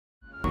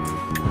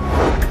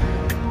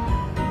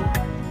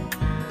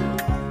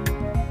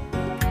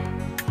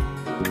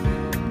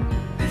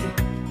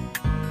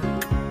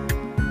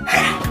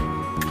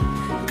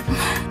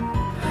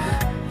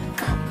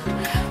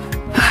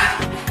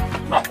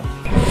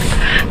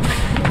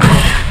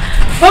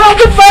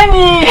good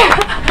morning.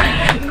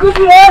 Good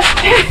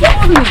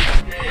morning.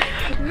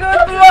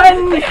 Good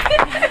morning.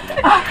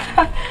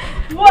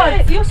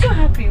 What? You're so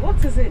happy.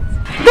 What is it?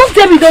 Don't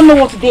tell me you don't know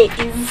what today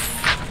is.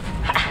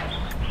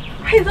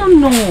 I don't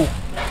know.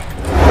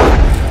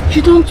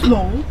 You don't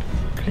know?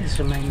 Please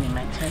remind me,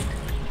 my child.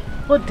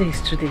 What day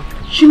is today?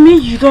 You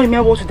mean you don't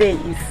remember what today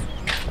is?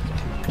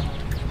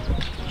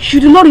 You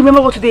do not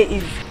remember what today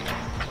is?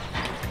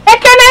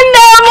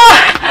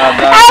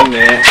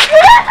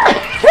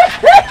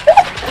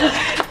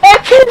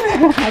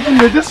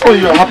 Just when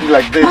you're happy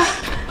like this,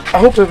 I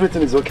hope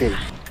everything is okay.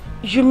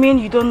 You mean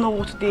you don't know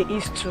what today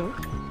is too?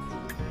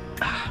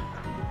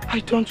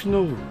 I don't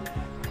know.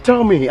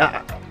 Tell me,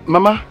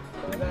 Mama,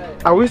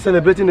 are we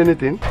celebrating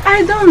anything?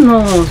 I don't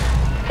know.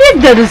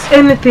 If there is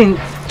anything,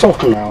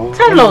 talk now.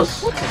 Tell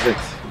us. What is it?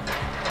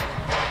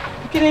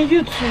 Can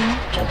you too?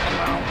 Talk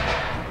now.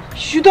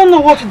 You don't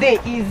know what today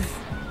is.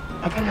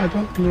 Adana, I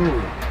don't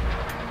know.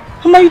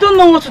 Mama, you don't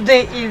know what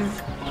today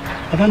is.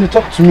 Adana,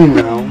 talk to me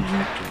now.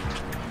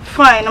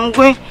 Fine, I'm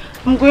going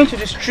to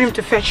the stream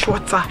to fetch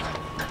water.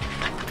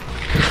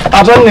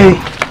 Adana,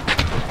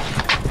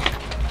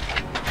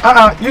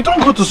 you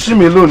don't go to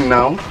swim alone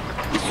now.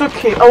 It's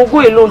okay, I will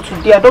go alone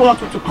today. I don't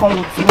want you to come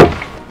with me.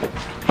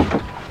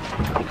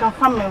 I can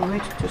find my way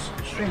to the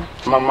stream.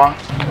 Mama,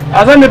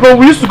 Adana, but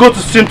we used to go to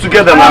swim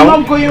together now.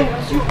 I'm not going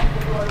with you.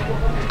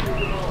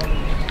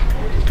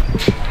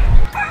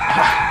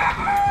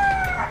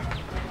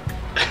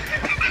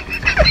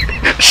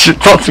 She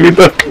thought we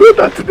don't know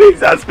that today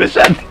is a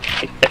special day.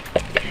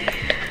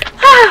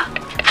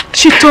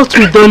 She thought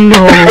we don't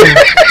know.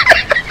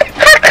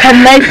 How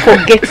can I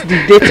forget the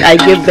date I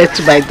gave birth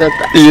to my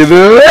daughter? You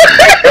know?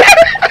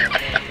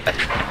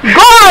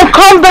 Go and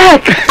come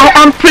back. I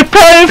am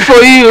preparing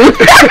for you.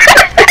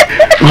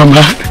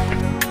 Mama.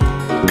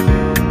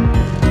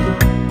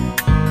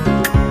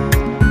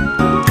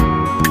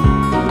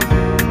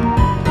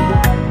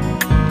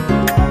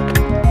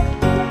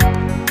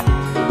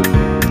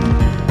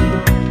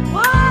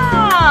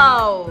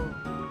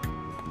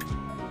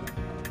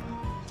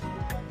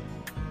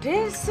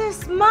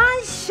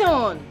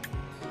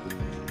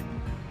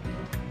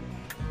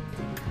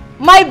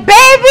 My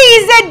baby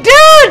is a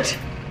dude!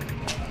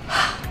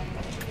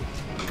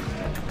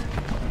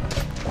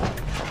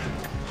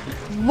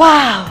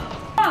 Wow!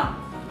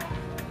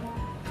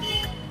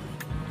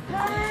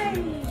 Hi!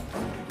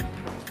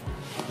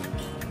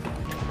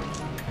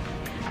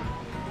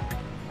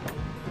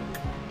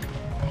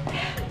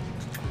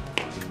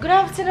 Good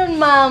afternoon,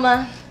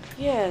 Mama.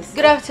 Yes.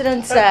 Good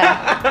afternoon, sir.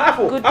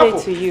 Good day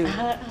to you.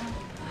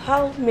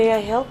 How may I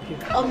help you?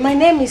 Oh, my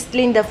name is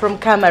Linda from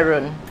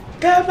Cameroon.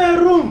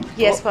 Cameroon?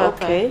 Yes,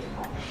 Papa. Okay.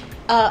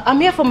 I'm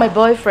here for my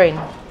boyfriend.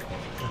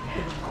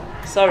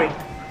 Sorry,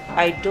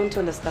 I don't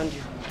understand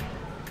you.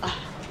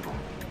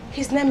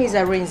 His name is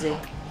Errand.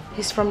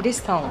 He's from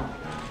this town.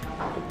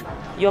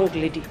 Young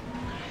lady,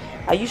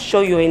 are you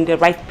sure you're in the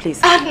right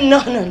place?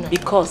 No.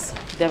 Because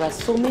there are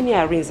so many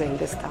Errands in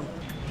this town.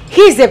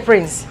 He's a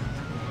prince.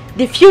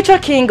 The future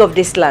king of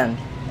this land.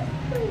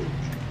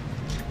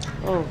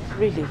 Oh,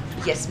 really?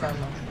 Yes,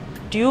 Mama.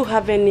 Do you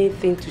have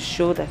anything to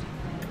show that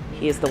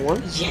he is the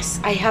one? Yes,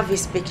 I have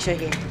his picture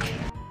here.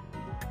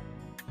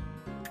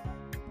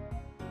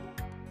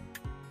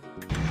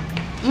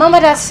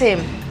 Mama, that's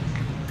him.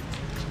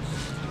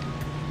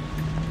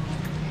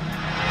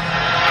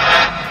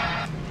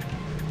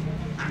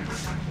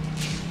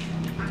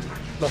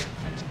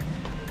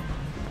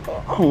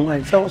 Oh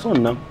my, so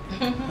now.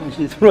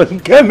 She's from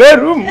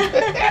Cameroon.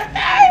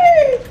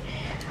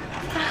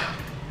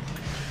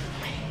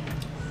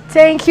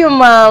 Thank you,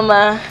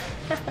 Mama.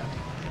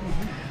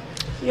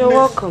 You're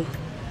welcome.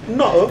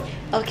 No.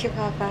 Okay,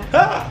 Papa.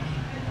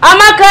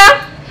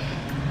 Amaka!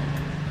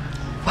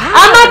 Wow.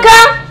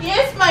 Amaka!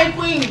 Yes, my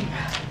queen.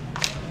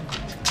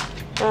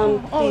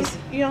 Please.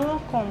 You're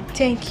welcome.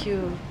 Thank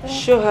you.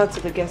 Show her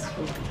to the guest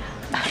room.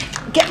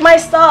 Get my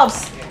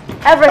stuffs.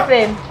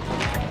 Everything.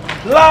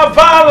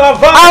 Lava,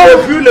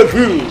 le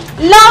vue.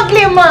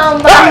 Lovely,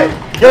 Mama. Hey,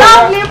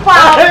 Lovely,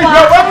 Papa. Hey,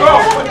 you're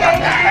welcome.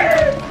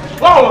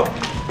 Wow.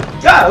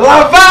 Yeah,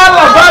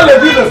 lava, le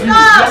vue.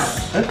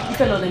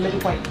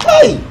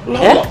 Hey,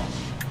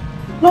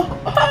 no,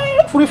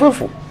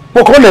 fou.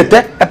 Pourquoi on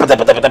était?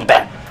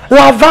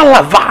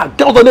 Lava,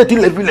 quand on était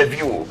le vue.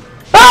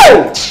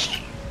 Hey!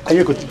 Are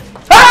you good?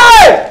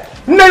 Hey!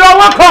 No, you're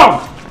welcome.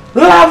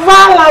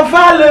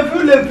 Lava, le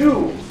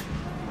vue.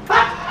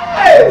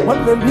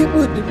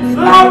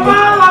 Lava.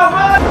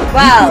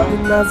 Wow.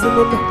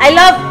 I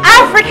love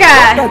Africa.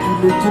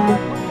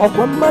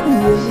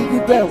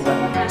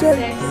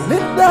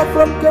 Linda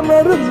from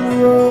Cameroon.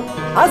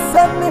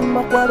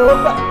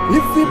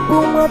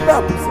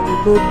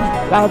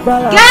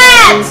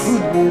 Guys!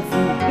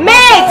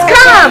 Mates,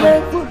 come!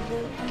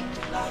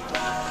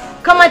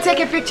 Come and take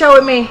a picture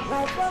with me.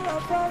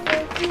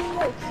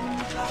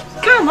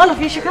 Come, all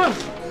of you should come.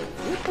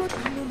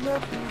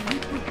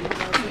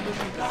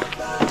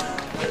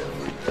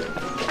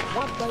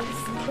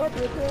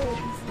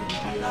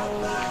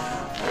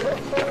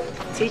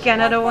 Take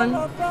another one.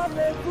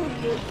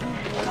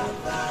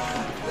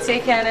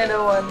 Take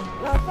another one.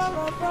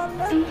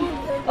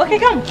 Okay,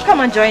 come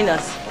and join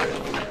us.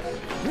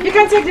 You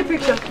can take the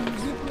picture.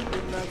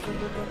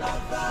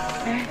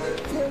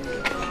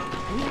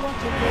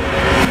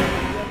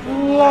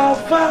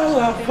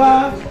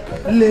 Lava,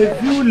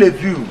 le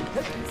view.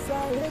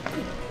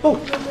 Oh,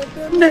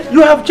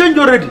 you have changed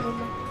already.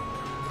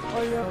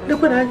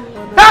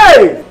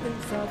 Hey!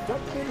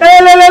 Hey,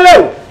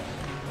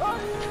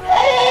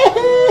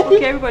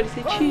 Okay, everybody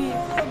say cheese.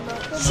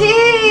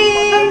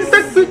 Cheese!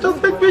 Take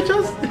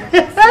pictures.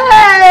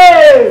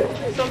 Hey!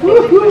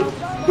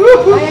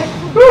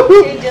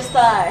 Change your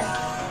style.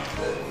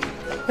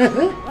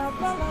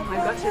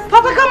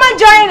 Papa, come and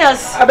join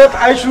us.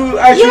 I should join.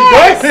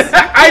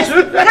 I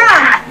should.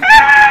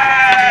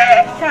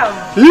 Come.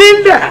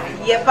 Linda.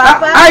 Yeah,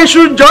 Papa. I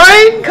should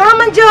join.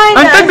 Come and join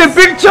us. And take the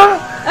picture.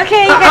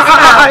 Okay, you can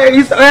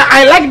start.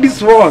 I like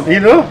this one, you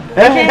know.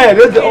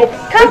 Okay.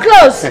 Come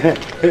close.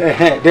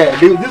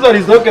 This one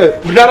is okay.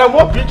 There are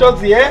more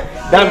pictures here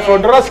than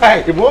from the other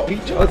side. More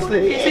pictures.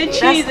 Say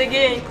cheese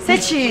again. Say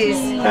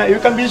cheese. You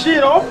can be seen,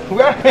 you know.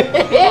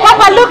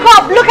 Papa, look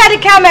up. Look at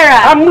the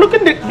camera. I'm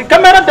looking. The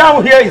camera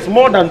down here is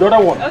more than the other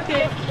one.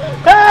 Okay.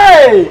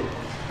 Hey!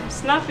 I'm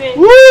snapping.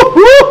 Woo,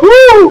 woo,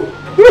 woo.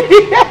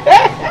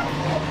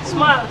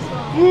 Smile.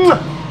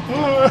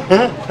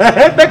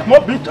 Take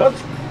more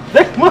pictures.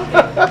 Take more.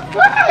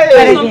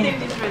 Something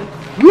different.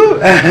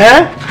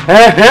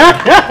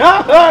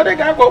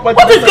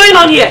 What is going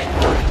on here?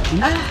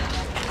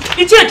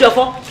 It's here,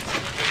 Jofo.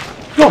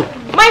 No.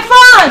 My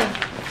phone.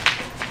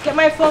 Get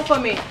my phone for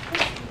me.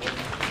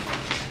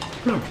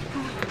 No.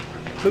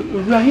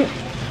 You are here.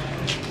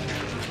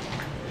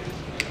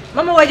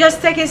 Mama, we're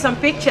just taking some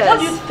pictures. What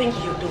do you think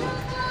you're doing?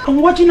 I'm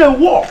watching a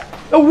war.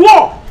 A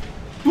war.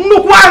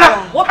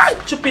 What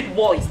stupid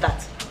war is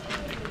that?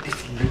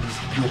 This lady is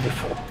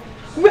beautiful.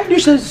 Where do you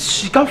say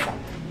she come from?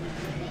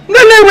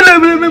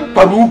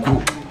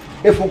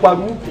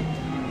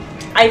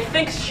 I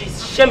think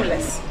she's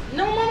shameless.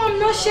 No, Mom, I'm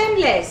not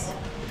shameless.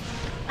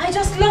 I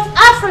just love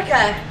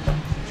Africa.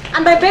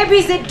 And my baby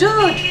is a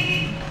dude.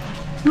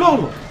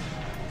 Lolo,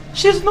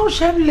 she's not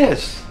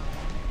shameless.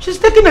 She's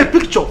taking a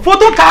picture.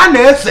 Photo can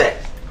answer.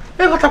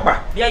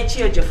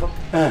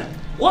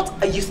 What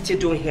are you still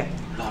doing here?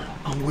 Lolo,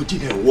 I'm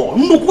waiting a war.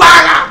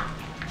 Nukwara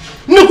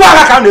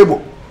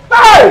Kanebo.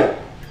 Hey!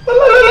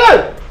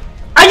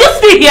 Are you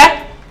still here?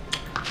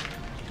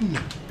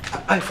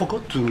 I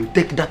forgot to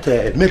take that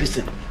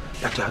medicine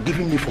that you are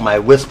giving me for my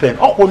waist pain.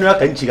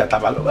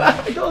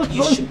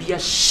 You should be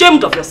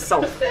ashamed of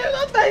yourself.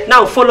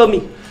 Now follow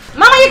me.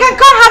 Mama, you can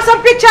come have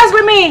some pictures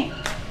with me.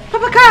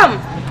 Papa, come.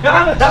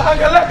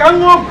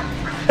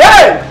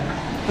 Hey!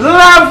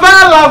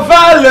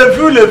 Lava, le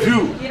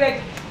view.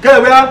 Okay,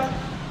 we are.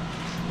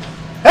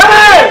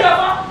 Hey!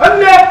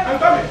 I'm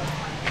coming.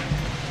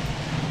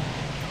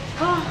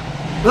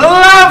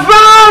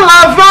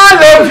 Lava,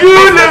 le view.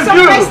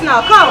 Now,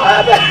 come.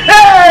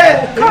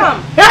 Hey! Come.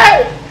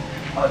 Hey!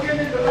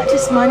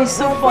 This man is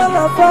so funny.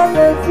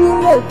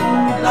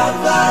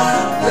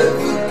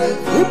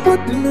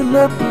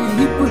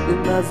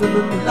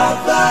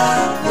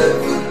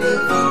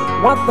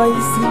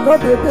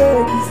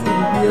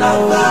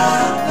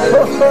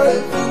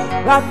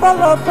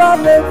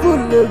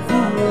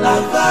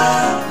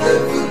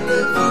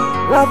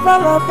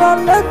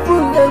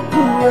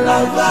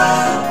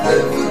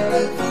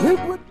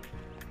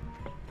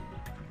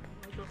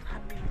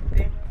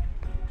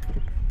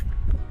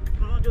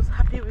 Just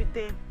happy with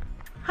them.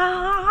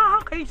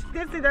 How can you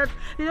say that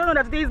you don't know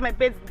that today is my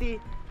birthday?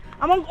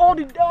 Among all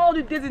the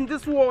days in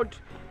this world,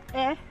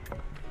 you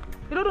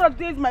don't know that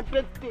today is my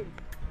birthday.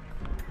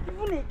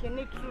 Even I can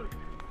too.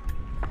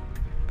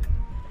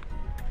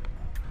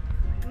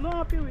 I'm not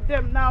happy with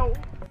them now.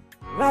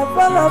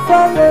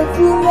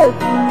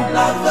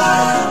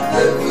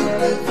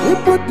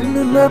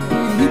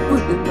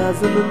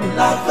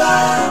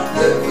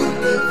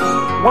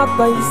 What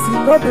I see,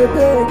 no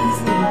baby,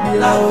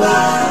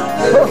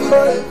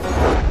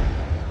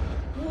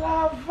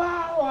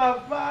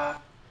 Lava,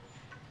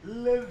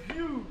 le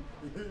view.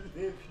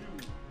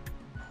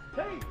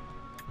 Hey!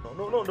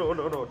 No.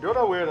 The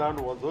other way around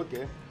was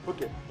okay.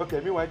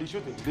 Meanwhile, the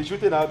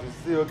shooting out is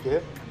still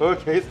okay.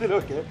 Okay, still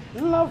okay.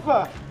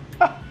 Lava.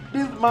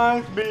 This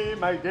reminds me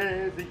my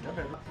days in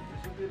Cameroon.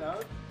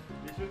 The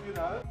shooting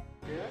out.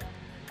 Okay.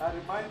 That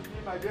reminds me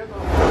my days in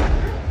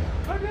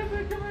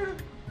Cameroon.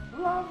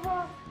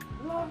 Lava.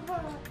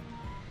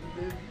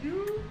 The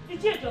view.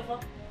 It's here, Jofo.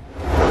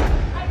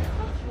 I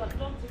thought you were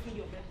done taking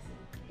your medicine.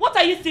 What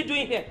are you still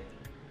doing here?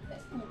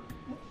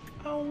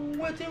 I'm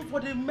waiting for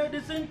the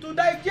medicine to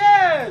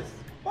digest.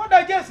 What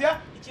digest,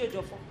 yeah? It's here,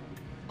 Jofo.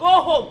 Go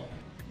home.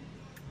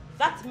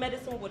 That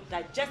medicine will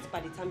digest by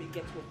the time you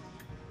get home.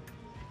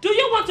 Do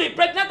you want to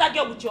impregnate that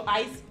girl with your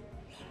eyes?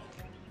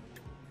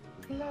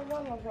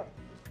 Lava.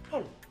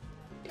 Oh,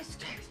 this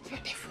girl is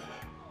beautiful.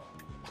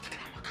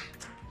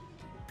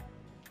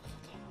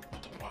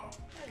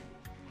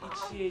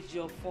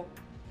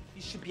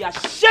 You should be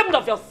ashamed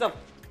of yourself.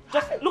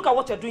 Just look at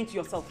what you're doing to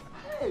yourself.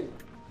 Hey.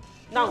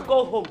 Now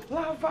go home.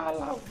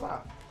 Lava.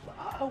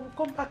 I will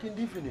come back in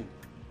the evening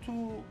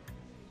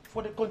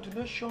for the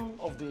continuation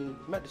of the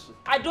medicine.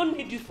 I don't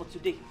need you for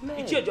today. No.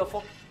 It's your job.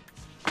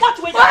 What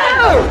way you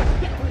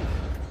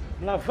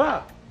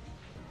Lava.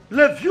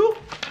 Love you.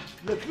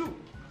 He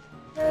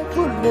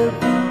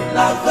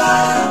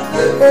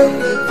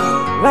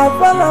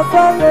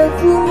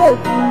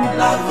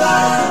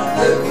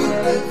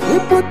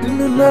put in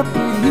the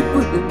nappy, he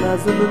put in the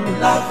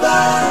nazzle.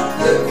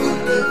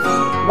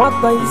 What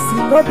I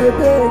see, no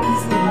baby,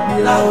 is in the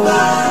lava,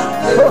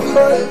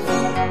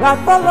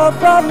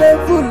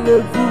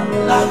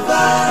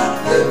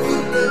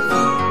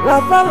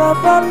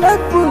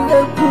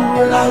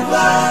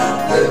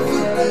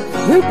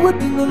 he put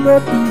in the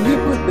nappy, he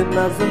put the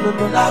nazzle.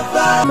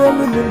 Oh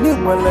my goodness.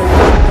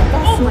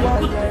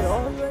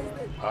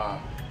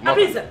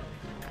 Ariza.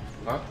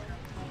 Huh?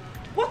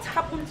 What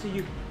happened to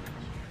you?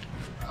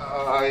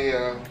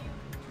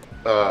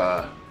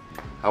 I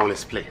will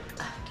explain.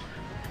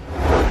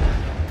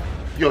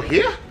 You're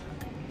here?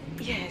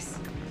 Yes.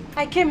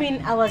 I came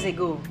in hours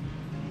ago.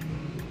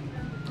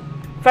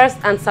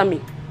 First answer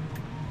me.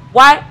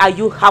 Why are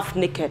you half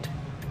naked?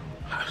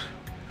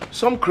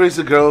 Some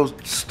crazy girl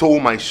stole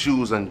my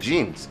shoes and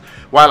jeans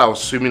while I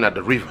was swimming at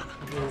the river.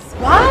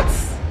 What?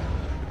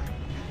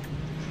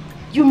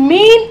 You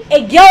mean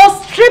a girl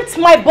stripped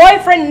my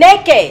boyfriend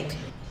naked?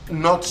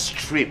 Not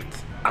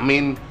stripped. I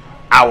mean,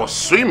 I was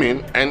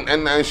swimming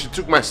and she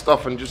took my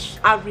stuff and just...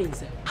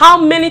 Ariza, how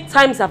many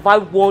times have I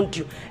warned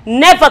you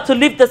never to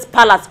leave this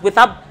palace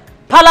without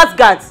palace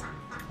guards?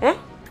 Eh?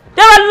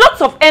 There are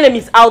lots of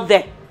enemies out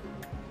there.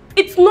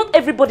 It's not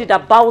everybody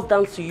that bows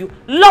down to you,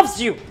 loves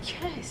you.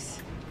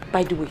 Yes.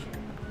 By the way,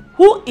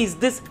 who is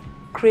this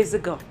crazy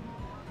girl?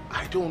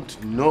 I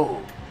don't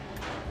know.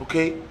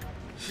 Okay?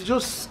 She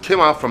just came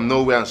out from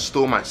nowhere and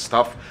stole my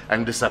stuff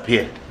and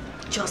disappeared.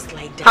 Just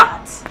like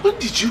that. When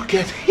did you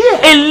get here?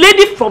 A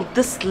lady from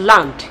this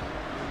land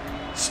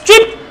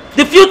stripped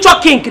the future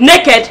king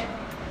naked.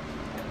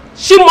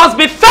 She must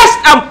be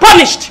fetched and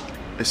punished.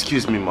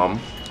 Excuse me, Mom.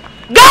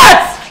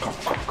 Guards! Come.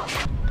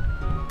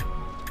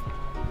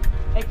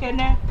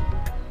 Ekene.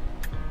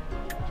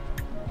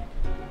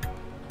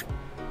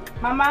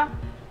 Mama.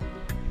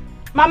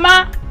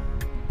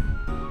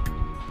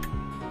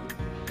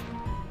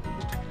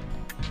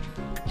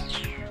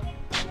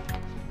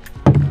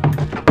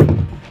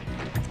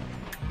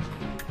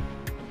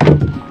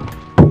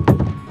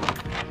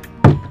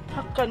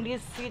 How can they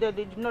see that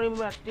they did not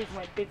remember that this is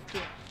my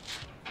birthday?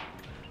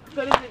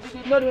 How can they say they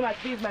did not remember that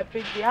this is my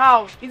birthday?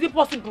 How? Is it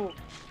possible?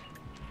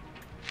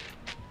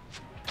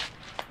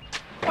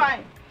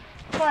 Fine.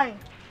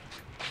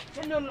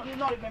 They do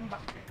not remember.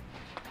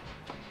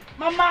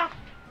 Mama!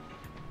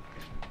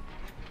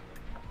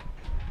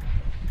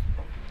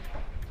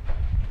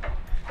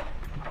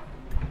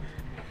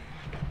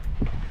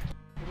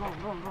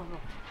 Run.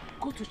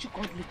 Go to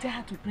Chikodle. Tell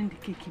her to bring the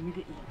cake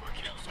immediately.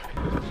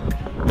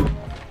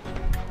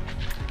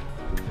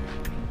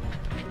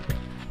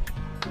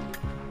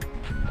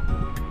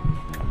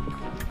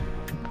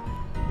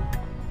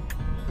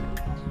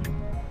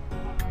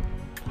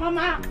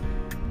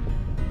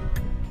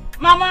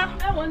 Mama!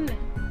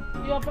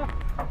 You're back.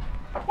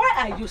 Why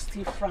are you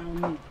still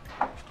frowning?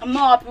 I'm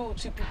not happy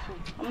with you people.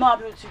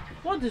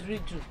 What did we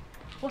do?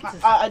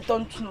 I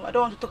don't know. I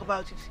don't want to talk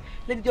about it.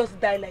 Let it just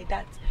die like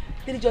that.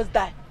 Let it just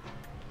die.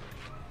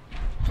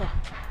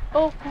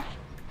 Oh.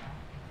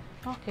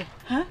 Okay.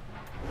 Huh?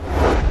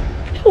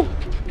 Oh.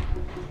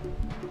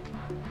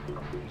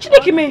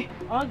 Chinekime.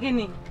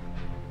 Ogini.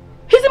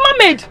 He's a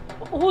mermaid.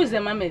 Who is a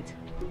mermaid?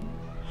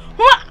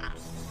 What?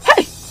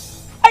 Hey!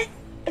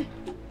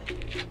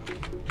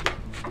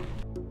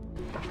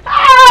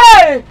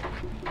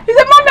 He's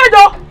a mermaid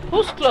though!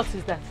 Whose cloth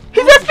is that?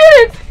 He's a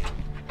spirit!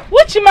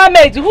 Which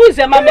mermaid? Who is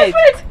a mermaid? He's a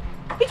spirit!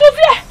 It was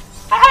here!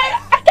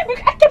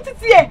 I kept it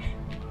here!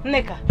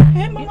 Neka,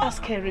 Hey, you are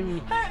scaring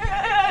me.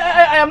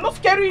 I am not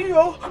scaring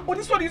you, but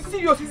this one is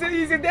serious. He's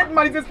a dead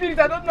man, he's a spirit.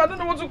 I don't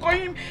know what to call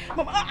him.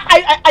 Mama,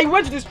 I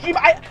went to the stream.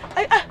 I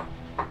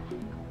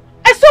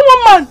saw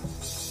one man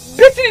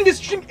bathing in the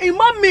stream, a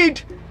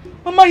mermaid.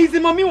 Mama, he's a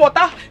mommy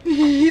water.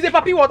 He's a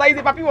papi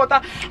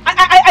water.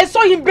 I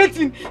saw him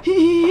bathing.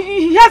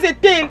 He has a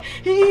tail.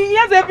 He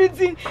has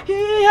everything.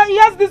 He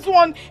has this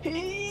one.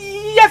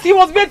 Yes, he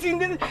was bathing.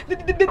 Then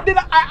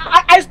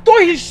I stole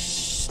his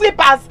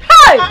slippers.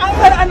 Hi!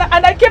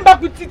 And I came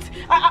back with it.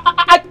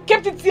 I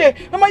kept it here.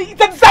 Mama, it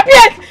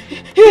disappeared.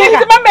 He's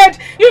a mermaid.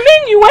 You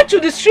mean you went to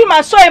the stream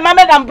and saw a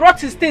mermaid and brought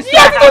his things to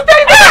Yes, her it was there.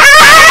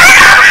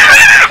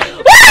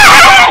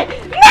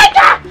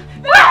 Neka!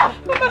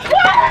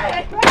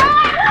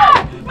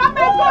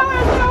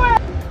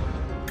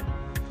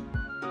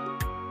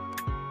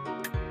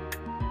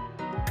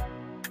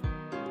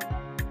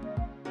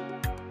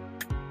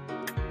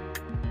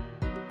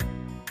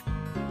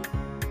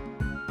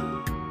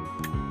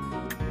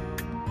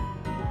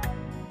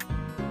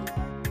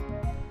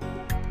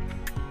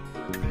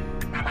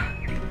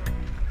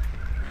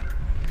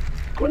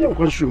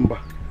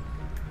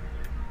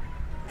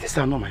 This These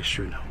are not my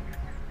shoe now.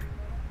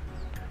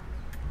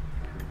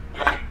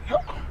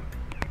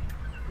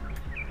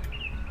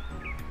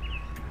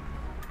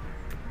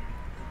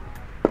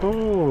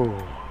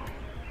 Oh.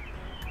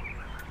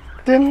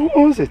 Then who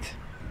owns it?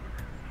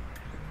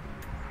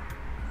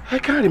 I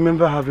can't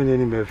remember having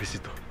any male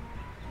visitor.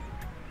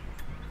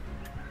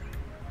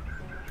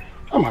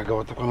 Oh my God,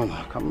 what's going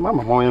on?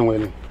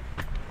 Mama,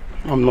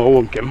 I'm not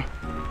home, Kim.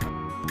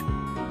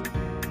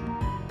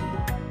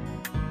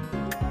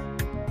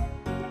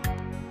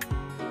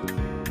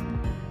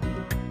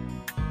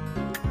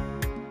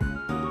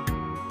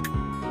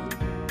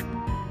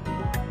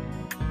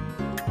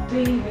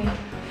 Baby,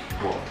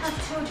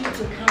 I've told you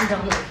to calm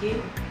down,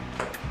 okay?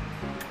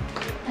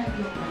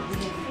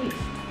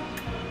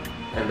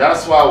 And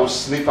that's why I will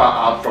sniff her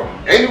out from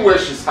anywhere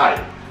she's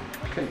hiding.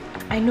 Okay.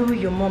 I know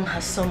your mom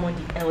has summoned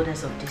the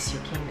elders of this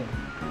your kingdom,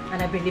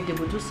 and I believe they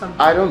will do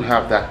something. I don't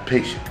have that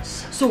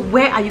patience. So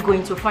where are you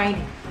going to find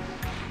him?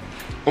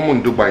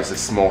 Umunduba is a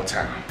small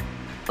town.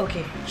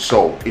 Okay.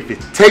 So if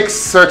it takes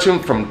searching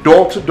from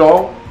door to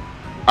door,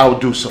 I'll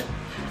do so.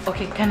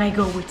 Okay, can I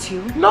go with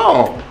you?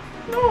 No,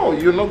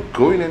 you're not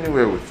going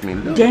anywhere with me.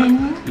 Look,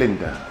 then?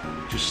 Linda,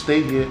 just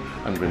stay here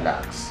and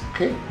relax,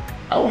 okay?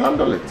 I will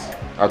handle it.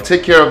 I'll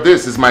take care of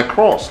this. It's my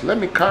cross. Let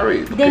me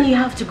carry it. Okay? Then you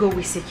have to go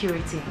with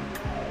security.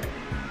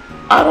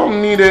 I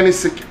don't need any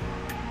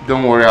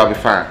Don't worry, I'll be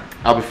fine.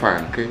 I'll be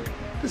fine, okay?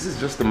 This is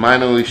just a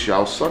minor issue.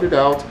 I'll sort it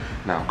out.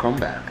 Now come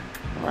back,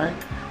 alright?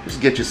 Just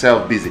get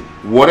yourself busy.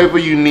 Whatever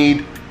you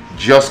need,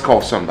 just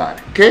call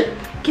somebody, okay?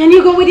 Can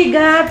you go with the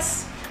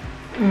guards?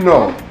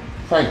 No,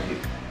 thank you.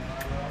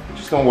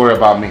 Just don't worry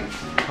about me,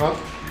 huh?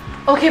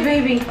 Okay,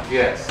 baby.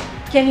 Yes.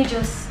 Can you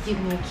just give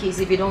me a kiss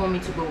if you don't want me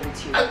to go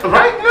with you?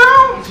 Right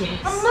now?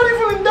 Yes. I'm not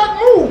even in that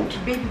mood.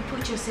 Baby,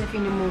 put yourself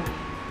in the mood.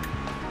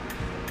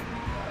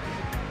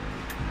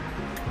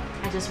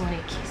 I just want a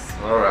kiss.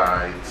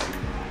 Alright.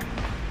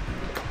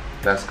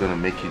 That's gonna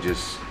make you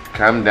just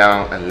calm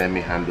down and let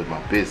me handle my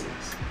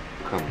business.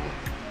 Come here.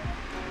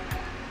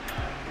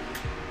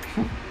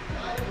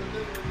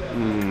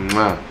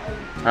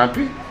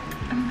 Happy?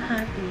 I'm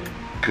happy.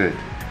 Good.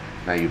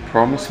 Now you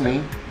promise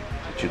me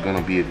that you're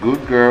gonna be a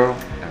good girl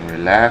and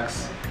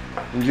relax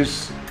and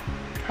just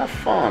have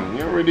fun.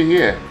 You're already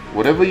here.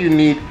 Whatever you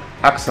need,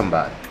 ask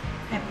somebody.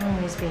 I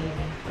promise, baby.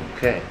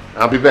 Okay,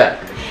 I'll be back.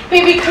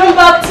 Baby, come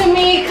back to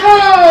me.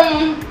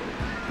 Come.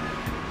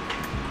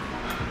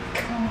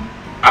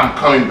 I'm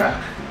coming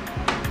back.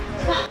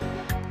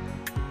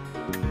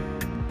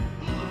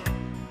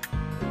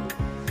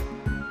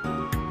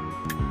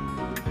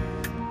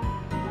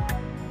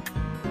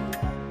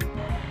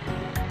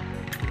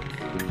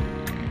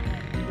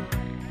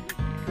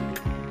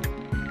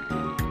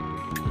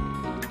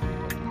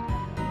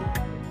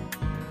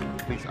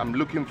 Please, I'm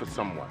looking for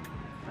someone.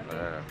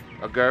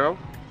 A girl,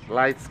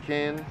 light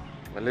skin,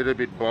 a little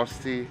bit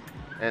busty,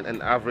 and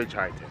an average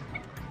height.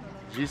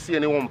 Do you see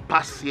anyone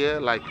pass here,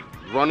 like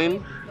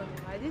running? No,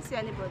 I didn't see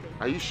anybody.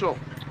 Are you sure?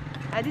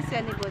 I didn't see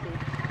anybody.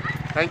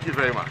 Thank you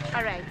very much.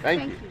 All right.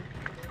 Thank you.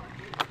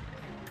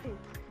 Hey,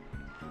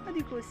 how do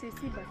you go see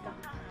Bata?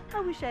 I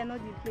wish I know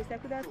the place. I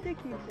could have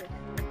taken you there.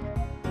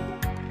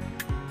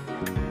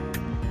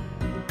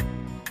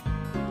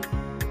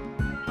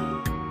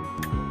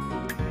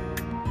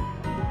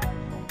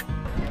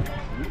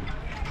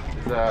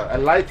 A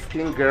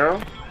light-skinned girl,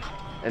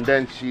 and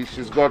then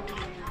she's got,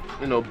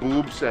 you know,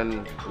 boobs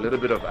and a little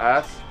bit of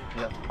ass.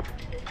 Yeah.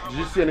 Did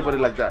you see anybody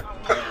like that?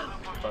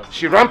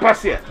 She ran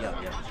past here. Yeah.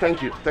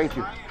 Thank you. Thank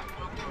you.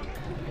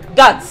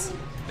 Guards.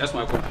 That's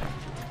my call.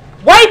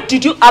 Why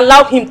did you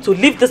allow him to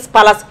leave this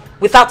palace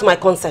without my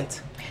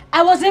consent?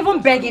 I was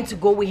even begging to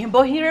go with him,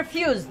 but he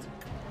refused.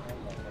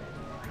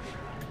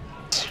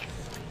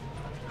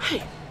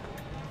 Hey,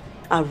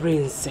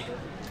 Arinze.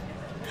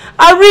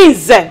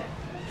 Arinze!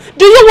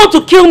 Do you want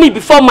to kill me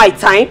before my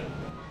time?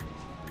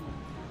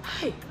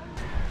 Hey.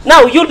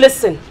 Now you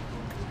listen.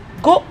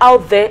 Go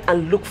out there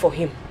and look for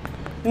him.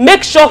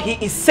 Make sure he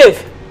is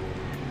safe.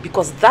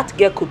 Because that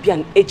girl could be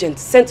an agent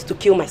sent to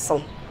kill my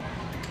son.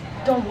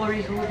 Don't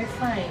worry, he will be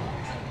fine.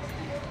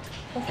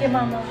 Okay,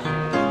 Mama.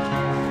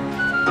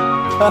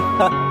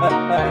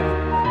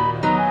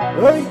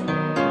 Hey,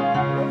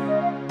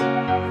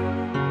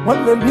 one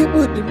of them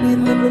put the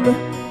meaning,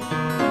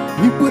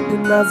 he put the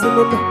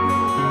nazareth.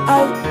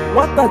 I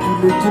want that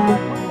you let you know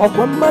of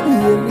one money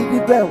in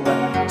the bell.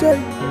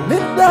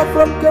 Linda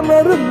from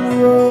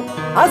Cameroon,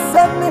 I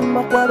send him a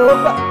quarter.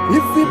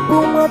 If he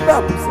boom up,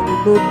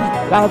 so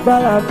lava,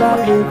 lava,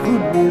 le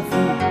food,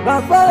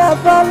 lava,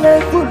 lava, le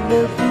food,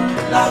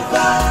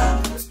 lava.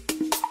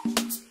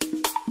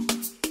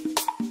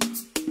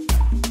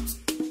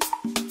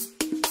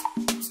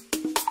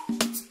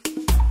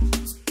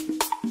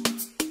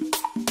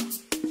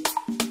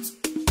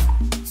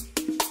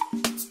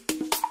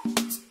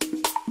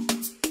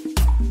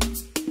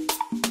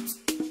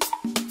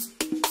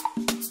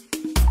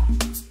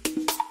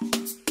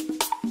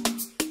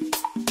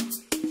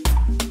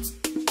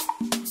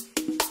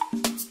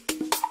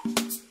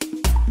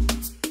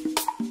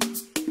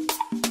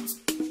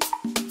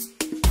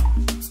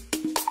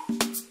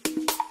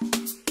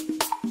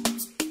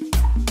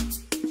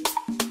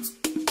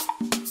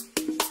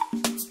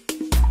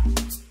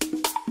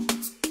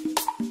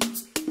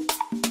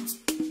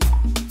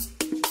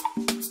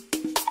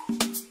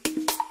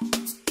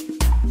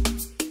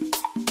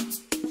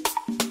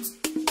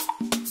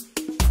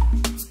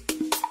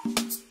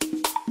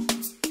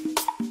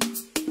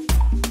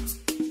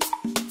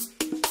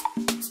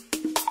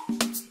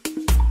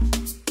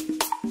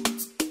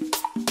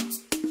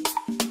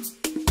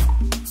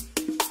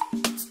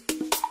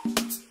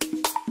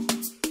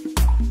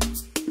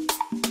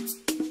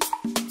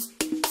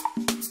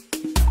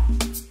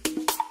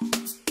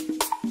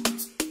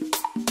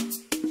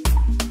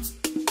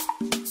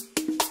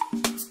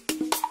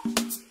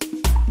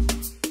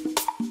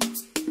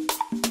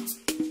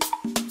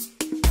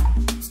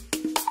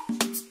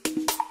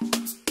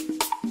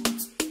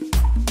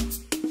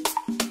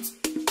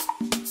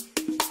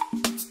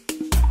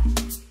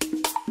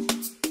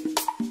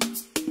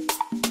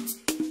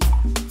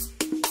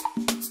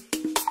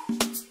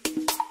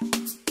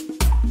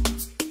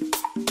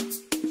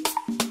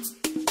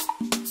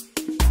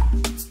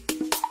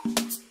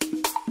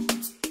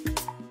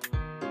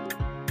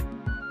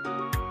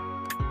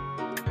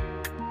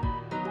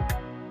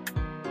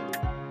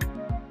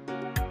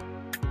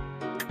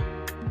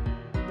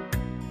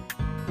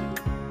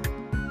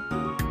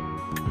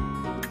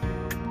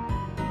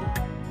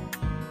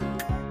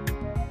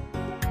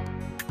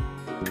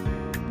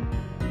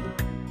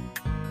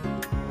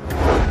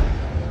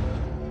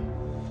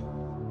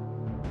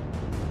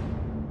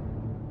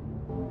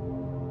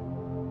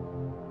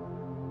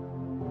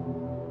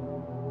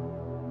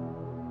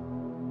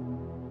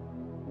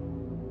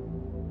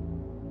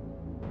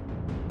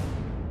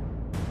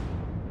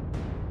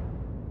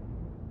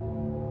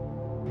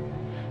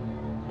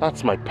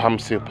 That's my palm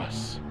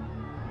slippers.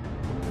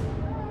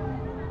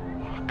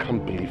 I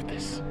can't believe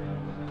this.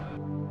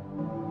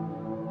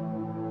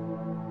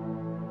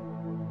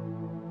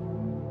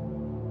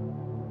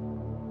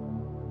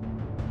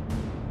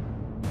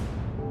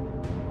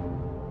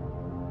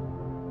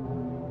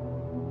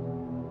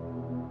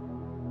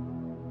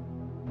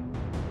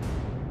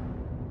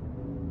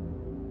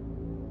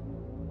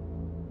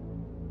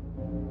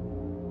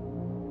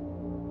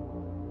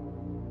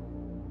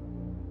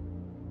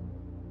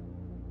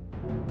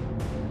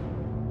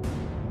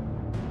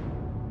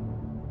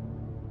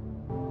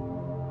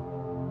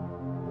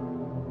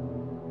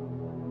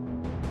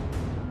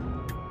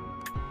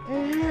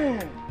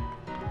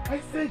 I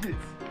said it.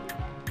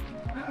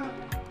 I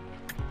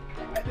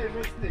made a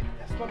mistake.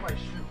 That's not my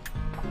shoe.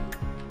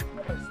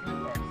 Not my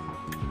slippers.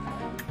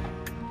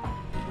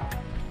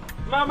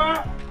 Mama!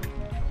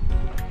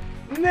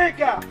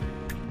 Neka!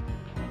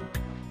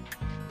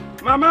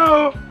 Mama!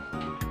 Oh.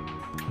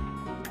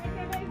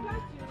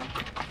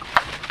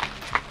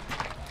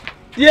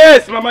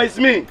 Yes, Mama, it's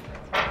me.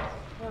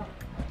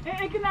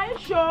 Hey, are you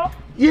sure?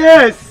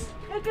 Yes!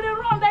 Hey,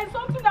 run. There is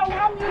something that will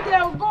harm you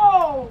there.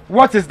 Go!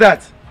 What is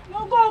that?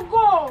 No,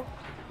 go!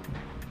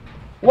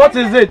 What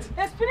is it?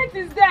 The spirit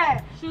is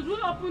there. Should we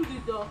open the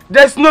door?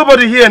 There's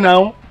nobody here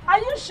now. Are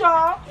you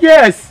sure?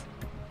 Yes.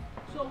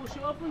 So we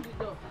should open the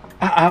door.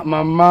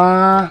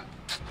 Mama.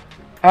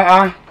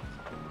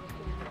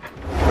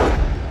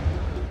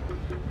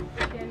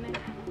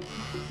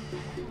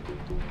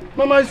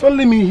 Mama, it's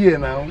only me here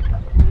now. You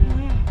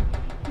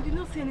did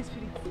not see any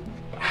spirit.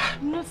 You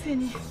did not see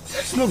any.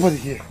 There's nobody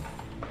here.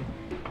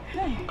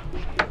 Hey,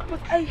 but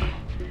I...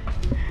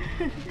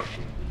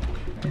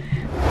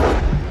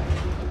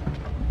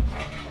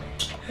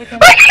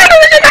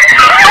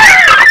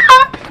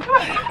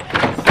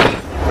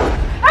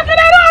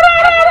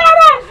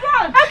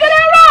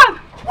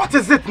 What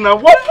is it now?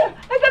 What?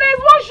 There is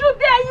one shoe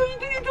there.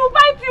 It will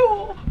bite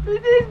you.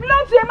 It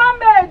belongs to a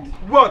mermaid.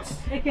 What?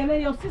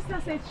 Ekene, your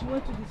sister said she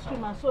went to the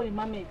stream and saw a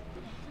mermaid.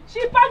 She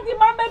packed the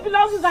mermaid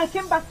belongings and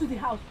came back to the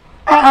house.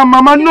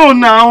 Mama, no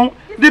now.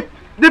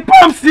 The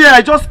palms here,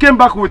 I just came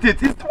back with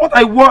it. It's what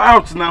I wore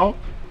out now.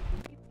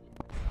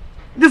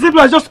 This is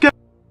I just came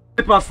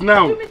back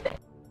now.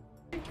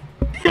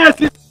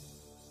 Yes.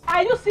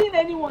 Are you seeing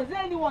anyone? Is there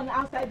anyone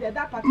outside there?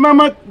 That person?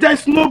 Mama,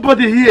 there's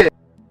nobody here.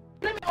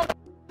 Let me order.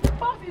 The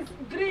pump is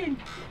green.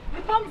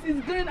 The pump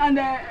is green and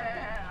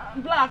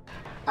black.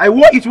 I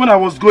wore it when I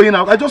was going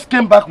out. I just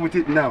came back with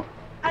it now.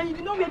 And you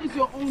did not wear this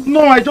your own?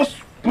 No, I just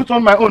put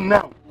on my own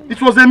now.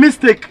 It was a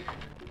mistake.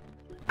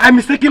 I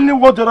mistakenly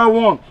wore the other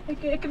one. It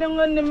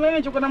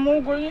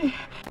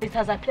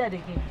has appeared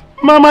again.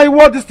 Mama, I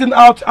wore this thing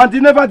out and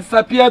it never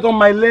disappeared on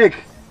my leg.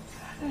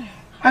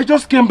 I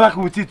just came back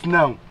with it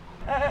now.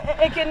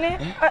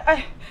 Ekene,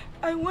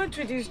 I went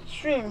to the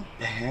stream.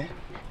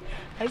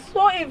 I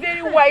saw a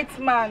very white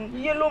man,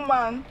 yellow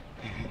man.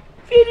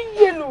 Very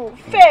yellow,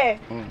 fair.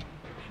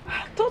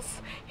 I thought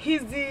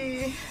he's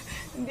the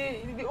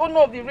owner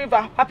of the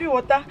river, Happy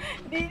Water.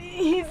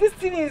 This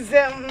thing is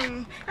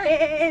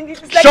like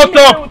shut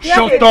up!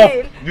 Shut up!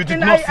 You did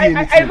not see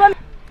anything.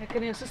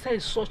 Ekene, your sister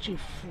is such a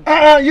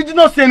fool. You did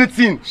not see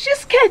anything. She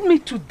scared me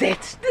to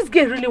death. This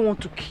girl really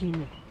wants to kill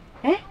me.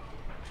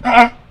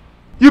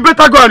 You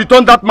better go and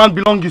return that man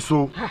belongings,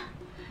 so.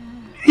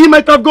 He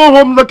might have gone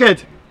home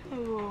naked.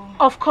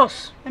 Of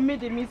course. I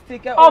made a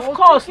mistake. Of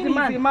course, the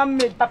man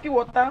made Happy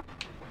Water.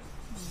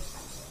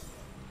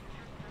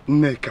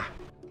 Neka.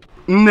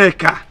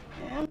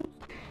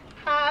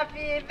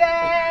 Happy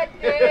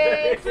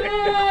birthday to you.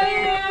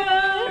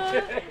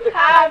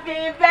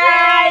 Happy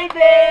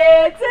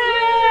birthday to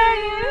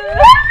you.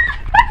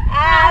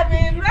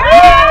 Happy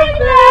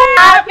birthday.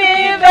 Happy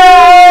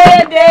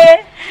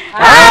birthday.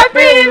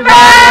 Happy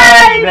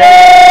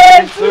birthday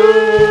to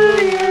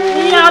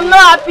you. I'm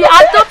not happy. I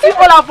thought you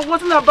all have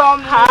forgotten about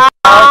me. How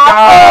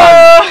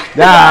old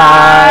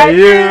are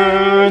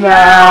you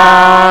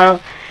now?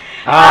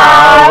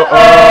 How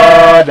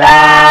old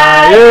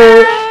are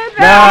you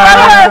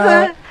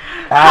now?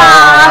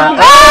 How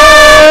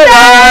old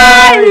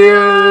are you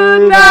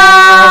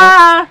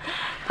now?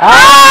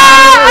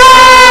 How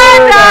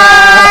old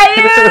are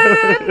you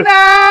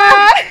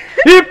now?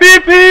 Hip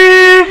hip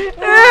hip!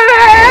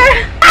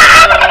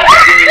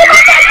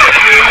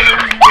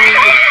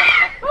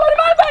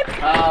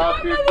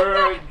 Happy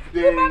birthday!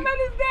 The man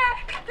is there!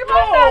 The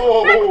man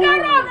Oh.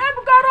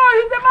 Ebukaro,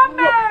 he's the man.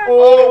 Oh,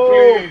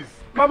 please!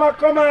 Mama,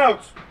 come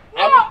out!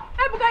 No,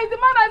 Ebuka is the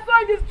man I saw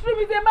in the stream.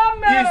 He's a man.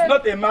 He's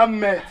not a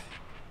man-made.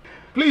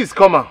 Please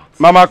come out.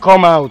 Mama,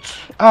 come out.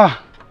 Are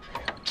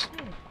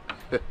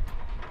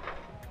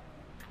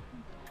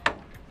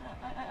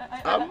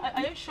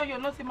you sure you're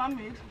not a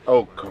mermaid?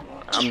 Oh, come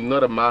on. I'm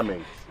not a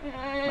mermaid.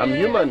 I'm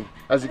human,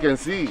 as you can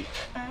see.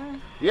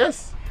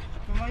 Yes.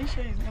 Are you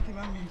sure he's not a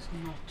mermaid?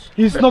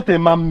 He's not a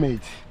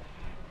man-made.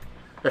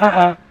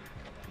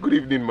 Good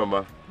evening,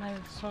 Mama. My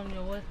son,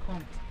 you're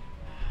welcome.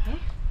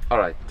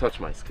 Alright, touch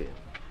my skin.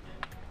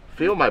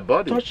 Feel my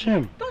body. Touch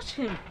him. Touch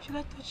him. Should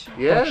I touch him?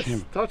 Yes, Touch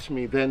him. touch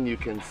me, then you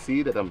can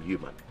see that I'm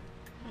human.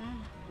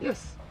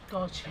 Yes.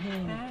 Touch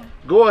him.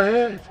 Go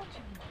ahead.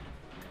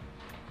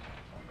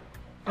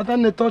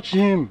 Adane, touch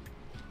him.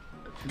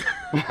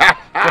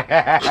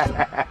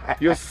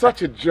 You're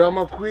such a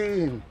drama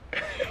queen.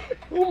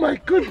 Oh my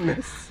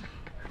goodness.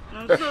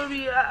 I'm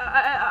sorry.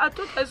 I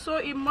thought I saw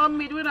Imam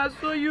when I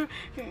saw you.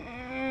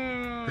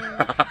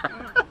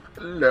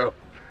 No.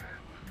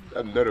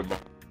 I'm not a man.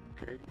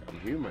 Okay? I'm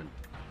human.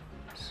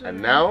 Sorry.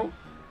 And now,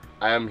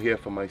 I am here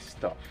for my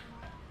stuff.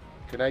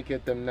 Can I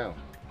get them now?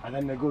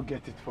 Adane, go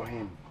get it for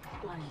him.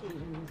 His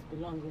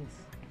belongings.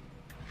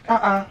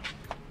 I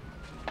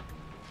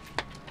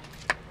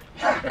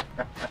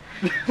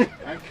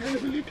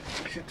can't believe it.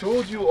 She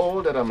told you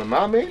all that I'm a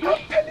mermaid? I'm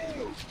telling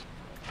you.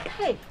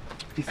 Hey.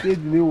 He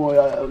said you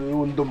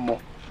want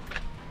more.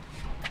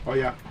 Oh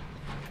yeah.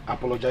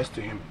 Apologize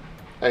to him.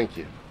 Thank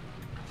you.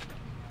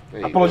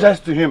 Apologize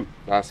to him.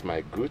 That's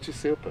my Gucci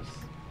slippers.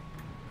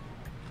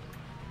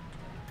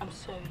 I'm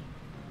sorry.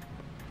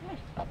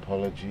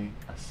 Apology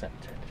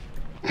accepted.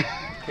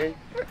 Okay?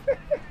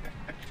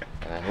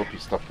 And I hope you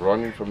stop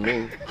running from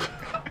me.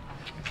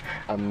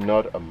 I'm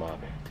not a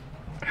mermaid.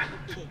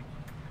 Okay.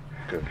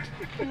 Good.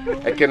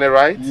 Can I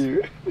write?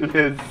 You?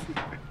 Yes.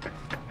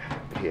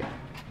 Here.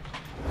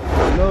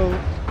 No,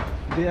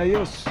 they are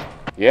yours.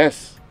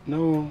 Yes.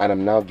 No. And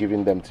I'm now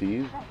giving them to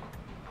you.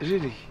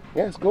 Really?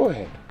 Yes, go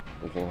ahead.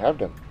 You can have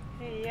them.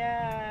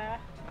 Yeah.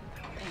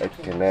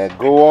 Can I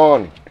go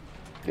on?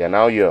 They are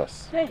now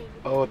yours. Hey.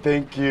 Oh,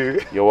 thank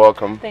you. You're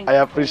welcome. I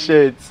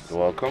appreciate. You're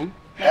welcome.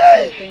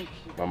 Thank you.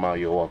 Mama,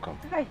 you're welcome.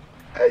 Hi.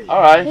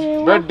 All right.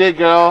 Birthday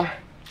girl.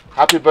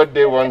 Happy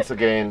birthday once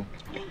again.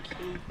 Thank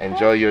you.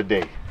 Enjoy your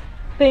day.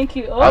 Thank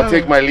you. I'll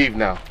take my leave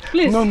now.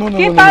 Please. No.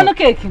 Keep on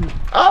cake.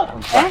 Oh,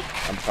 I'm fine.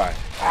 I'm fine.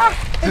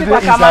 Today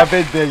is our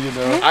birthday, you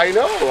know. I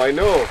know.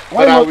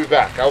 Why But I'll not? be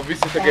back. I'll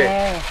visit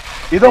again.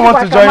 You don't want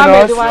to join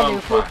us? No, I'm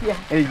fine.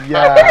 Hey,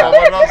 yeah.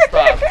 Mama, don't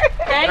stop.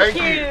 Thank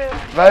you.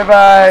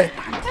 Bye.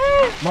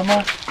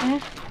 Mama,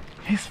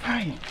 he's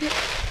fine.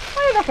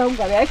 I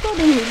told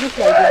him he looks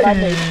like a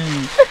bandit.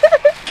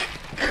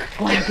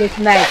 Go and get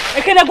knife.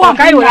 Okay, go and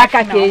carry knife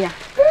now.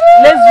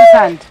 Let's use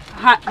hand.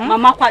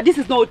 Mama, this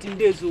is not what in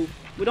days. We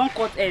don't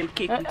cut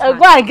cake. Go and I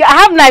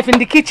have knife in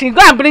the kitchen.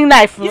 Go and bring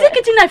knife. Is it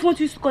kitchen knife? Want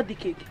you to cut the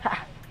cake?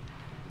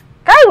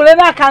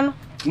 Can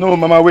No,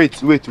 Mama,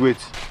 wait. Go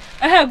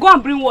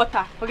and bring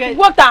water. Okay.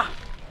 Water.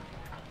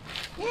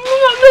 No.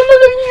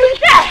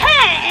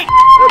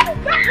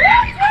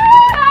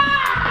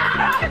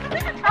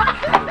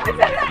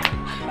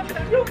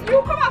 You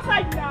come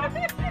outside now.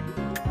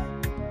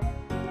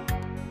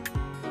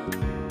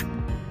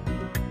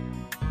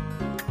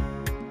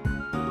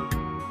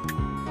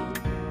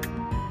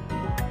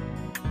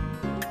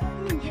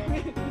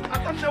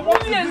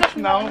 What is it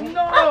now?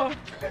 No.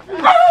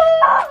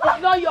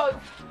 It's not yours.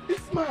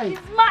 It's mine.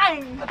 It's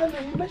mine. I don't know,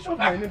 you mentioned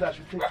my name that I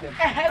should take them.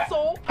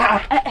 So,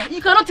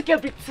 you cannot take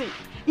everything.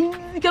 You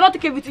cannot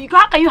take everything.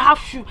 How can you have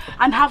shoe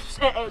and have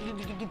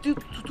the two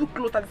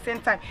clothes at the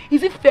same time?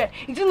 Is it fair?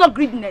 Is it not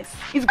greediness?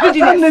 It's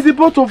greediness. Adane,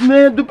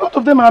 the both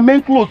of them are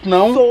men clothes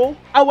now. So,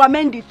 I will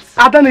amend it.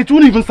 Adane, it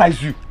won't even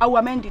size you. I will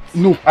amend it.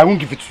 No, I won't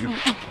give it to you.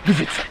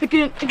 Give it. Leave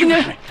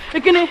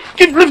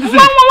this in.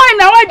 Why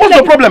now? Why What's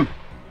the problem?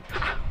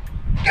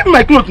 Give me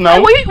my clothes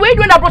now. Were you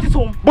doing that brought it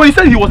home? But he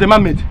said he was a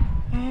mermaid.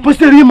 But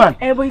he's a real man.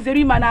 But he's a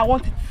real man. I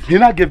want it. He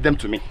now gave them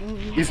to me.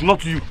 It's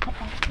not you.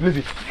 Leave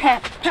it.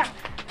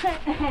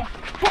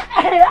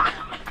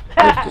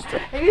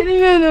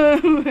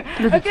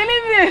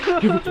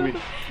 Give it to me.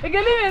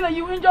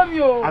 You injure me.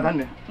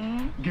 Adane,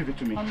 give it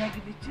to me. I'm not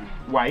giving it to you.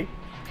 Why?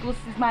 Because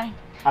it's mine.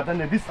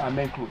 Adane, these are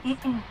men clothes.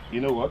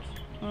 You know what?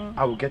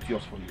 I will get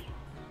yours for you.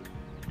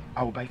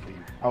 I will buy for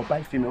you. I will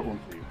buy female own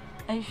for you.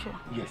 Are you sure?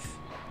 Yes.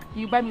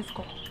 You buy me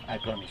score. I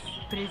promise.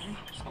 Crazy.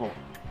 Score.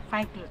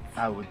 Fine clothes.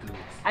 I will do it.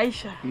 Are you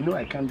sure? You know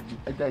I can't do,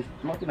 there's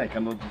nothing I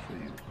cannot do for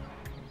you.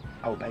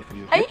 I will buy for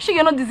you. Are you sure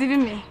you're not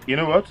deceiving me? You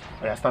know what?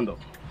 Oh, yeah, stand up.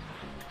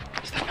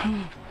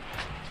 Stand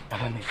up.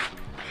 Adane,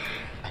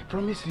 I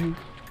promise you.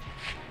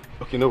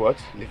 Okay, you know what?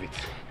 Leave it.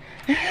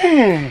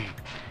 Hey,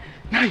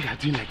 now you are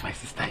doing like my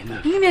sister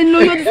enough. No,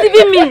 you're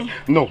deceiving me.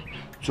 No.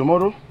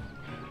 Tomorrow,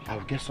 I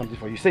will get something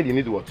for you. You said you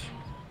need what?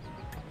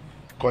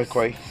 Koi.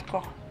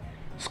 Score.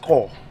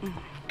 Score.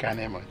 But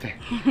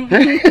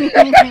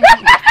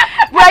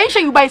are you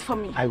sure you buy it for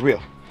me? I will.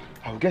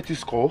 I will get you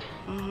score.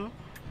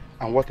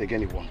 And what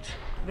again you want?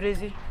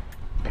 Brazy.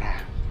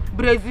 Bra.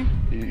 Brazy.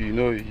 You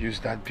know, you use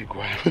that big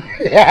one.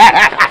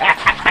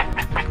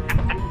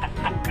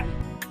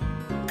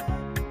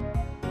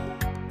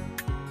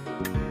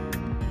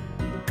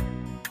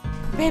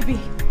 Baby,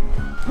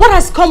 what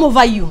has come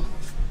over you?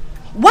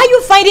 Why are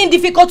you finding it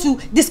difficult to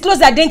disclose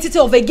the identity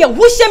of a girl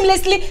who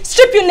shamelessly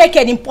stripped you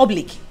naked in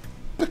public?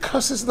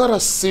 Because it's not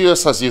as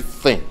serious as you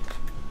think.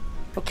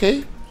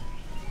 Okay?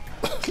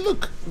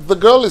 Look, the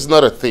girl is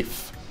not a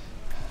thief.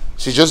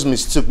 She just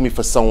mistook me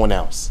for someone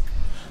else.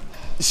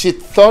 She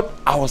thought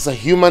I was a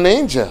human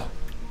angel.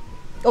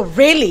 Oh,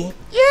 really?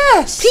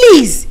 Yes.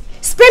 Please,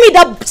 spare me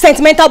that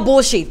sentimental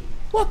bullshit.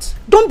 What?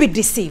 Don't be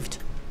deceived.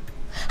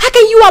 How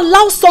can you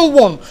allow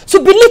someone to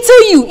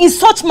belittle you in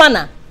such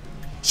manner?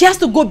 She has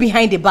to go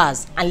behind the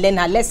bars and learn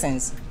her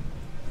lessons.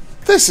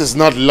 This is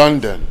not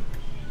London.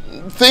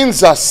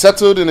 Things are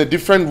settled in a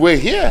different way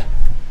here.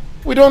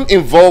 We don't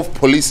involve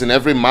police in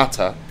every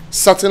matter.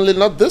 Certainly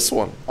not this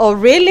one. Oh,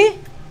 really?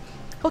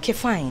 Okay,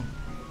 fine.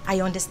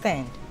 I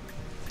understand.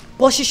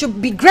 But she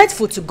should be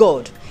grateful to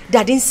God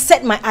that I didn't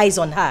set my eyes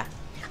on her.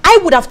 I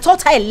would have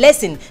taught her a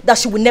lesson that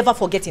she would never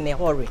forget in a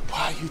hurry.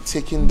 Why are you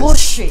taking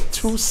this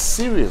too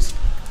serious?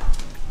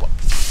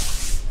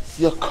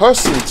 You're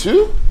cursing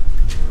too?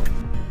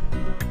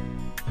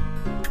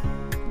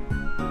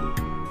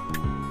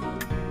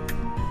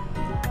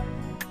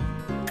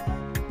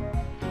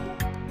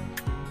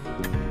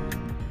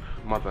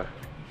 Mother,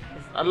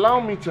 allow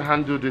me to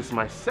handle this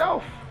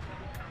myself.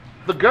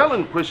 The girl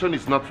in question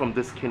is not from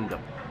this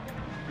kingdom.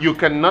 You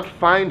cannot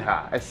find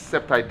her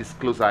except I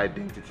disclose her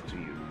identity to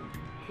you.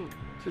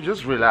 So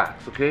just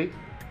relax, okay?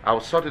 I'll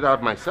sort it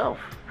out myself.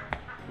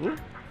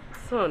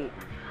 Son,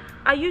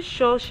 are you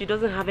sure she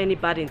doesn't have any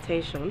bad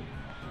intention?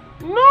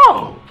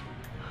 No!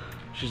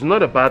 She's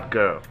not a bad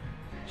girl.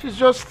 She's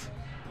just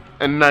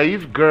a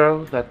naive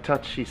girl that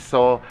thought she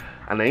saw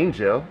an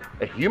angel,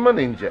 a human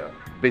angel,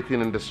 bathing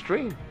in the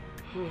stream.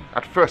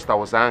 At first I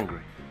was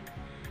angry.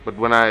 But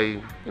when I,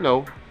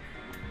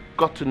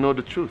 got to know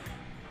the truth,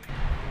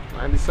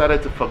 I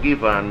decided to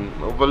forgive her and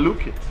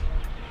overlook it.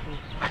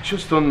 I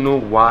just don't know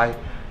why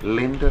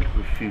Linda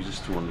refuses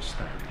to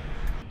understand.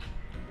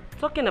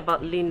 Talking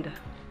about Linda,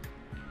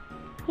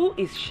 who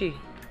is she?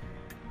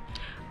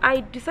 I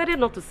decided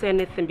not to say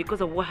anything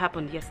because of what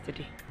happened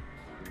yesterday.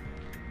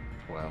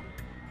 Well,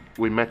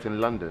 we met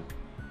in London,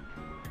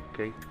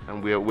 okay?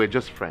 And we're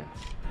just friends.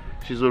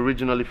 She's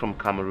originally from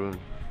Cameroon.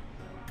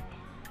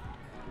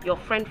 Your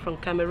friend from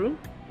Cameroon?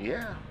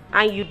 Yeah.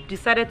 And you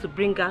decided to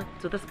bring her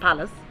to this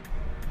palace?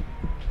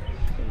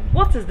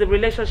 What is the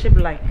relationship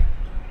like?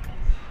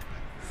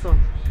 Son,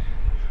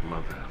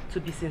 Mother. To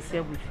be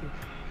sincere with you,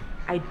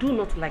 I do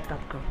not like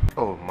that girl.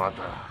 Oh,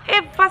 Mother.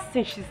 Ever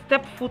since she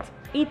stepped foot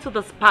into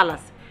this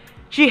palace,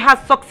 she has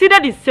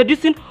succeeded in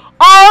seducing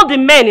all the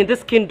men in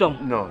this kingdom.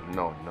 No,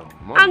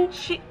 Mom. And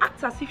she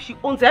acts as if she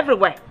owns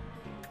everywhere.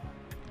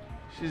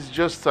 She's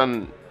just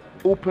an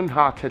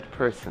open-hearted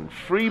person,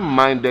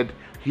 free-minded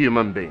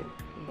human being.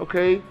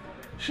 Okay?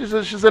 She's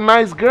a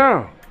nice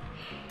girl.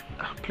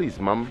 Please,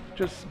 Mom,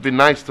 just be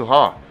nice to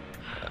her.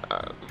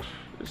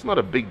 It's not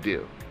a big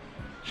deal.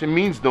 She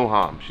means no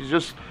harm. She's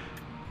just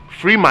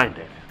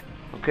free-minded.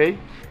 Okay?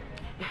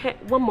 Hey,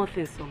 one more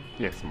thing, son.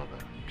 Yes, Mother.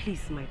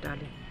 Please, my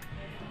darling.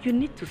 You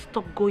need to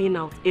stop going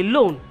out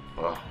alone.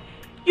 Oh.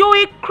 You're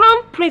a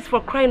crown prince,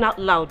 for crying out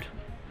loud.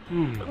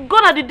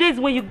 Gone are the days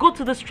when you go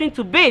to the stream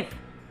to bathe.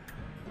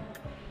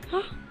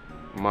 Huh?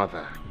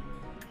 Mother.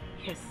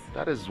 Yes.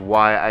 That is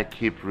why I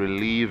keep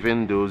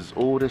reliving those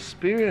old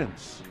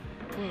experiences.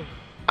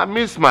 I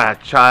miss my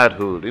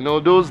childhood.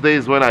 Those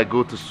days when I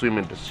go to swim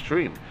in the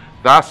stream.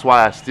 That's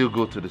why I still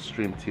go to the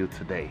stream till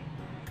today.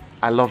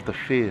 I love the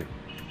feel.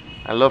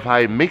 I love how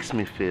it makes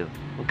me feel.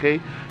 Okay?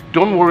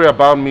 Don't worry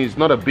about me. It's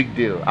not a big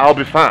deal. I'll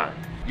be fine.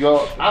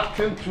 You're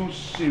acting too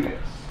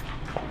serious.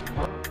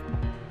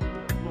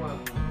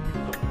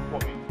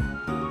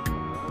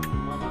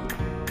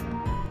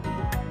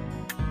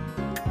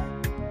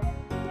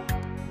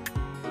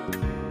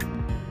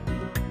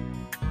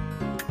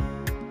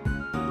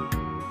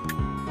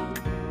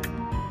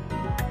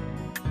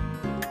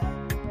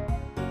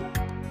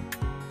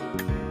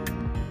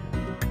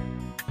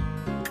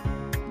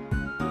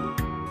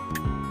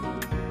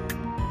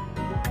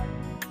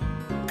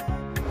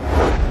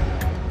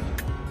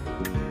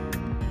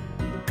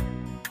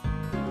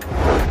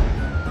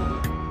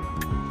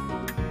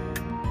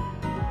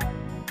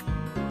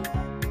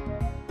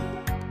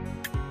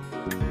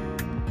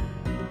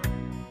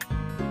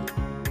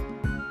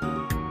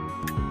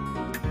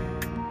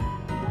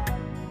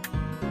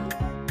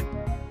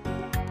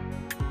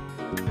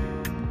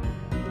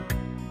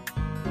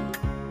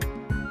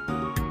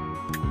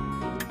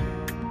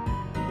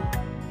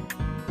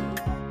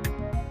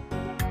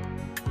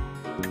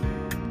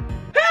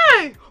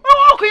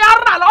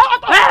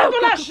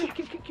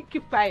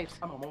 Keep quiet.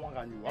 I'm a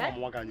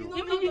You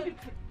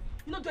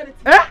not do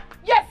anything. Eh?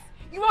 Yes.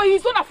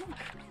 He's on a.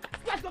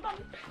 Yes,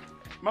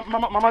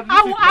 Mama,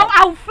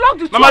 I will flog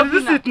the two Mama, of did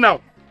you see it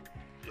now?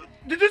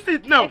 Did you see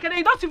it now? Okay,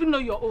 you don't even know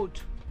you're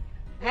old.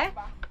 Eh?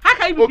 How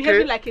can you be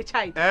behaving like a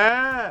child?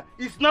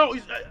 It's now.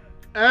 Yes.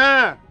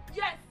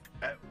 Yes,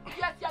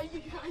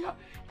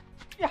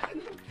 yeah.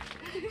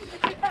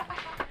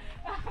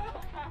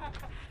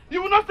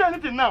 You will not say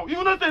anything now. You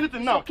will not say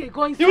anything now. Okay,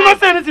 go inside. You will not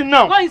say anything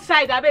now. Go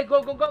inside, I beg. Go.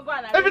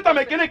 And Every time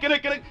I can,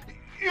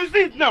 you see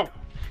it now.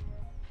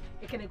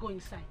 Can I go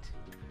inside?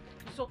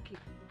 It's okay.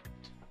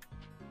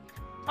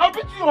 I'll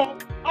beat you.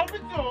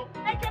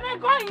 Hey, can I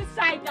go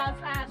inside and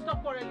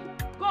stop quarreling?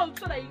 Go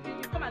so that you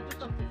come and do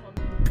something for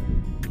me.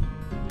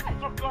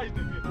 Stop crying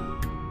to me.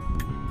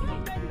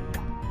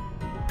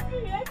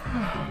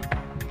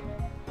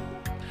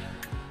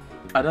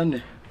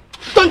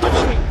 Don't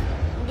touch me.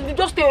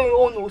 Just stay on your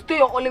own. Oh. Stay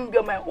on only be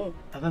on my own.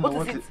 I don't know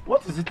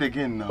what is it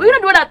again now? But you're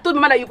not the one that told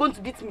me that you're going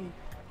to beat me.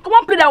 Come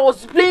on, play that I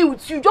was playing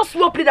with you. Just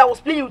one play that I was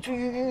playing with you.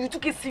 You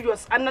took it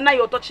serious, and now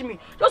you're touching me.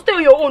 Just stay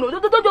on your own. Oh.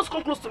 Don't just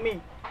come close to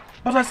me.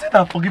 But I said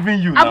I'm forgiving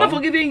you. I'm not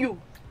forgiving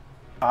you.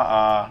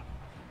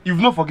 You've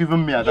not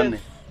forgiven me, Adane.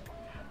 Yes.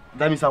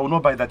 That means I will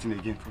not buy that thing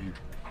again for you.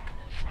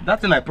 That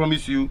thing I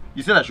promised you,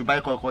 you said I should buy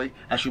koi,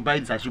 I should buy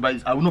this, I should buy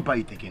this. I will not buy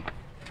it again.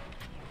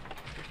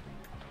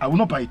 I will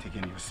not buy it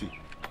again, you see.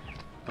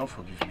 Don't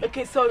forgive me.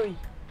 Okay, sorry.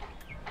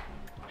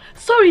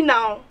 Sorry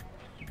now.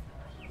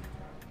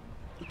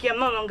 Okay, I'm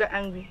no longer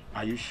angry.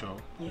 Are you sure?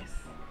 Yes.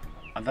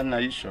 Adane,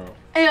 are you sure?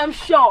 I am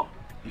sure.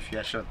 If you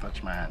are sure,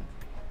 touch my hand.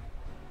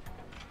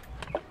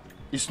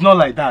 It's not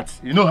like that.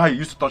 You know how you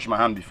used to touch my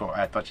hand before?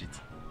 I touch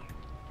it.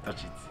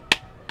 Touch it.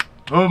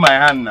 Hold my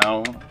hand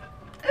now.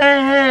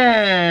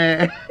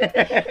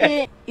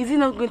 Is he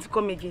not going to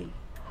come again?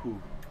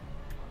 Who?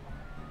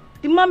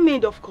 The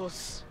mermaid, of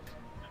course.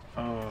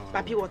 Oh.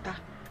 Papi water.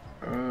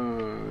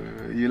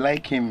 You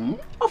like him?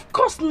 Of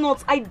course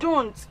not. I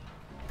don't.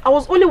 I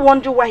was only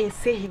wondering why he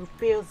said he will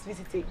pay us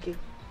visit again.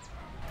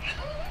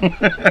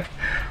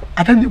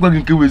 I don't think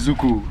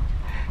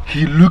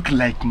he looked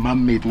like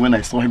mermaid when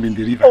I saw him in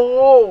the river.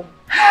 Oh,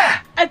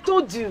 I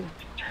told you.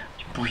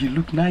 But he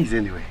looked nice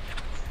anyway.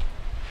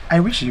 I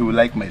wish he would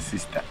like my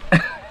sister.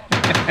 Which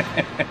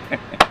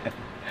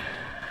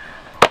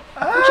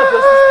of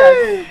your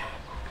sisters?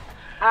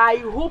 I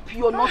hope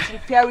you're not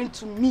referring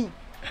to me.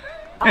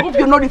 I hope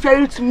you're not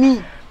referring to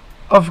me.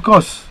 Of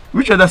course.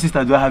 Which other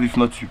sister do I have if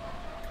not you?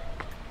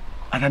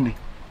 Adane,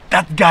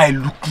 that guy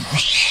look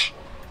rich.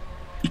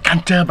 You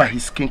can tell by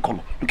his skin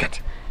color. Look at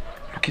it.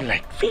 Looking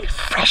like very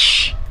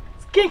fresh.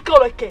 Skin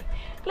color, okay.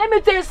 Let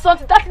me tell you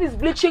something. That is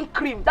bleaching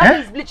cream.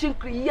 That is bleaching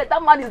cream. Yeah,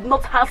 that man is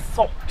not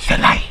handsome. It's a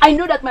lie. I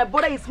know that my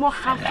brother is more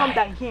handsome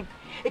than him.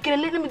 Okay,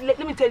 let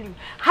me tell you.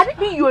 Had it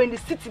been you're in the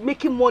city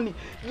making money,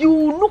 you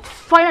look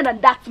finer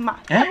than that man.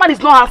 That man is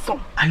not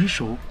handsome. Are you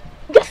sure?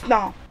 Yes,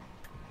 now.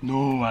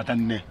 No,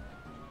 Adane.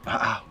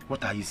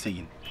 What are you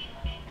saying?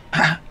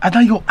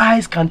 Adane, your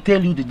eyes can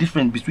tell you the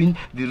difference between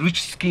the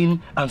rich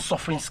skin and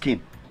suffering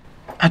skin.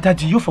 Adane,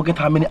 do you forget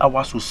how many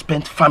hours we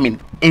spent farming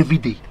every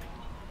day?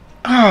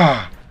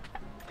 That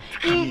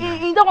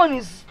one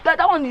is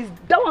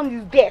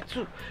there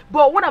too.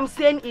 But what I'm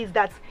saying is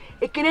that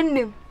by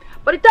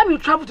the time you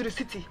travel to the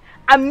city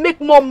and make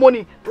more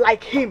money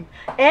like him,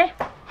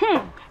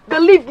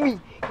 believe me,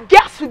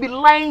 girls will be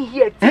lying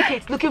here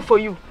tickets looking for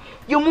you.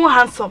 You're more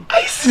handsome. Are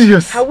you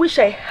serious? I wish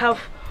I have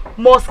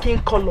more skin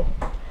color.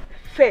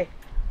 Fair.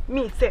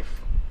 Me, safe.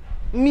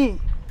 Me,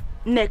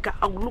 Neka,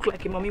 I will look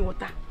like a mommy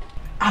water.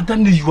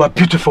 Adane, you are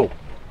beautiful.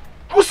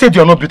 Who said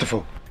you are not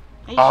beautiful?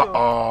 Are you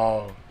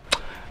sure?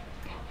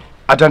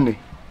 Adane,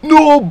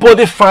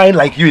 nobody fine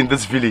like you in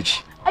this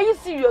village. Are you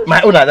serious?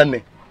 My own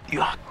Adane,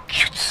 you are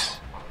cute.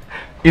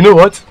 You know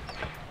what?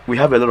 We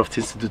have a lot of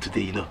things to do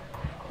today, you know.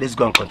 Let's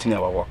go and continue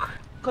our work.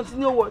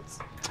 Continue what?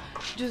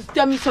 Just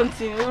tell me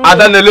something.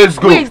 Adane, let's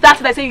go. Where is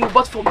that I say you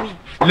bought for me?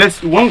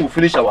 When we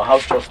finish our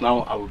house chores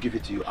now, I will give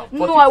it to you.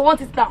 No, I want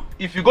it now.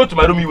 If you go to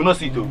my room, you will not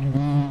see it though.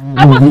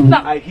 I want it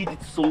now. I hid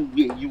it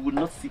somewhere, you will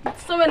not see it.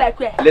 Somewhere like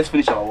where? Let's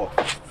finish our work.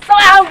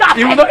 Somewhere else that.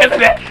 You will not enter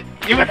there.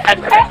 You will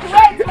enter there.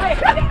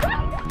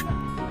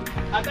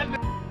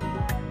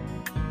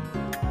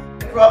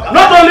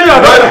 Not only your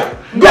brother.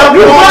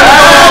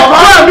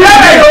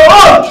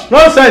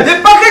 Nonsense. The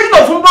packaging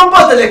of food bomb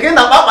bottle again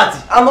na papati.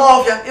 I'm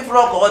off ya. If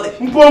rock or the.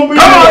 Come on,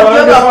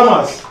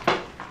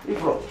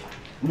 if rock.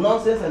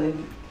 Nonsense and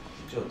idiot.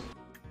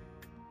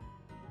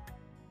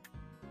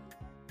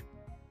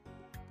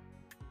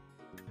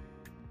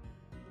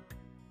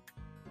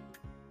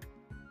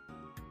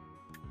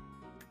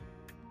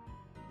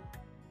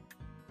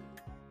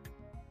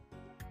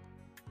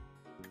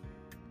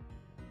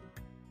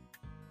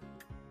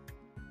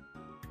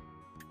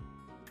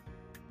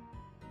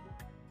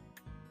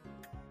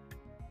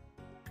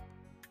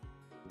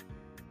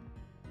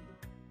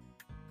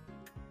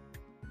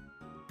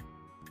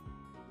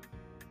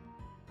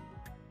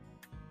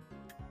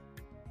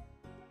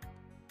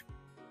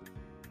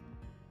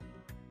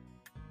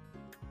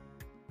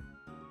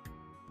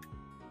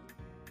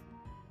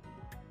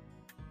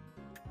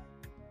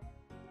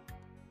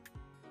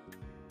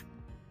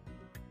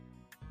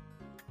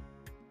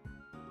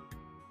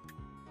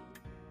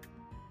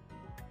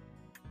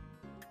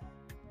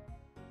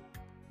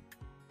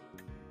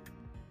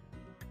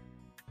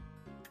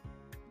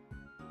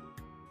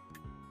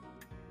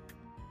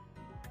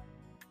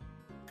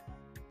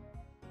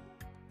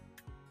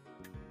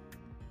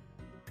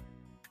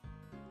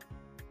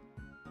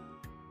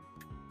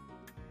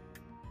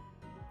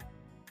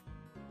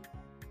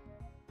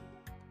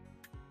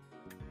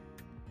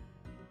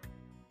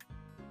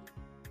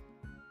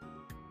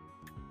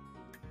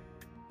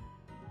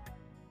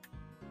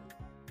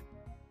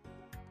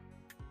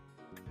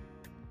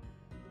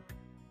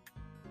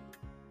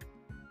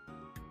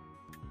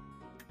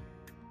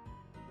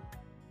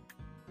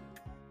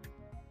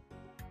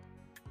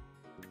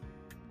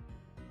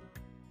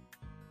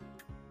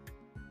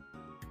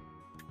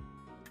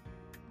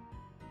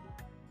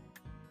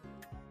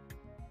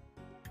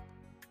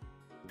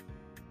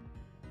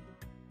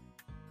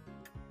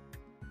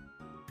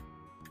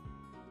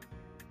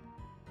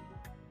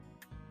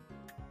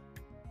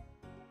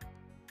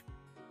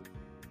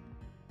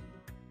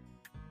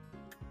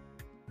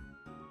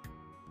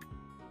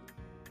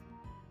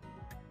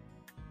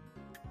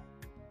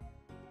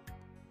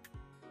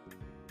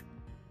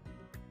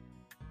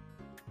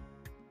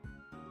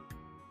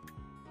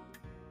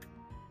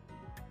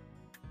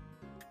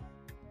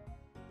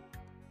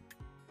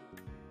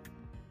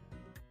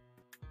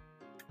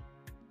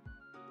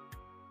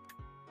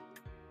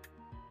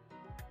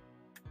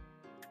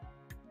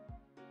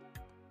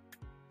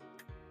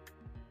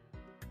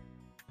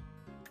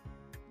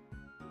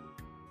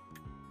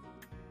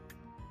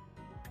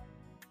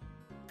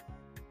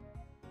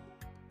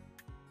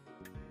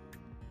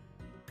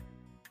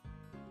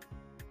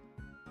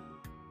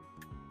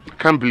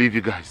 can't believe you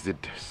guys did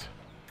this.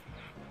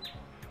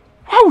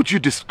 Why would you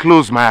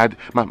disclose my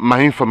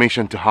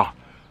information to her?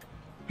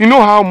 You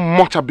know how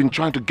much I've been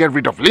trying to get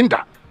rid of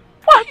Linda.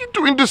 Why are you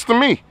doing this to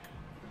me?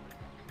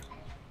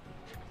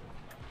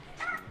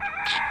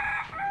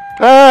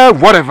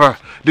 Whatever.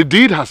 The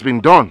deed has been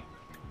done.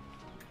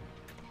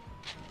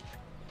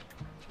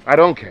 I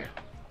don't care.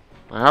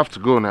 I have to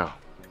go now.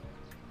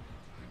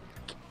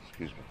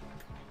 Excuse me.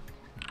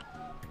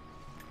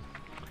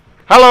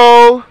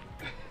 Hello.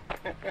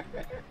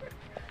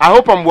 I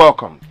hope I'm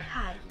welcome.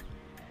 Hi.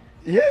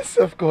 Yes,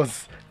 of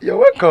course. You're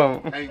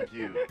welcome. Thank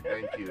you.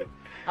 Thank you.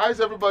 How is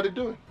everybody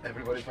doing?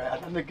 Everybody fine. I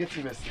don't know, get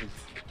you a seat.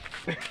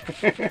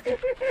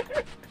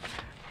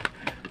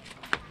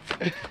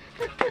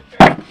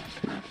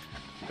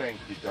 Thank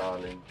you,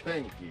 darling.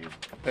 Thank you.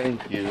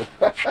 Thank you.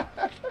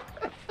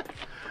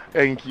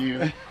 Thank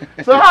you.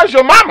 So how's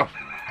your mama?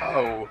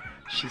 Oh,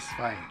 she's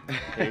fine.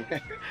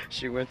 Okay.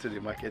 She went to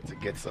the market to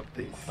get some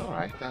things. All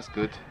right, that's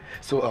good.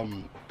 So,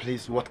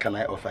 please, what can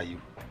I offer you?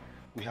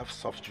 We have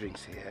soft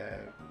drinks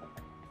here.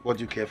 What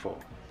do you care for?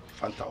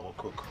 Fanta or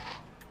Coke?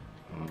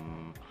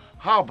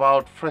 How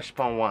about fresh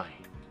palm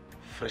wine?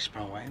 Fresh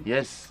palm wine?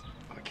 Yes.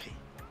 Okay.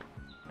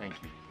 Thank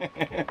you.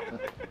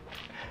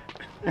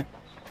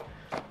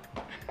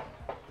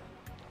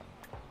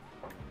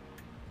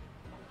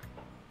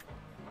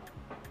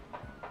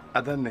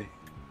 Adane,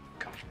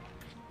 come.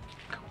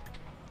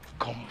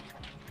 Come.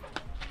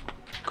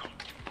 Come.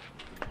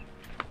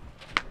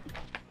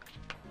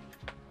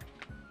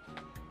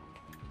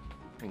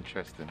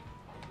 Interesting.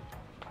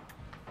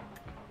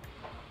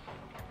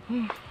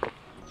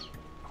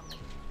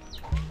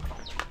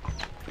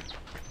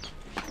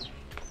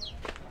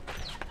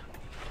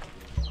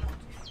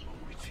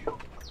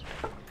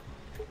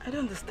 I don't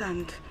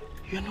understand.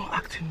 You're not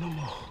acting no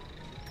more.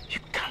 You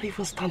can't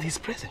even stand his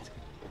presence.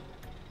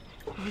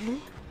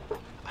 Really?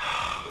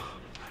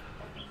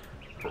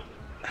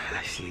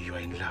 I see you are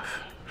in love,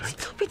 right?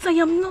 Stop it, I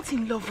am not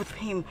in love with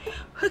him.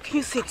 How can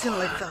you say a thing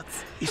like that?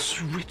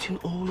 It's written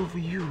all over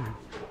you.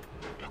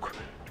 Look,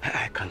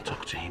 I can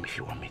talk to him if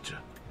you want me to.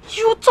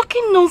 You're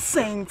talking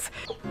nonsense.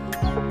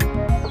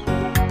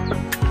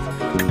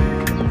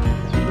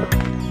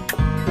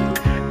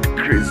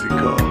 Crazy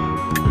girl.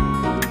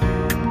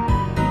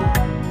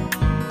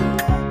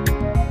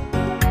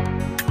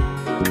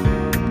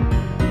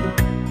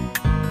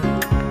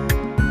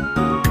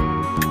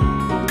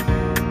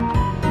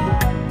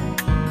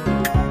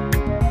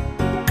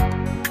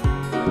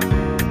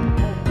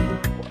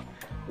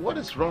 What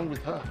is wrong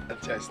with her?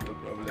 Just no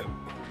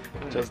problem.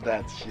 Just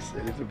that she's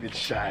a little bit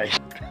shy.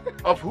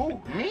 Of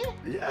who? Me?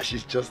 Yeah,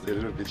 she's just a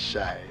little bit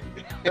shy.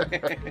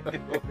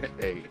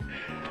 Okay.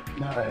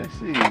 Now, I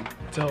see.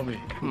 Tell me,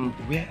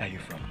 where are you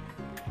from?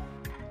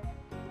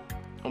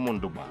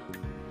 Omondoba.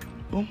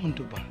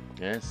 Omondoba?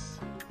 Yes.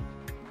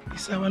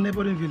 It's our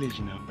neighboring village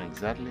now.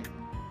 Exactly.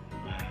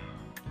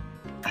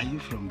 Are you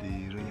from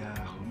the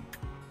royal home?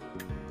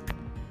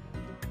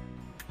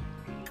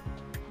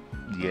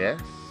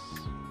 Yes.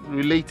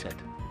 Related.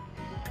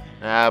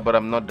 But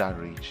I'm not that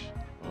rich.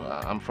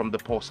 I'm from the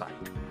poor side.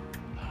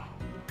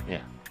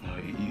 Yeah. No,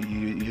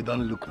 you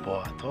don't look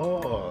poor at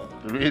all.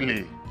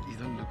 Really? You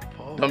don't look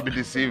poor. Don't be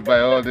deceived by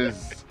all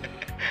this,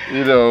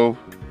 you know.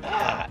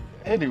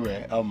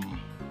 Anyway,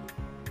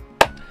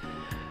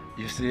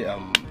 you see,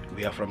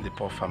 we are from the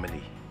poor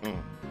family. You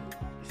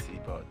see,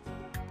 but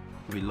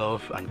we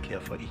love and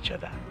care for each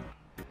other.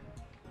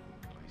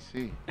 I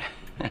see.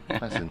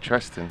 That's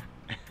interesting.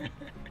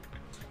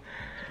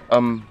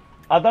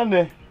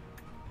 Adane,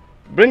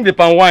 bring the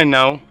palm wine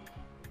now.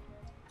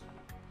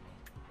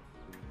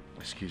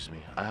 Excuse me,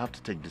 I have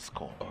to take this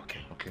call. Okay.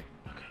 Okay.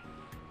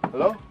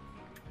 Hello?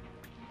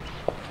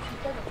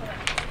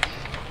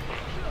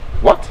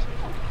 What?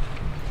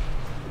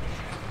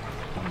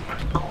 Oh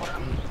my God,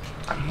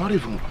 I'm not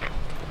even...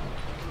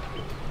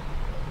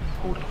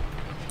 Hold on.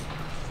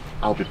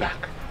 I'll be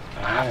back.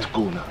 I have to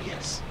go now,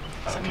 yes.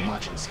 It's an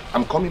emergency.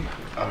 I'm coming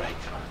back. All right.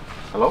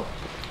 Hello?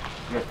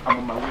 Yes, I'm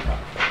on my way back.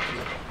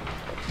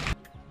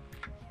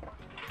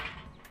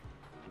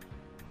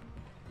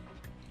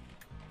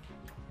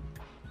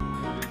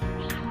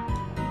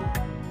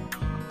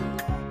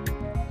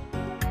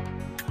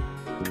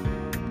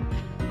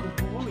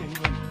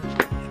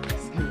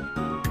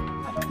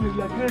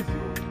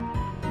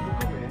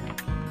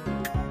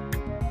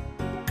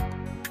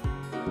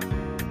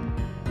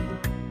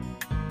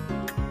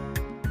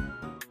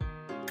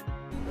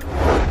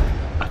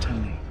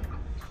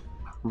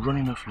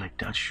 Running off like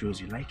that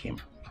shows you like him.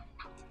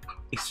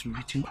 It's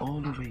written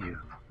all over you.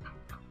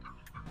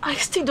 I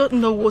still don't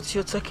know what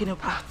you're talking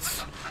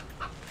about.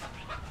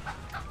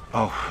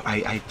 Oh,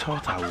 I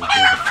thought I would be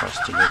the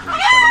first to know who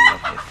you fall in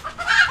love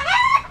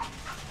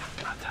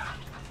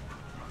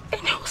with.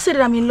 And who said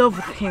that I'm in love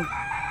with him?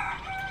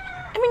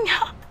 I mean,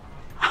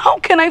 how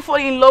can I fall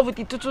in love with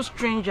a total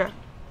stranger?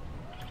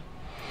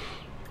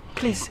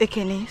 Please,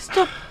 Ekene,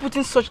 stop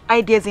putting such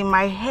ideas in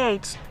my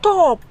head.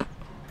 Stop!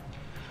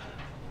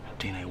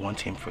 Then I want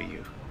him for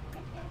you.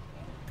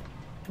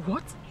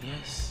 What?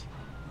 Yes.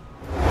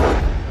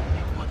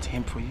 I want want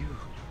him for you.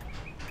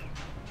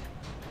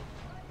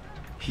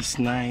 He's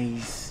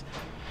nice.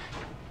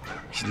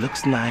 He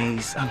looks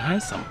nice and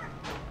handsome.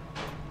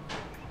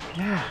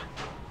 Yeah.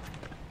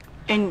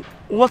 And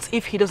what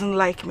if he doesn't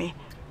like me?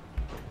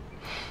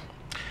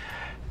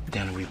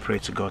 Then we pray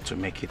to God to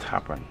make it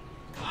happen.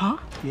 Huh?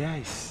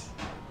 Yes.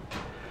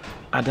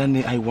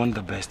 Adani, I want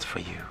the best for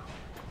you.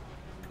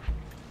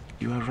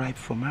 You are ripe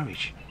for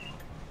marriage.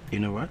 You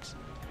know what?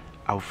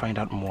 I'll find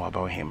out more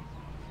about him.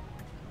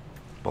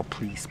 But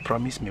please,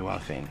 promise me one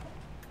thing.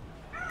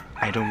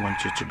 I don't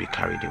want you to be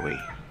carried away.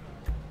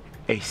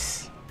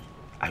 Ace,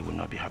 I will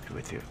not be happy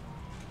with you.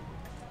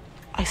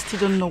 I still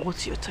don't know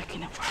what you're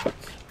talking about.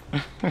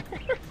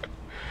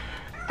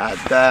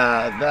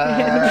 Ada.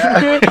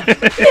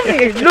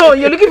 No,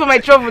 you're looking for my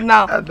trouble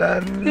now.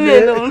 Leave me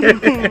alone.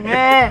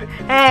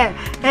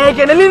 Can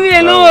you leave me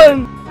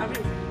alone?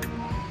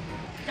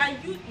 Can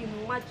you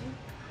imagine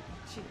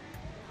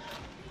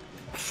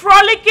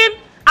frolicking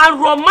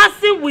and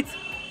romancing with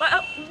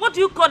what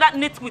do you call that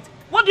nitwit?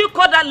 What do you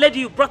call that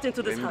lady you brought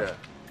into this house?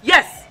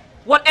 Yes,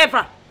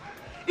 whatever.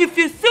 If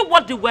you see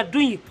what they were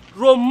doing,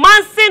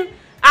 romancing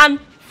and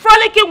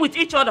frolicking with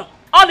each other,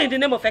 all in the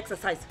name of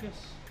exercise. Yes,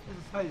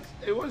 exercise.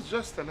 It was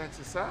just an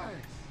exercise.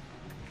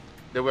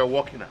 They were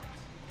walking out.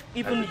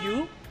 Even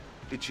you?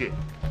 Ichie,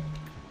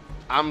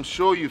 I'm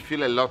sure you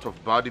feel a lot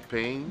of body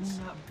pains.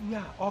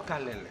 Yeah,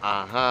 okay.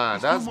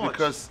 That's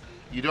because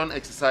you don't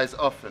exercise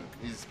often.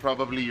 It's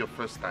probably your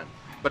first time.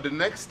 But the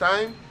next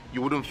time,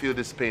 you wouldn't feel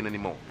this pain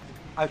anymore.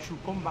 I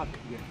should come back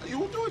again. You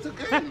will do it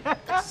again.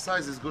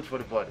 Exercise is good for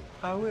the body.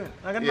 I will.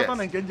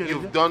 Yes.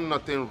 You've done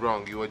nothing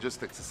wrong. You were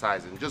just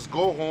exercising. Just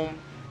go home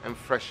and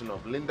freshen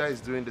up. Linda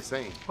is doing the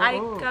same. I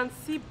can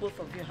see both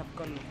of you have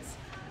gone nuts.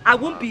 I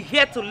won't be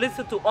here to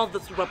listen to all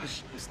this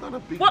rubbish. It's not a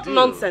big deal. What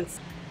nonsense?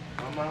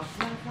 Mama.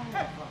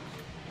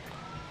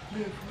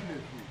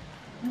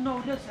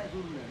 No, that's I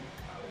don't know.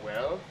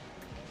 Well,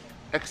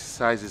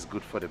 exercise is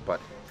good for the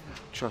body.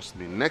 Trust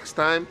me, next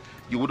time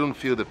you wouldn't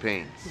feel the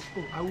pains.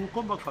 Oh, I will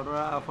come back for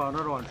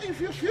another one. If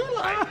you feel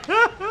like.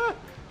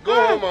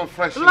 Go home and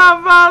freshen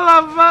up.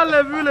 Lava,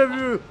 love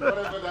you.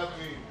 Whatever that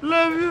means.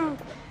 Love you.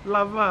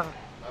 Lava.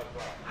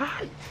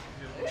 Hi.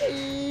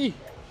 Hey.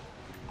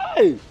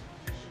 Hey.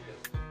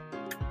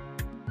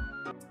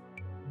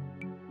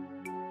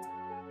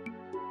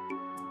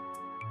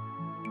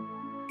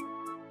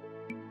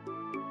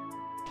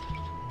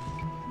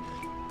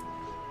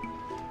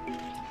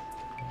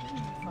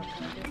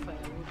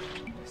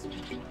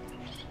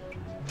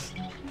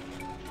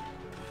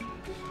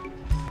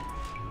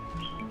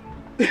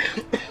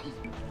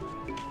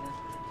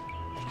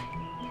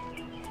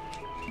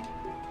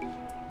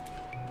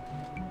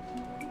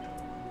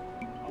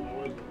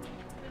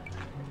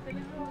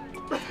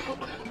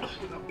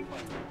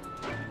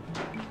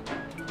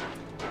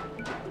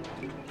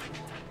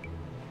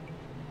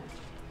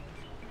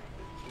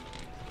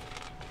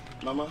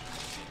 Mama?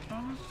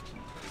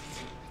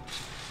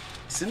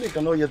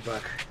 Sinika not yet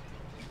back.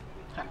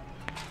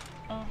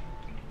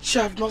 She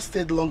have not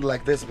stayed long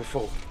like this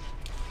before.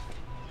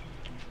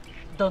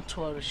 Don't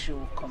worry, she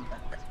will come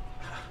back.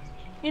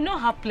 You know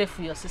how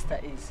playful your sister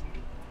is.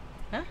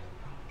 Huh?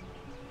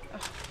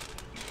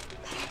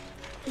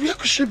 Where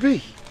could she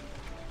be?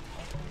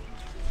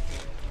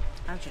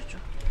 Ajojo,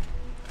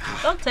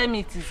 don't tell me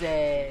it is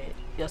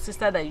your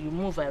sister that you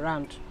move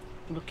around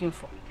looking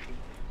for.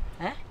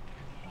 Eh?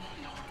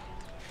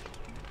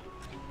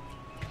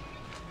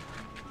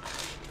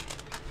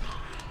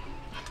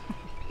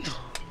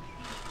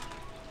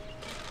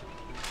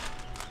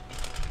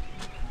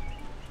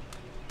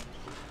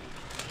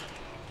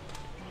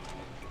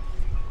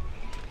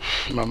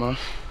 Mama,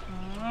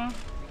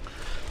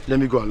 let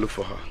me go and look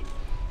for her.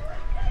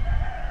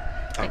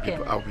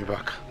 I'll be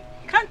back.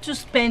 Can't you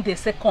spend a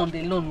second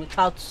alone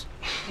without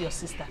your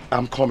sister?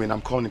 I'm coming,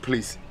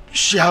 please.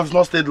 She has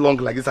not stayed long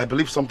like this. I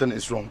believe something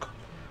is wrong.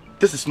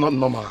 This is not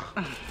normal.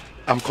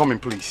 I'm coming,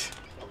 please.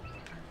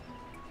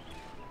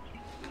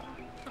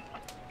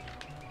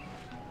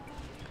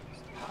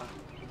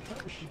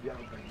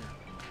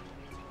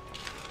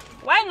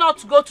 Why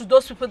not go to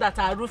those people that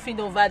are roofing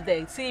over there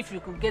and see if you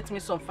could get me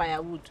some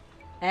firewood?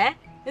 Eh?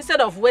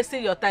 Instead of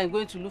wasting your time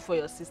going to look for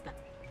your sister.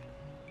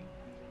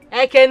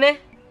 Eh, Kene?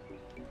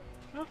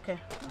 Okay.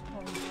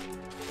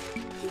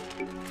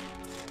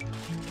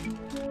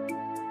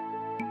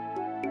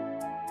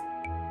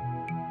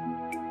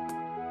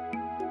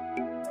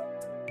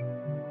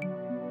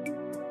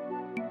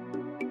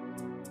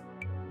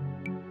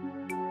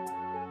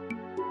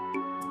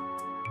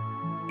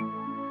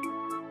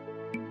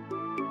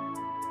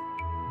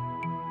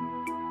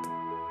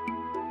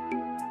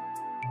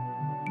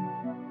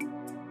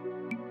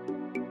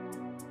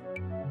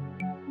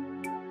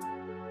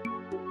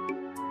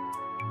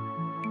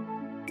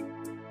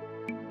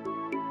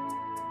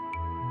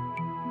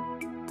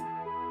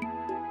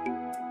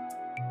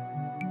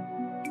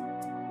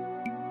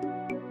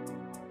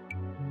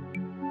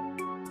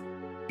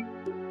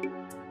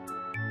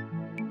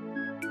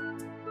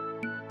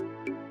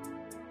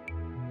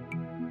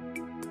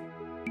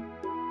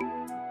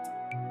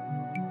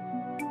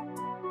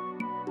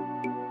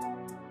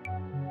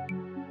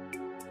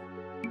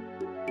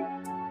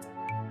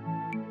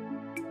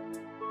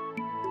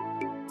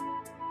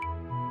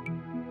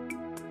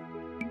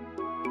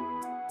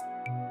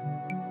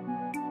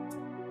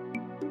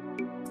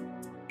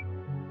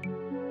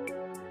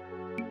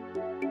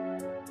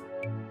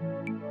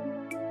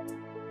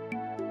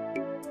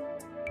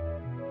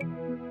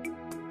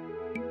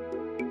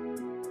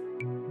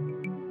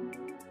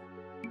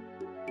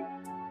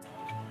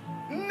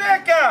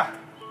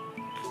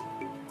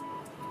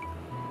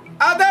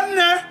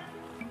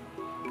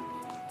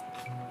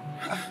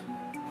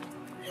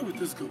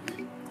 Let's go.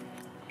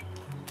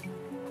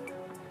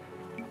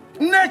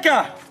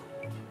 Neka!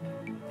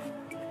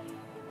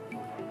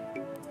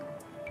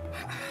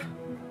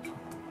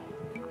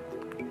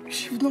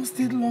 You've not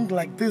stayed long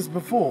like this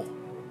before.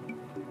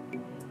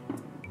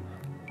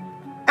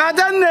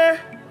 Adane!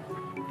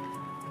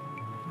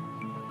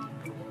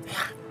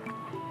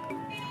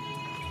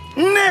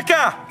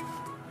 Neka!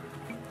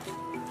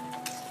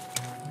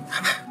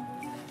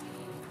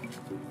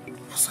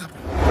 What's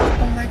happening?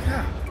 I'm like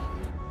that.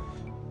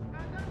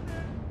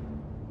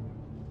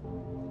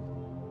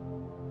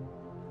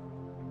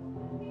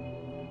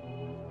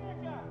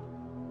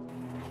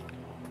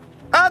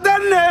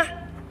 Adane!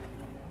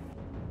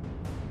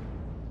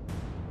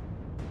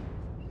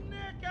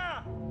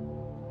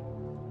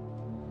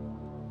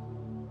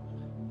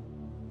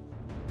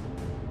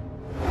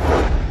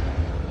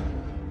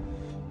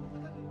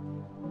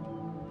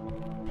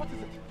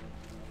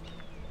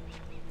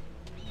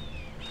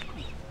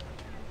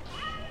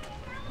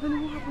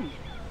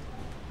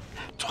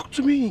 Talk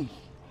to me.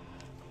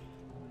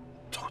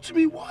 Talk to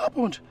me. What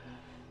happened?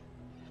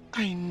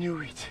 I knew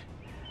it.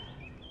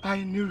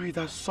 I knew it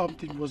that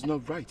something was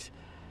not right.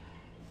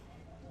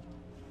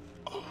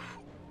 Oh,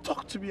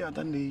 talk to me,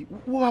 Adane.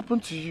 What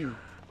happened to you?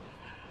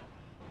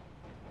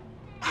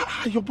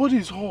 Your body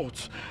is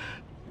hot.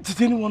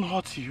 Did anyone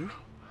hurt you?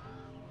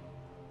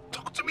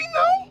 Talk to me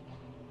now.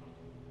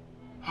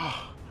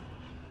 Ah.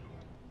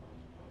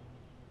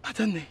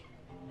 Adane.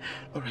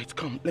 All right,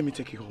 come. Let me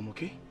take you home,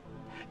 okay?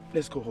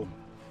 Let's go home.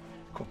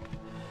 Come.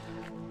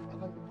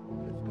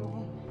 Let's go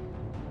home.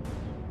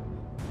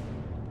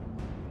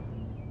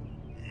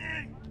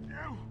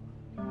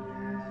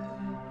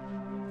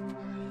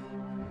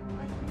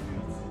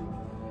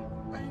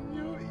 I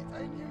knew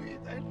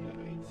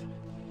it.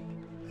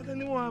 And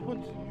then what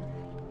happened to you?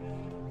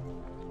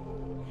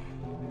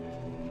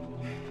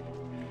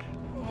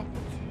 What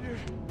happened to you?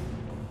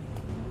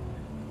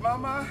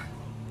 Mama?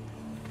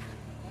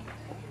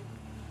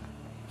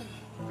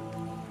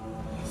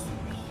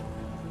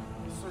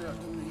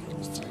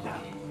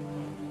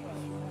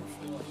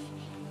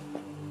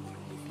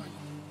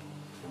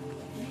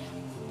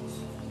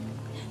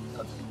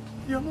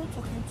 You're not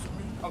talking to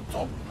me at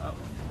all now.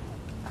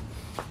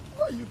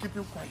 Why are you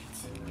keeping quiet?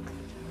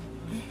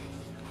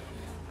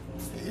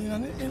 In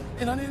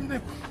an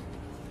neighbor.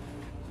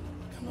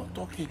 You're not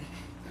talking.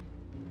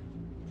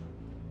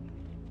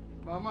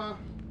 Mama.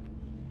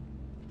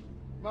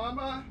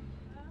 Mama.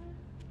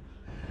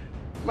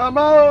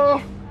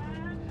 Mama.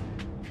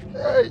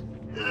 Hey.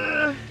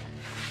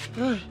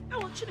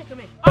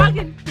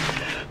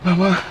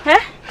 Mama.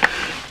 Eh?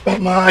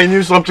 Mama, I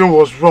knew something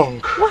was wrong.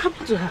 What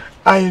happened to her?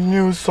 I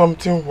knew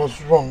something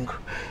was wrong.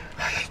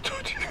 I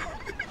told you,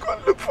 go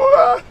look for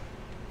her.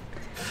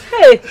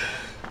 Hey,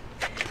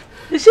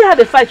 did she have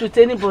a fight with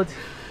anybody?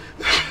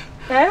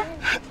 Eh?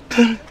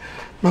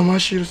 Mama,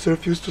 she just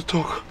refused to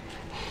talk.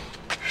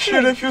 She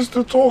refused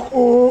to talk,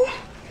 oh.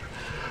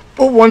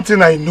 But one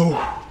thing I know.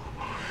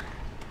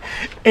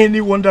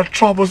 Anyone that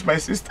troubles my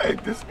sister in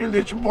this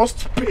village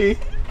must pay.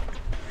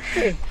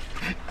 Hey.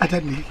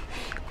 Adani,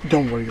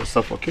 don't worry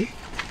yourself, okay?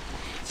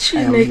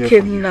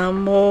 Chineke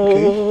namo.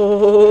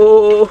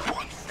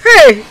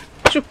 Hey,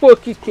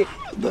 Chukwu-okike.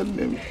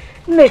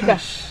 Neka,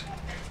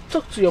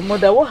 talk to your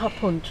mother. What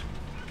happened?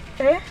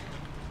 Eh?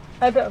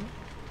 Adam.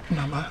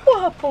 Mama.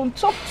 What happened?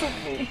 Talk to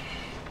me.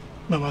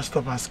 Mama,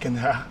 stop asking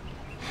her.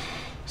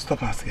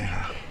 Stop asking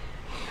her.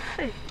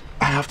 Hey.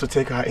 I have to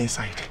take her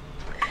inside.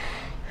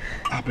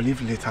 I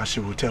believe later she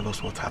will tell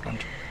us what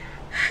happened.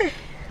 Hey.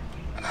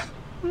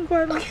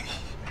 Okay.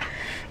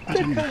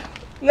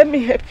 Let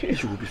me help you.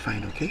 You will be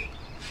fine, okay?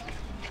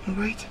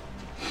 Alright?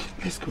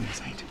 Let's go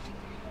inside.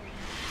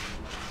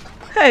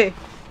 Hey.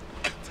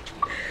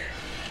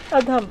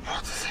 Adam.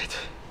 What is it?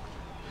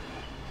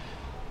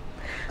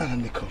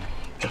 Adam, Nicole.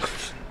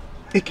 Just.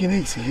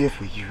 Ekene is here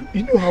for you.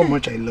 You know how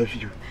much I love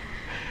you.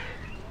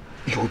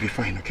 You will be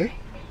fine, okay?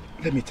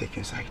 Let me take you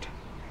inside.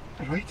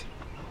 Alright?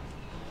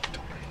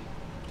 Don't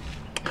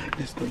worry.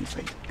 Let's go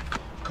inside.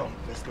 Come,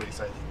 let's go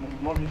inside.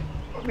 Mommy,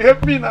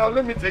 help me now.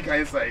 Let me take her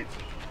inside.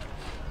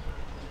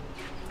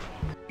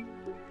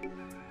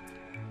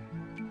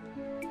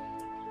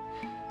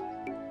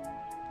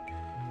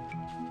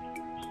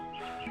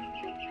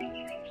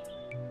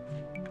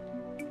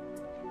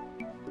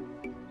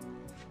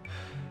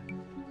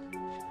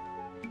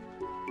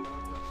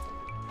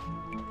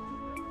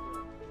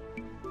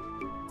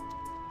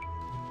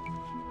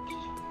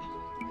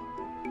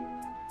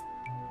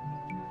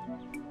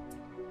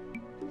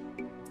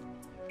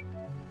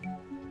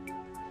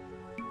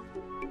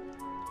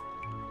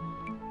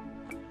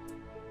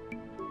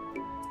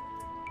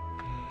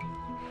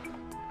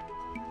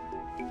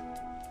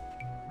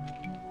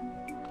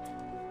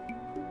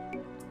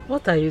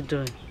 What are you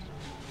doing?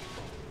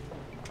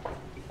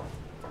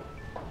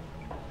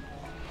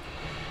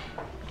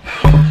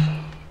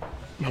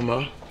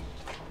 Mama,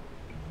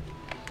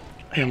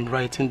 I am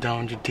writing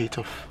down the date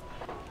of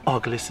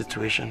ugly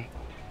situation.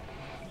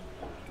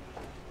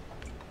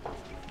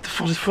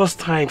 For the first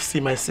time,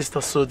 see my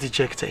sister so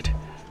dejected.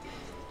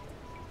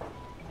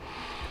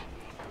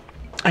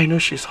 I know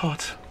she's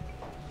hurt.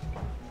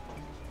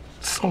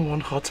 Someone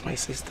hurt my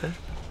sister.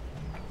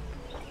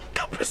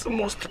 That person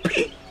must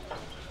pay.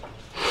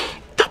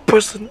 That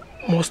person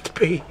must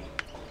pay.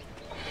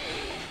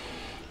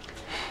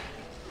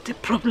 The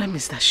problem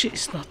is that she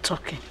is not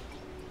talking.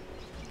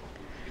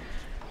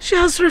 She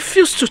has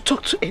refused to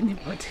talk to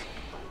anybody.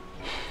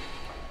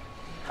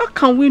 How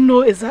can we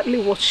know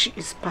exactly what she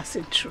is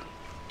passing through?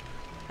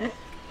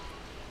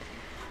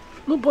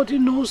 Nobody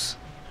knows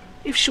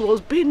if she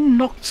was being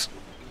knocked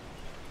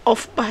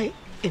off by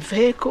a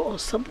vehicle or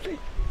something.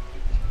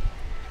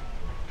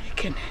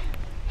 Again,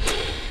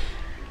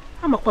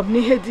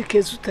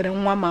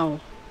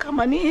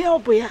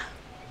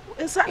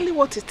 exactly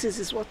what it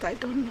is what I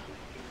don't know.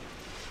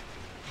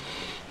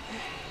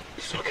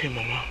 It's okay,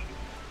 Mama.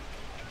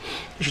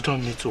 You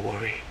don't need to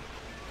worry.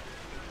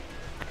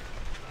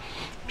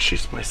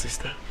 She's my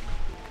sister.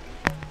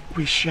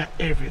 We share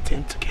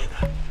everything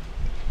together.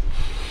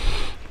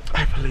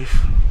 I believe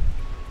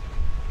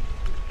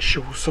she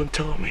will soon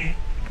tell me.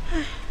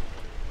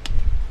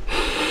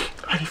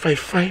 And if I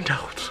find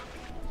out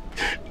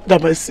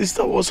that my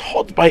sister was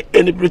hurt by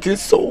any breathing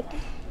soul,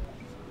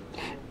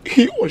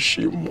 he or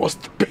she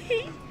must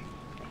pay.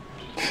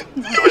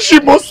 He or she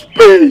must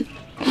pay.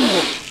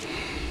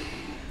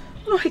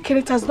 No,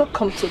 it has not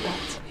come to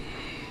that.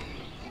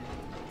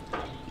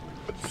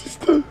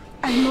 Sister.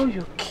 I know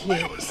you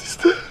care. My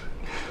sister.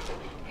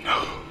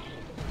 No.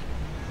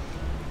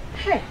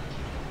 Hey.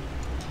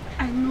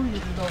 I know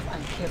you love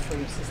and care for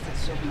your sister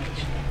so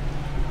much.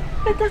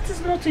 But that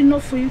is not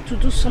enough for you to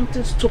do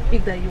something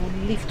stupid that you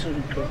will live to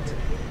regret.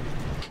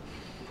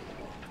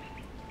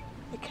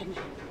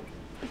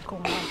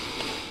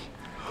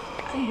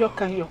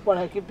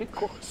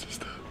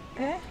 Sister.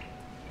 Eh?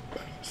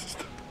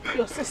 Sister.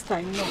 Your sister,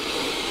 I know.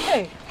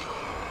 Hey.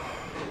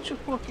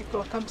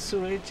 Come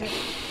Sureja.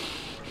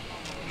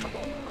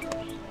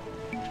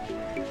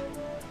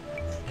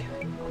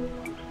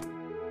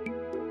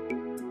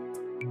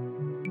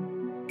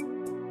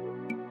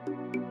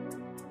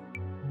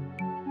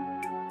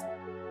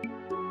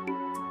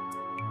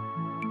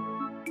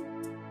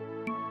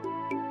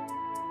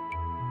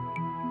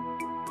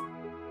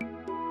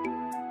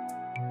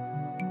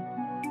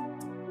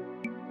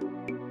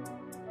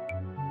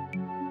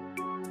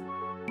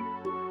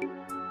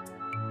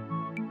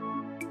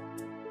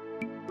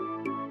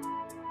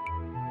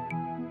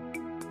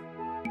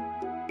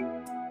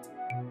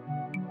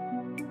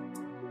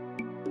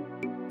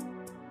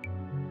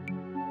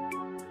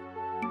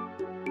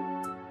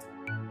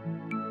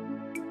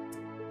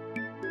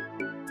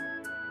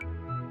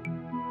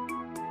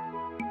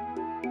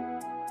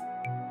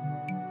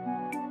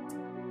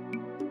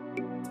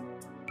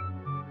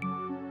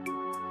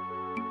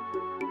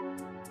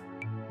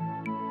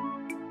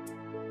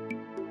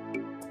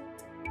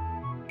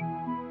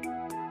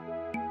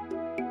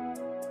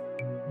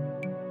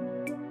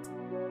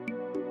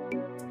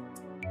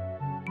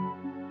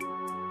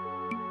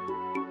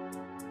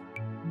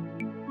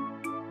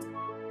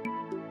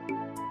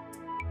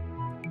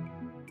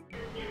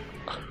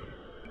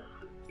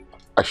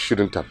 I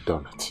shouldn't have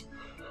done it.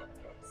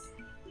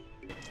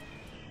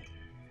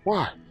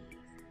 Why?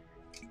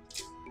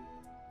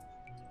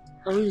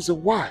 Arisa,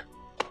 why?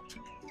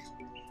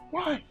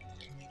 Why?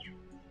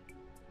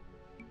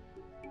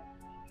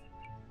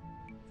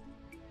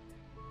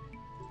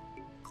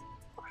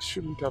 I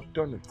shouldn't have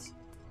done it.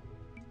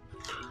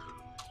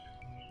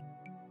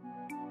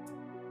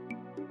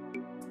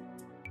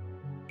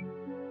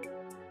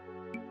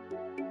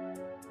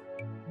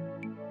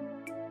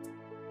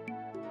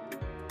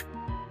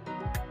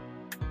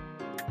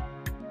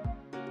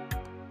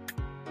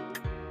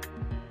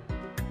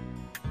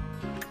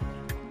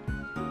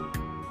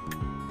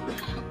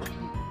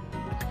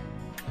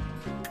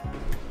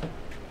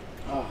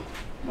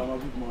 Mama,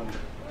 good morning.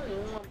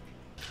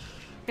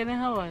 Kenny,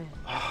 how are you?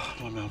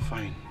 Mama, I'm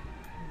fine.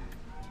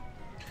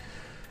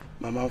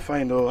 Mama, I'm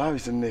fine though. How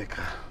is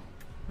Nneka?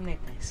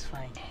 Nneka is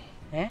fine.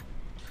 Eh?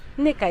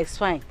 Nneka is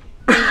fine.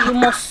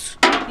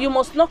 You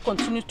must not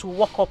continue to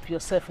work up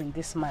yourself in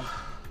this manner.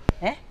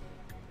 Eh?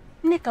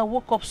 Nneka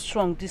woke up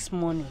strong this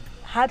morning,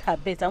 had her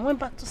bed and went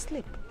back to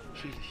sleep.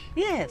 Really?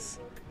 Yes.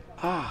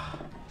 Ah.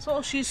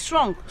 So she's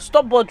strong.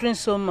 Stop bothering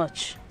so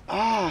much.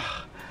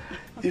 Ah.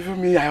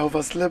 Even me, I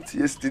overslept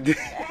yesterday.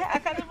 I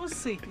can even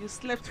see you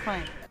slept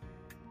fine.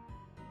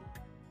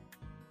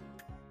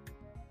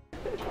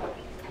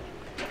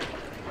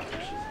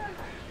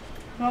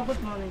 No,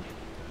 good morning.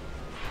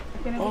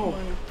 Good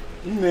morning.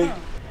 Oh.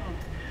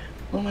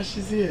 Mama,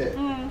 she's here.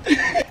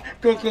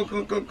 Come.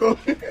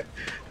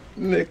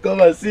 Come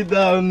and sit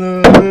down.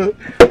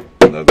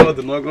 No God.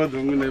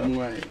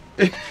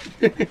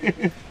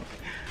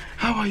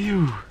 How are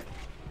you?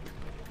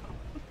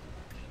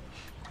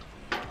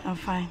 I'm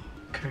fine.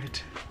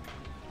 Good.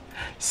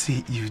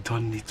 See, you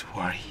don't need to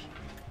worry.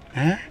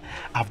 Eh?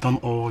 I've done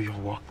all your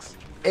works.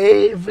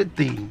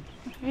 Everything.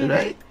 Really?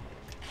 Right?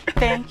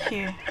 Thank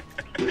you.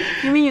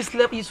 You mean you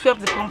swept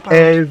the compound?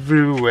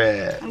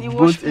 Everywhere. And you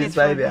both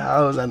inside the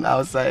house and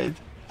outside.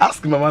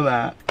 Ask Mama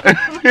now.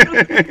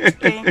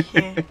 Thank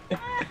you.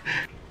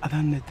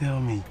 Adanne, tell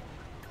me,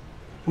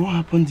 what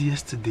happened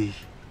yesterday?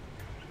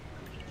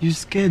 You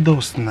scared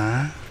us,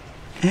 nah?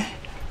 Eh?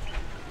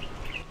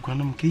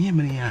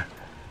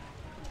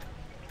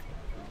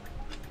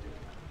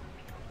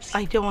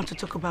 I don't want to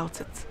talk about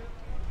it.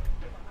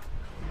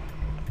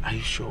 Are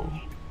you sure?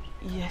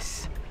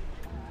 Yes.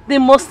 The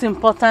most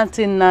important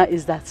thing now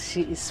is that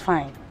she is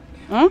fine.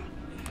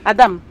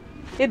 Adam,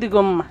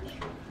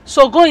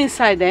 so go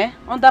inside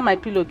under my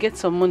pillow, get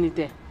some money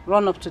there,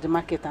 run up to the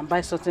market and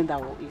buy something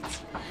that we'll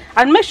eat.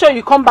 And make sure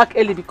you come back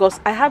early because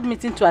I have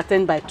meeting to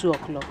attend by 2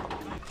 o'clock.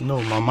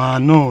 No, Mama,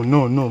 no,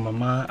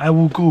 Mama. I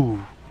will go.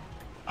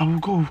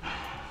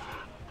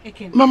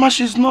 Ekene. Mama,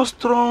 she's not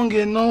strong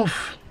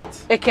enough.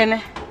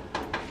 Ekene,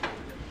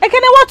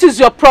 what is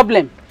your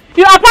problem?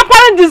 You are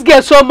pampering this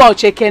girl so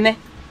much, Ekene.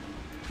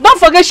 Don't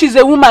forget she's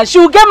a woman. She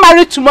will get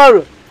married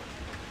tomorrow.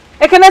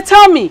 Ekene,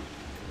 tell me,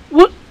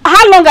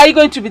 how long are you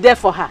going to be there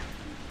for her?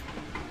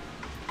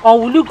 Or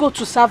will you go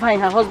to serve her in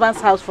her husband's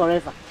house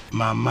forever?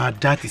 Mama,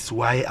 that is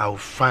why I'll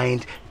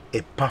find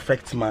a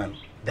perfect man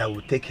that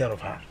will take care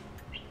of her.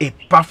 A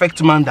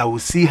perfect man that will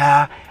see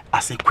her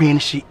as a queen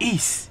she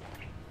is.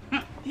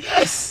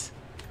 Yes.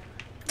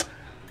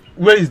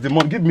 Where is the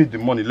money? Give me the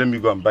money. Let me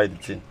go and buy the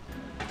thing.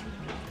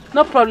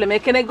 No problem.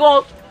 Can I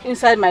go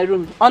inside my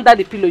room? Under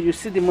the pillow, you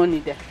see the money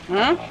there.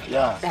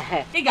 Yeah.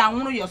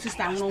 Your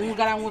sister. I'm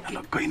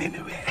not going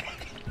anywhere.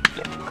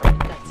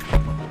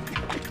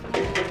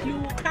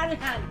 You carry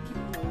her and keep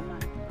your woman.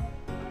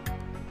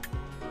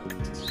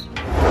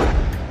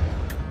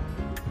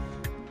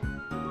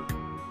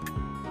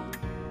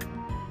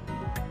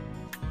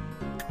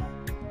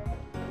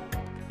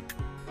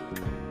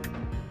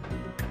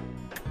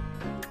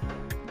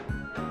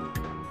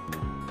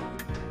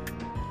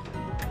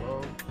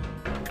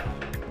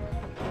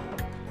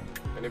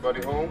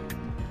 Anybody home?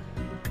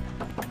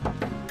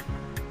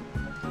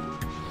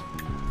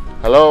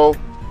 Hello?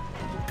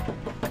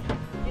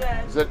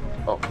 Yes. Is it?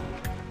 Oh.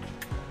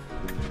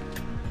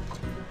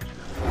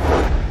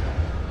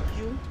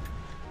 You?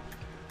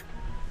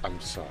 I'm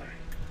sorry.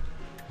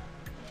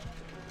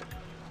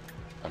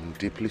 I'm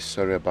deeply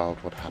sorry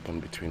about what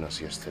happened between us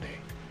yesterday.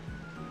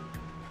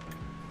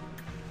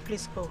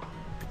 Please go.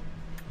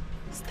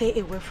 Stay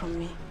away from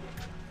me.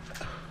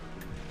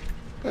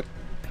 But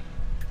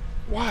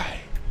why?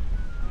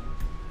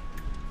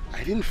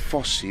 I didn't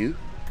force you.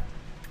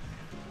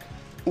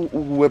 We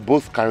were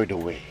both carried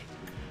away.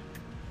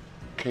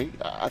 Okay?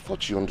 I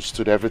thought you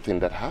understood everything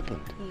that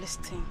happened.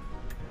 Listen,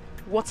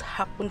 what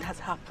happened has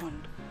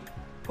happened.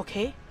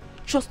 Okay?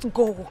 Just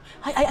go.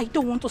 I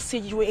don't want to see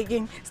you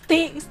again.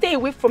 Stay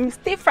away from me.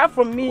 Stay far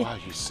from me. Why are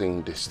you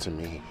saying this to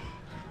me?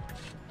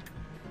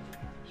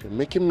 You're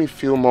making me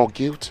feel more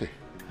guilty.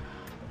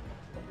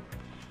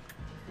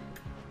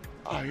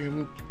 I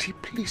am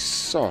deeply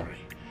sorry.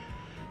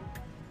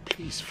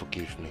 Please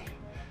forgive me.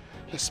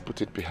 Let's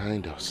put it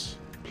behind us.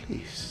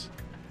 Please.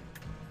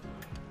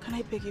 Can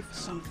I beg you for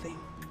something?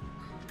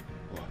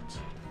 What?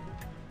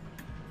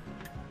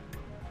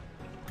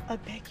 I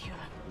beg you.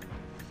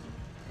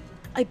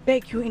 I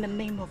beg you in the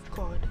name of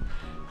God.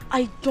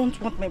 I don't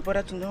want my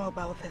brother to know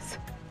about this.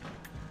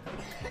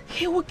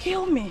 He will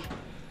kill me.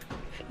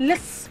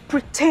 Let's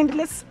pretend,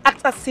 let's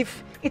act as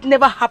if it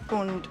never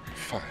happened.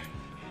 Fine.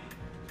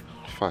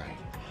 Fine.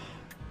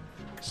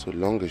 So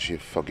long as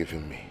you've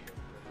forgiven me.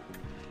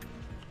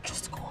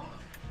 Just go.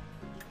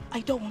 I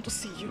don't want to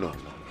see you. No.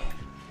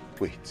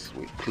 Wait,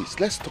 please.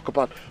 Let's talk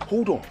about...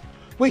 Hold on.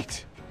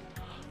 Wait.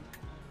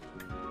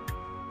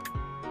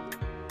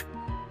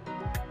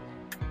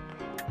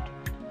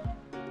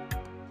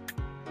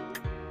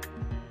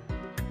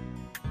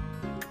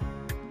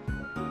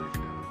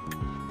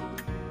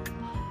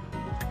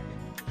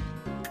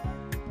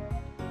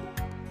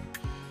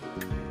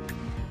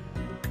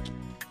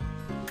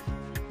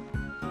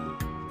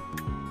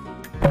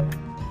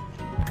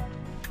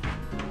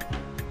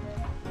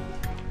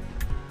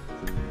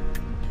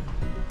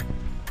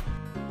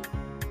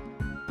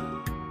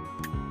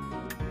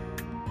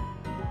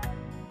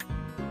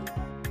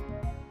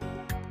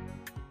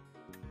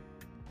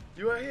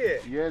 You are here?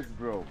 Yes,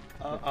 bro.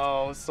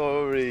 Oh,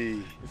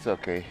 sorry. It's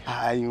okay.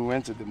 I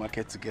went to the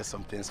market to get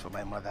some things for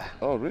my mother.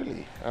 Oh,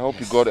 really? I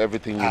hope you got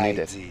everything you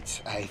needed.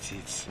 I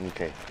did.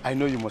 Okay. I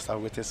know you must have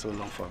waited so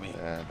long for me.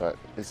 Yeah, but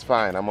it's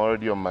fine. I'm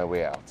already on my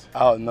way out.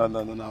 Oh, no.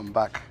 I'm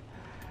back.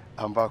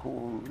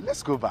 Ooh,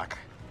 let's go back.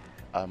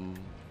 Did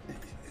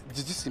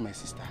you see my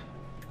sister?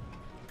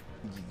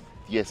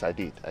 Yes, I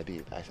did.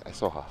 I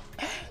saw her.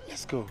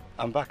 Let's go.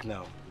 I'm back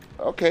now.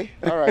 Okay.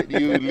 All right.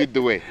 You lead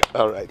the way.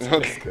 All right.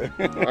 Okay.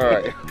 All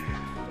right.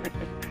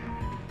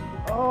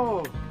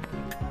 Oh.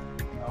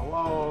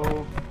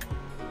 Wow.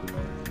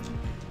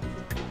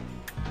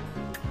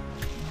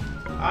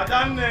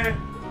 Adanne.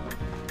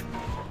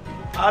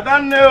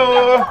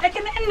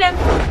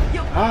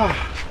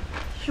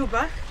 You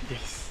back?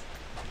 Yes.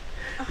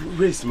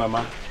 Where is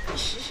Mama?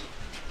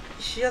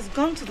 She has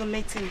gone to the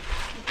meeting.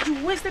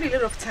 You wasted a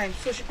lot of time,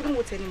 so she couldn't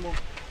wait anymore.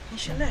 And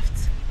she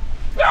left.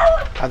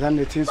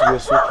 Adanne, things were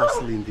so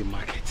costly in the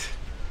market.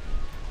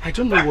 I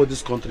don't know what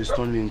this country is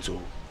turning into.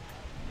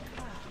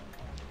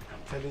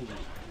 telling you.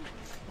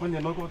 When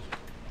you're not good.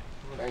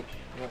 Thank you.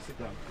 Now sit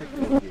down.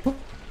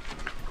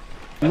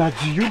 Now,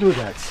 do you know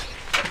that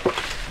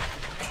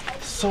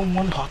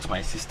someone hurt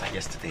my sister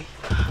yesterday?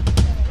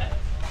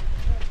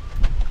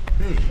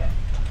 Hey,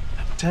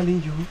 I'm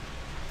telling you,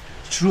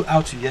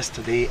 throughout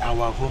yesterday,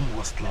 our home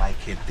was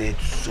like a dead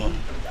zone.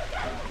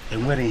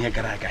 And we're in here,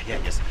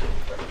 yes.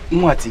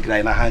 In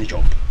a hand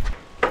job.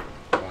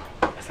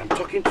 As I'm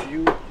talking to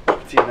you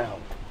up till now,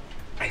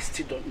 I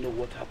still don't know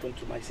what happened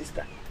to my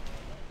sister.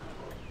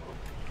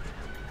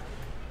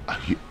 Are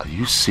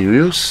you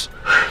serious?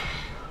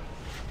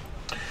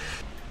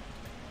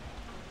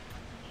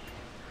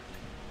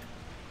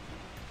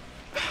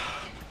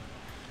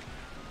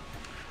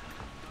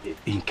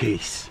 In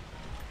case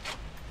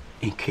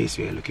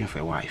you are looking for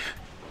a wife,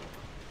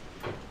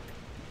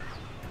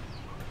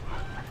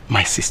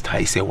 my sister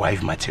is a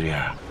wife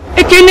material.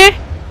 Ekene?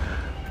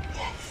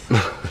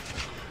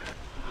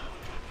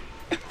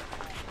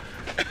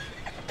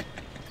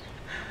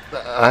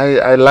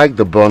 I like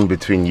the bond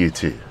between you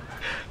two.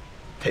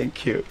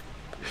 Thank you.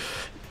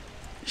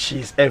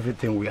 She's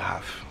everything we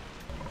have.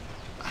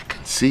 I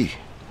can see.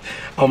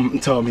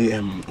 Tell me,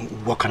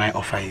 what can I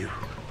offer you?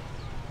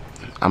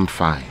 I'm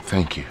fine,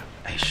 thank you.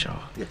 Are you sure?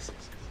 Yes.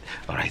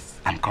 All right,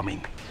 I'm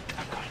coming.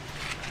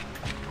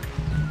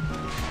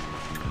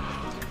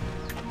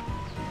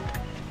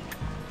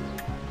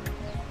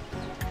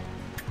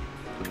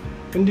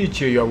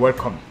 Indeed, you are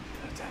welcome.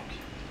 Thank you.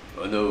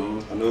 Hello.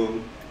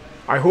 Hello.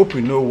 I hope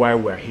you know why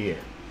we're here.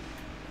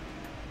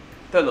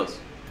 Tell us.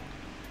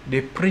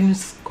 The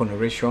prince's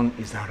coronation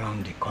is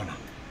around the corner.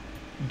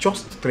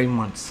 Just 3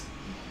 months.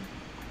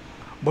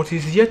 But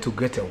he's yet to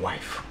get a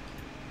wife.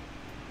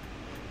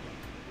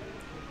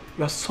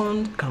 Your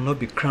son cannot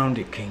be crowned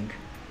a king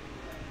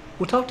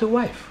without a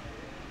wife.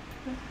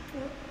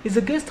 It's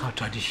against our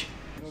tradition.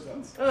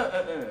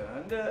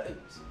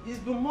 It's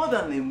been more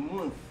than a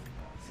month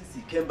since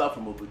he came back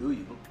from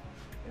Obodo.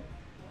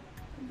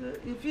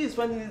 If he is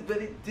finding it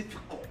very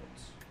difficult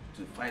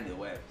to find a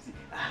wife, see,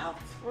 I have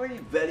 3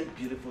 very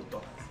beautiful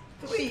daughters.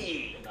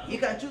 3! You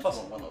can choose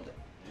from one of them.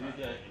 Do you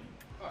hear him?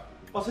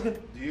 Once again,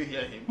 do you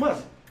hear him?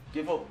 Mas,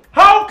 give up.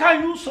 How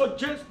can you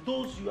suggest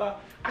those you are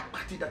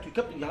akpati that you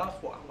kept in your house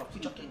for our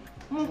future king?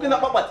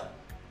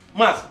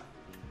 Mas,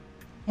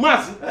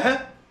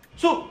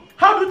 so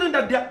how do you think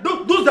that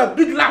those that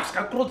big laps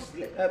can cross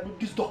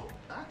this door?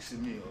 Ask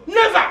me.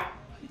 Never!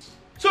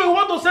 So you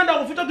want to send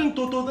our future king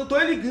to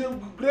any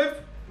grave?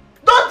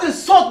 Don't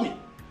insult me!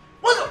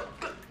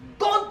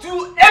 Don't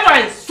you ever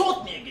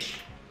insult me again!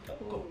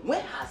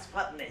 When has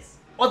fatness,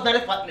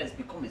 ordinary fatness,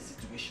 become a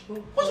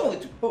situation? What's wrong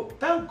with you? Oh,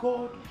 thank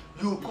God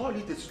you call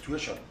it a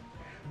situation.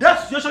 That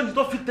situation is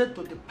not fitted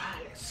to the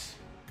palace.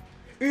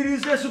 It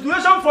is a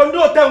situation for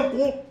no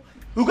temple.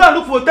 You go and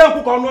look for a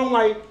temple on one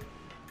way.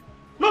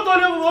 Not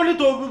only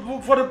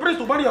for the prince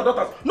to marry your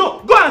daughters. No,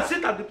 go and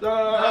sit at the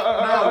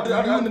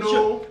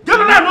do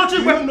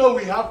you know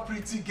we have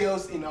pretty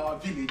girls in our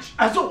village?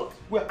 And so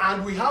what?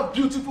 And we have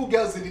beautiful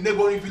girls in the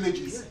neighboring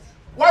villages. Yes.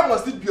 Why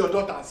must it be your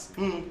daughters?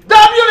 They are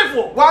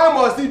beautiful. Why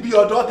must it be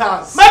your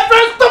daughters? My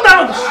friend, stop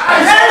down.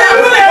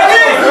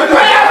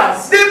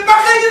 The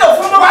packaging of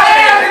former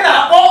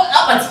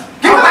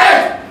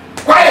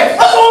Quiet!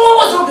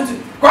 What's wrong with you?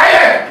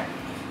 Quiet!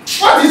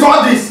 What is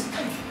all this?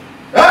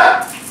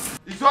 Huh?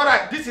 It's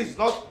alright. This is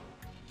not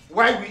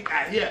why we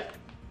are here.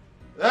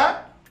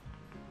 Huh?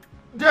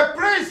 The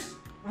prince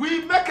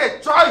will make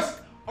a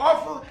choice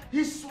of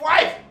his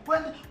wife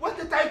when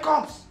the time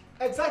comes.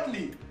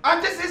 Exactly.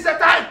 And this is the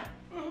time.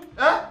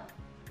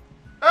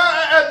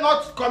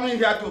 Not coming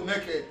here to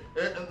make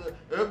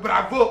a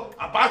bravo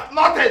about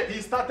nothing.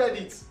 He started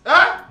it.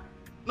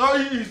 No,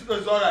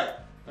 it's alright.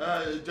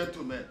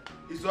 Gentlemen,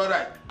 it's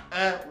alright.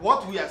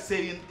 What we are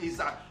saying is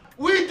that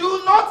we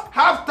do not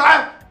have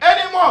time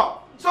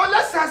anymore. So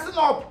let's hasten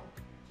up.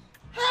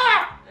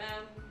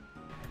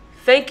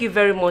 Thank you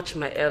very much,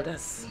 my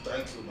elders.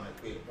 Thank you, my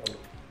queen.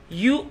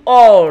 You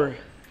all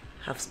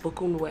have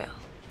spoken well.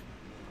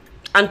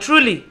 And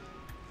truly,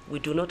 we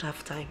do not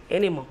have time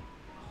anymore.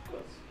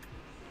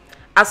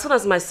 As soon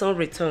as my son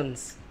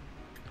returns,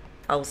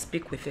 I will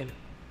speak with him.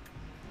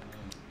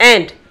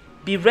 And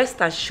be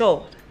rest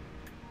assured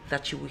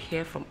that you will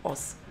hear from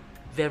us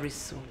very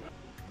soon.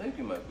 Thank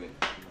you, my queen.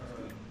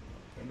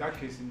 In that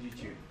case,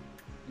 indeed,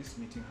 this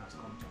meeting has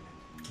come to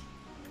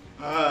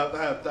an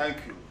end. Thank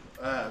you.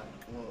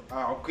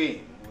 Our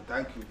queen,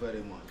 thank you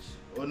very much.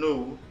 Oh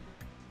no,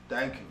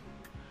 thank you.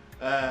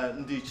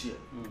 Ndichie,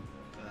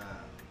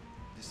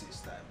 this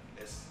is time.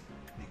 Let's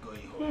be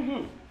going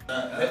home.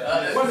 Don't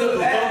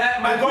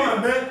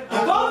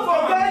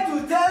forget to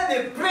tell the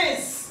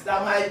prince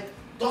that my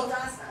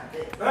daughters are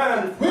there.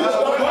 Let's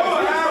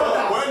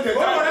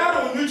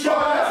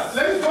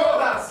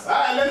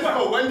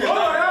go. When they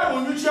not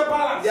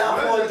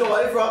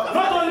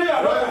only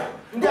your daughter.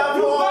 They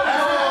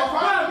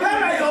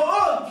are your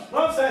own.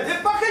 Nonsense. The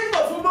packaging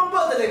of food bombs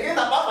that they get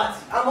at Papa.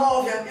 I'm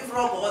all of them. If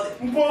wrong,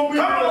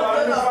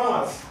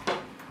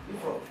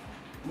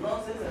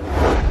 Nonsense.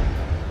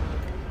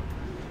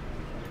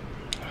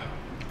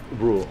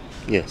 Bro.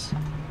 Yes.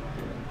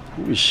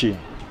 Who is she?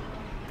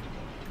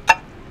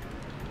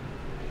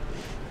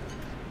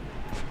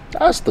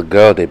 That's the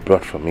girl they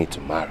brought for me to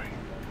marry.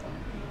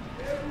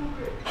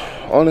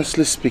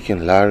 Honestly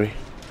speaking, Larry,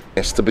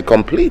 it's to be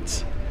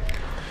complete.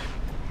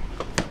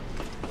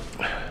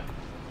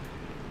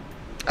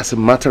 As a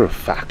matter of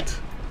fact,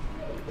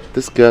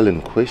 this girl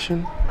in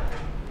question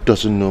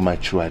doesn't know my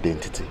true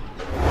identity.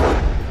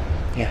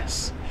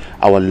 Yes,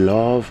 our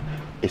love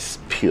is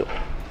pure.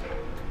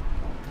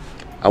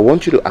 I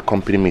want you to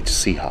accompany me to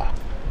see her,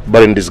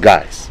 but in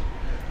disguise.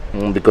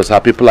 Because her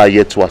people are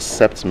yet to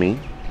accept me,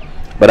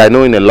 but I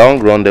know in the long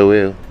run they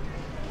will.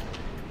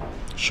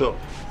 Sure.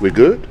 We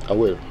good? I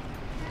will.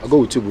 I'll go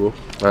with you, bro.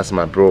 That's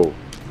my bro.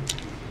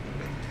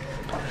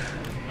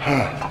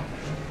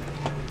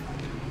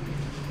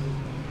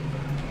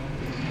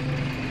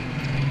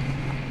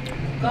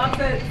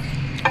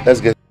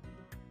 Let's get.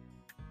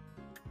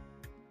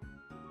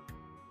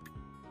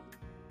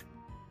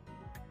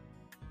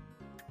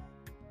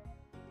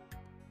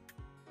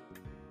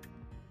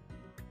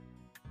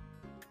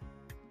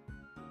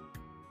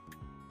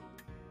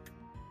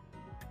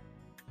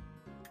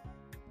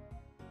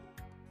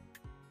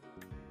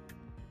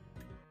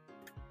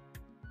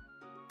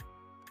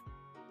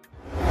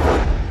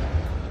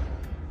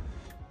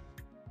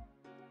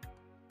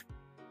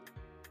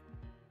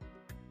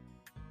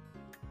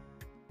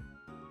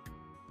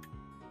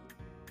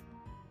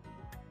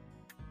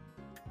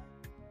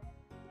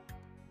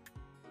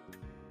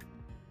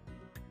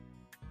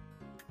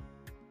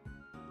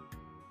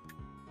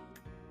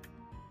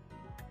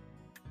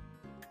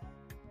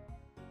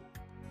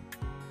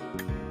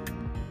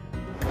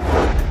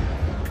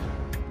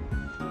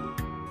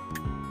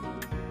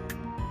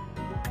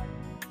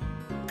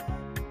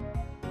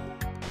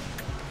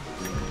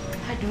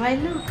 How do I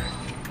look?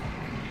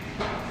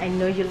 I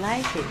know you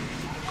like it.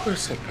 Of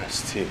course,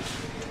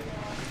 Steve.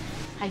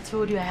 I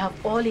told you I have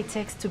all it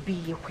takes to be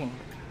your queen.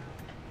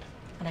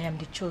 And I am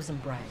the chosen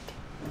bride.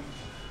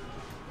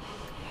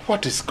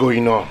 What is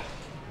going on?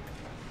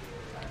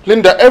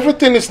 Linda,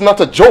 everything is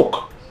not a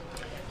joke.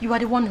 You are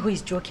the one who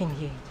is joking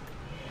here.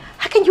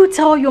 How can you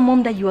tell your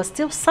mom that you are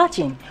still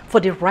searching for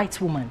the right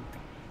woman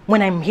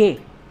when I'm here?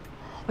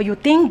 Or you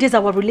think this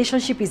our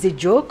relationship is a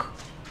joke?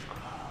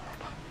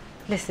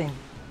 Listen,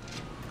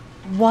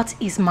 what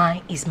is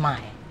mine is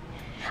mine.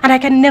 And I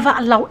can never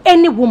allow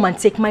any woman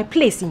take my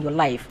place in your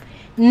life.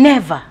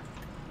 Never.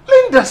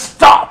 Linda,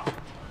 stop!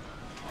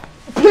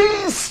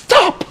 Please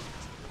stop!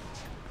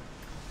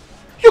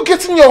 You're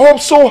getting your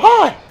hopes so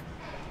high.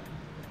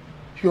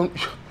 You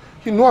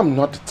know I'm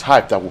not the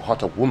type that will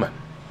hurt a woman.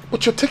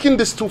 But you're taking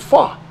this too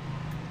far.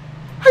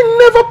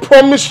 I never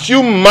promised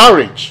you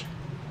marriage.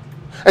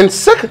 And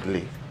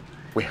secondly,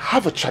 we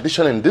have a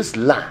tradition in this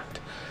land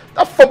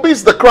that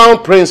forbids the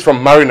crown prince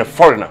from marrying a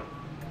foreigner.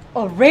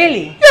 Oh,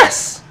 really?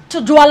 Yes!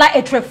 To Douala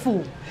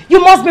Etrefu,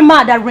 you must be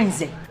mad at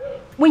Rinze.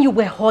 When you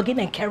were hugging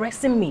and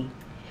caressing me,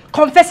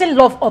 confessing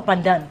love up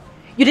and down,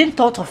 you didn't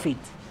thought of it.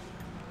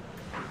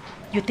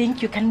 You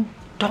think you can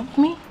dump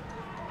me?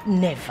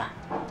 Never.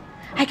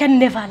 I can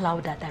never allow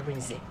that,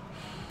 Rinze.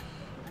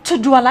 To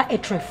Douala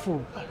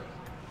Etrefu.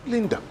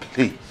 Linda,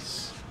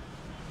 please.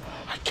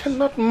 I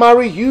cannot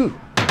marry you.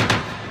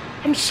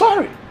 I'm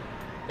sorry.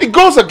 It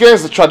goes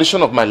against the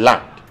tradition of my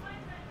land.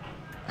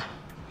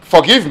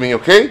 Forgive me,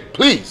 okay?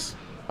 Please.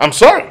 I'm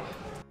sorry.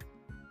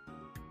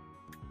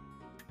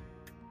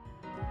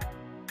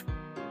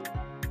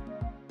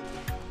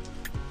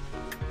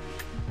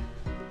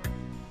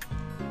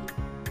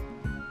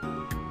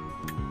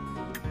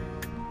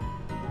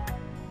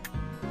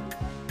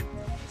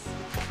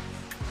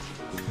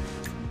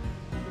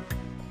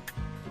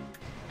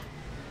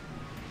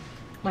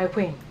 My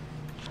queen.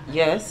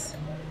 Yes?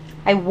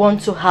 I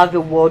want to have a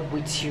word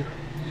with you.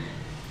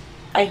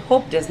 I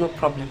hope there's no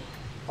problem.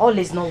 All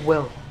is not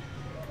well.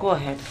 Go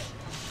ahead.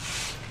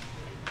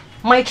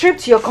 My trip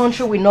to your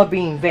country will not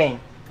be in vain.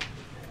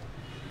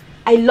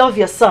 I love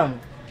your son,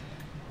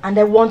 and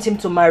I want him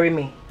to marry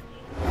me.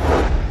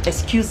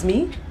 Excuse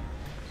me?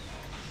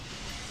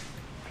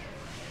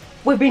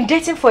 We've been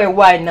dating for a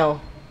while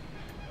now.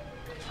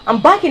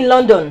 I'm back in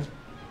London.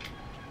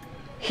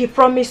 He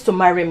promised to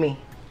marry me.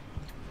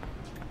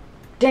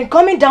 Then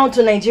coming down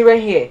to Nigeria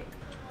here,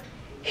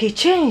 he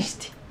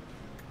changed.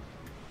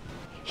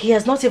 He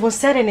has not even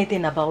said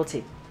anything about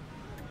it.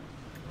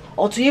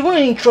 Or to even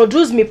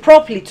introduce me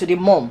properly to the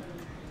mom.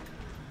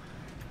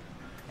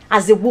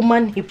 As the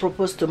woman he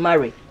proposed to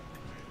marry.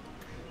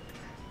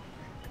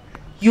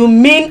 You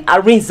mean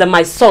Arinze,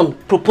 my son,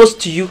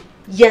 proposed to you?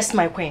 Yes,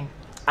 my queen.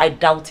 I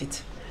doubt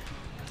it.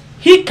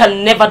 He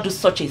can never do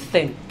such a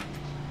thing.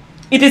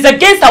 It is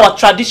against our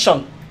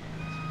tradition.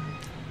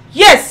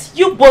 Yes,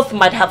 you both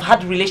might have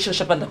had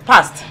relationship in the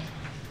past,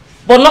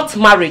 but not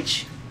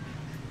marriage.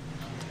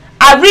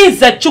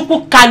 Arinze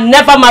Chukwu can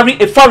never marry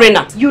a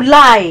foreigner. You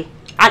lie.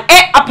 An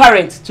heir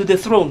apparent to the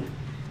throne.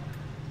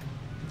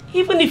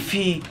 Even if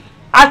he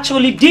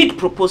actually did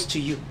propose to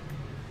you,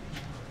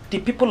 the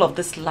people of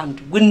this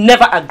land will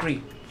never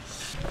agree.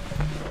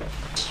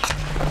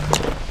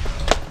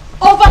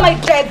 Over my my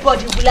dead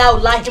body will I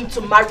allow him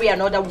to marry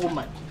another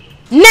woman.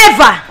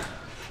 Never!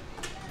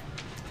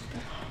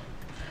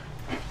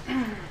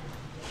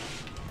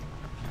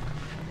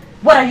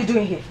 What are you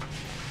doing here?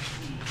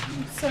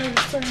 Sorry.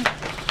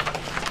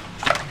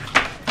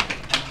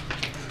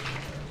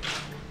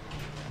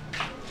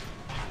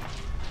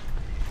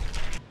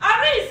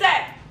 Arise!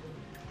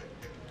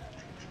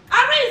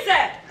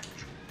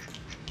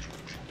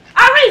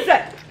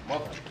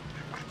 Mother.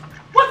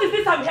 What is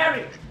this I'm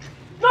hearing?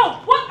 No,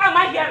 what am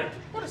I hearing?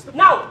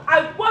 Now,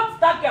 I want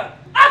that girl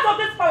out of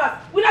this palace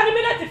with an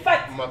immediate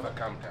effect. Mother,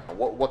 calm down.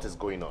 What is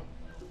going on?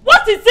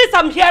 What is this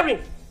I'm hearing?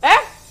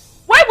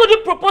 Why would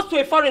you propose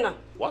to a foreigner?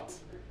 What?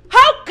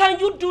 How can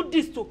you do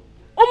this to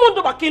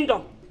Omondoba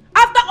Kingdom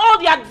after all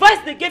the advice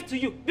they gave to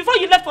you before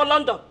you left for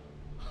London?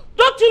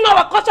 Don't you know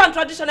our culture and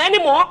tradition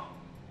anymore?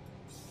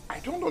 I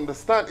don't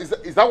understand.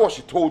 Is that what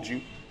she told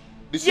you?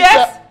 Did she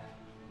yes. say...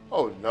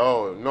 Oh,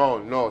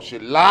 no. She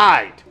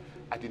lied.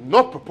 I did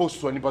not propose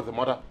to anybody,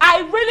 mother.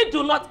 I really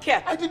do not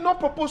care. I did not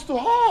propose to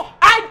her.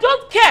 I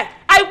don't care.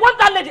 I want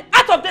that lady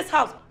out of this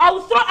house. I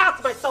will throw her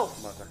out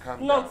myself. Mother,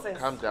 calm Nonsense.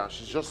 down. Calm down.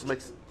 She just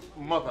makes...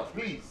 Mother,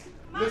 please.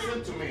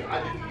 Listen to me.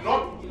 I did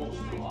not propose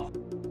to her.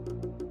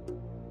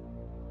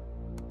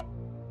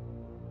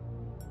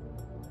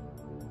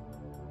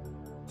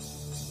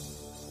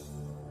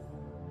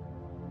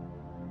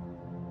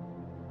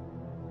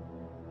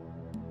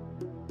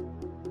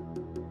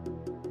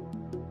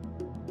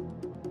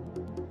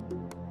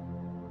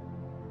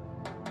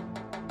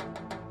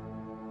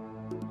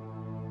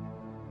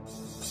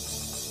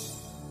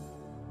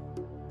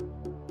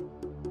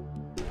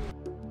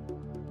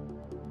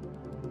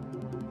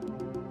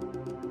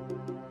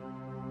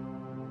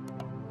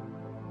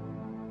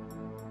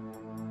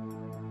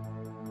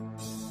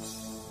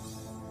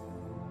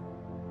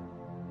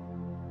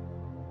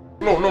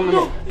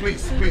 No.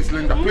 Please,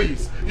 Linda,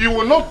 please. You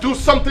will not do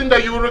something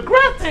that you will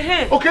regret.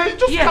 Okay?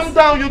 Just calm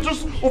down. You're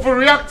just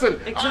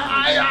overreacting. Exactly.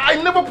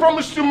 I never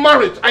promised you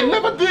marriage. I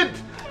never did.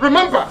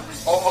 Remember?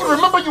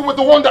 Remember you were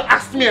the one that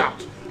asked me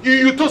out.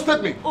 You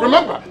toasted me.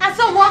 Remember? And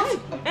so what?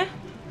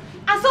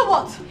 And so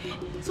what?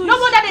 So no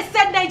wonder they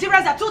said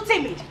Nigerians are too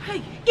timid.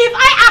 Hey. If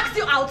I asked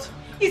you out,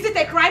 is it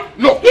a crime?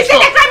 No. Is it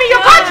a crime in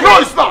your country? No,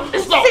 it's not.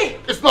 It's not. See,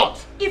 it's not.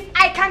 If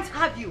I can't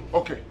have you,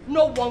 okay,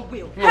 no one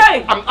will. No.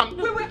 Hey,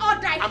 we will all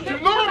die here.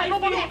 No,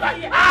 nobody will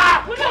die.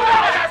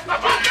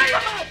 Stop.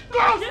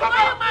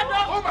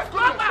 Oh my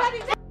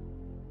goodness.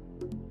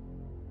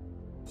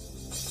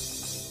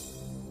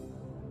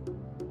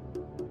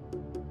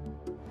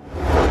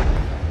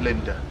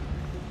 Linda,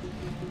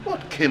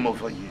 what came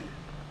over you?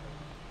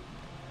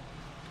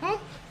 Huh?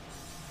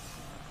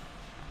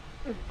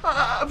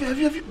 Have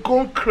you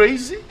gone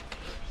crazy?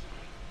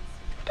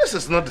 This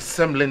is not the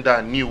same Linda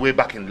I knew way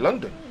back in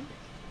London.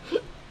 I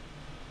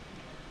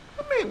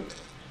mean,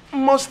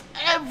 must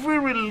every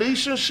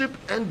relationship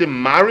end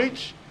in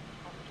marriage?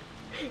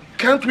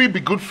 Can't we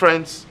be good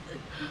friends?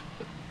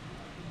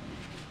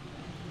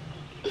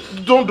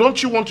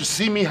 Don't you want to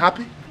see me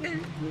happy? I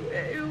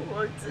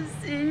want to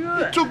see you.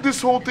 You took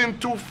this whole thing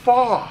too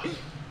far.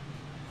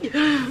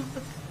 Baby,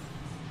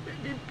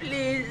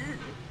 please.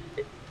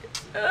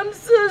 I'm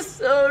so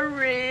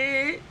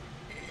sorry.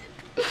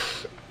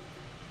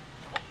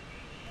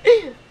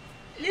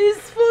 Please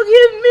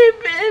forgive me,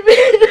 baby.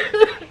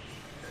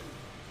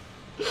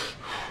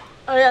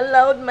 I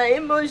allowed my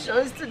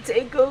emotions to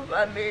take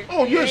over me.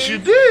 Oh, yes, you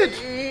did.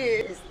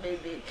 Yes,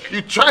 baby.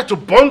 You tried to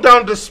burn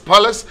down this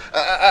palace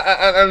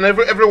and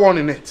everyone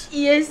in it.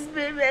 Yes,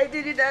 baby, I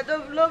did it out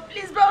of love.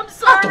 Please, but I'm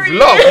sorry. Out of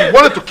love? You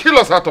wanted to kill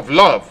us out of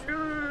love.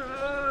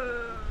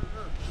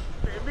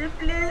 Baby,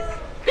 please.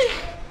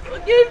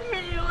 Forgive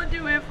me all the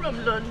way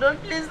from London.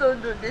 Please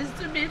don't do this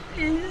to me,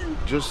 please.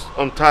 Just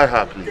untie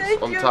her, please.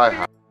 Untie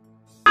her.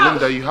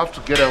 Linda, you have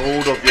to get a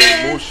hold of your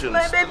emotions.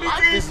 My baby,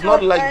 it's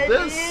not like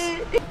this.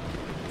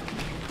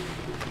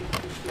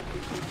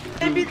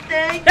 Baby,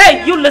 thank you.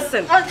 Hey, you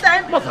listen.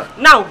 Mother.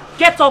 Now,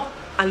 get up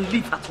and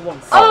leave at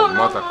once. Oh,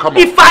 Mother, come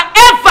on. If I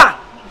ever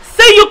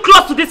see you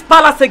close to this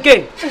palace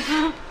again,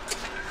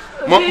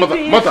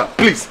 Mother,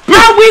 please.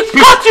 I will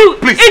cut you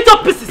into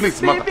pieces.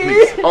 Please, Mother,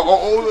 please.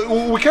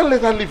 We can't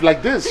let her live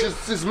like this.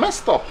 She's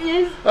messed up.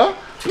 Yes. Huh?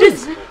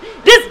 This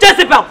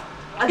Jezebel,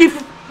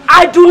 if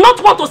I do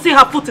not want to see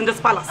her foot in this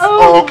palace.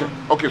 Oh,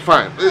 okay,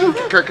 fine.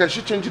 Can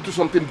she change it to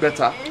something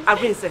better?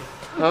 Arinze,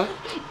 huh?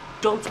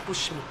 Don't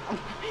push me.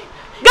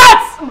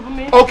 Guards!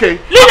 Okay.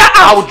 Leave her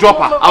out. I'll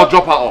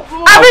drop her off.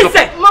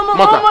 Arinze!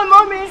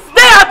 Mommy.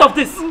 Stay out of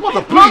this.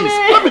 Mother, please.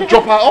 Let me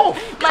drop her off.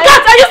 Guards,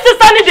 are you still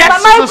standing there?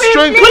 She's a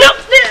stranger. Will you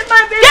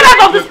get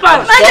out of this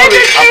palace?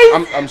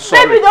 I'm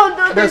sorry. Baby, don't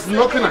do There's this.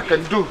 nothing I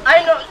can do.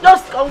 I know.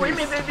 Just come with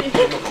me, baby.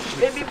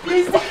 Baby,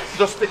 please.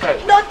 Just take her.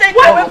 Don't take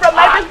her away from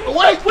my baby.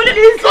 Wait.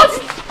 Please.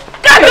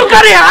 Can you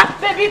carry her?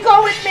 Baby,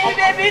 come with me.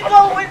 Baby,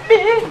 come with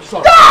me. I'm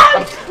sorry.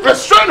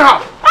 Restrain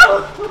her.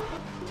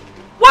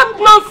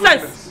 What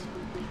nonsense?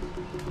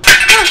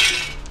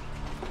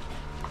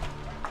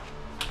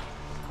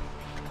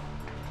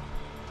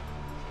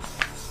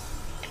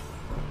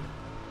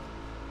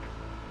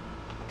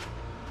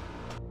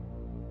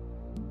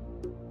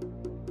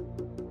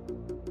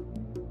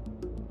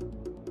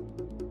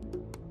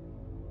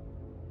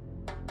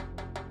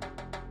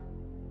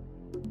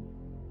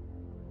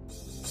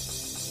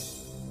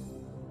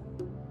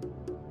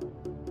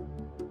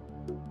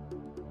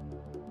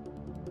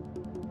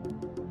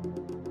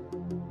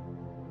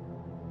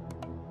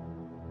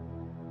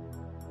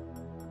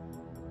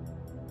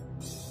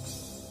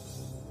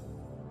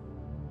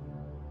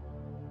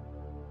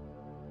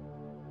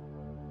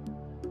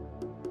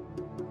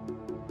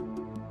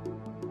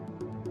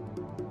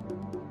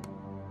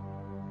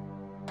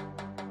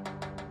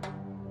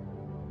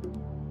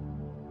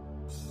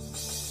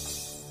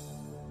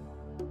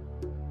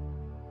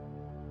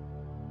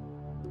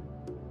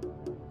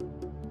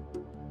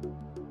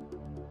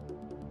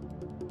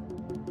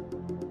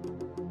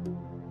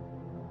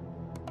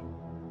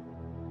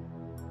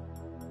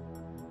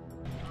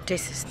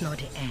 This is not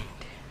the end.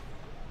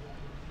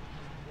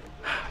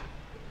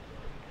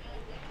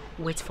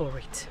 Wait for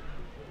it.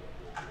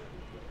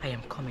 I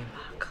am coming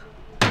back.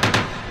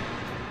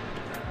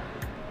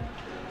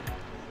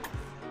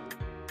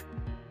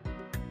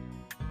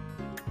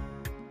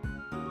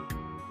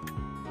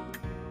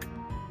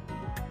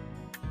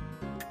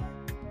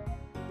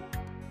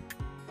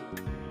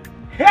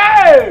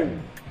 Hey!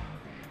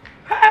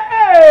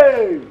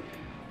 Hey!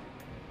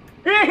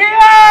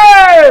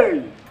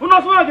 Hey! Who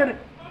knows what again?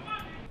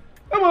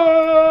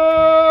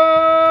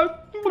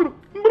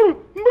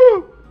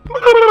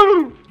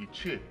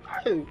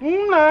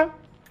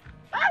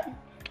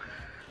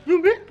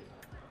 You mean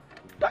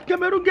that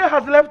Cameroon girl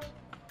has left?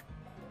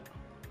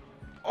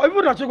 Or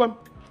even that one?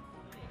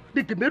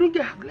 The Cameroon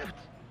girl has left.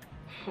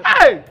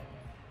 Hey!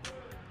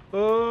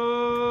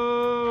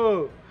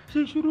 Oh,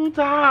 she shouldn't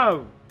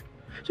have.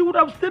 She would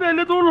have stayed a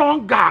little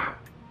longer.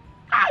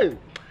 Hey!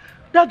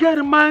 That girl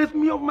reminds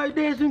me of my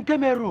days in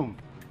Cameroon.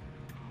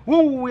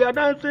 When we are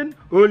dancing,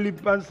 Oli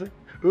Panse,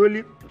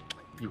 Oli.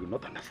 You will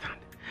not understand.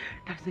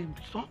 That's a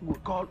song we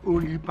call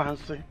Oli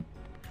Panse.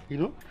 You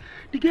know?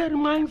 The girl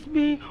reminds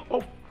me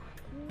of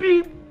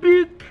big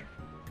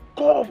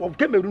curve of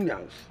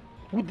Cameroonians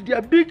with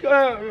their big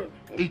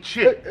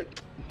Ichie.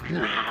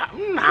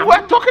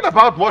 We're talking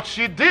about what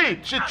she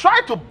did. She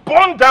tried to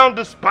burn down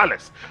this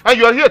palace. And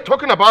you're here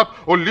talking about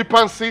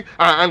Olipansi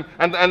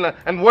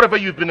and whatever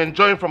you've been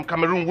enjoying from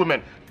Cameroon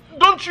women.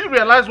 Don't you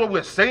realize what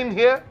we're saying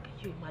here?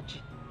 Can you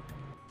imagine?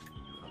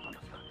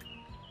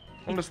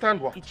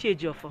 Understand what? Ichie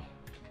Jofo.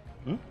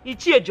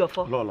 Ichie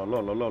Jofo.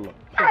 Lolo.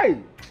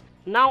 Hey!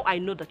 Now I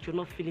know that you're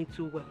not feeling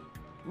too well.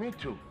 Me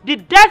too. The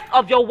death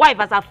of your wife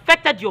has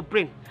affected your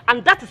brain.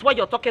 And that is why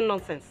you're talking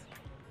nonsense.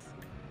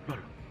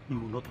 Lolo, you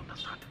will not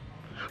understand.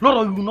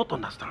 Lolo, you will not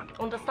understand.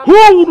 Understand?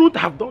 Who wouldn't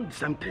have done the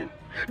same thing?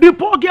 The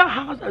poor girl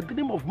has a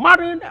dream of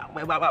marrying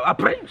a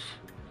prince.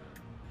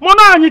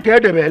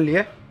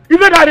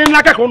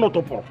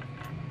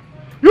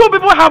 You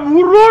people have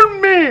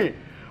ruined me.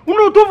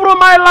 You do from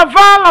my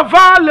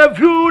lava, love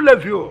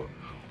you.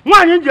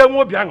 Why you just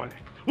won't be angry?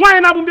 Why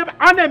not be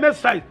an MS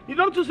size? You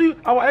don't see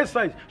our S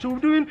size. She will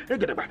do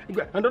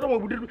another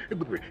one will do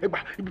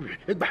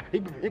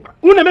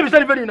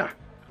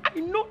I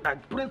know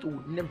that Prince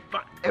will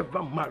never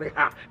ever marry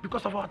her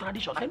because of our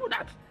traditions. I know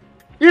that.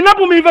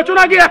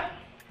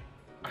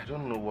 I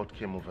don't know what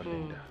came over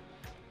Linda.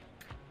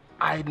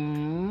 I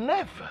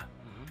never,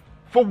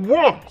 for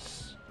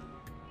once,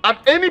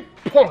 at any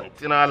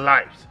point in our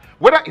lives,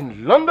 whether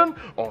in London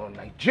or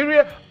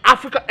Nigeria,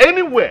 Africa,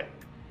 anywhere,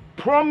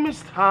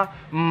 promised her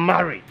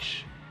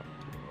marriage.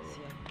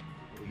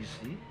 You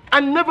see? I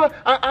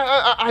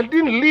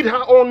didn't lead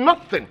her or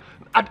nothing.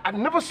 I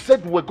never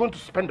said we were going to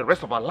spend the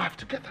rest of our life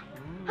together.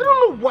 I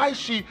don't know why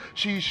she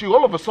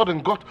all of a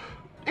sudden got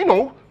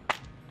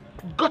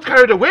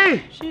carried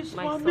away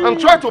and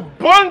tried to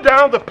burn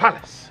down the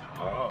palace.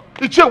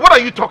 Ichie, what are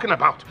you talking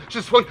about?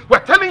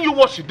 We're telling you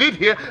what she did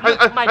here.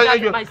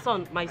 My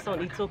son,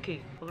 it's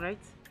okay, all right?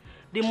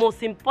 The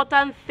most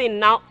important thing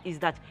now is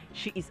that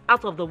she is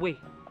out of the way.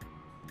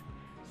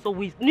 So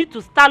we need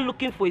to start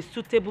looking for a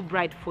suitable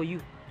bride for you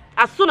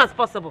as soon as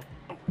possible.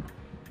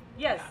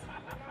 Yes.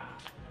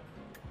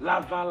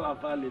 Lava,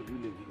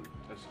 levu.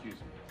 Excuse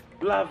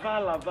me.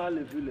 Lava,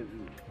 levu.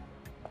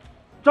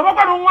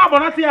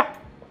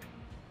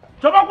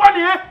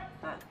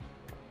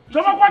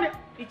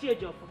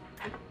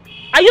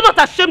 Are you not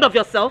ashamed of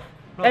yourself?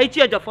 No. Are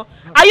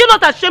you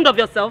not ashamed of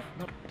yourself?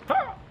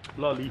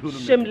 Lolo,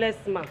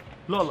 shameless man.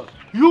 Lolo,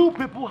 you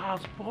people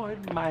have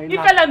spoiled my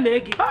life.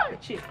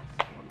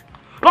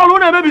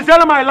 Lolo, maybe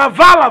selling my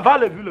lava,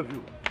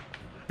 levu.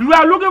 You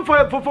are looking for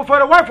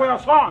a wife for your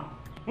son.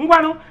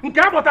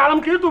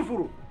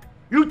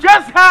 You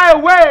chase her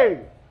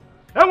away.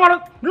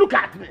 Look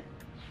at me.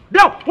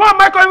 Then what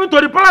am I coming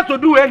to the palace to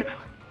do?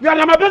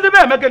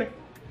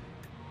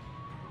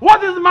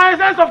 What is my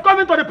sense of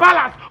coming to the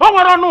palace? Oh,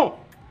 I don't know.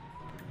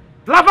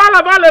 Lava,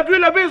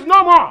 levu is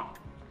no more.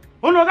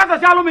 Uno gata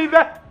shalom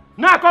ive.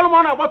 Na call him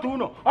on about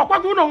uno.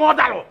 What uno want?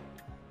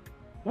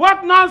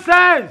 What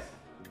nonsense!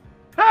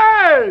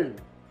 Hey!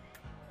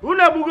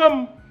 Uno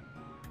bugum.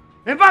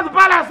 In fact, the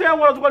palace here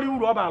was what you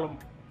rob alum.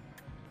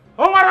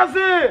 Oh, what I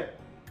say?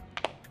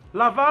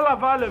 Lava,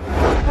 levu.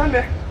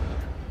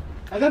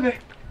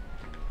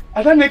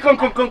 Adame, come.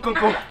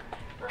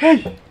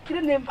 Hey,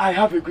 I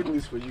have a good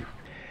news for you.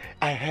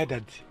 I heard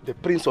that the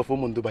Prince of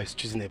Omondoba is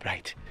choosing a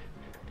bride.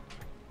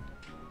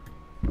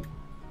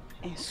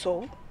 And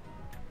so?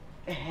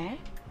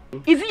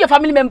 Is he your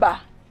family member?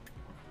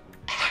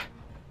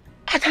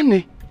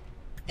 Adame,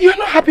 you are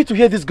not happy to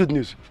hear this good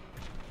news.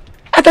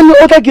 Adame,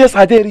 other girls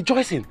are there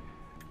rejoicing,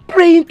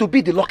 praying to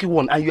be the lucky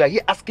one, and you are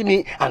here asking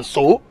me, and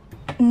so?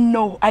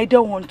 No, I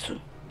don't want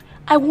to.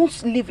 I want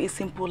to live a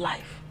simple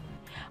life.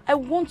 I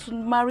want to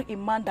marry a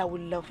man that will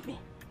love me.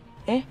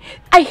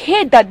 I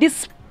heard that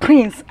these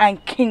princes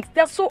and kings, they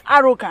are so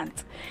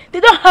arrogant. They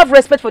don't have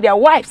respect for their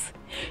wives.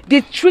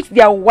 They treat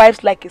their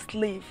wives like a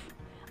slave.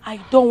 I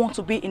don't want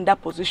to be in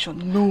that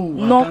position. No,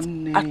 not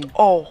Adane. at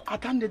all.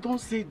 Adane, don't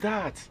say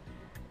that.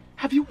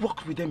 Have you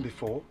worked with them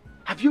before?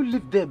 Have you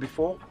lived there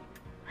before?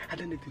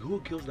 Adane, the whole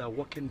girls that are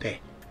working there,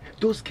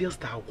 those girls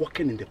that are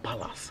working in the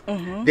palace,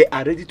 they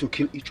are ready to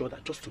kill each other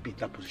just to be in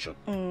that position.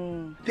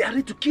 They are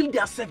ready to kill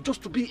themselves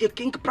just to be a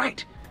king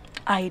bride.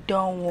 I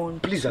don't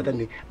want. Please,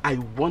 Adane, I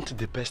want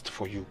the best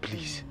for you,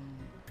 please.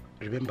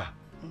 Remember,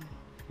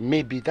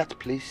 maybe that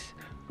place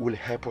will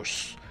help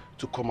us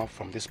to come out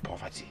from this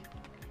poverty.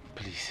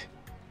 Please.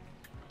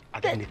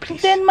 Adane,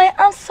 please. Then my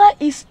answer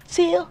is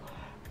still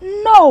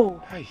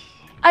no.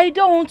 I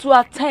don't want to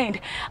attend.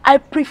 I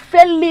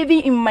prefer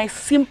living in my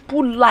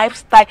simple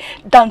lifestyle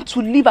than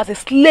to live as a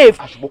slave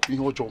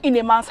in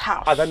a man's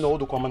house. I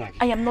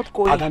am not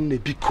going.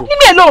 Leave me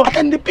alone.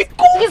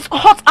 It's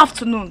hot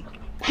afternoon.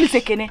 Please,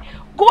 Ekene,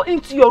 go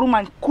into your room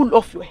and cool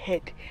off your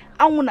head.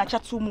 I won't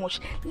chat too much.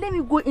 Let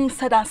me go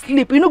inside and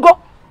sleep. You know, go.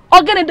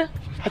 Then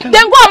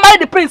go and marry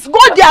the prince. Go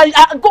there,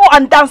 go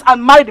and dance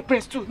and marry the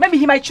prince too. Maybe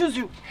he might choose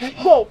you.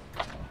 Go.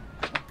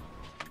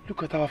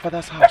 Look at our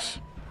father's house.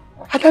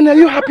 Adane, are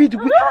you happy?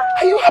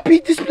 Are you happy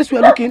this place we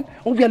are looking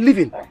or we are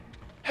living?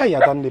 Hey,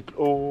 Adane.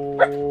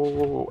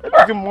 Oh,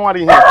 even more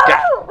in here.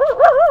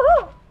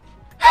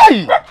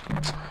 Hey!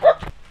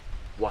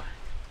 Why?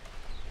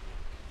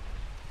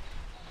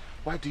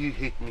 Why do you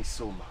hate me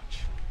so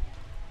much?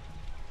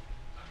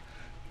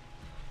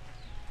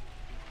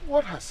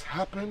 What has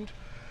happened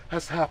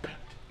has happened.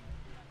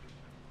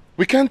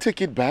 We can't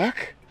take it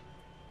back.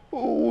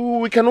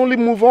 We can only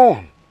move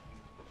on.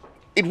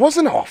 It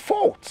wasn't our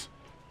fault.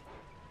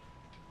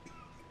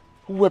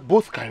 We were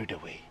both carried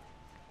away.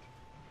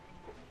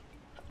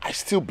 I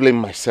still blame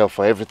myself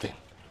for everything.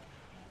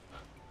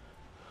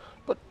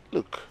 But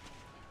look,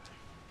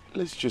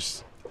 let's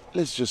just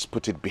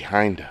put it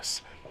behind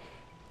us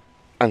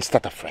and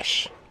start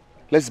afresh.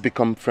 Let's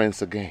become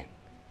friends again.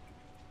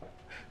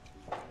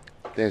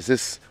 There's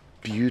this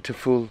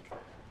beautiful,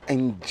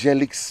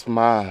 angelic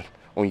smile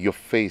on your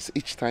face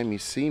each time you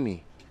see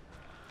me.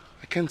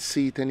 I can't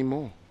see it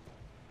anymore.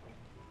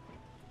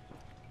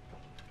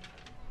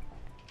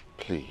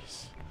 Please.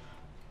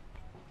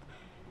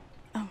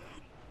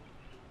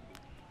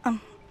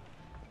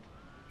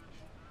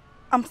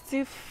 I'm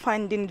still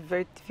finding it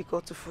very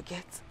difficult to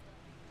forget.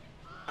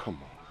 Come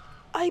on.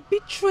 I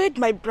betrayed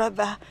my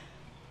brother.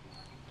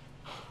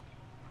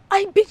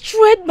 I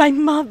betrayed my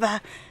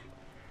mother.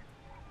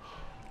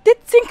 They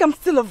think I'm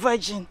still a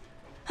virgin,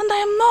 and I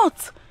am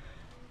not.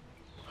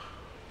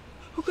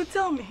 Who could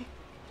tell me?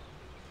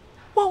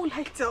 What will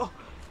I tell?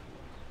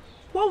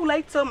 What will I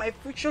tell my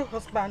future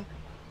husband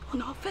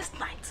on our first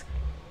night?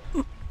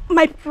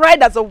 My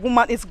pride as a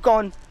woman is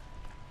gone.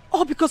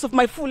 All because of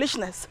my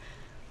foolishness.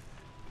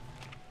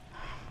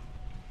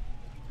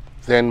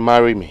 Then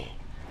marry me.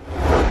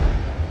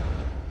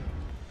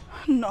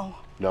 No.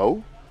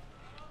 No?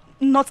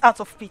 Not out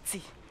of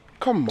pity.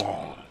 Come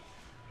on.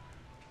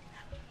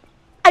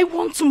 I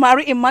want to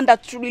marry a man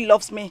that truly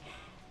loves me.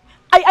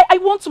 I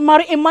want to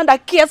marry a man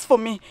that cares for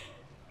me.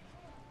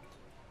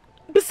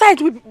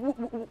 Besides,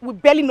 we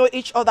barely know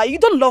each other. You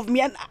don't love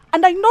me, and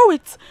I know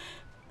it.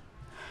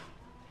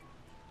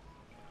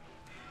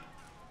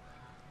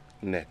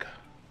 Neka,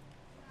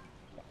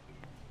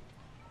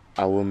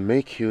 I will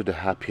make you the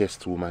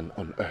happiest woman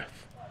on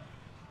earth.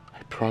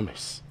 I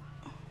promise.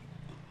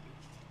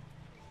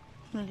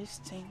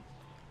 Listen,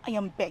 I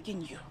am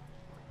begging you.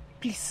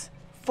 Please,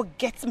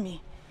 forget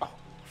me.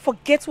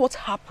 Forget what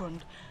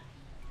happened.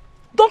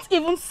 Don't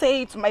even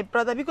say it to my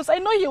brother because I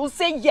know he will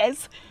say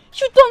yes.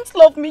 You don't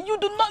love me. You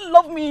do not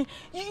love me.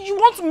 You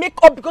want to make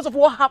up because of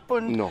what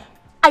happened. No.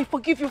 I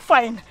forgive you,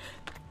 fine.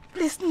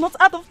 Please, not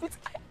out of it.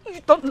 You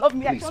don't love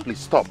me. Please,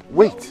 stop.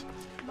 Wait.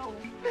 No.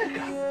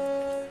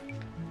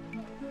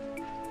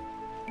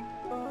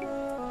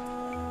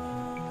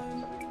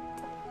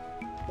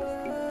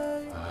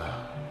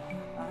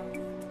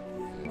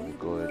 Here we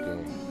go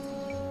again.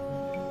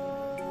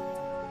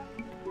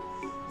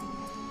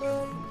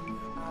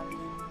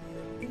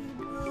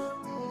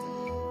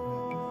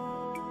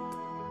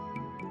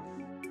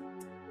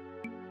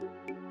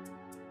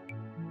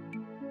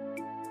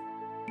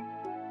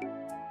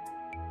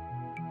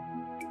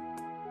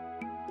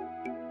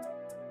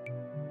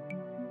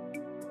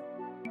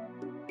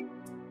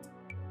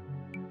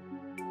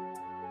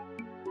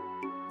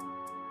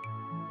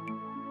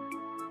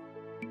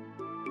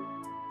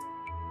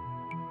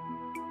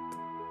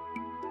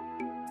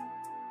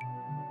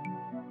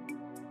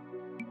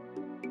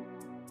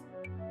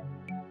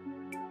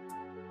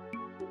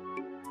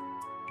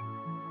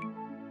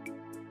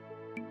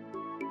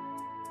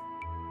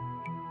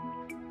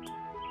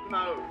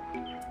 No.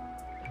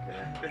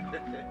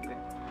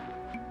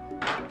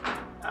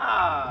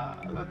 Ah,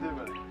 not too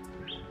bad.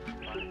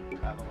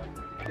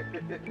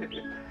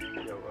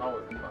 Yo, how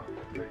was it?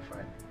 Very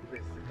fine.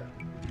 Please sit down.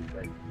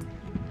 Right.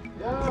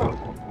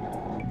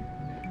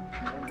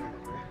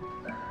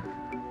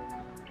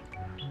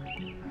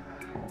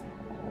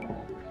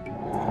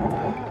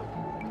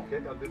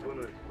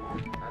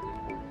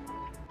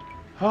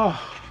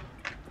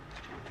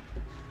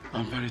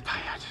 I'm very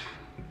tired.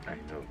 I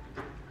know.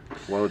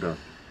 Well done.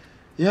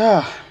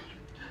 Yeah.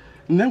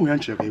 Then we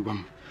check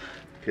Igwam.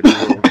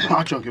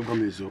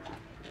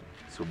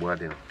 So what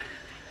then?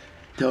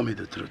 Tell me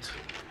the truth.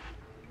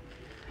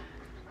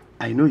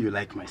 I know you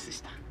like my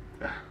sister.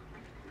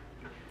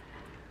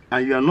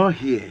 And you are not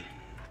here.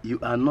 You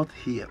are not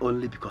here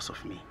only because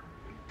of me.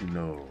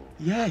 No.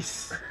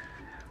 Yes.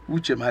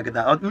 Tell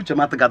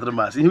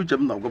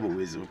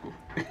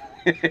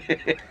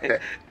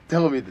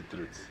me the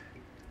truth.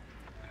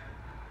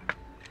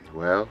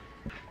 Well,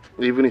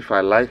 even if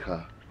I like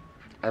her,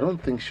 I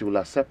don't think she will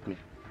accept me.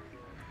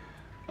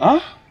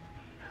 Huh?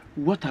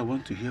 What I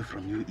want to hear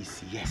from you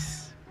is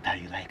yes,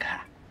 that you like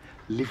her.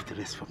 Leave the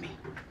rest for me.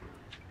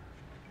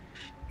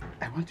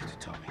 I want you to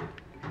tell me,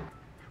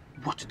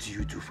 what do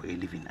you do for a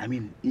living? I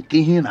mean, you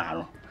can hear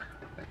now.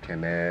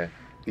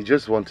 You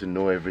just want to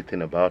know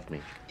everything about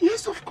me.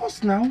 Yes, of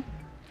course now.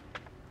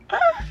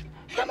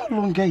 You're no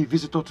longer a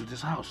visitor to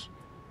this house.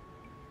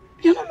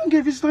 You're no longer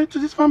a visitor to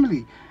this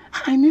family.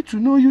 I need to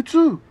know you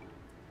too.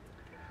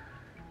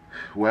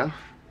 Well,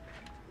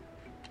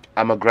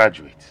 I'm a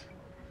graduate,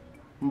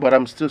 but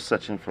I'm still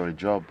searching for a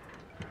job.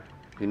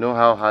 You know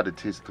how hard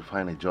it is to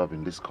find a job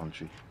in this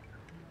country.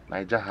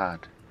 Niger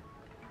hard.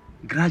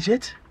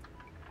 Graduate?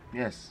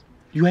 Yes.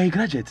 You are a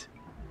graduate?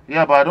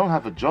 Yeah, but I don't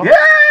have a job.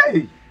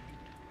 Yay!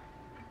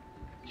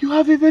 You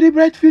have a very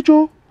bright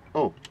future.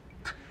 Oh.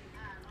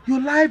 Your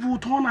life will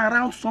turn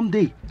around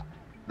someday.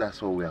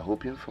 That's what we are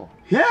hoping for.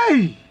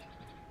 Yay!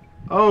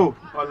 Oh,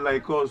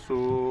 unlike us,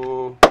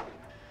 oh.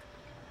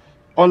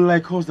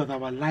 Unlike us that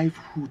our life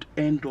would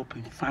end up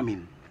in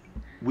famine.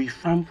 We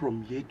farm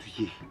from year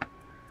to year.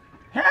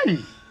 Hey!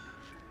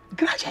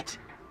 Graduate!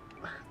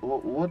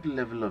 What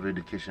level of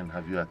education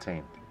have you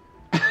attained?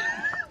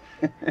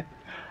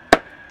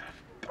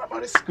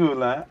 Primary school,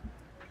 huh?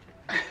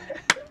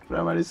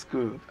 Primary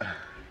school.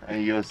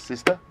 And your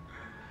sister?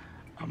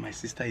 Oh, my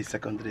sister is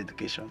secondary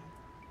education.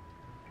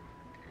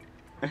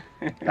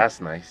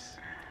 That's nice.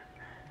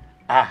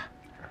 Ah,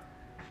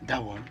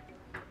 that one.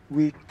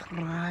 We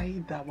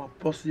tried our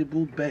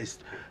possible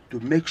best to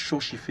make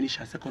sure she finished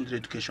her secondary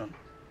education.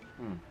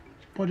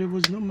 But there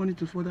was no money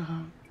to further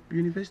her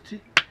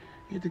university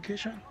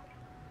education.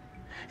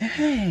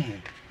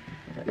 Hey,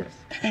 yes.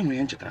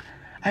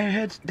 I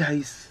heard there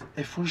is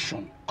a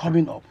function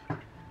coming up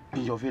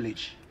in your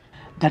village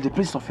that the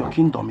prince of your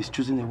kingdom is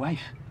choosing a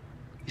wife.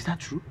 Is that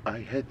true?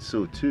 I heard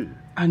so too.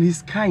 And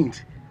he's kind,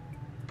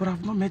 but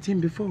I've not met him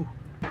before.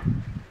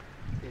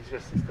 Is your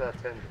sister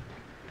attending?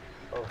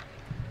 Oh,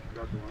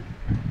 that one.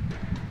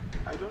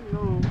 I don't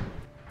know.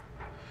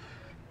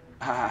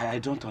 I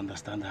don't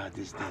understand her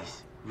these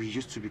days. We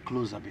used to be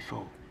closer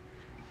before.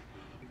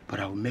 But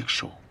I will make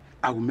sure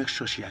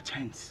she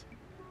attends.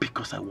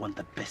 Because I want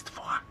the best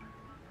for her.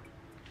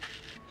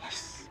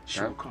 Yes,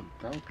 she will come.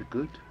 That would be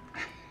good.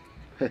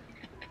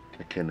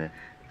 Ekene.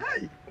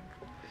 Hi.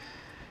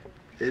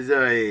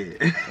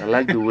 I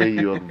like the way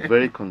you are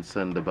very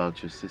concerned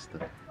about your sister.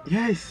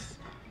 Yes.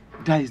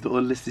 That is the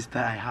only sister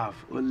I have.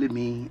 Only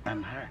me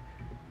and her.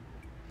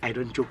 I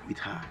don't joke with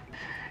her.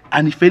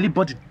 And if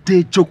anybody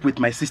dare joke with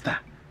my sister,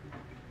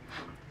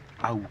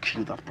 I will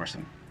kill that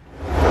person.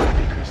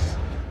 Because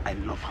I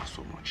love her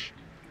so much.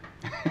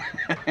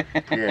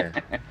 Yeah.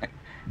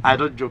 I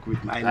don't joke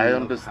with my I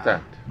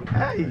understand.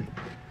 Her. Hey.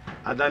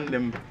 I done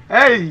them.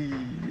 Hey.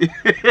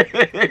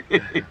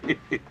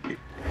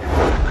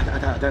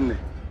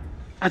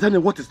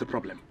 Adane, what is the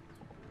problem?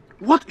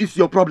 What is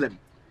your problem?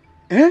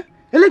 Eh?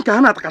 Like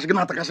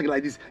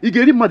this. You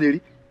get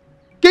mad.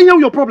 Can you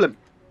your problem?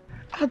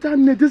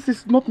 Adane, this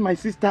is not my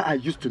sister I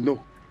used to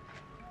know.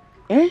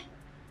 Eh?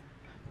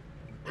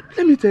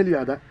 Let me tell you,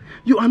 Ada,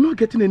 you are not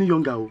getting any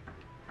younger.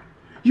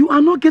 You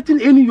are not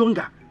getting any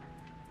younger.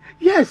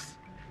 Yes.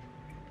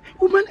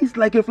 Woman is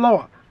like a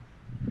flower.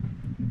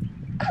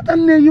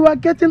 Adane, you are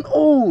getting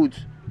old.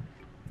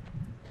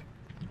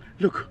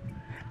 Look,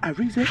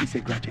 Arize is a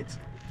graduate.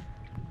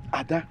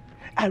 Ada,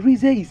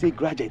 Arize is a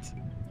graduate.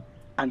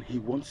 And he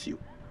wants you.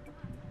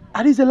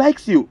 Arize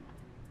likes you.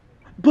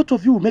 Both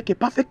of you will make a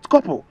perfect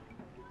couple.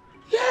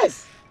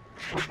 Yes.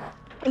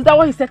 Is that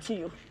what he said to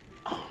you?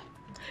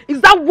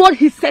 Is that what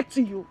he said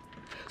to you?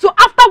 So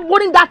after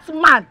warning that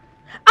man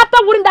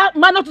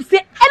not to say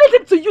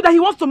anything to you that he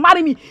wants to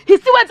marry me, he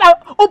still went and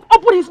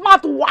opened his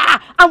mouth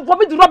and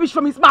vomit the rubbish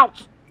from his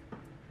mouth.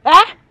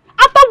 Eh?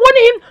 After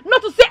warning him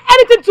not to say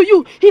anything to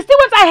you, he still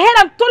went ahead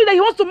and told you that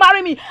he wants to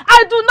marry me.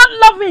 I do not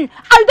love him.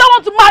 I don't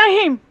want to marry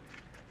him.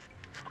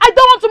 I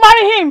don't want to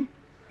marry him.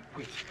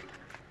 Wait.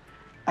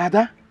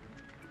 Ada,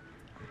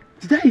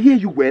 did I hear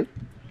you well?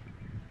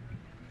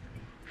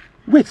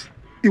 Wait.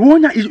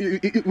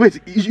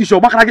 Is your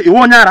back like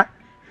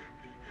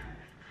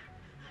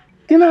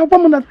in a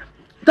woman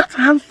that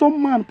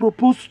handsome man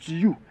proposed to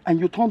you and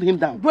you turned him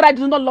down? But I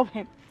do not love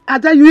him.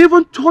 Ada, you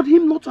even told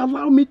him not to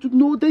allow me to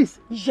know this.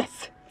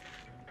 Yes.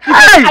 Hey!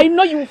 I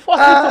know you will force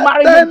me to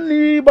marry him.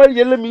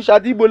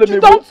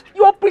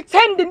 You are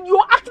pretending. You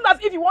are acting as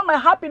if you want my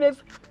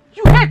happiness.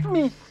 You hate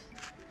me.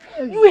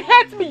 You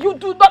hate me. You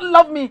do not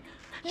love me.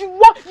 You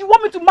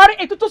want me to marry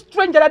a total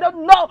stranger I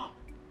don't know?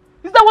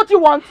 Is that what you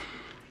want?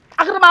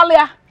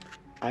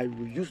 I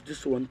will use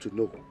this one to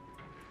know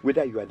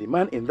whether you are the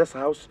man in this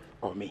house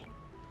or me.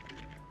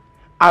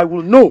 I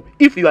will know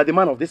if you are the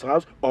man of this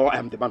house or I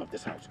am the man of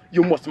this house.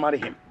 You must marry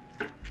him.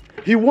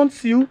 He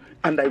wants you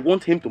and I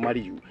want him to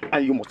marry you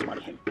and you must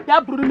marry him.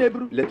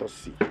 Let us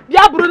see.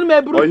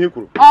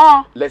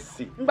 Let's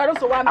see.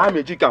 I'm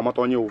a jika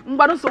matonyo.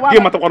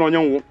 Give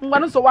matonyo.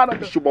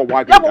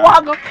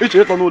 Shubawaga.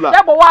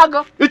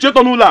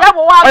 Ichetonula.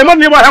 I'm not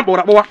near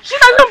Hambora. She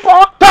doesn't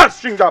pour. That's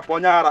Singapore.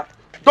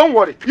 Don't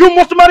worry. You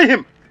must marry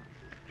him.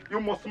 You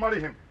must marry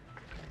him.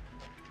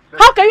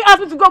 How can you ask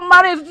me to go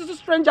marry a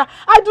stranger?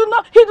 He does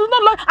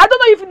not love. I don't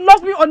know if he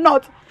loves me or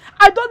not.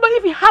 I don't know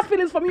if he has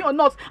feelings for me or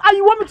not. And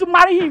you want me to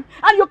marry him.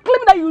 And you're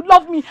claiming that you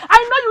love me.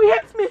 I know you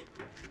hate me.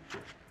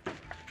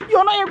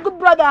 You're not a good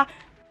brother.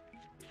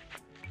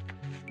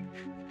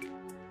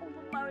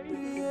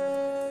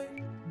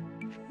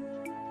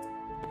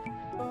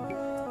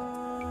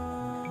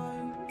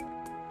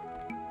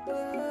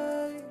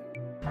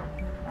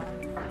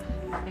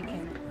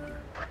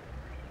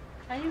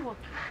 Are you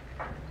working?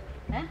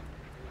 Eh?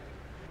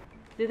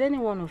 Did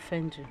anyone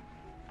offend you?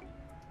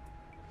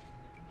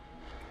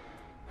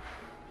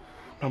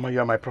 Mama, you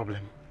are my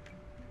problem.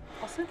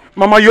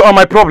 Mama, you are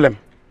my problem.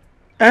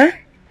 Eh?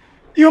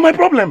 You are my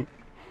problem.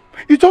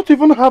 You don't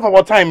even have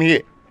our time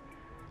here.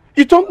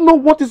 You don't know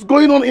what is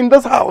going on in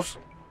this house.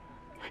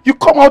 You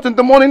come out in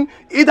the morning,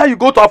 either you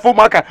go to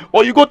Afomaka,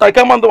 or you go to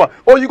Ikamandoa,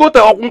 or you go to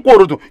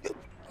Okunkorodu.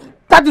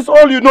 That is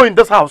all you know in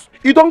this house.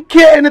 You don't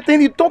care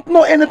anything, you don't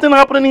know anything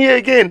happening here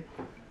again.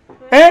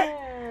 Eh?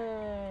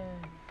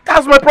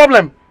 That's my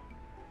problem.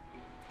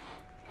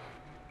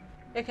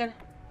 Okay.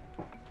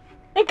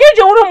 In case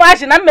you wouldn't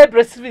imagine, I'm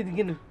breastfeeding,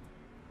 you know.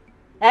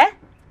 Eh?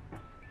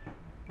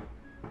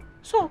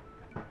 So,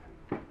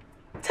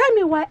 tell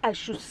me why I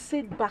should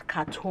sit back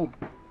at home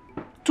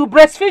to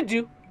breastfeed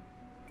you,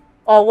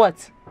 or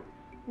what?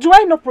 Do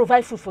I not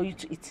provide food for you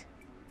to eat?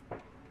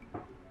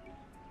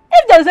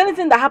 If there's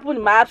anything that happened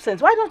in my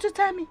absence, why don't you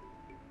tell me?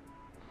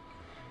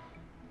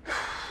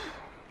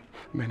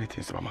 Many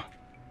things, Mama.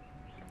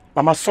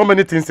 Mama, so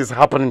many things is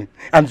happening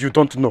and you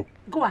don't know.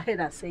 Go ahead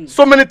and say it.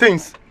 So many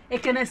things.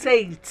 Can I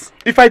say it?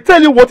 If I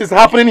tell you what is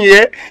happening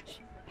here,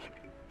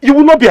 you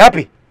will not be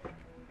happy.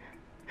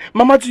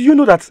 Mama, do you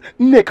know that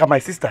Nneka, my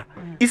sister,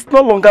 is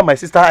no longer my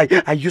sister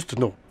I used to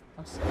know?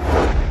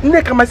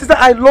 Nneka, my sister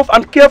I love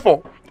and care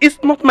for, is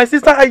not my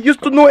sister I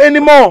used to know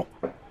anymore.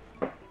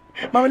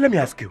 Mama, let me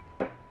ask you.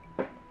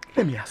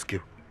 Let me ask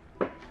you.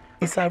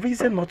 Is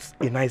Arize not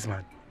a nice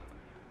man?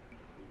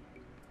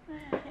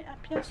 He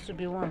appears to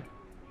be one.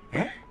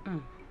 Eh?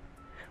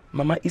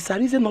 Mama, is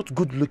Arize not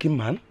good looking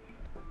man?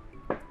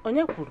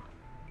 Onyekuru.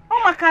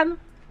 Oh, my can.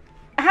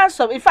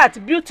 Handsome, in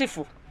fact,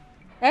 beautiful.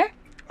 Eh?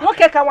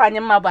 Okay.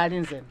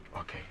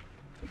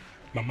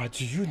 Mama,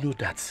 do you know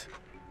that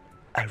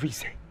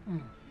Arize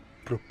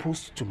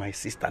proposed to my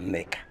sister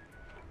Nneka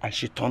and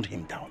she turned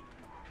him down?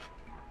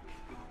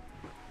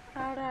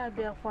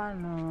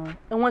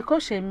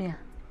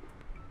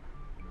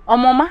 Oh,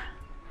 Mama?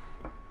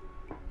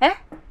 Eh?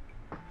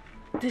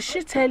 Did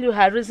she tell you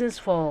her reasons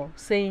for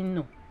saying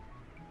no?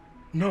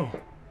 No.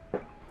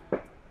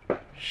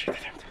 She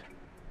didn't.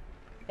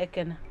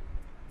 Ekene.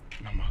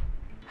 Mama.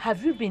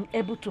 Have you been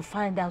able to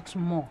find out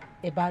more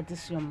about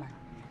this young man?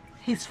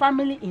 His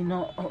family in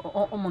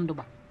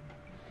Omondoba?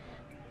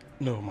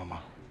 No,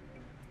 Mama.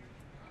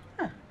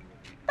 Huh.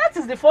 That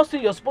is the first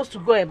thing you're supposed to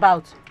go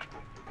about.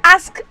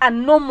 Ask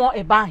and know more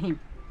about him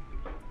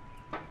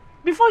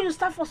before you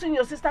start forcing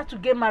your sister to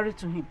get married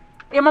to him.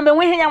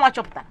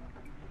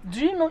 Do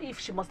you know if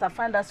she must have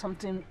found out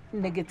something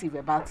negative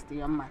about the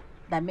young man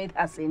that made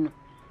her say no?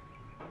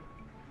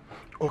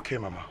 Okay,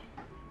 Mama.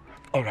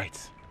 All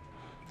right.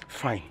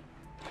 Fine.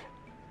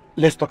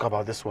 Let's talk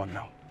about this one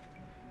now.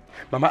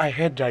 Mama, I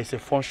heard there is a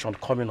function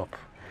coming up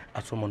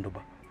at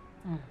Omondoba.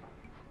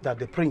 That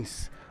the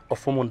prince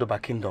of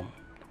Omondoba kingdom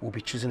will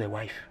be choosing a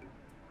wife.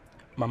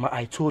 Mama,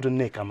 I told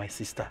Nneka, my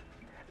sister,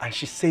 and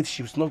she said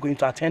she was not going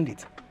to attend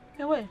it.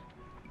 Hey, wait.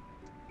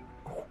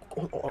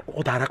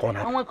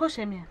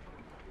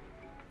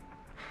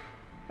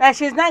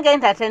 She's not going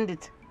to attend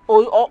it.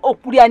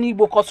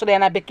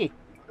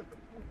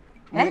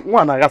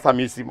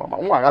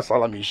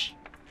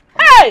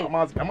 Hey!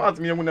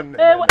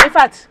 In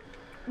fact,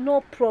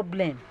 no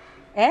problem.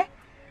 Eh?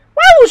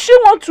 Why would she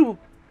want to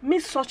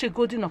miss such a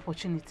golden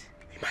opportunity?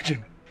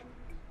 Imagine.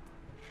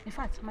 In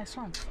fact, my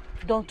son,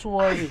 don't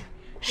worry.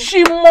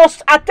 She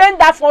must attend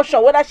that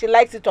function whether she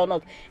likes it or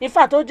not. In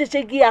fact, whether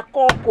she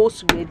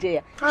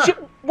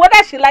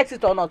likes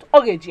it or not,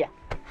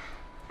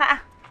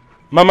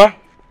 Mama,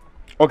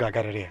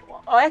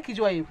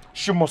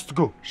 she must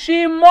go.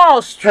 She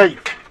must. Hey.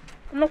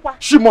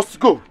 She must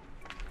go.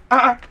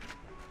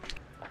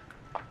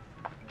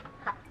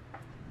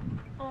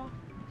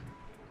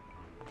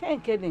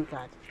 Can't get in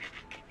card.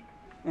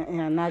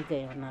 You're not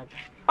there, you're not.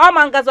 Oh,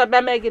 man, guys, I'll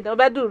make it.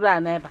 I'll do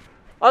run ever.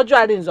 Or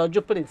Jordan's or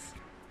Joe Prince.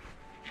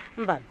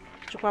 But,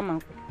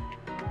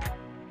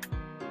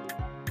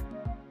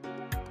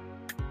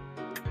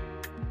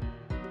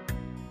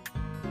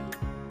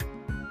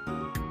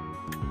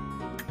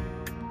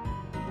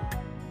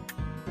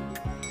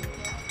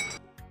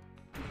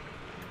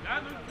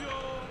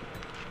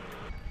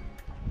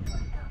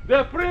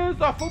 The prince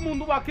of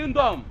Umunduwa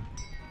kingdom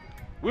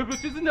will be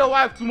choosing a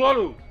wife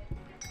tomorrow.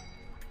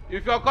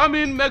 If you're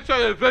coming, make sure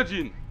you're a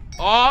virgin.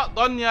 Or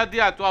don't near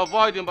there to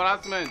avoid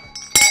embarrassment.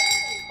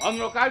 On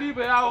your Caribe,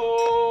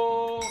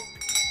 oh.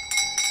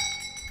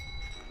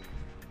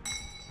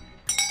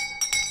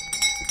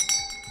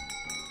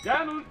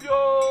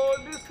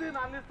 Janutio, listen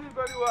and listen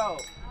very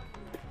well.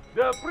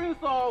 The prince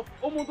of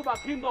Umunduwa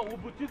kingdom will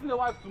be choosing a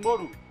wife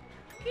tomorrow.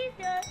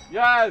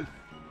 Yes,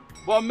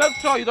 but make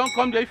sure you don't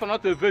come there if you're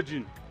not a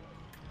virgin.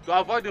 To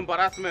avoid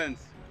embarrassment.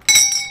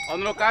 On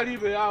your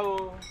Caribe,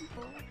 oh.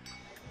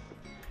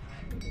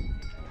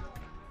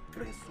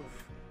 Prince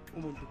of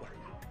Umunduwa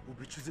will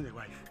be choosing a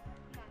wife.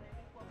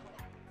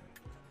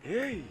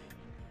 Hey,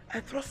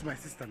 I trust my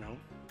sister now.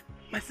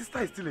 My sister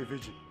is still a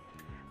virgin.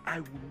 I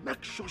will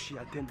make sure she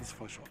attends this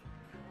function.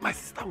 My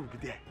sister will be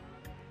there.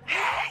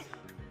 Hey!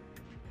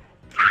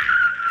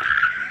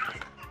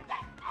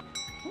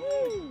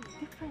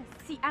 Difference.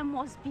 See, I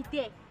must be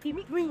there. The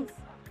prince.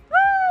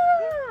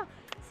 Ah!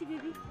 See,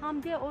 baby,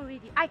 I'm there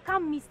already. I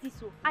can't miss this.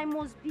 So I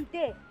must be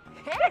there.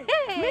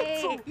 Hey!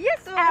 Me too.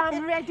 Yes, I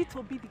am ready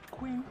to be the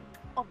queen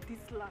of this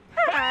land.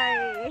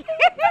 Hi.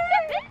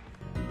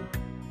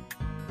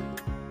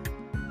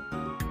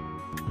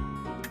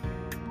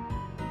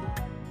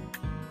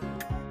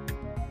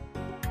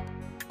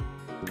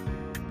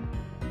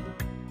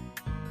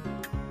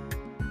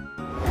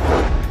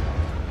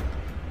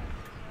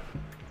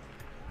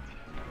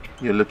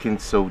 You're looking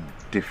so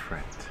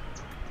different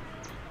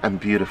and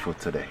beautiful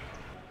today.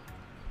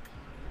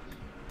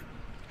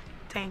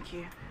 Thank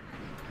you.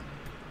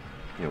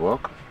 You're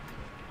welcome.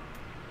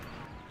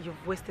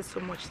 You've wasted so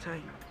much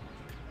time.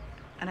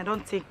 And I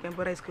don't think my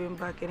brother is coming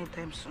back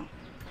anytime soon.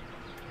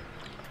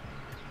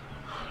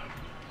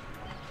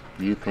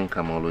 Do you think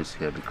I'm always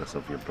here because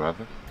of your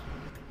brother?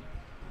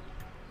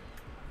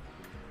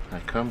 I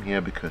come here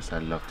because I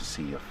love to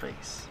see your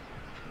face.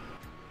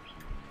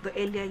 The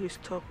earlier you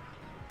stop,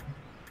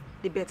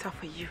 the better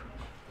for you.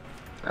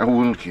 I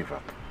won't give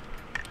up.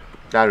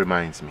 That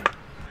reminds me.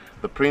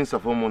 The Prince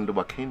of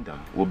Umunduwa Kingdom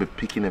will be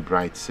picking a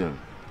bride soon.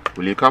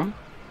 Will you come?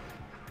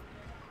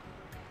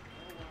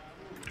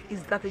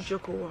 Is that a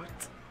joke or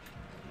what?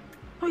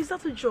 Oh, is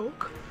that a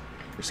joke?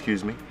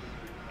 Excuse me?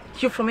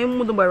 You're from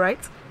Umunduwa,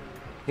 right?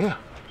 Yeah.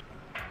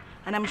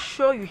 And I'm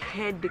sure you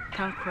heard the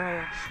town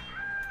crier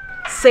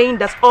saying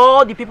that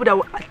all the people that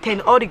will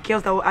attend, all the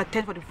girls that will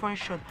attend for the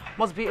function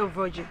must be a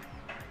virgin.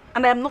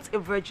 And I am not a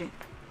virgin.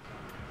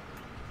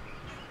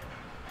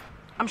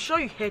 I'm sure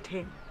you heard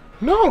him.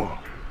 No,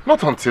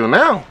 not until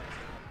now.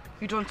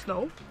 You don't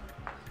know?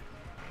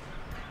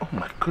 Oh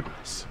my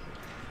goodness.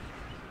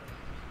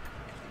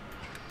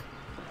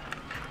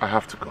 I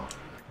have to go.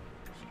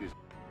 Excuse me.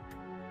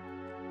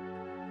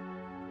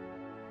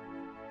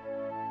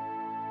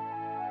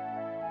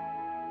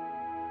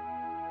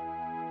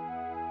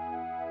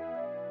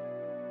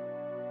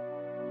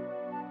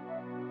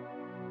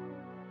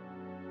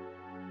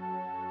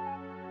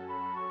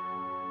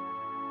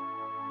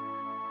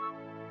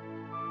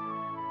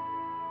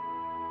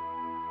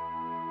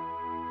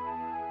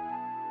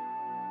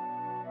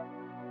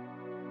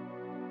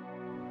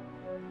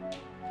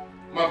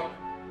 Mother,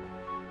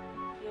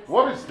 yes.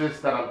 What is this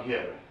that I'm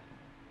hearing?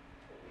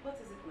 What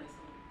is it, my son?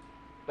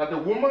 That the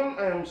woman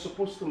I am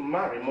supposed to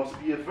marry must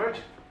be a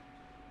virgin.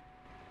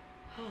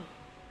 Oh,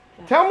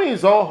 tell me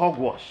it's all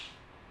hogwash.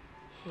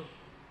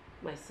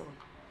 My son,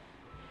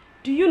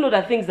 do you know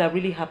that things are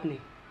really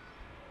happening?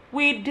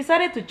 We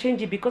decided to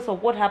change it because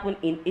of what happened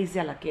in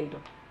Asiala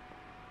Kingdom.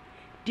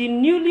 The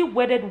newly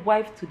wedded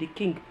wife to the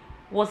king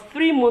was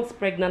 3 months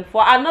pregnant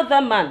for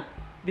another man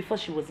before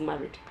she was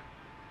married.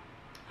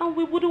 And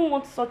we wouldn't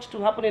want such to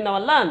happen in our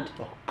land.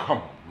 Oh, come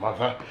on,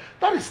 mother.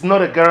 That is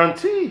not a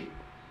guarantee.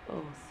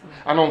 Oh, sorry.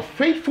 An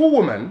unfaithful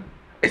woman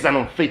is an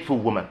unfaithful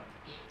woman.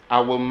 I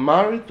will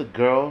marry the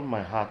girl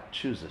my heart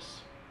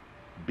chooses,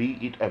 be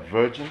it a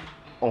virgin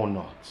or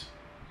not.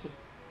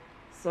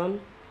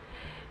 Son,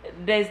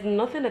 there's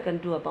nothing I can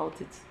do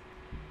about it.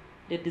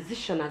 The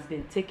decision has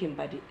been taken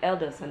by the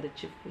elders and the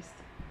chief priest.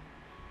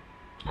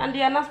 And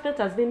the announcement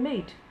has been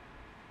made.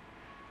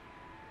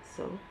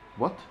 So?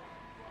 What?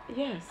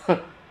 Yes.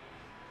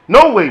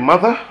 No way,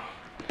 mother.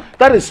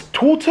 That is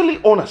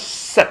totally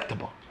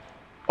unacceptable.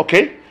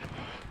 Okay?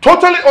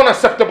 Totally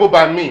unacceptable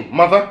by me,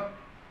 mother.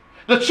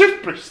 The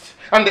chief priest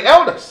and the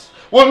elders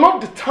will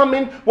not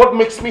determine what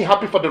makes me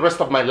happy for the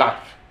rest of my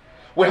life.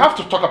 We have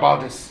to talk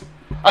about this.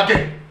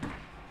 Again.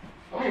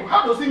 I mean,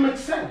 how does it make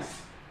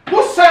sense?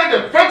 Who said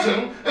a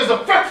virgin is a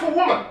faithful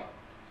woman?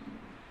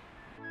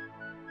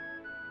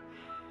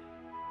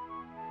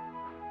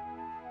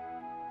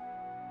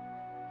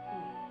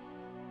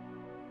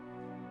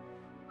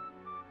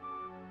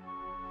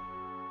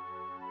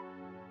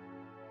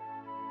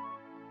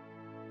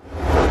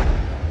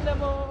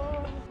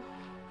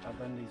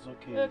 It's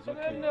okay, it's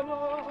okay.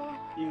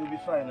 You will be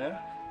fine, eh?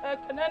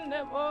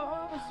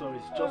 Sorry,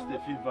 it's just a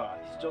fever.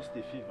 It's just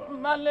a fever.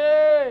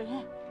 Malay.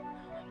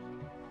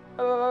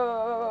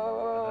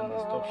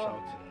 Stop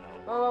shouting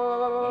now.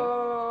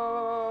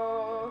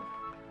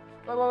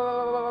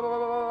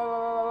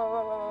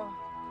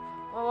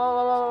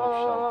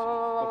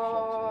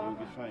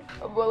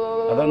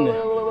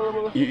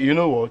 You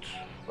know what?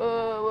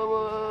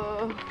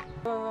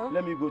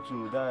 Let me go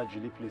to that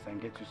Julie place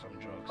and get you some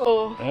drugs.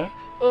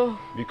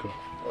 Biko.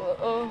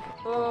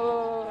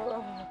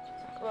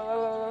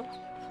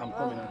 I'm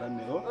coming,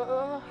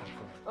 Adanne.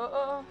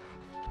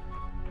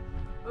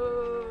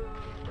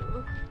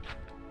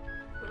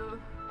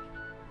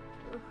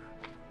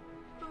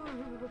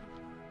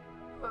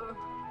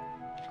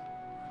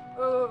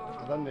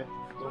 Adanne,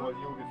 don't worry,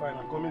 you'll be fine.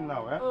 I'm coming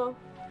now,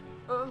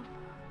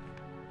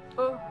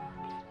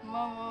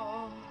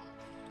 Mama.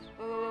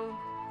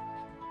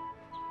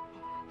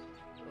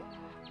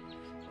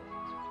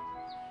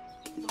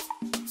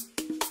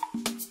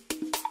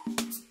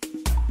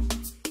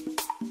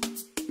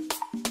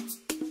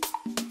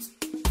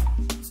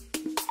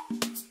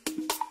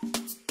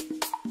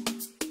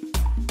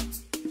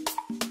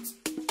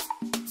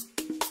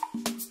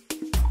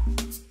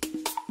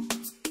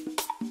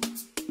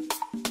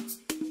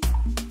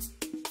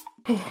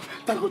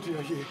 Thank God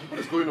you're here. What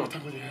is going on?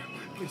 Thank God you're here.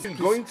 Please,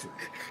 going to?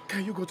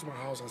 Can you go to my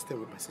house and stay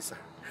with my sister?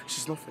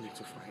 She's not feeling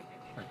too fine.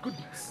 My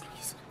goodness.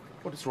 Please.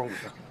 What is wrong with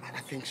her? I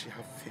think she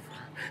has fever.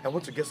 I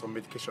want to get some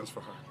medications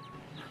for her.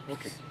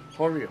 Okay.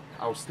 Hurry up.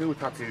 I'll stay with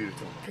her till you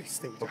return. Please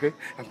stay with her. Okay?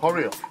 And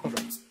hurry up. All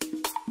right.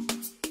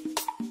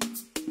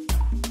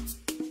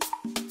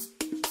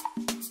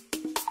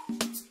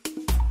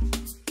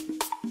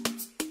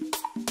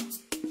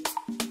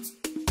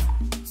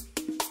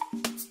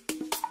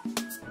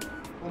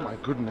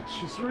 Goodness,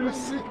 she's really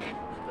sick.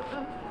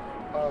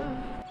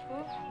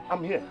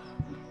 I'm here,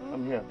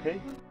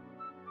 okay?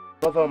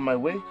 Brother on my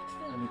way,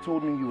 and he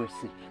told me you were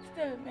sick.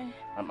 Stay with me.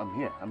 I'm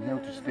here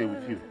to stay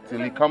with you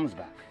till he comes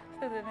back.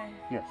 Stay with me.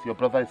 Yes, your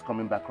brother is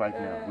coming back right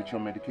now with your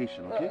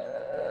medication, okay?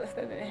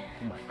 Stay with me.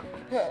 Oh my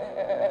goodness.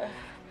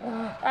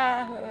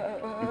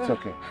 It's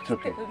okay.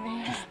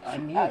 Just,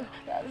 I'm here.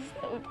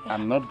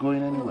 I'm not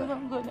going anywhere.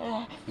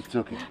 It's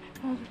okay.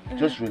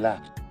 Just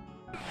relax.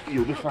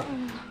 You'll be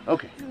fine.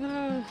 Okay.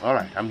 All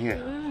right, I'm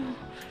here.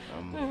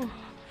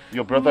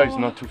 Your brother is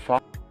not too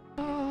far.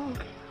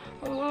 Okay.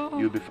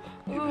 You'll be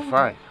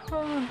fine.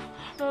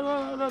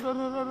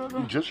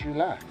 You just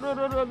relax.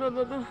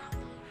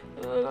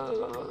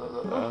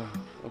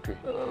 Okay.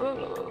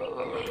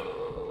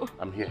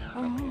 I'm here.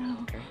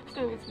 Okay.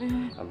 Stay with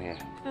me. I'm here.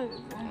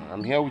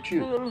 I'm here with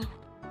you.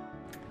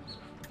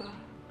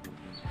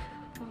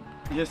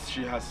 Yes,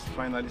 she has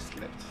finally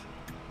slept,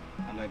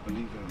 and I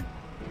believe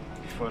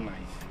before night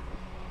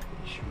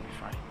she will be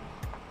fine.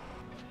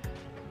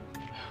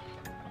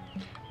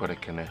 But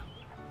Ekene,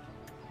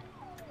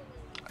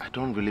 I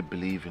don't really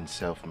believe in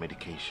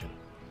self-medication.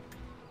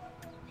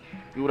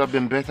 It would have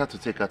been better to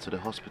take her to the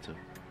hospital.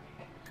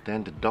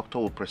 Then the doctor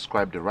will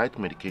prescribe the right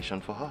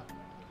medication for her.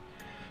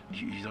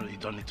 You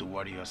don't need to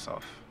worry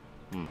yourself.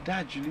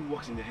 Dad Julie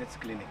works in the health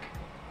clinic,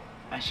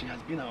 and she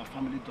has been our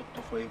family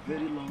doctor for a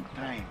very long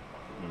time.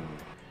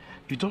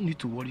 You don't need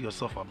to worry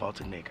yourself about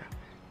Nega.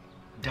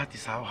 That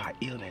is how her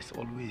illness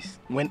always.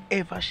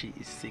 Whenever she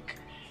is sick,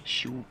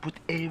 she will put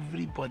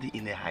everybody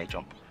in a high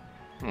jump.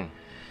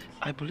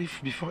 I believe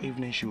before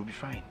evening she will be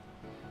fine.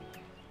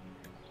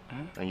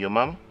 And your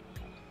mom?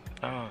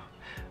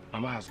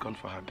 Mama has gone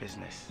for her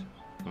business.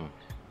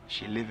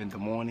 She leave in the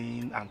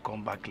morning and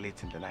come back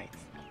late in the night.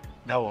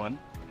 That one?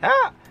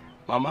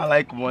 Mama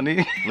like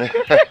money.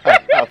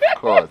 Of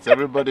course,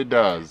 everybody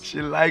does.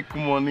 She like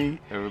money.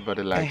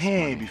 Everybody likes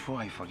money. Before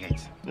I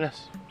forget.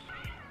 Yes.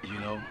 You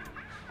know,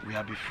 we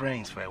have been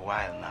friends for a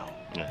while now.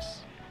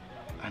 Yes.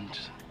 And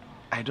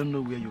I don't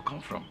know where you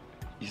come from.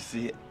 You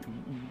see,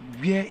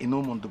 where in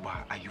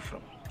Omondoba are you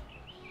from?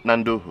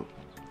 Nandoho.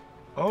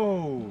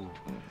 Oh.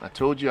 I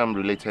told you I'm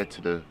related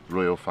to the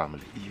royal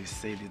family. You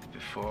said it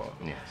before.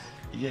 Yes.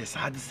 Yes,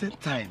 at the same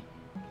time,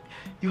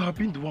 you have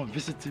been the one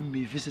visiting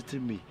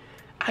me.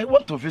 I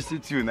want to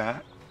visit you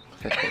now.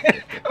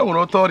 I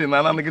want to tell you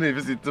now, I'm going to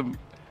visit him.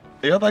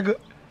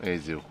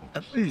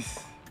 At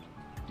least.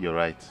 You're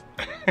right.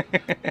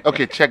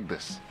 Okay, check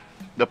this.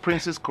 The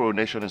prince's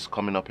coronation is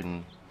coming up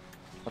in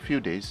a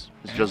few days.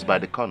 It's just by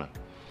the corner.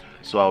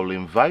 So I will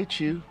invite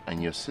you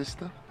and your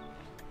sister.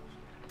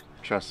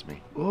 Trust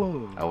me.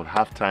 Oh. I will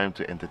have time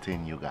to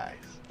entertain you guys.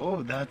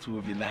 Oh, that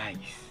will be nice.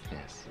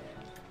 Yes.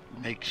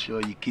 Make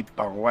sure you keep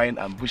our wine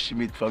and bush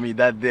meat for me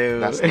that day.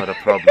 That's not a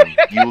problem.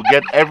 You will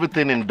get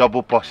everything in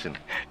double portion.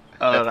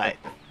 All right.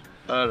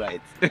 All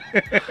right.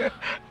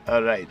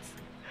 All right.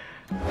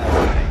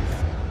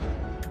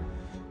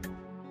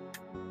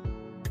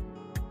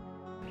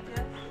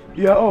 Yes.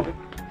 You are up.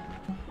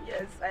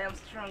 Yes, I am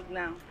strong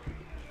now.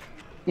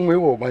 1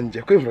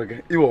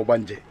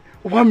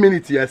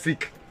 minute you are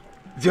sick,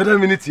 the other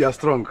minute you are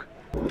strong.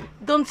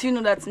 Don't you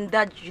know that in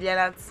that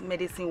Juliana's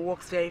medicine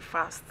works very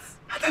fast?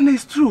 And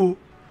it's true.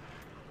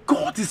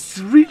 God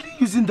is really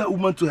using that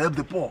woman to help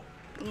the poor.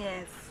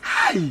 Yes.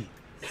 Hi.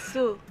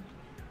 So,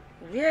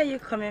 where are you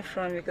coming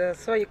from? Because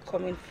I saw you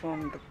coming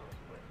from the...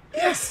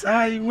 Yes,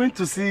 I went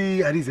to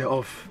see Arize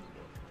off.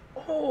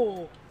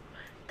 Oh,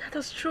 that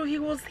was true. He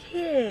was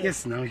here.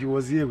 Yes, now he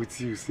was here with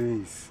you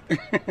since.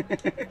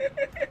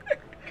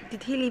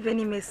 Did he leave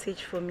any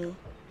message for me?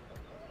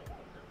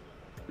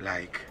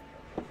 Like?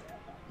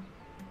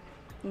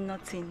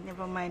 Nothing.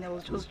 Never mind. I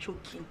was just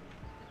joking.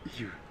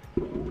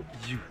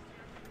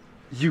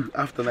 You,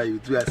 after that, you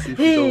do as if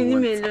Hey, you don't leave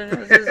want. me alone. I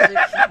was just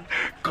joking.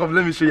 Come,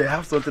 let me show you. I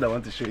have something I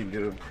want to show you in the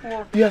room.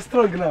 What? You are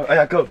strong now.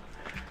 Aya, come.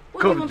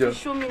 What do you Come, want Joe. to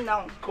show me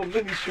now? Come,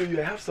 let me show you.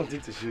 I have something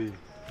to show you.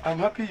 I'm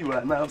happy you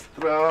are now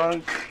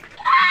strong.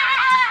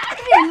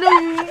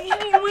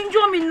 You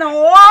enjoy me now.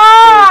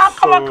 Oh,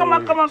 come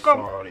on.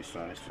 Sorry.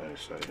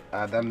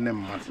 Adane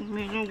mat.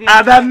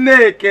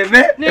 Adane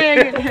kene.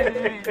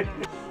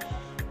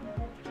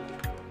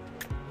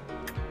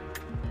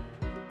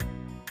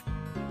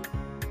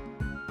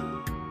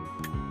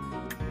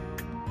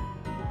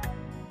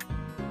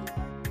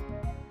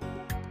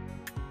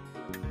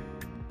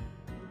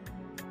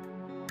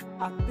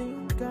 I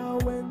think I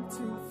went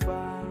too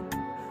far,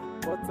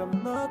 but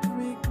I'm not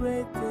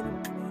regretting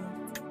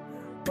it.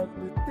 But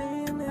the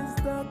thing is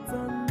that I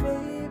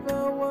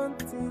never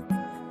wanted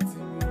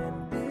to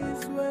end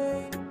this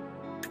way.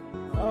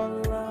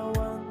 All I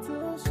want to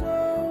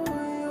show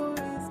you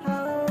is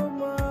how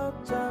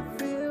much I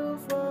feel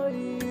for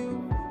you.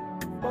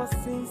 But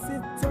since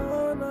it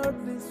turned out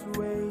this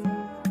way,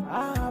 I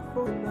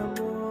happen no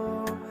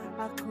more.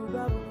 I could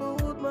have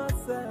pulled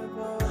myself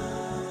up.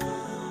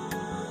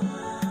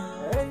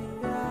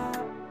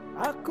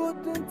 I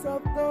couldn't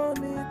have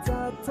done it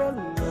at all.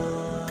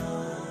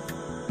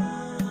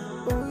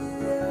 Oh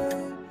yeah,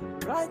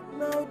 right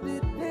now the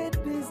deed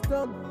is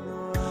done.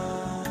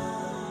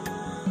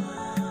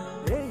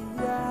 Hey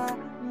yeah,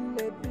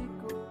 maybe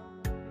go.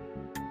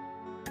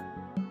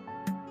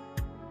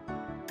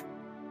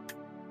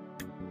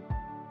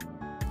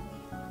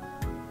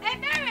 Hey,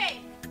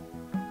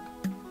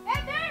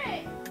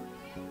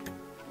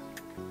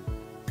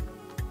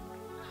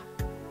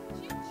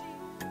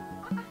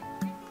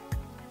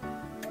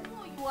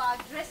 you are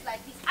dressed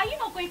like this. Are you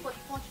not going for the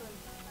function?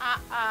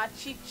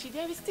 Chichi,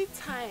 there is still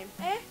time.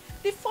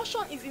 The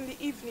function is in the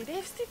evening. There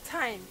is still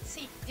time.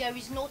 See, there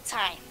is no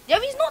time.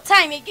 There is no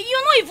time.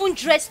 You're not even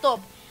dressed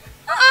up.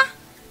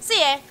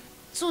 See,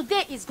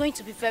 today is going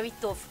to be very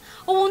tough.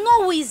 We will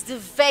know who is the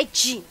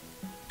virgin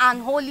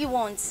and holy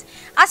ones.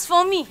 As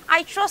for me,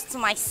 I trust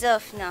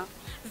myself now.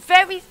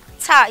 Very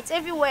tight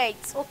everywhere.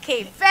 It's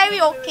okay.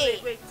 Very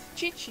okay. Wait.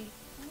 Chichi,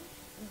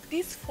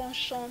 this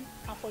function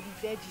are for the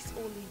virgins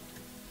only.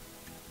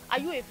 Are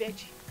you a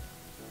virgin?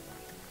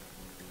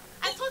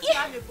 I thought you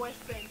have a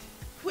boyfriend.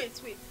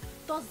 Wait.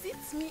 Does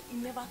it mean he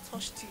never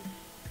touched you?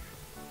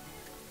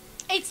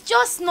 It's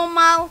just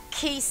normal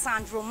kiss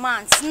and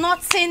romance.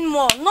 Nothing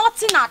more.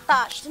 Nothing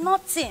attached.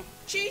 Nothing.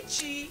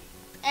 Chichi.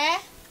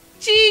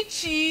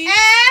 Chichi.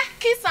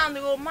 Kiss and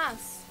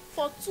romance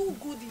for 2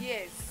 good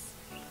years.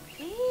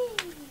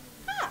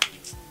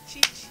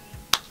 Chichi.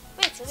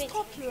 Wait.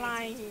 Stop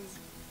lying.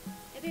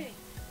 Wait.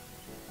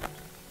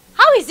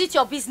 How is it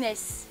your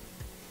business?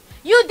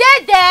 You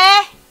did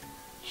there?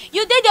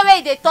 You did the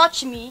way they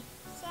touch me?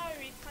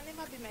 Sorry, it can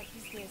never be my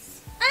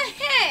business.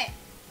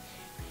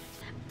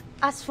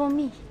 As for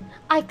me,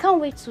 I can't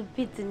wait to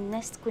be the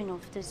next queen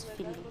of this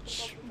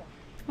village.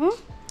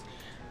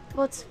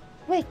 But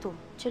wait though,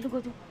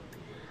 Chelugodu.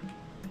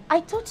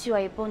 I thought you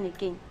are born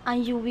again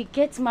and you will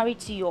get married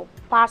to your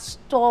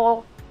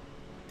pastor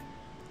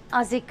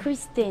as a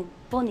Christian,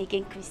 born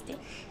again Christian.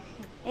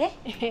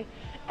 You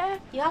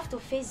have to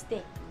face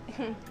them.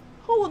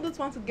 Who wouldn't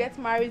want to get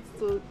married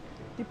to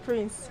the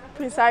Prince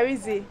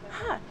Arize?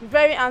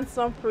 Very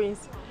handsome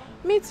prince.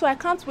 Me too, I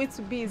can't wait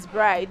to be his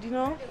bride, you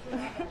know?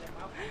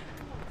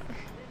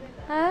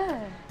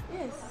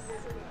 Yes.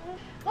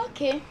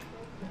 Okay.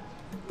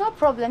 No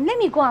problem. Let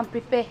me go and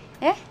prepare.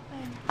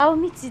 I will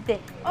meet you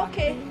there.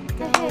 Okay.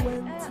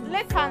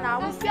 Later now,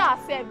 we'll see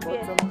ourselves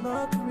there.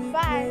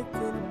 Bye.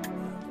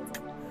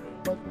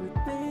 But the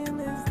thing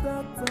is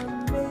that I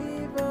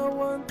never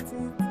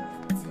wanted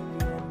to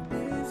end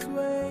this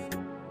way.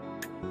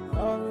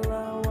 All I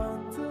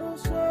want to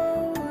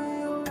show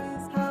you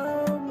is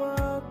how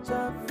much I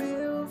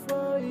feel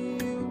for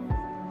you.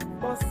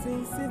 But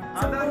since it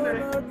turned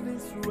out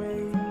this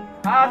way,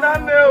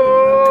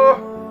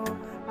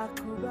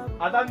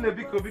 Adane,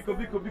 biko.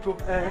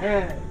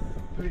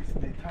 Please,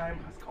 the time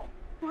has come.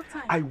 What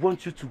time? I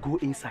want you to go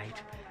inside,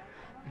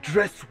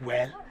 dress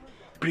well,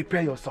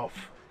 prepare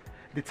yourself.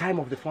 The time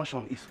of the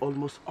function is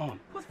almost on.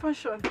 What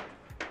function?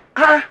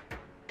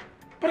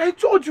 But I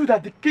told you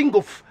that the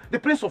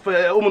prince of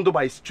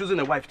Omondoba is choosing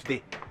a wife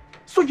today.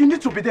 So you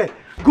need to be there.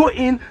 Go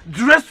in,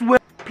 dress well.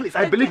 Please,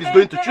 I believe he's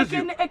going to choose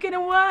you. Ekene,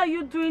 why are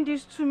you doing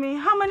this to me?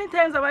 How many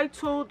times have I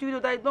told you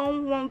that I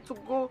don't want to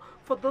go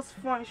for this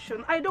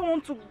function? I don't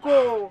want to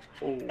go.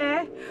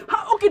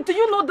 Okay, do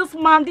you know this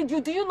man? Do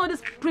you know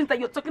this prince that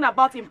you're talking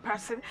about in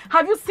person?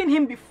 Have you seen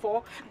him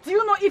before? Do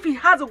you know if he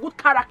has a good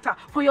character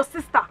for your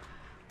sister?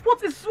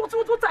 What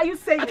are you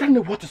saying? I don't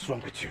know what is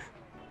wrong with you.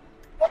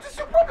 What is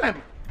your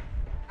problem?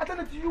 I don't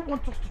know, do you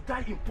want us to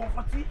die in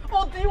poverty?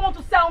 Or do you want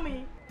to sell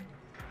me?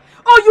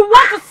 Oh, you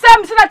want to sell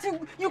me so that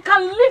you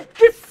can leave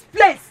this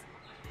place?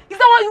 Is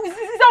that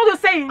what you're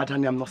saying?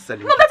 Adani, I'm not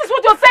selling. No, that is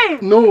what you're saying.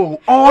 No,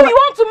 Oh, you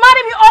want to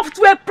marry me off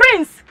to a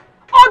prince?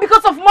 All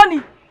because of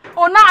money?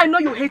 Oh, now I know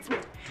you hate me.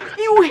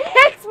 You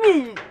hate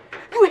me.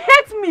 You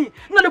hate me.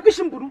 No, the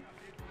question, Buru.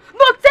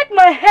 No, take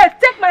my head.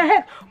 Take my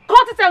head.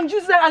 Cut it and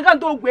use it and go and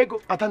do go.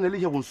 Adanele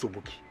here won't so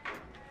boki.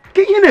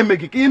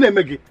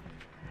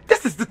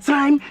 This is the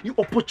time, the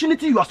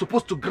opportunity you are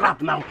supposed to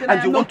grab now,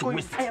 and you want to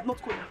waste. I am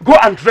not going. Go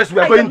and dress.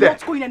 We are going there.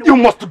 You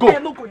must go. I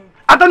am not going.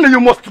 Adanele, you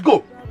must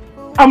go.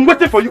 I'm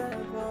waiting for you.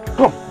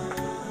 Come.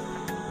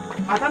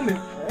 Adanele.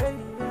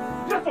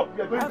 Dress up.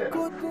 We are going there.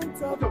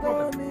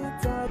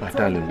 My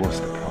darling, what's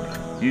the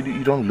problem?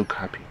 You don't look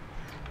happy.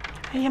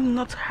 I am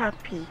not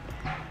happy.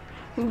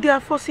 They are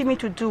forcing me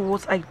to do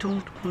what I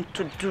don't want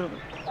to do.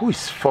 Who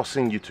is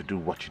forcing you to do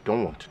what you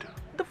don't want to do?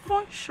 The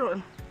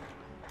function.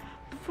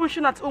 The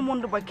function at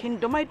Omondoba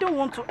Kingdom. I don't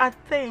want to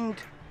attend.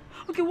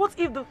 Okay, what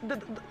if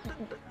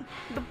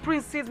the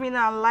prince sees me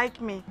now and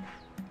like me?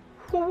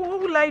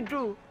 What will I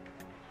do?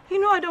 You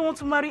know I don't want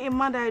to marry a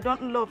man that I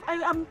don't love. I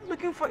am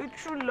looking for a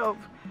true love.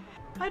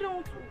 I don't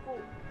want to go.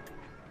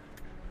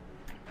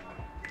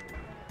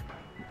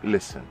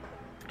 Listen,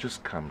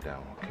 just calm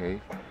down, okay?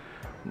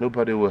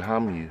 Nobody will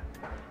harm you.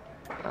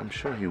 I'm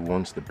sure he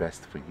wants the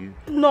best for you.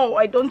 No,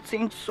 I don't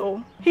think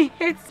so. He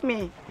hates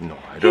me. No,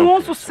 I don't. He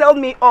wants to sell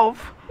me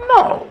off.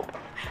 No.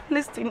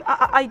 Listen,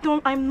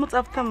 I'm not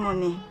after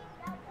money.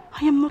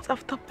 I am not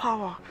after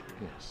power.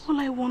 Yes. All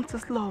I want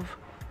is love.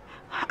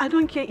 I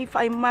don't care if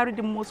I marry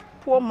the most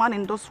poor man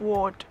in this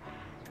world.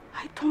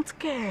 I don't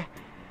care.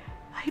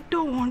 I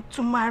don't want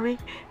to marry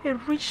a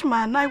rich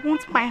man. I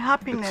want my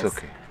happiness. It's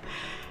okay.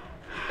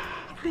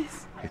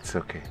 Please. It's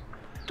okay.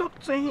 Talk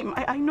to him.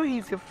 I know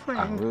he's your friend.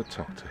 I will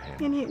talk to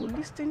him. And he will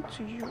listen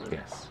to you.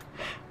 Yes.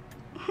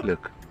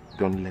 Look,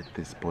 don't let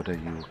this bother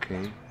you,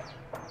 okay?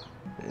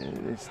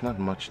 It's not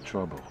much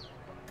trouble.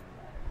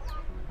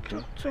 Okay?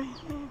 Talk to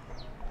him.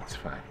 It's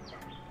fine.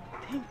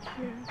 Thank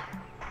you.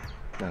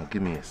 Now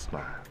give me a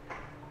smile.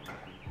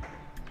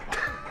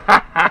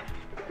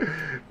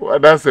 Well,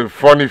 that's a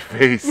funny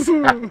face.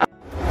 Neka.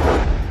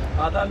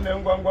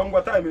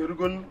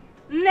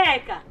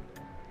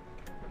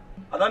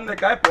 Neka,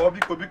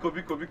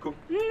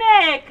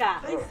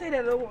 I said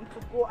I don't want to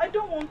go. I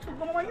don't want to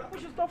go. Mama, you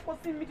should stop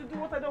forcing me to do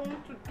what I don't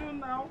want to do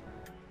now.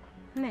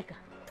 Neka,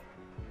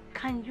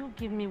 can you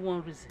give me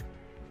one reason?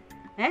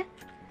 Eh?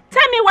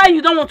 Tell me why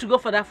you don't want to go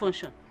for that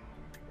function.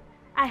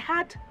 I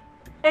heard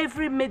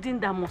every maiden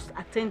that must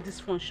attend this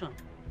function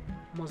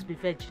must be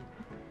virgin.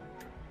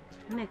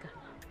 Neka,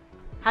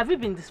 have you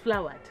been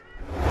disflowered?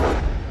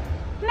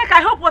 Neka,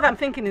 I hope what I'm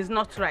thinking is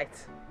not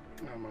right.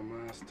 No,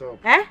 Mama, stop.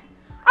 Eh?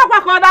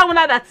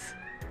 That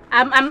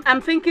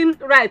I'm thinking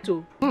right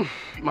too.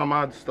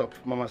 Mama, stop.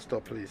 Mama,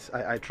 stop, please.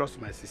 I trust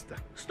my sister.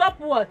 Stop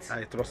what?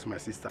 I trust my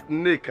sister.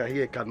 Neka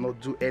here cannot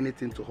do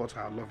anything to hurt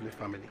her lovely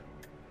family.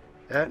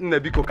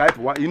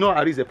 You know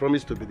Ari is a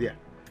promise to be there.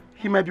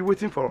 He might be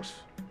waiting for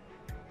us.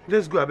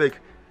 Let's go, I beg.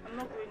 I'm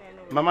not going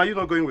anywhere. Mama, you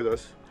not going with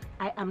us?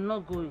 I am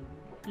not going.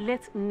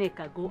 Let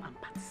Neka go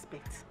and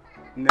participate.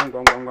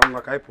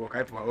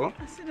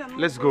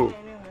 Let's go.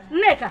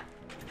 Neka!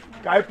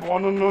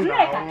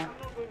 No.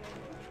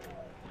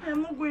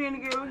 I'm not going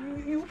anywhere.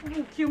 You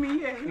will kill me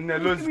here.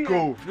 Let's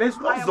go.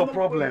 What's the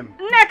problem?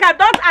 Neka,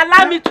 don't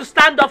allow me to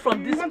stand up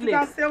from this place. You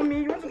want to sell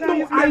me? You want to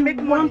No, I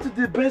want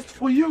the best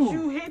for you.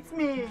 You hate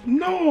me.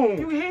 No.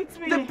 You hate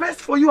me. The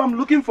best for you I'm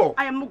looking for.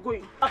 I am not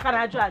going. I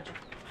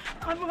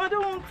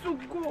don't want to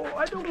go.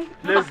 I don't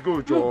want to. Let's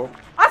go, Joe.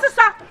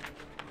 Sister!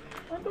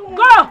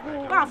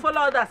 Go and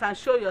follow others and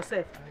show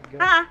yourself.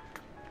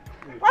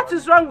 What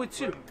is wrong with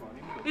you?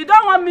 You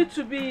don't want me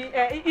to be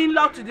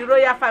in-law to the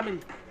royal family.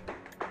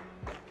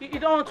 You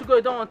don't want to go,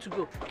 you don't want to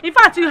go. In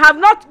fact, you have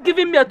not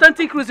given me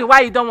authentic reason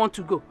why you don't want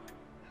to go.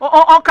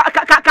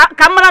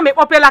 Camera me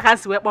pope like and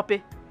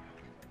pope.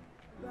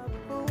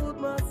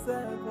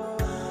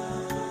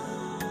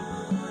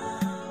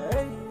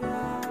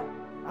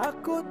 I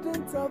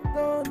couldn't have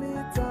done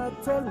it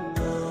at all.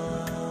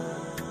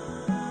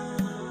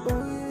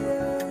 Oh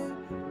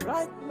yeah,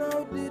 right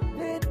now the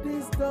deed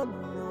is done.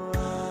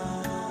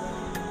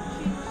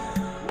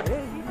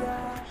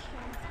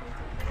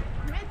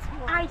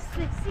 I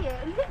swear, see, I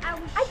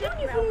don't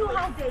even know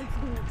how there is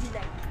going to be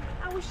like.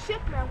 I will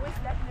shake my waist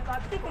like never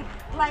before.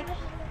 Like,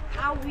 I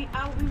will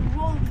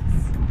roll it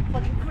for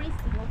the prince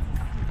to not to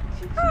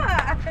see.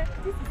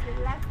 This is a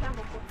lifetime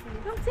opportunity.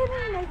 I'm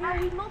telling you, like, I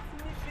will not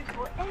miss it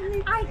for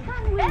anything. I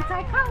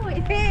can't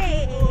wait.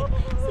 Hey!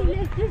 See,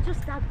 let's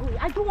just start going.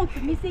 I don't want to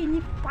miss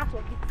any part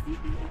of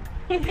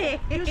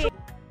it. See?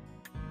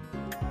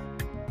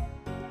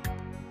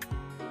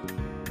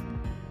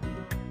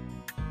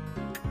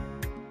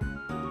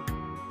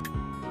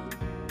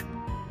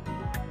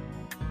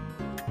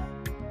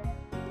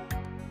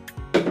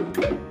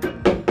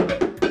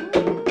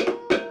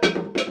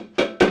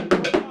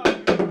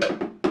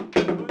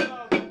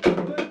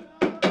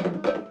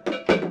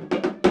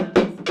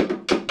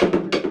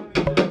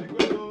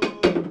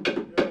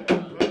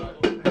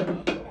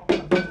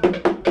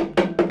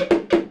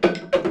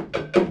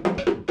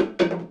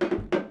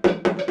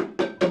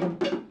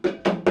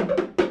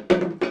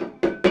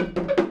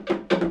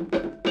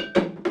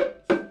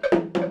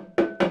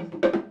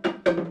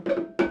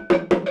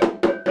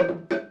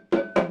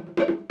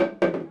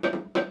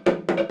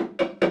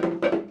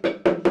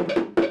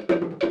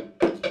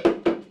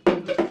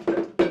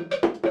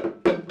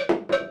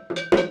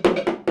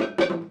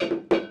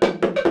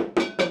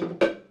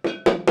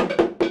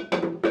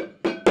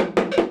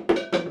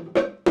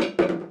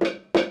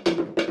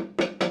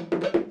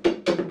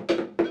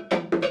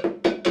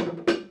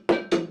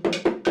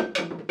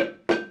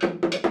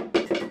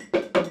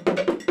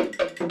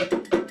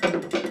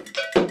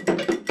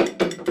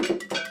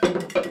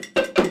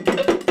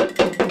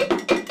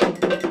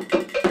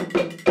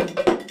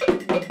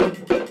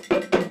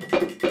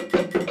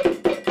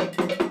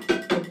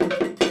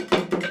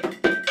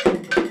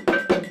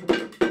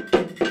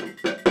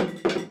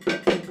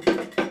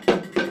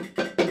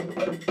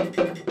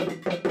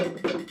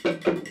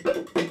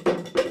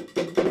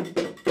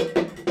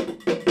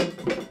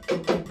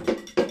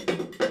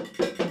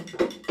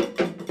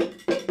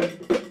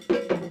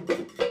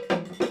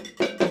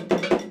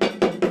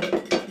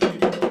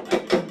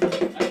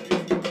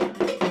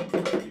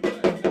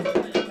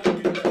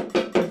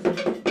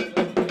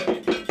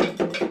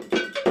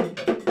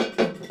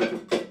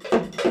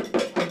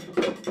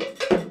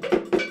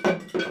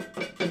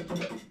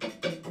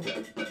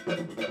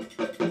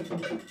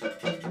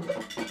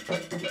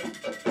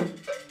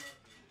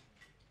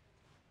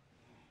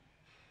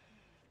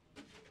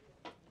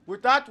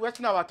 without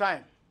wasting our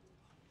time,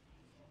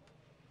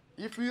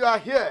 if you are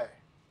here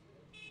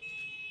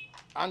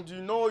and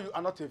you know you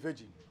are not a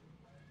virgin,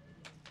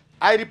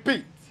 I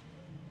repeat,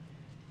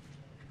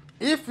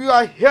 if you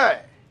are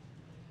here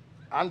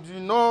and you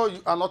know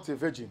you are not a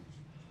virgin,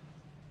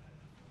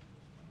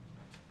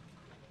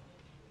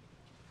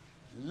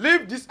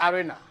 leave this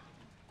arena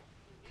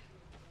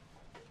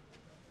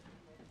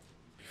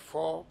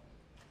before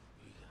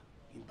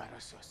you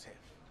embarrass yourself.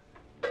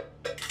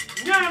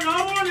 Yeah, no,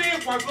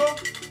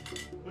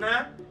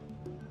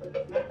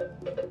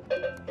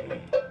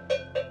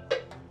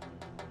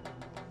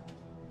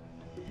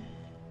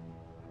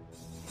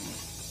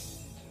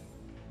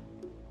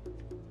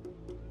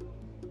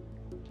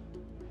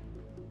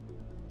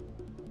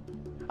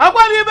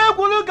 Akwani ibe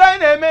kwulu ka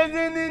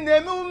na-emezi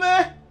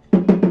n'emume.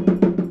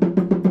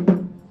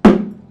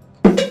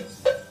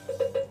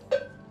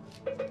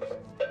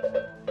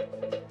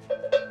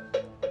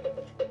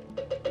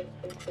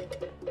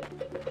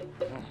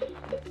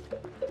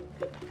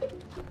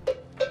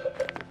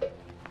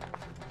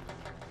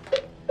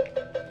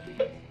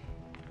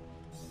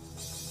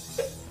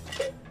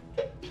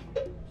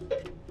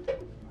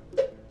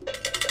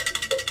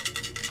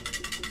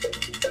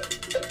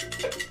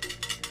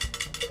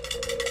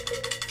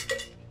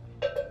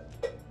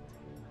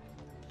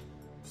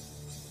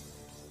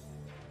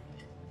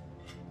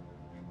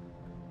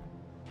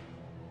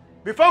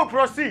 Before we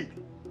proceed,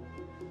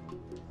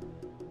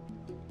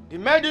 the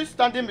maidens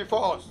standing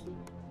before us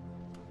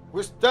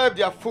will stamp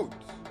their foot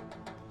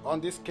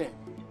on this cane.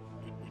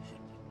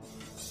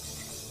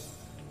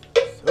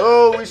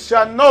 So we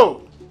shall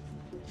know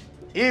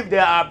if they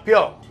are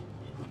pure,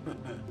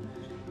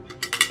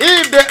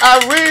 if they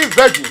are real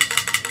virgins.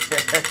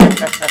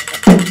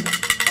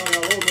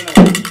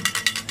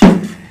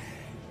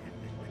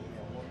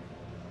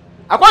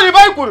 Akwani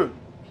Bible.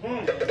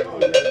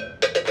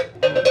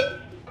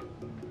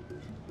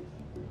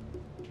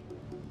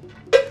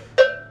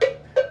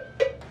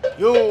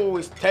 You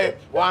will step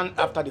one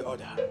after the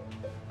other.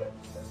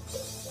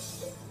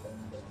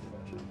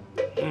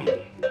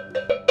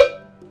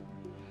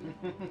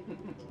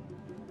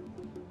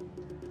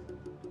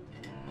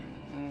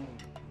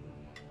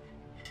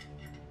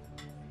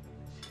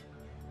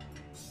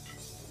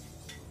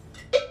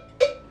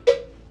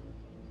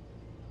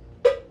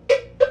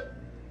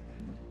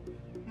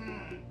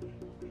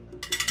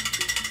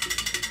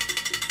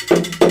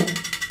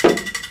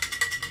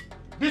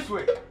 This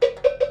way.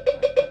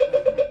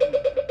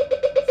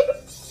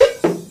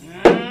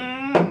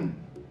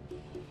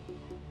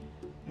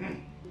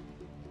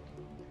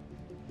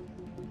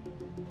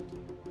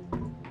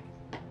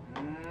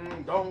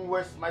 Don't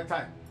waste my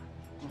time.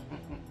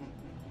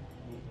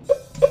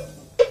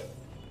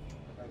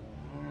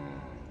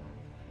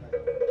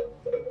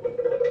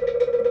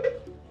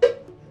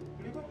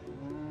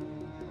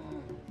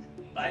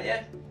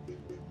 Vaya.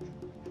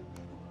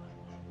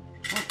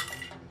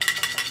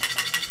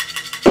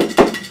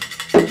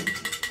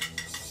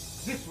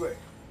 This way.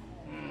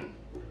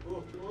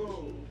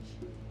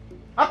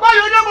 Akwa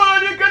yonye bolo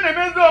di kene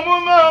mezo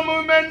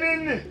omume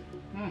nini.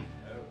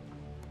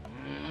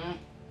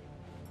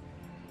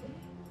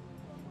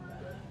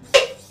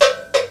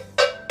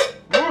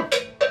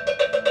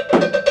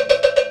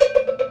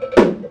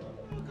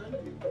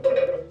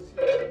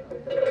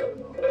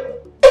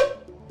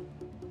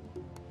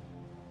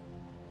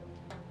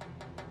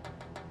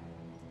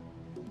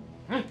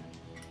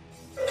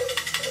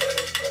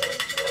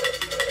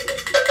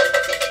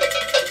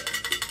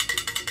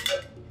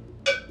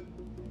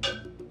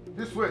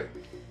 This way.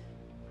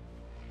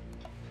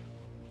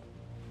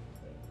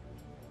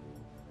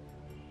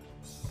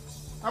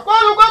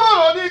 Akwalu kwa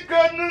bolo di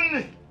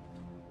kene.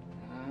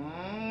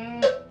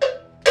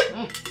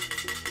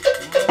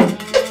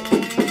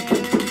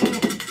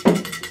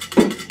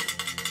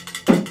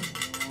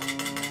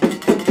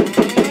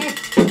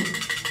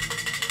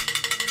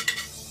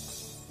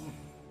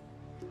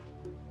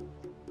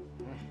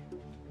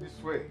 This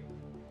way.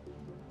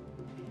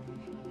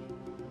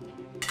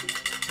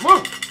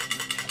 Move.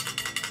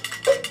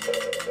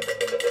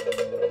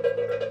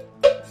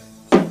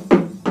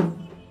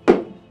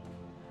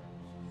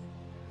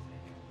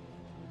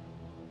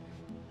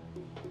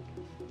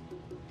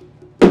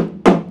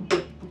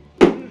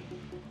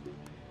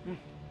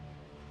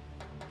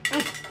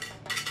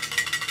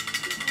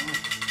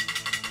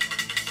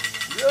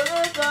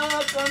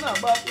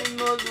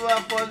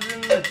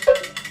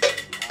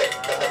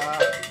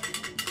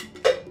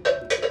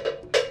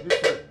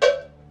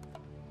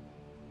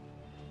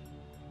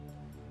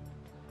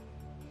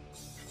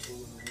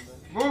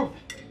 Move.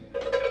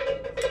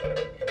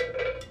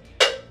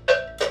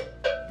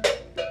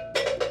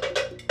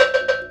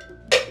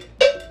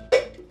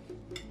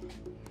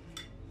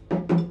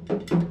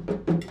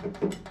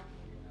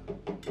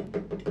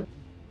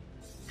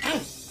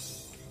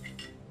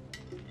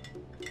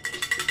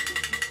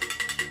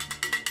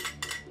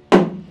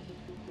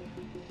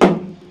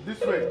 This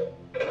way.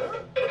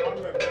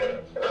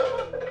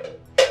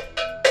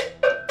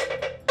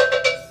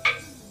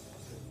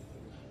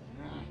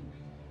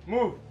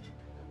 Move.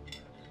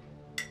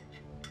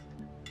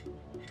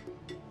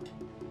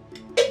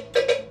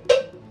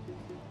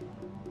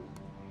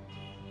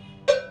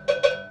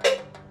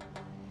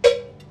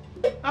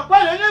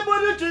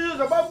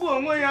 babu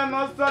onwe ya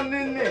n'ọsọ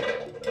nne.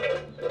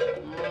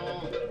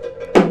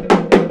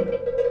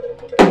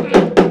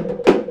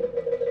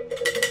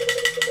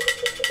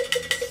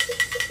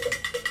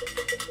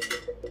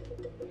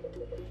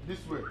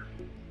 This way.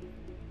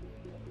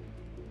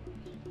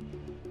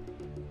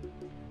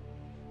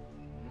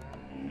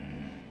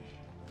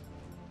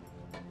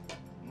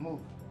 Move.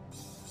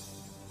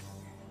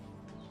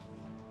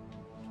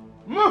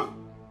 Move.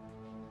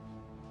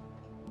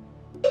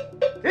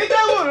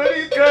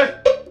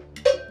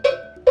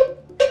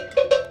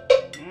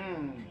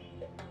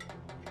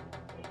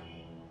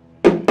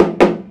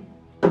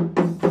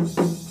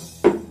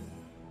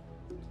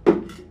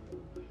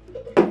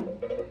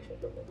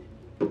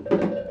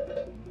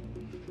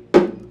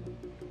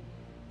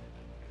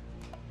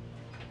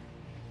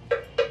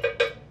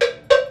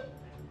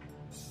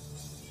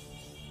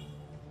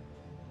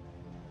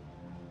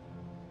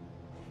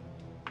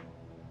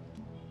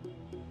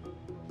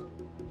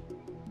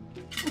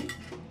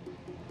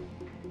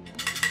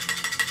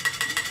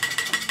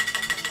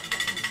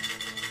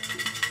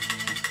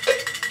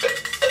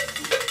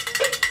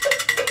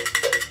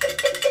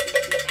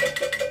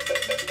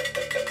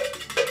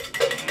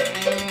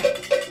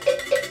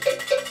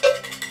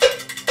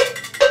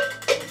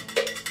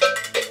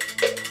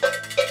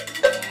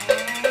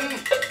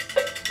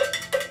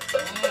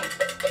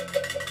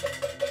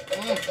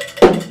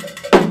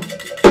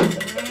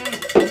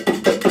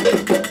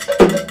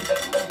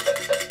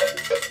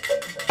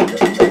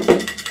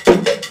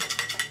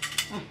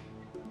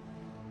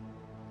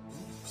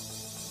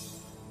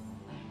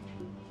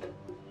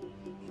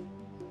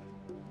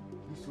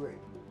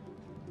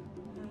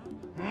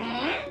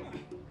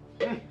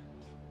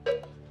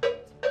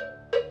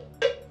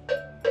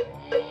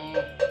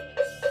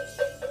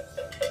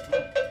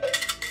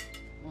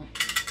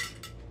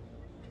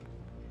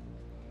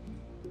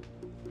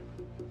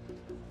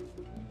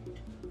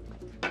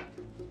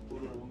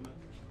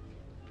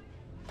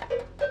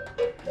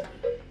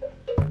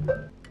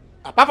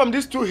 Apart from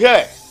these two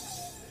here,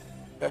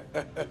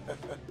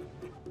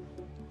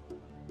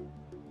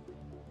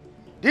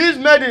 these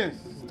maidens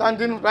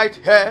standing right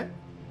here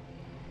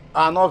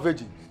are not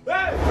virgins.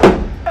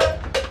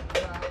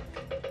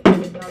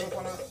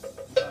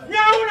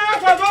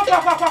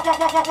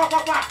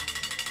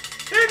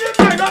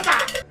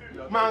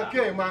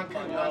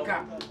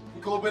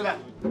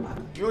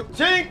 You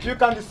think you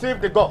can deceive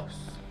the gods?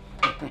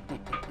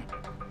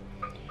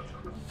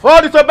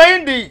 For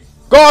disobeying the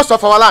gods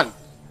of our land,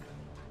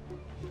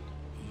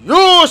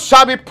 you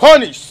shall be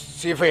punished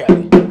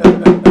severely.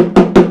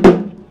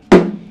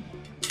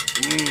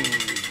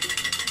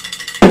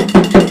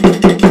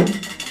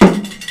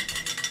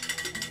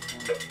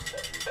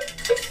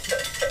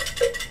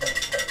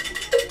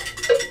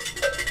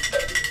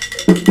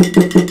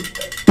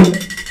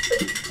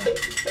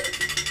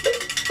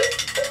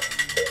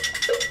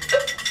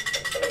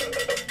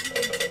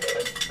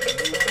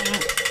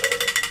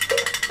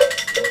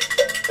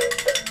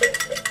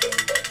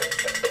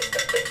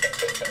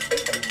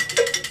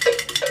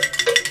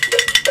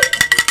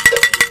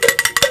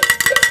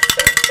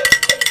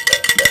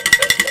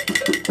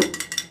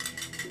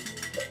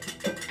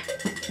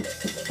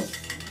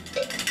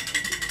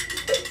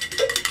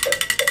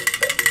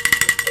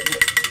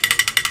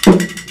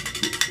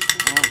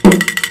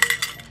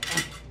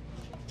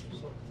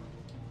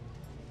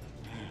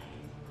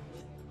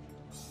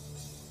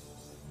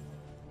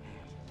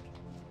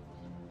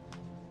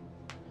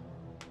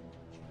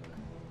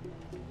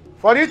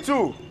 For you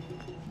two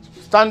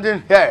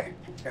standing here,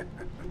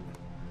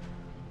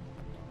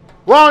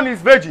 one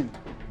is virgin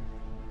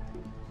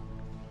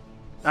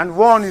and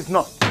one is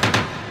not.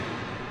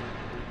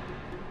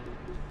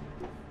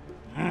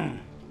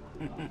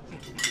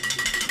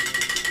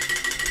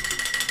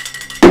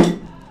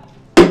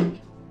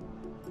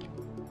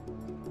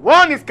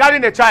 One is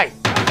carrying a child.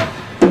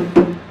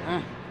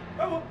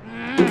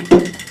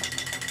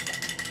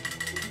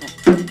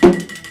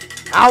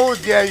 How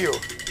dare you?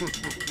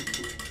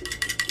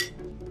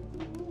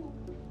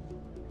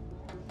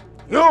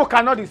 You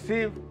cannot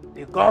deceive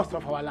the gods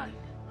of our land.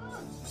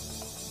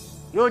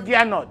 You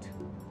dare not.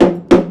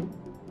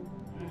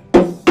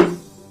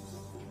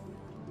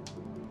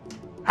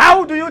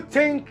 How do you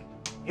think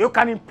you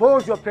can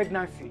impose your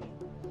pregnancy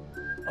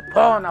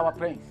upon our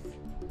prince?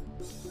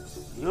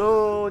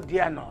 You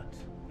dare not.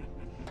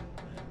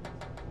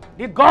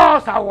 The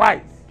gods are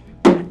wise.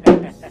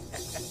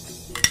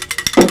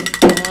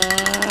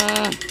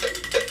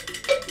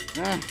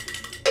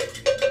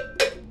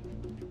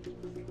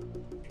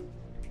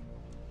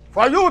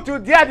 For you to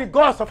dare the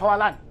gods of our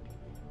land,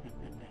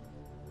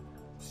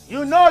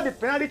 you know the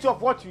penalty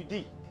of what you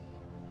did.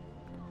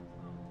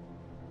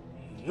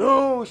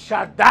 You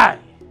shall die.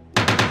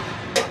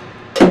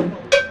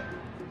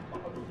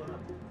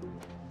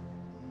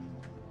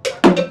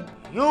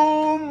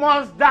 You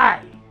must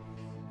die.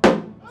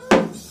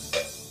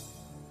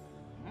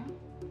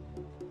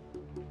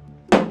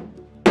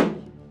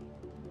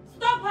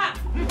 Stop her!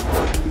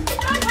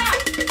 Stop her!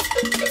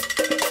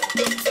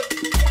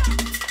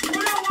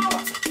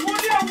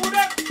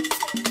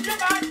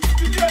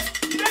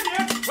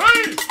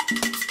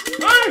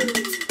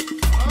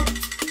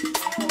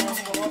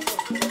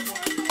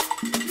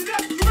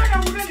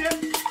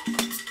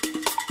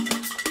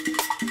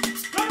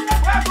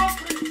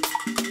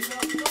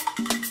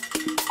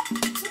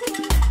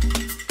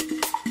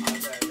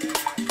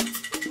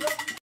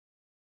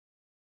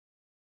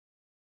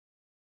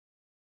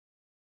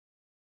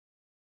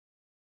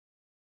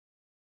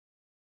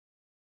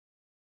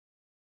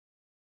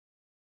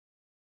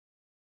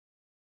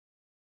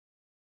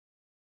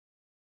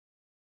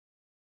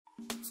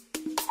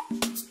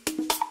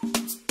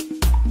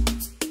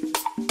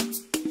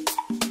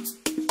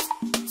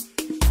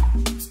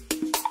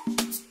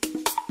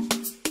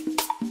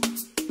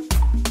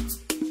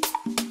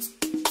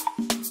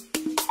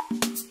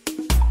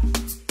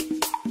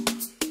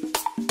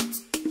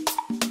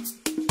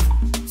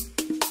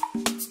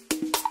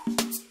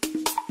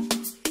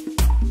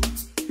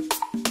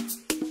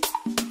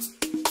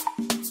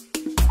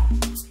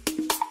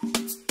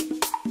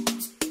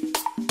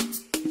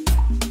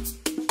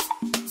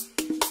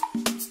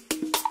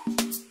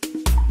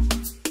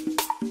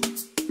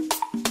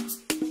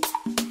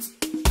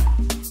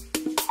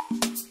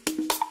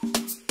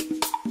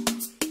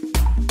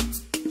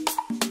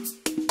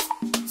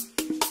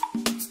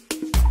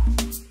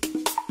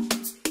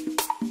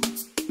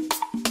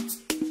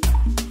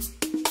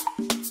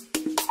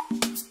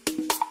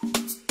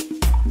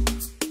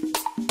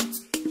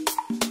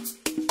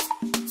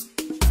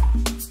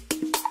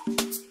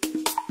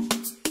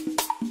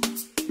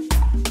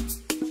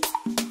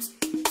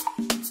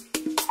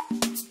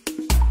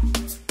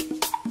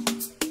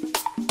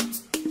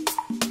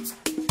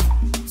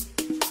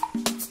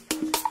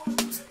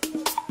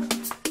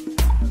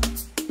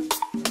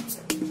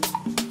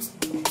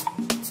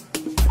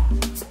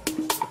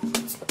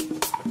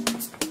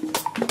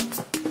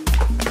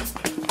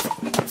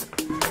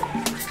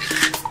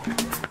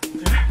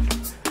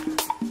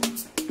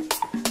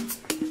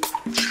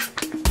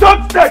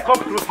 Don't dare come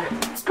close here.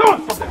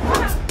 Come on, stop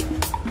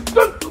there.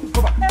 Don't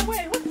go back. Hey,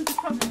 wait, what is the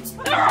problem?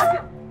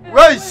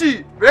 Where is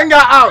she? Bring her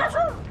out.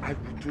 I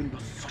will do no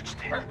such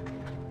thing.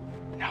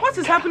 What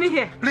is happening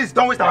here? Please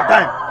don't waste our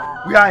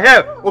time. We are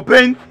here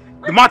obeying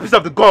the mouthpiece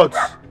of the gods.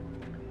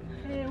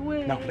 Hey,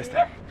 wait. Now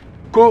listen.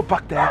 Go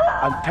back there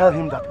and tell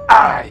him that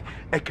I,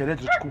 Ekene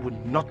Druchku, will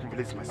not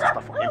release my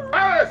sister for him.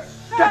 Hey!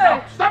 Get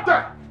out! Stop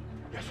there!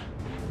 Yes.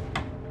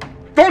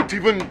 Don't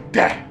even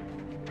dare!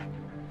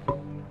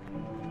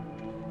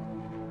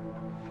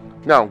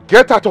 Now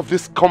get out of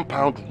this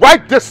compound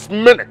right this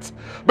minute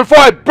before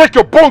I break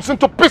your bones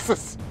into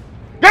pieces!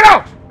 Get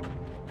out!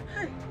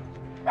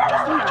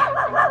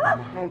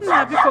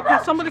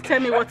 Can somebody tell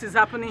me what is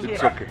happening here?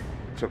 It's okay.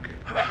 It's okay.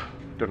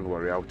 Don't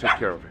worry, I'll take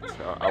care of it.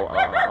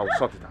 I'll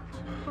sort it out.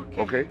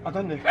 Okay?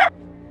 Adane.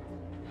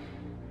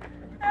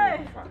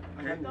 Hey,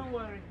 Okay? don't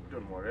worry.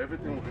 Don't worry,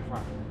 everything will be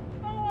fine.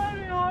 Don't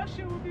worry, oh,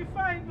 she will be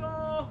fine,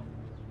 oh.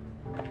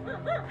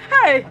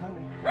 Hey!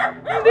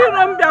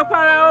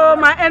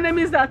 My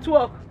enemies at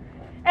work.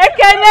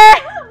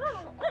 Ekene!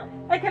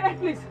 Ekene,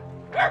 please.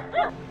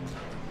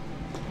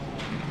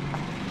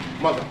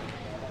 Mother,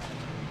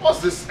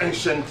 what's this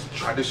ancient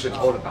tradition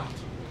all about?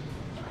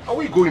 Are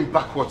we going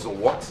backwards or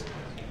what?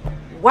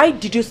 Why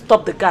did you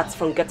stop the guards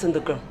from getting the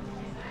girl?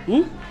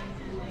 Hmm?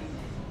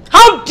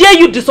 How dare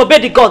you disobey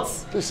the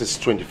gods? This is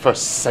 21st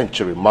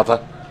century,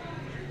 Mother.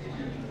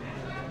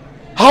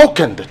 How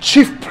can the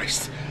chief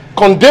priest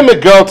condemn a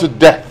girl to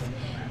death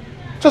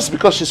just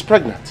because she's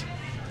pregnant?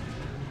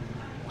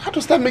 How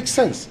does that make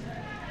sense?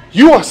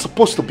 You are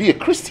supposed to be a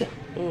Christian.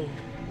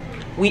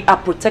 We are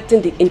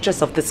protecting the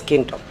interests of this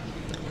kingdom.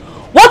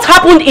 What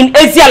happened in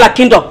Asiala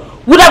kingdom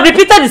would have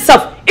repeated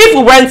itself if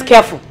we weren't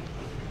careful.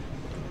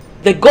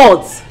 The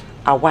gods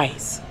are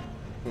wise.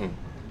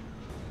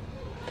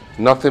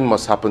 Nothing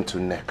must happen to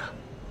Neka.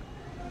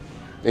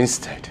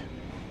 Instead,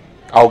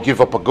 I'll give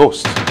up a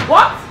ghost.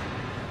 What?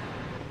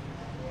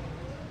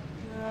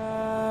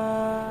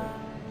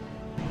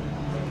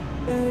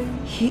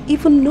 He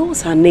even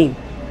knows her name.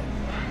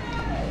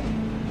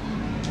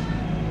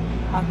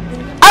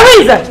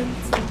 Ariza!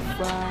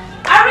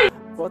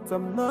 But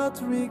I'm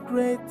not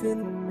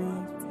regretting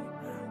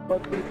it.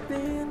 But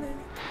within it.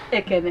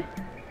 Ekene,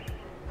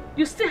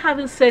 you still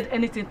haven't said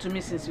anything to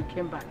me since you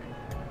came back.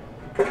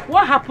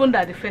 What happened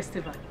at the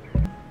festival?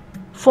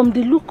 From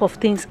the look of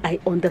things, I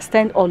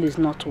understand all is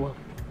not well.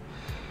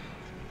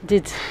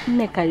 Did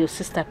Neka, your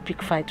sister,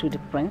 pick fight with the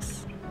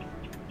prince?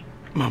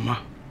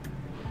 Mama,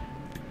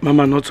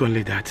 not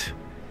only that.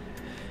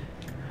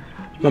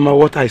 Mama,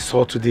 what I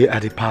saw today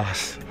at the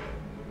palace,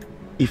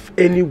 if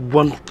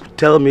anyone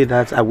tell me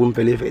that, I won't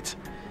believe it.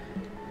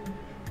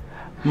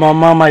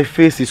 Mama, my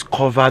face is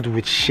covered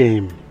with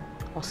shame.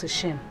 What's a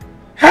shame?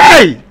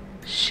 Hey!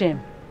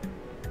 Shame.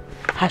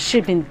 Has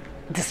she been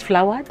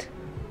disflowered?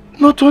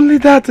 Not only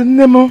that,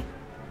 Nemo.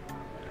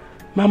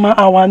 Mama,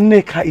 our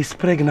Neka is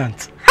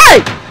pregnant.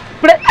 Hey!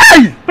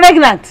 Hey!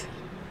 Pregnant?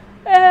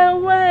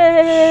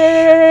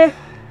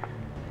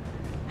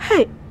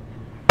 Hey!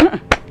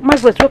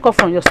 Margaret, wake up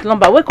from your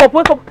slumber. Wake up,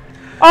 wake up.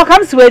 Oh,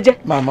 come to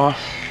Mama,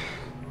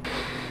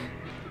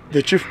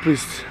 the chief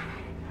priest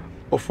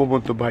of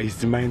Omontoba is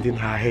demanding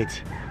her head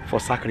for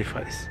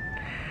sacrifice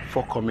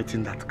for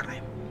committing that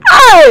crime.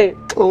 Hey!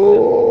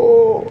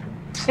 Oh!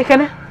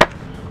 Ekene,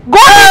 go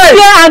in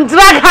here and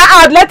drag her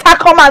out. Let her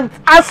come and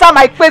answer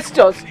my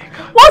questions.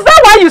 Was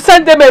that why you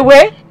sent them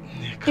away?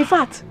 In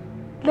fact,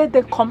 let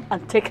them come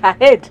and take her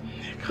head,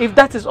 if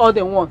that is all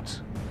they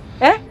want.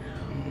 Eh?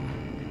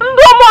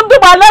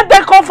 Let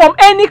them come from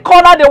any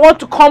corner they want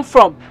to come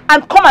from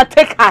and come and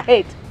take her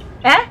head.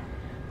 Eh?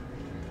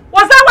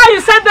 Was that why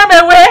you sent them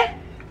away?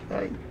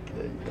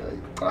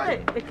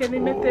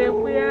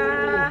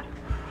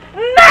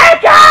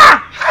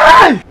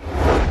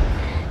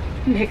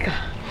 Neka!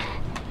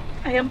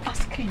 I am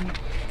asking you.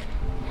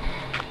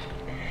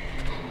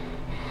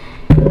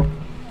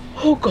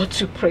 Who got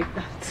you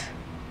pregnant?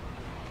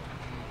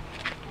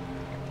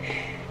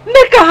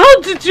 Neka,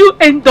 how did you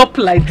end up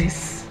like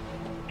this?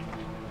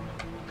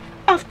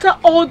 After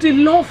all the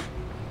love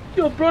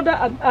your brother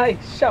and I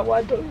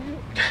showered on you.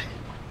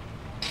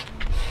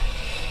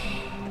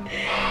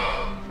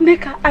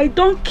 Neka, I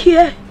don't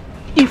care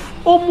if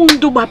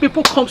Omunduma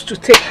people comes to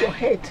take your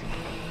head.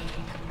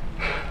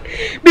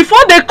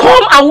 Before they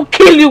come, I will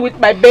kill you with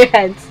my bare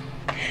hands.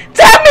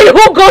 Tell me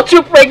who got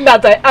you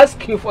pregnant, I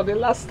ask you for the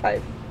last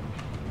time.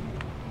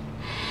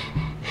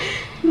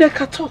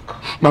 Neka, talk.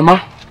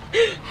 Mama.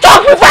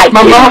 Talk before I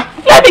Mama.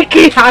 kill. Let me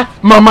kill her.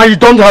 Mama, you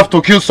don't have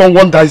to kill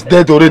someone that is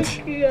dead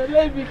already.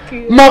 Let me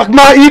kill.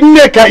 Mama,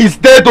 Neka is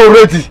dead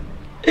already.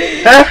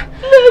 As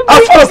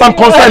far as I'm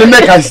concerned,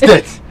 Neka is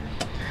dead.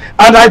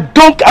 And I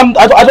don't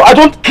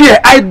care.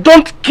 I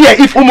don't care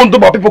if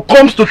Umunduma people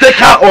comes to take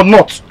her or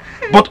not.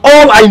 But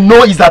all I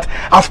know is that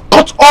I've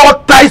cut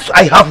all ties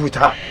I have with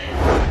her.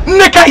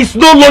 Neka is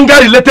no longer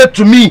related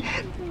to me.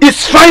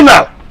 It's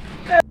final.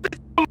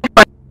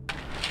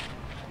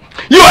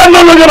 You are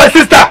no longer my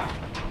sister.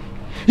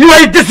 You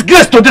are a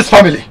disgrace to this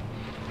family.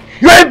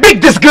 You are a big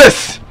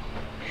disgrace.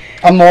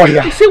 I'm not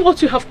here. You see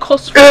what you have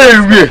caused for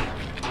me.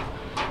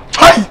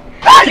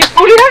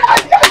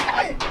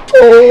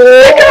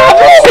 Neka,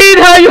 have you seen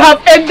how you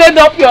have ended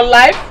up your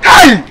life?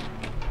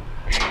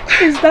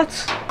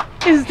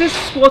 Is this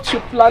what you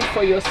planned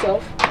for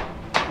yourself?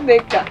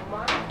 Neka.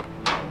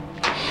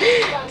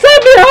 Tell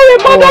me how a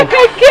mother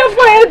can care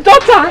for a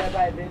daughter.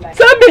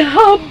 Tell me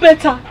how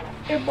better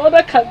a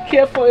mother can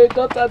care for a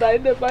daughter that I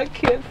never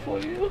cared for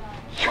you.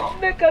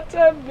 Neka,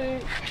 tell me.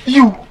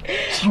 You.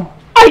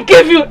 I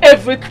gave you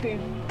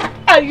everything.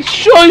 I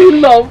show you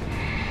love.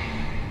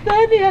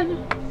 Daniel.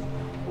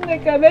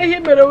 Neka, let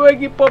him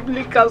be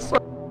public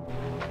assault.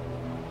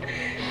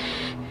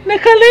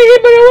 Neka, let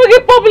him be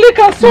public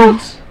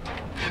assault.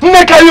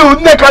 Neka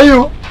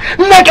you.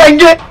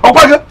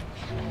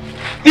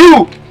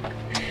 You.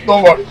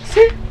 Don't worry.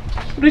 See?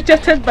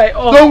 Rejected by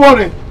all. Don't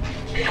worry.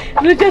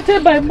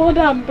 Rejected by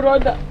mother and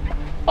brother.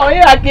 Oh,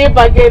 yeah, again,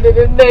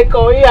 Neka.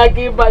 Oh, yeah,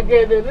 again,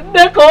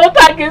 Neka. What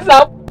I guess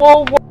I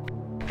oh,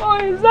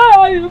 is that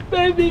how you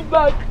pay me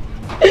back?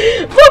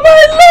 For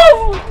my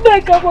love!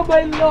 Neka, for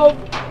my love.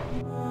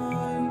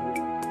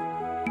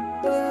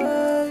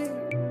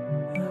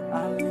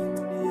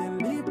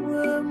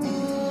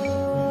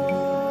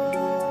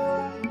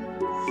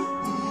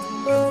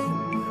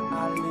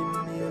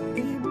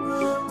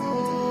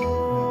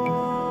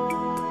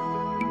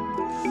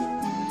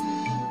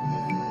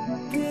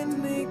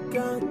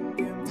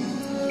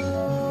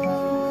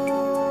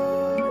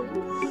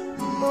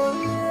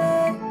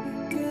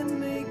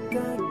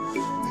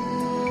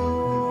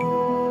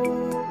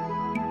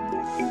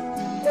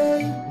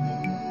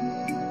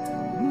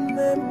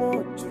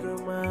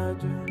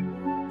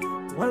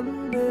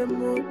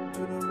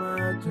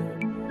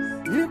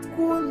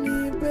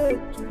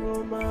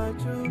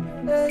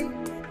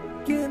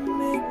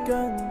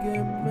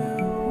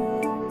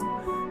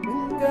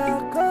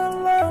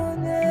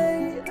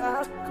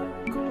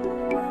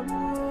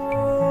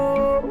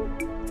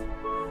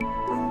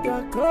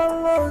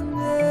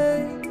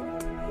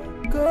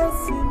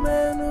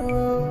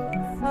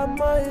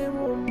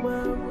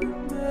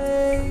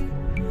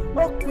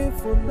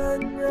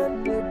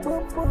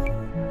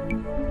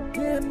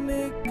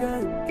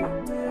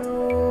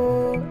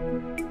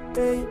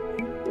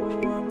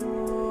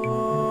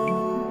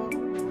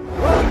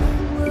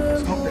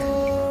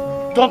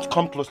 Don't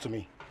come close to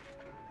me.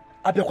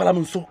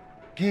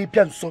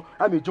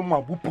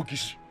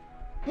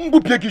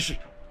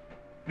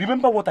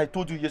 Remember what I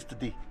told you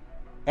yesterday?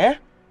 I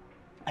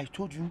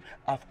told you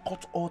I've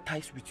cut all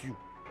ties with you.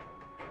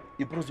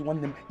 You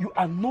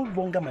are no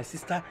longer my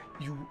sister.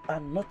 You are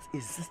not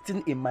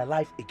existing in my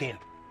life again.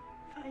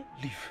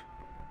 Leave.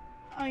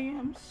 I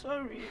am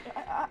sorry.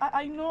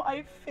 I know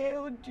I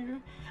failed you.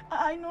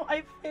 I know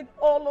I failed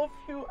all of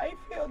you. I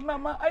failed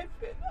Mama. I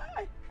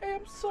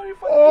am sorry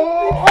for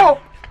Oh!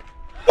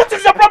 What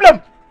is your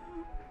problem?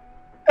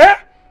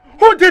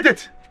 Who did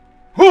it?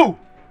 Who?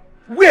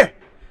 Where?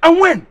 And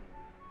when?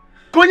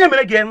 I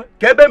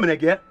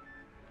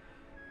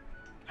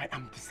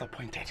am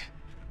disappointed.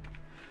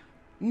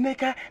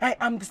 Neka, I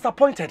am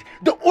disappointed.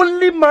 The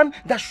only man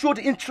that showed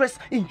interest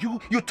in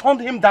you, you turned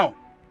him down.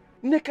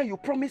 Neka, you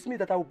promised me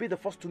that I will be the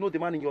first to know the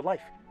man in your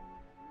life.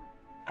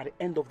 At the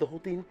end of the whole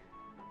thing,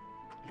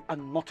 you are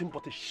nothing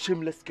but a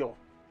shameless girl.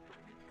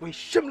 You're a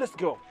shameless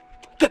girl.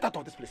 Get out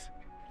of this place.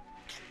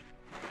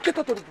 Get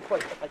out of this before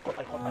I cut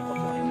you.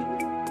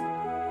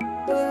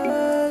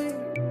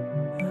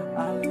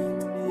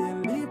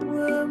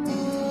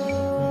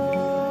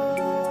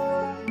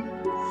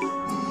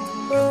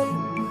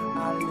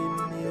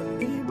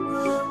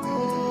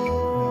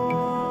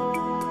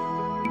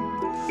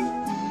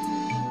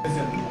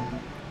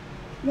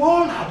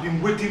 What I've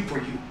been waiting for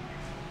you.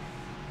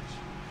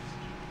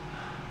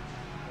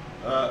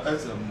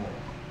 As a more.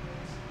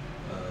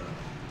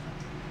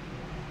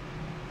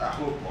 I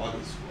hope all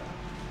is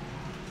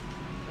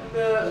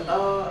well.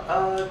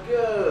 And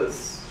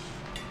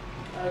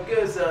I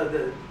guess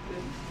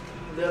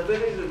they're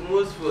very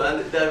remorseful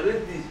and they're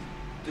ready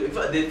to, in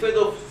fact, they fed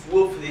off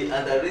woefully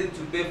and are ready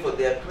to pay for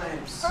their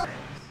crimes.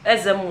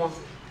 Ezemo,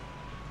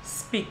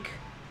 speak.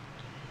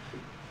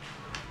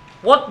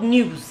 What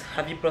news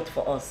have you brought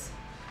for us?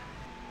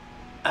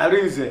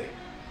 Arinze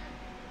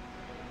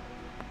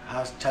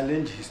has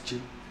challenged his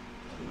chief.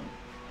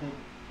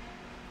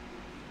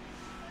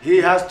 He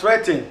has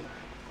threatened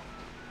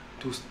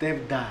to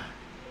step down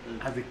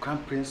as the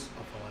crown prince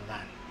of our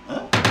land.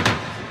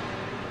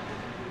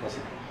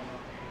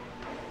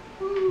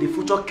 The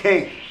future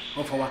king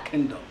of our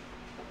kingdom.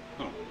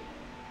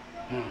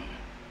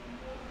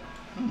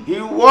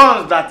 He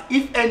warns that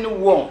if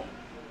anyone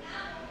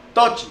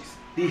touches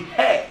the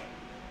hair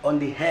on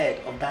the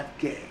head of that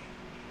girl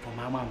from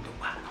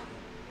Amandoba.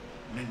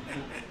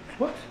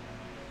 What?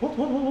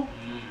 What?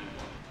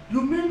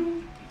 You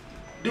mean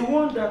the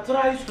one that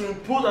tries to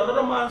impose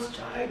another man's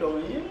child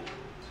on him?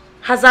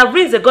 Has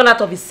Arinze gone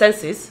out of his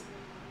senses?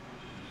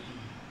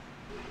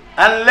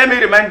 And let me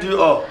remind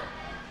you all,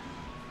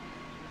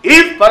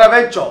 if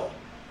peradventure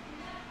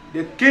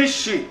the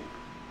kingship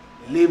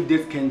leave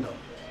this kingdom,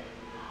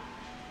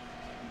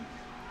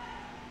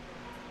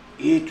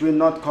 it will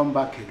not come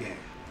back again.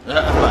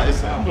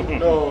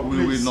 No,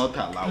 we will not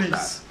allow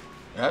that.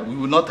 We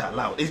will not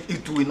allow it.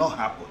 It will not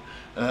happen.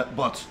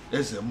 But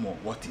Ezemo,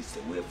 what is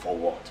the way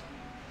forward?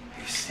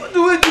 What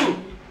do we do?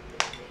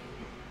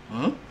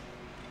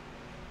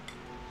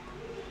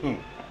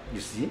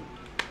 You see,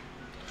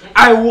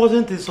 I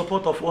wasn't in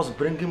support of us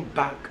bringing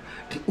back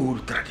the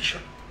old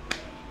tradition.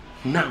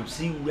 Now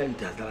see where it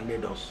has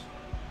landed us.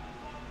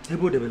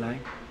 Able to be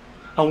lying.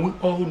 And we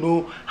all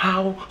know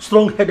how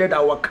strong-headed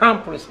our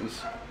crown prince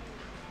is.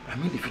 I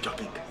mean the future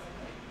king.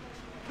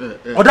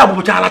 Oda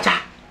bubucha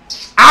alacha.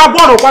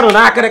 Agbono kwano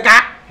na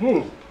akirika.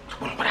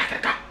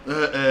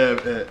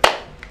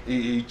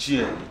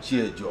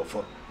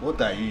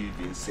 What are you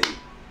even saying?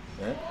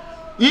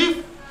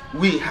 If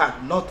we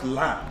had not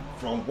learned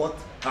from what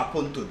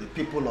happened to the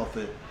people of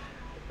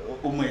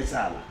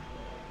Umezala,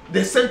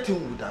 the same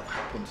thing would have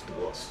happened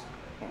to us.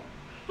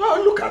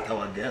 Well, look at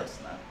our girls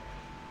now.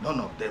 None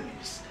of them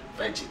is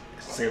virgin,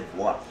 save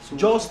one.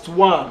 Just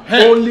one.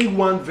 Only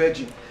one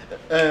virgin.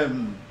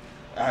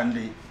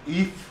 And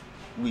if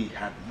we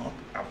had not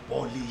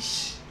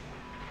abolished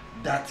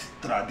that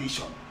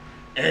tradition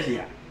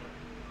earlier,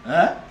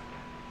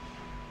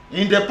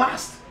 in the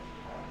past,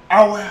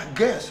 our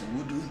girls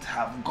wouldn't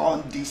have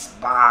gone this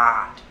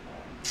bad.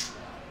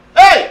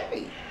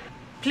 Hey!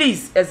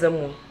 Please,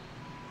 Ezemo,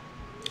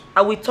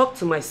 I will talk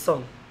to my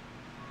son.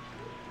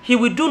 He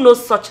will do no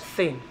such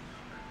thing.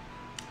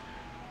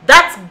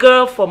 That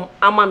girl from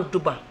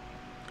Amanduba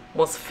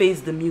must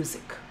face the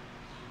music.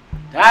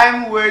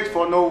 Time waits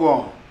for no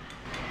one.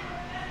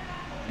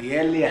 The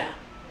earlier,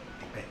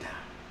 the better.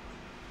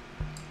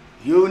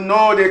 You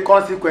know the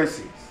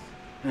consequences.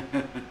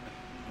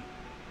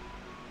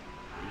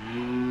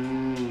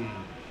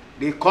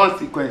 The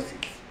consequences.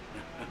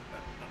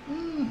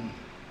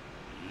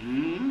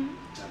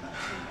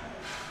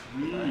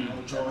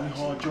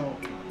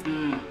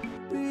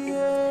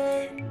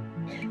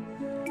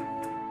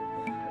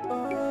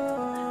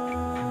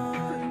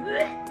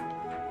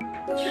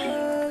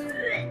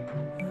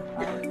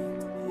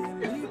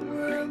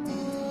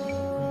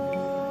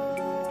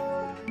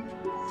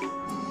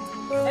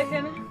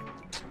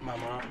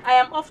 Mama, I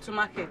am off to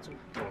market.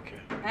 Okay.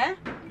 Eh?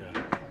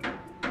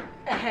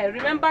 Yeah.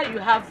 Remember you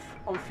have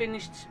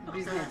unfinished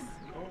business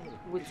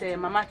with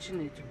Mama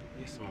Chinedu.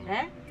 Yes, Mama.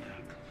 Eh?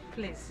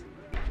 Please.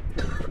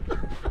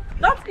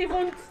 Don't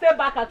even stay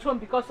back at home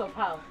because of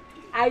her.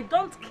 I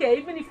don't care,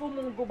 even if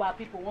Umunguba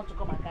people want to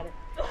come and carry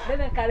her. Let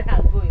them carry her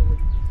and go away.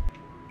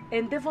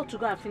 Endeavor to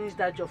go and finish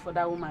that job for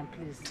that woman,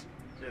 please.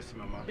 Yes,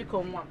 Mama.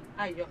 Because one,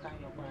 I your can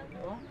your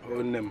brother.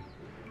 Oh, nem.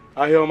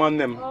 I hear my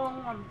name.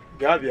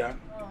 Gabia.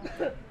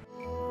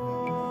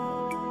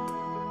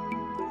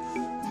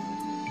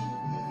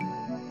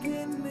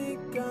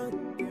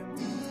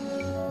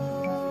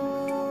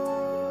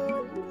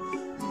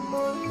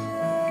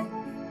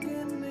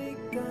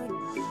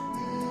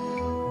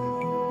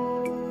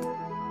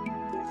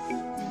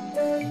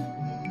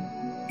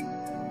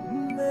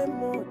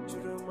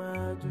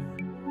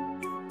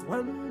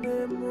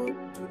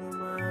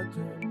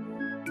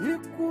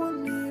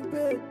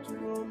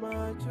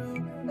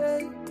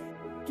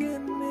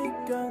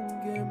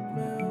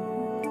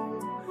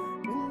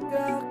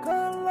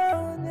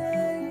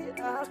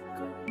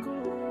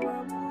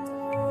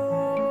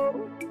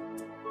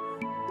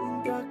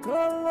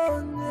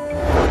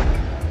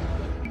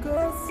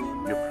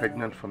 You're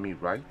pregnant for me,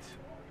 right?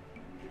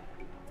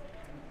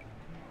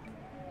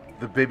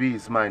 The baby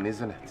is mine,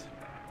 isn't it?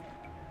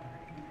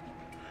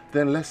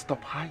 Then let's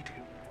stop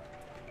hiding.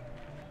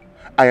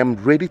 I am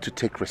ready to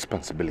take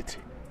responsibility.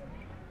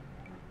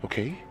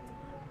 Okay?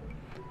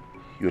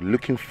 you're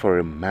looking for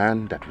a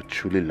man that would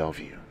truly love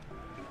you.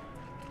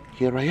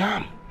 Here I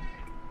am.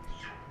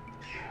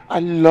 I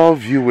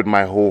love you with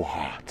my whole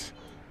heart.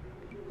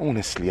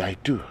 Honestly, I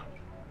do.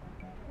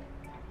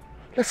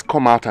 Let's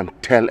come out and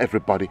tell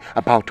everybody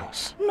about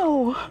us.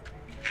 No.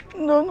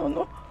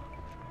 No.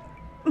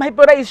 My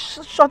brother is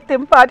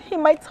short-tempered. He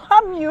might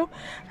harm you.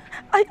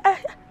 I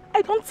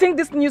don't think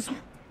this news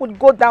would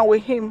go down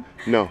with him.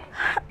 No.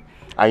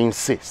 I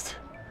insist.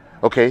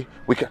 Okay?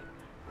 We can...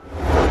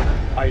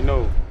 I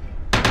know.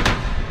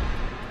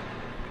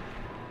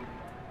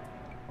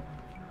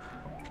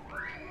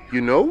 You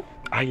know?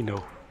 I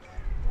know.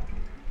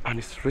 And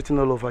it's written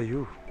all over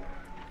you.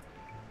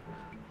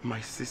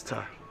 My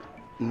sister,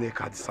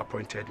 Nneka,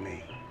 disappointed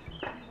me.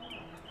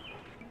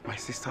 My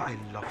sister I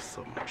love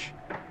so much.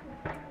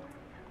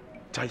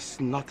 There is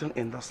nothing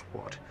in this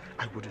world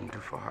I wouldn't do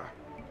for her.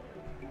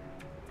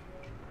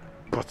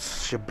 But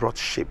she brought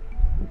shame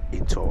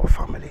into our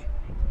family.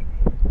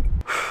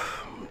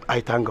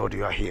 I thank God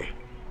you are here.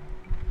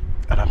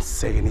 And I'm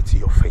saying it to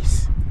your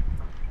face.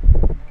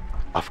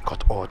 I've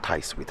cut all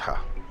ties with her.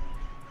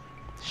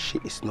 She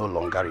is no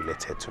longer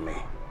related to me.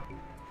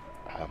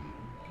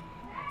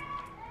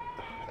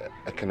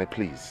 Can I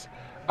please?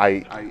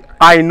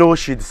 I know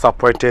she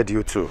disappointed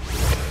you too.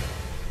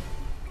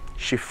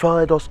 She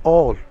failed us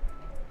all.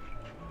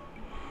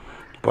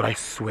 But I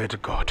swear to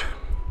God,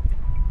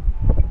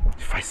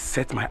 if I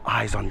set my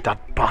eyes on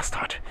that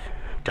bastard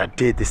that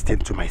did this thing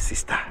to my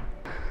sister,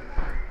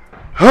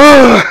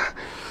 I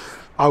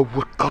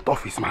would cut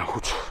off his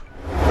manhood.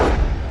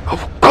 I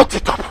would cut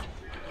it up.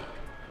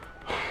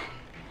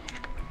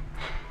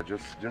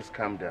 Just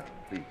calm down,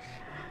 please.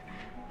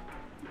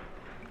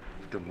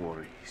 Don't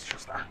worry, he's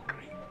just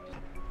angry.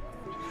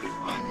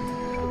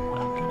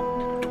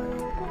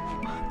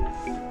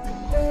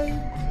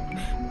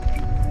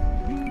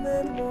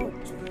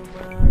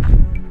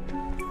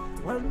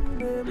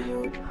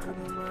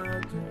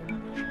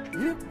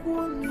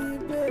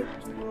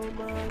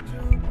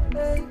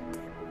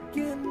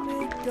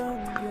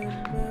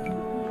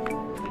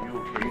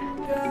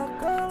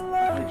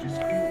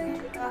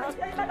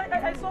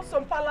 I saw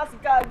some palace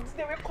guards.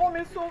 They were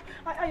coming, so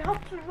I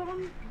have to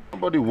run.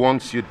 Nobody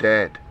wants you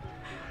dead.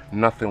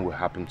 Nothing will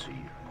happen to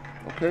you,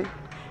 okay?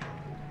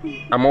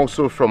 I'm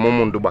also from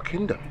Omunduba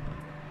Kingdom.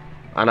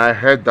 And I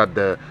heard that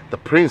the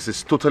prince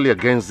is totally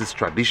against this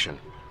tradition.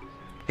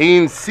 He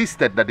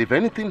insisted that if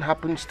anything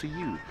happens to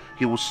you,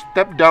 he will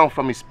step down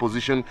from his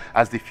position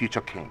as the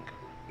future king.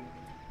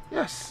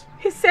 Yes.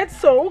 He said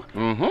so?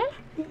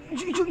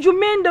 Mm-hmm. You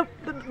mean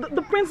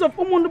the prince of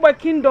Omunduba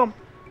Kingdom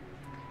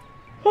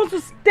wants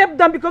to step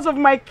down because of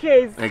my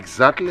case?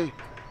 Exactly.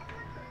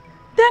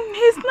 Then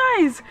he's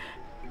nice.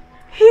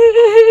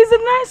 He's a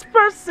nice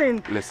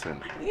person.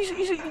 Listen.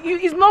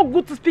 It's not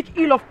good to speak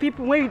ill of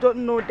people when you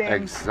don't know them.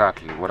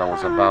 Exactly what I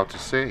was about to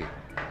say.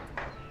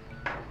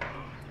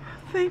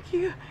 Thank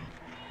you.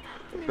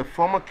 The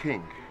former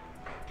king,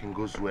 King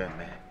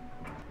Ozueme,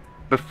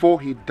 before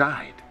he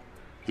died,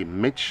 he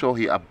made sure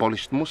he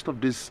abolished most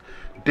of these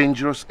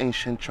dangerous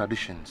ancient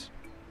traditions,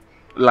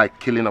 like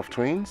killing of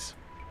twins,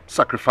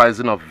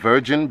 sacrificing of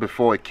virgin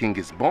before a king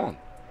is born.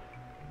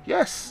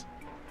 Yes,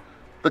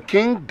 the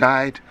king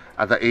died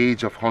at the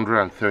age of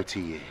 130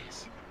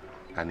 years,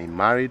 and he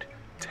married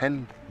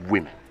 10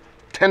 women,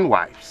 10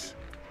 wives.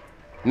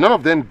 None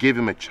of them gave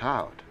him a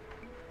child,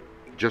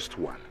 just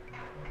one.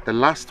 The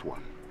last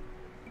one,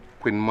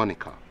 Queen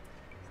Monica.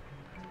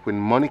 Queen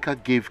Monica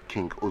gave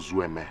King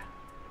Ozueme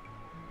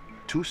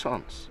 2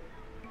 sons,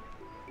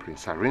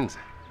 Prince Arinze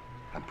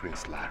and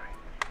Prince Larry.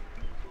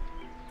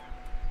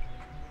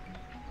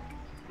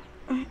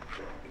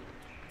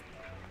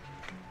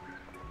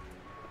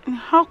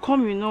 How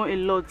come you know a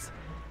lot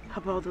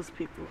about those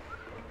people?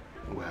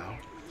 Well,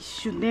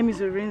 your name is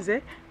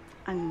Arinze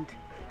and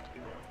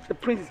the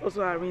prince is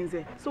also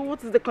Arinze. So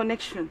what is the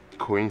connection?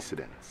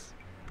 Coincidence.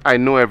 I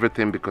know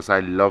everything because I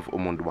love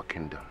Omunduwa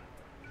Kingdom.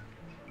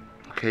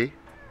 Okay?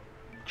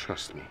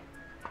 Trust me.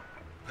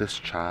 This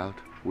child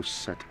will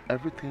set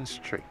everything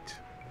straight.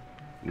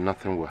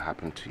 Nothing will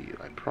happen to you,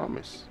 I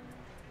promise.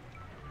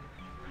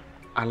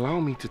 Allow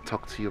me to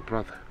talk to your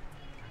brother.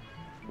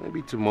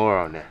 Maybe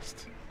tomorrow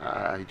next.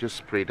 I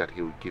just pray that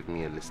he will give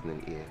me a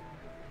listening ear.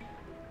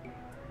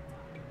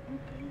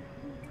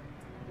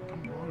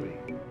 Don't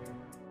worry.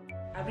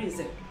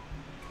 Arinze,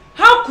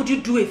 how could you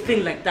do a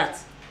thing like that?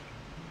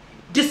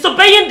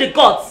 Disobeying the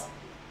gods.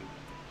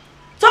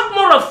 Talk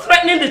more of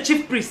threatening the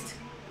chief priest.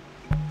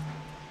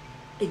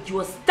 And you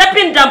are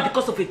stepping down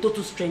because of a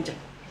total stranger.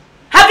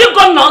 Have you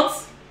gone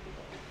nuts?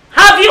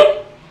 Have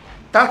you?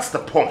 That's the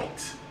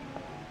point.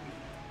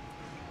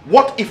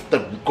 What if the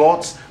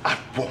gods are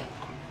wrong?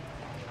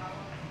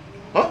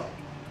 Huh?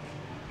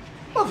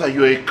 Mother,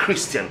 you're a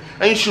Christian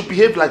and you should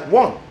behave like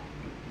one.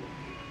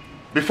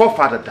 Before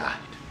father died,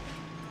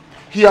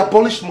 he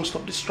abolished most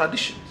of these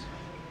traditions,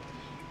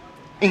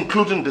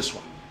 including this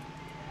one.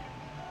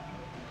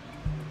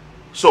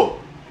 So,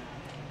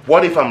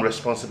 what if I'm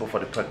responsible for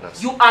the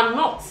pregnancy? You are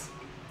not.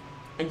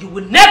 And you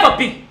will never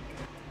be.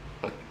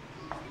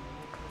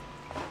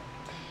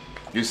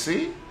 You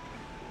see?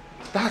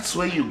 That's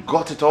where you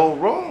got it all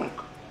wrong.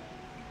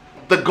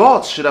 The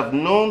gods should have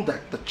known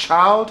that the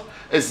child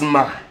is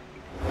mine.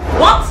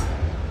 What?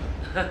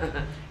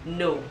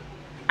 No.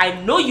 I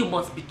know you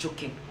must be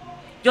joking.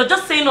 You're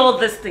just saying all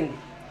this thing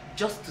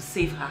just to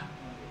save her.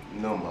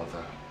 No,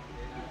 Mother.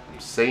 I'm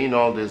saying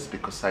all this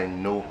because I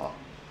know her.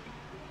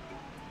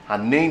 Her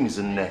name is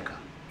Nneka.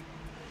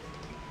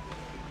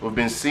 We've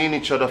been seeing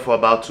each other for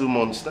about 2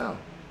 months now.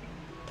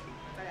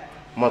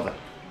 Mother,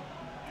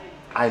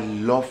 I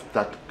love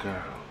that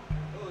girl.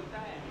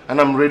 And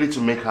I'm ready to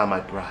make her my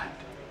bride.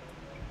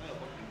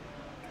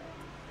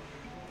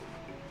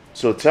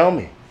 So tell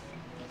me,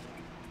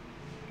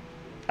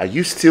 are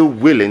you still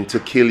willing to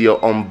kill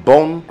your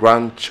unborn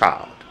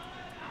grandchild?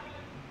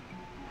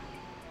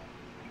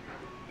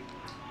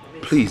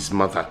 Please,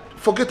 Mother,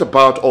 forget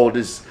about all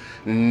these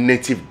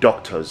native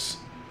doctors.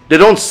 They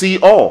don't see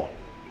all.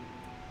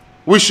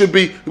 We should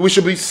be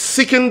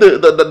seeking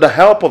the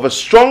help of a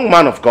strong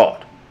man of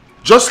God,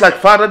 just like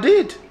Father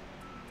did.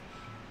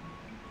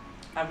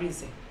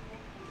 Arinze,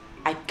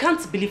 I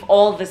can't believe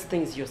all these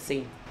things you're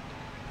saying.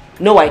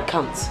 No, I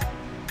can't.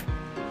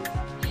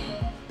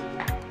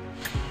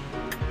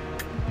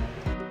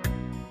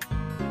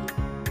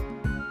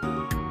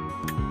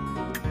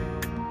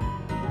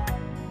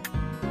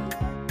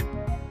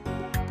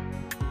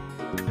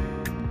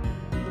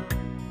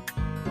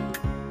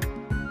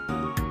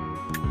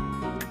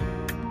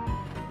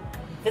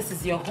 This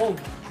is your home.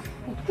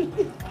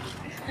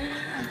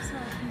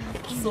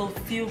 So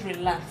feel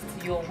relaxed.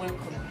 You're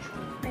welcome.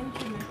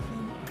 Thank you, my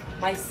queen.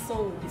 My son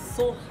will be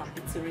so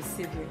happy to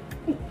receive you.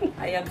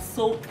 I am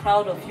so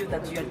proud of you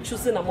that you are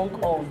chosen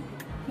among all.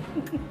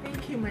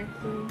 Thank you, my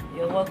queen.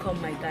 You're welcome,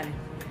 my darling.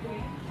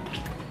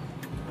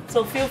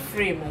 So feel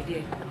free, my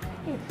dear.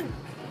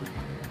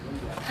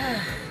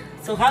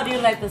 So how do you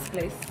like this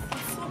place?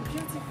 It's so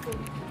beautiful.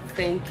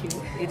 Thank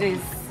you. It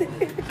is.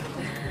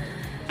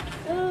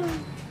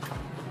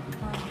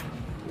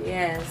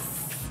 Yes.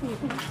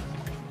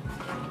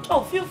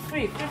 Oh, feel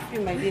free,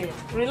 my dear.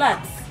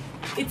 Relax.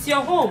 It's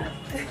your home.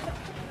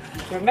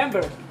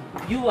 Remember,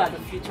 you are the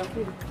future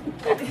queen.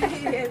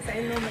 Yes,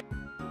 I know.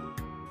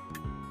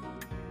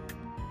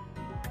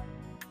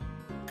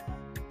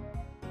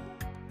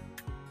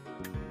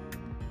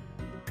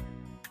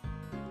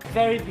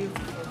 Very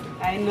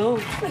beautiful. I know.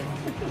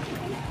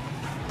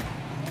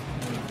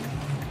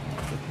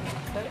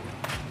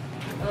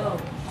 Oh,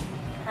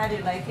 how do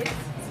you like it?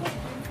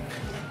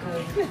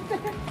 Good.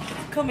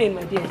 Come in,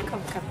 my dear.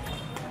 Come.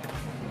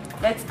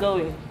 Let's go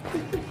in.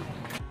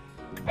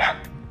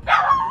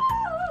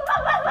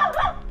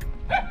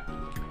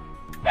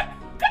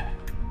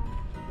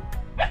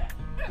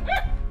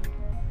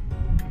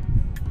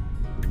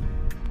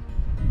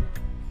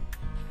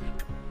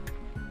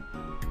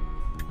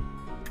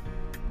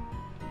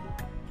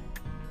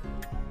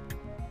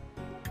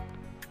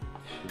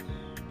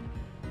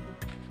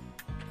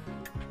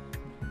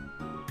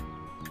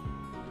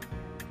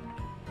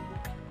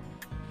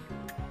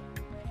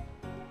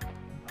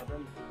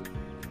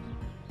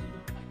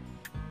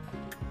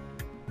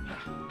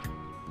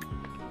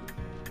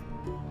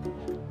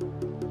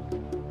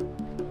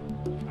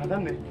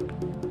 Adanne.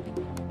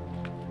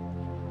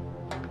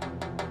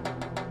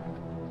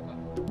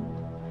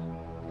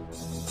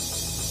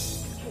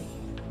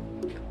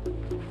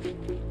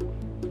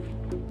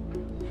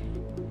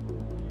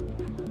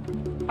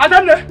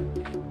 Adanne!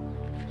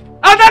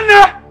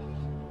 Adanne!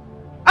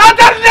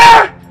 Adanne!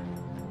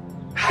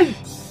 Hey!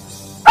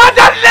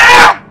 Adanne!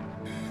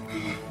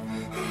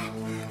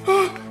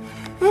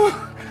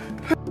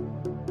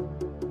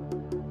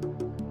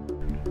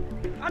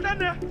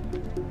 Adanne!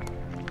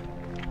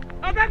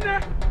 Adanne!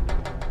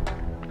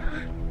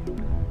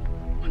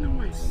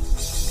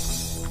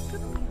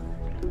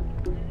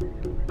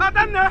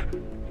 Adanne!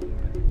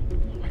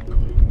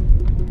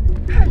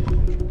 Hey!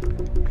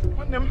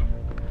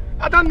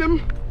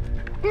 Adanne!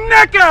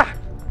 Nneka!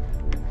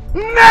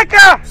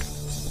 Nneka!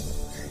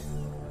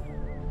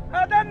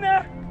 Adanne!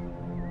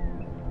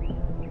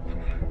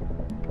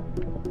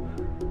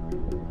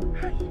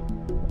 Hey!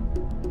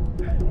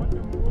 Hey,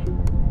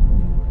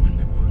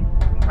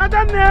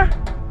 Adanne!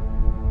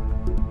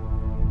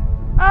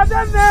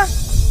 Adanne!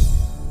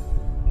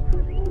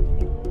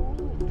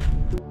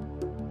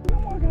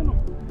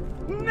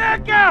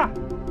 Nneka!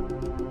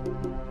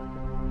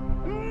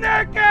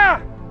 Nneka!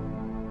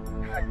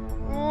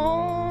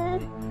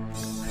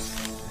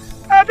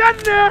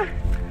 Adanne!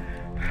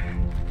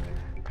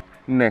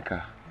 Nneka,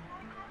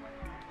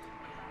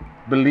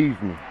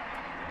 believe me,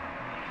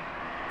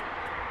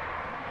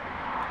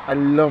 I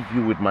love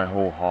you with my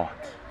whole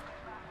heart.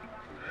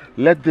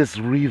 Let this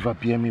river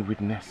bear me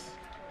witness.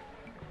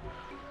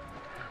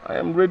 I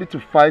am ready to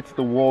fight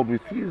the world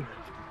with you.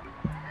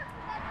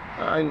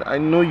 I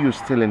know you're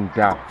still in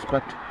doubt,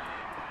 but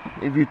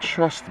if you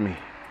trust me,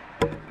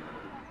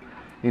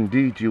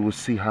 indeed you will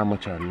see how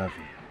much I love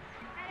you.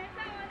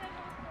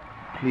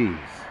 Please.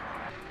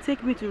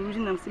 Take me to the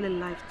reason I'm still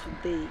alive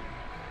today.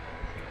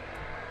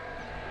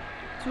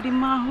 To the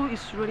man who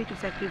is ready to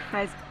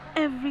sacrifice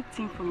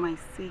everything for my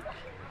sake.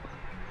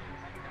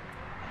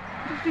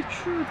 But the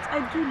truth, I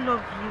do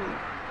love you.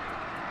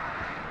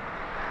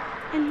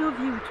 I love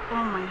you with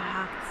all my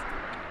heart.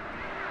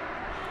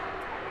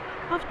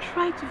 I've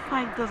tried to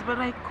fight this, but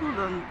I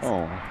couldn't.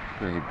 Oh,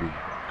 baby.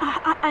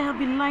 I have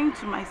been lying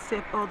to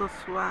myself all this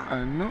while.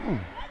 I know.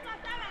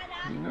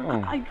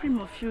 No. I dream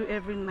of you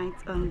every night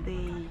and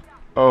day.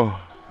 Oh.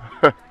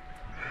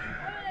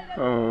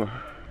 Oh,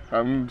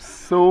 I'm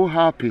so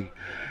happy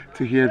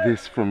to hear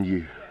this from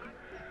you.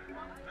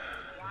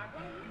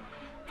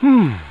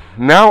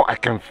 Now I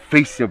can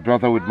face your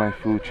brother with my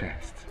full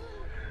chest.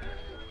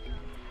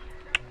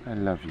 I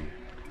love you.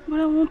 But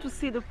I want to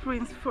see the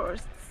prince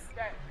first.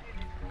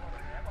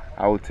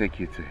 I will take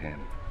you to him.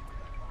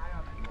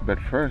 But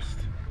first,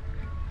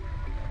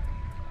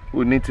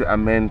 we need to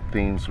amend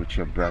things with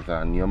your brother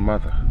and your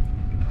mother.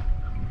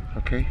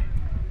 Okay?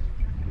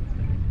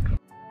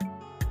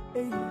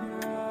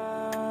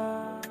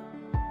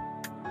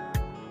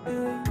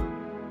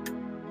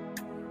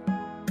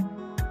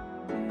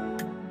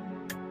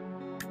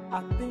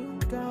 I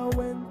think I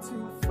went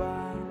too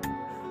far,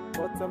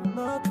 but I'm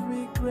not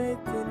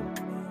regretting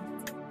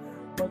it.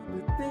 But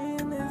the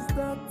thing is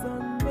that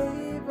I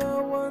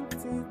never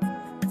wanted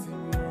to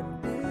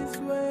end this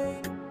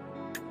way.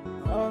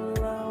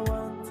 All I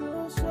want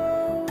to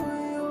show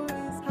you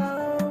is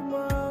how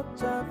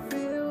much I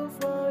feel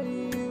for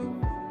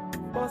you.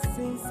 But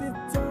since it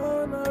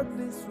turned out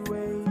this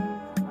way,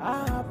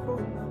 I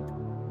happen.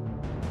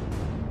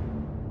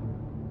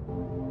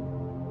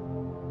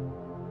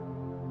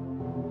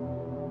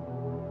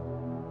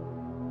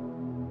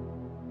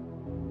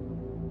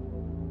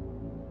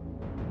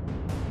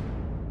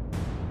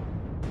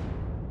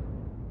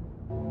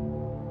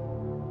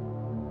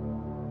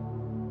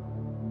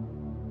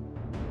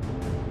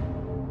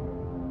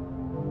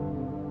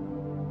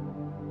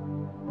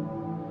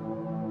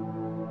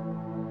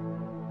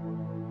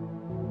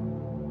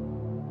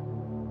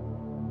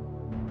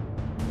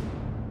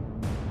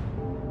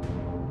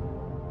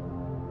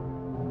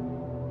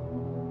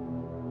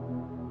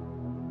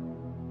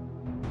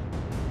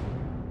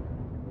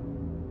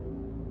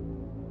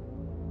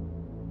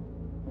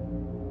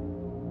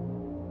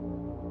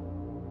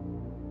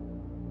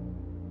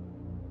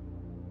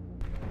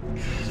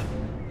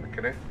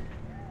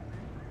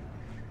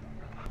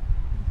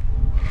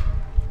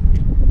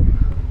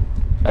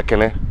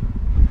 Akene,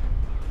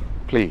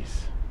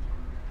 please,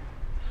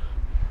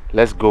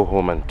 let's go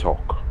home and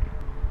talk.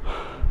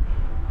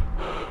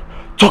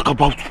 Talk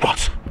about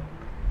what?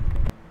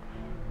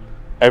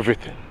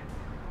 Everything.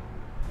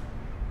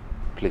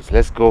 Please,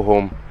 let's go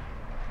home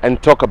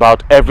and talk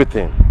about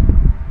everything.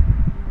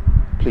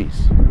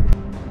 Please.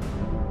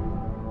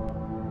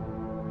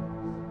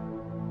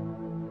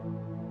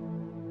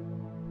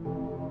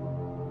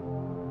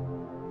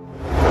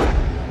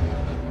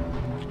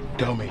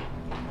 Tell me,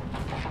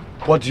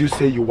 what do you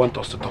say you want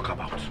us to talk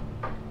about?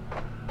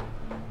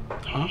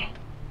 Huh?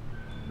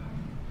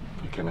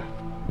 Akene.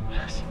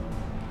 Yes.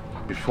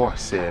 Before I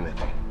say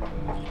anything,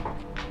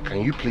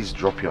 can you please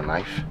drop your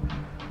knife?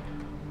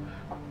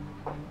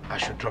 I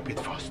should drop it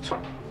first.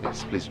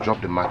 Yes, please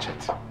drop the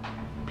machete.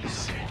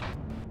 Please.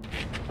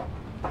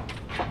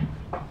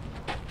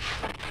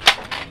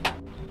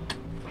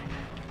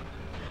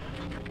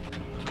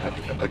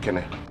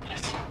 Akene.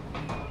 Yes.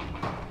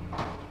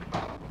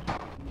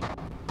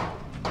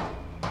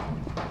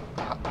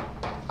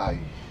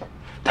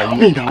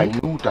 I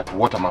know that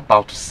what I'm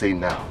about to say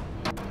now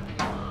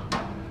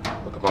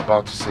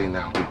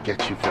will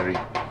get you very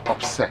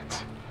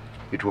upset.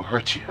 It will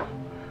hurt you.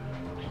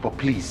 But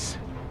please,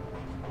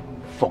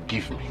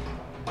 forgive me.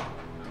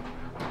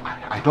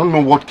 I don't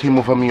know what came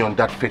over me on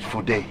that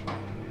fateful day.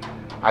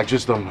 I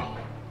just don't know.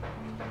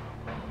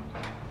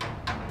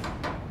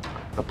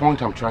 The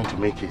point I'm trying to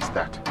make is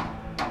that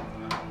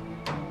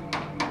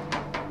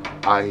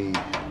I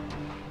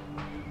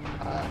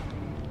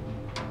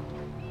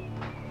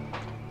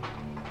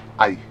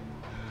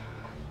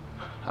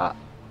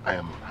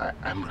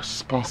am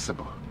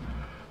responsible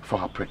for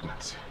her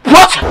pregnancy.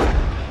 What?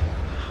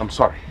 I'm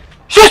sorry.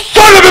 You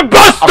son of a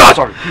bastard! I'm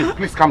sorry.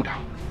 Please calm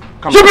down.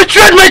 You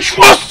betrayed my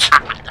trust!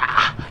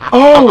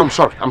 Oh, I'm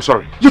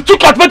sorry. You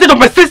took advantage of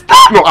my sister?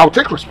 No, I'll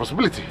take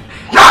responsibility.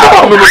 No!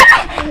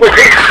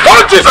 Wait,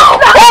 don't do so!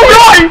 Oh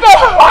my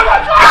God!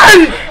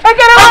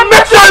 I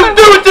met you and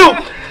do it too!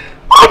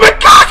 Oh my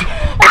God!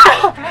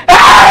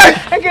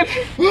 Hey!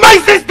 My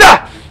sister!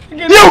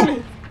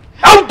 You!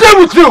 I'll deal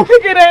with you!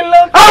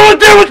 I will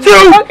deal with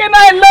you! How can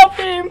I love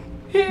him?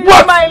 He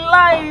is my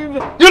life.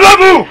 You love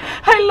who?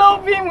 I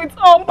love him with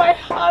all my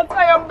heart.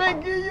 I am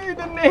begging you in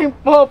the name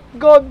of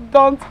God,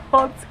 don't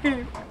hurt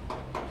him.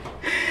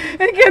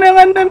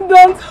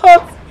 Don't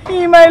hurt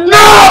him. I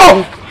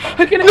love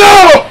him.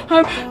 I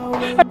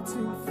went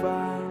too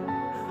far,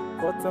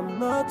 but I'm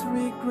not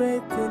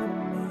regretting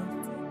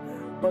it.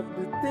 But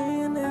the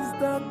thing is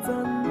that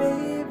I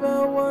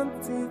never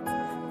wanted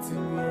to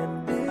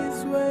end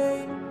this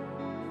way.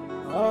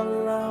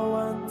 All I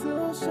want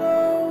to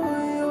show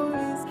you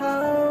is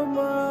how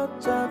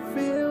much I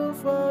feel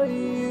for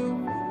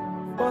you.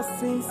 But But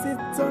since it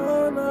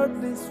turned out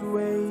this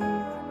way,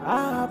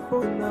 I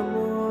happened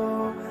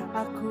more.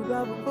 I could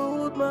have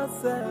pulled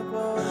myself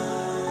up.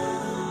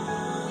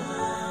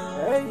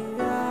 Hey,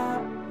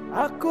 yeah,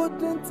 I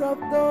couldn't have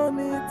done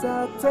it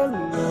at all. No.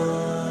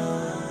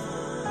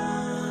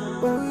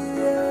 Oh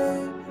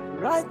yeah,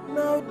 right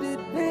now the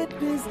date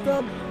is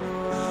done.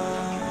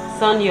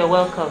 Son, you're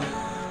welcome.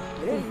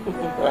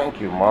 Thank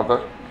you,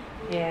 Mother.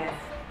 Yeah.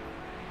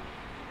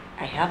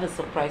 I have a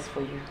surprise for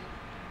you.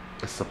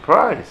 A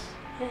surprise?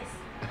 Yes.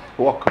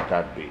 What could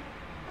that be?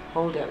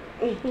 Hold on.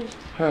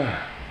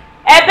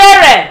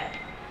 Ebere!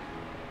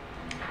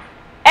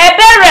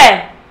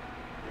 Ebere!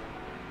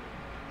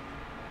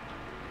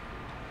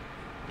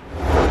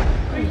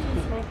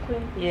 Greetings, my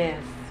queen.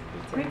 Yes.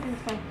 Greetings,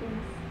 my queen.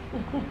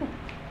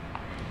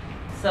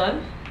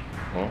 Son?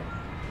 Huh?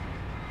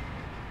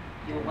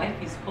 Your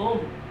wife is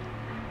home.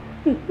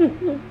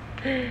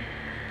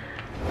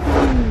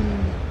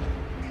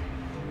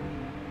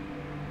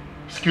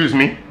 Excuse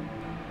me?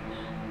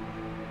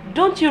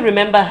 Don't you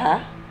remember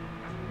her?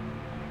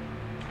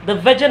 The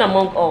virgin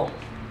among all.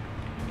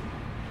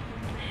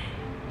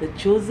 The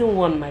chosen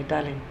one, my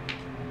darling.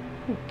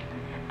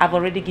 I've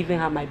already given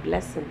her my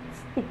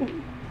blessings.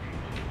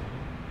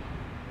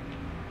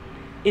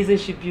 Isn't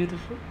she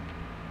beautiful?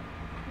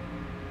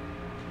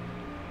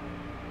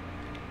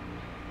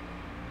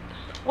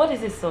 What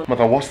is it, son?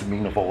 Mother, what's the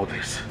meaning of all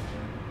this?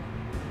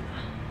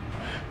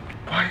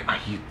 Why are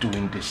you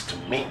doing this to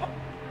me?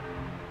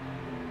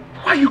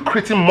 Why are you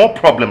creating more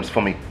problems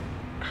for me?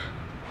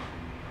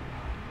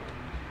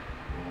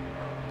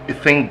 You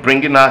think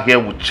bringing her here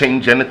would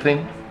change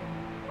anything?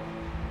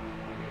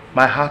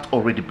 My heart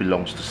already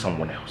belongs to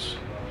someone else.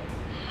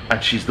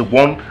 And she's the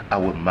one I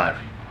will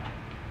marry.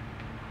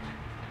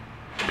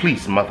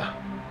 Please, Mother,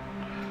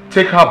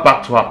 take her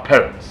back to her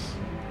parents.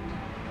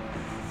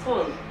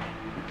 Son,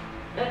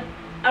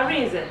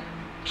 Arinze.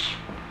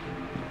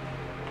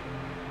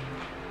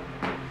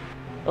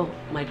 Oh,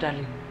 my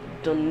darling,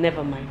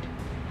 never mind.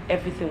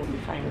 Everything will be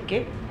fine,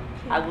 okay?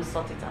 I will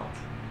sort it out.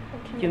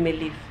 Okay. You may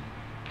leave.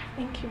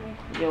 Thank you, my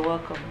queen. You're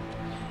welcome.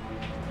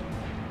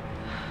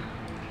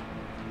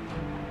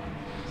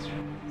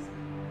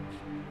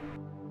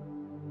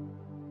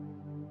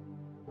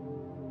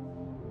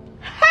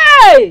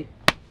 Hey!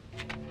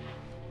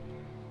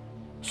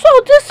 So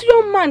this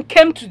young man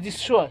came to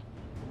destroy.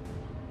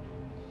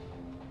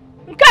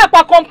 Nke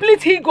akwa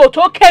complete he go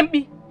to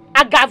Kembi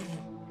Agavu.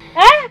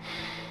 Eh?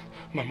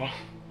 Mama,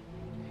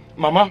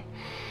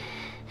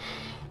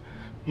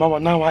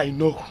 now I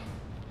know.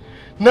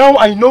 Now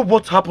I know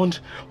what happened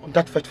on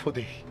that fateful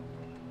day.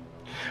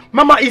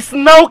 Mama, it's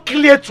now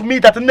clear to me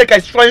that Nneka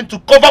is trying to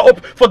cover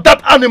up for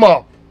that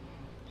animal.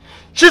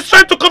 She's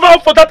trying to cover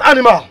up for that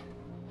animal.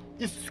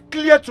 It's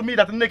clear to me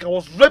that Nneka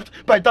was raped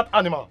by that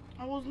animal.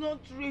 I was not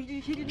raped.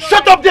 He did not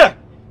Shut up there!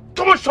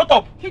 Come on, shut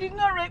up! He did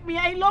not rape me.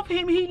 I love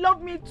him. He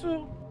loved me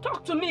too.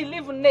 Talk to me,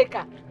 leave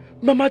Nneka.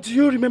 Mama, do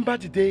you remember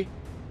the day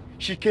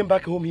she came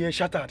back home here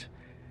shattered?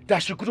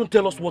 That she couldn't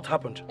tell us what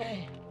happened.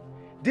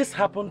 This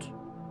happened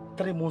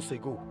 3 months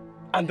ago.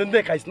 And the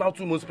Nneka is now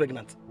 2 months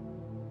pregnant.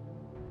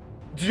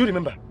 Do you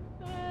remember?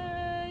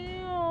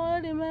 I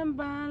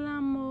remember,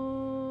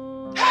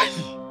 Alamo.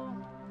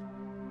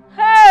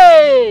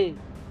 Hey!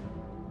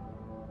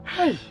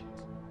 Hey!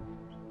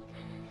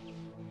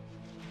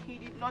 He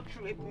did not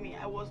rape me.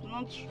 I was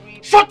not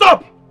raped. Shut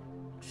up!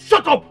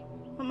 Shut up!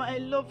 Mama, I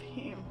love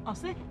him. I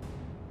say?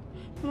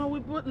 Mama,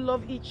 we both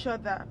love each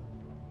other.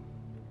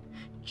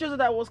 Just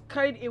that I was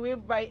carried away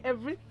by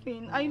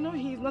everything. I know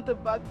he's not a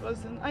bad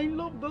person. I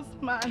love this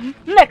man.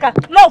 Nneka,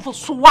 love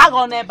swag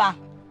on Eba.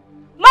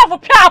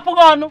 Love pure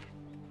on.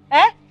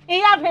 Eh?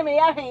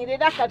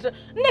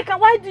 Nneka,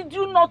 why did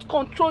you not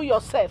control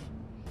yourself?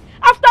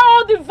 After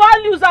all the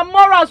values and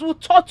morals we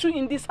taught you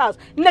in this house,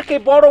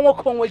 Nneka borrow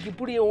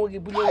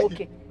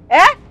okay.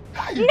 Eh?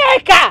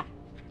 Nneka!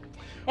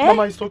 Eh?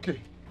 Mama, it's okay.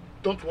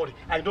 Don't worry.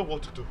 I know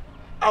what to do.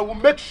 I will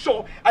make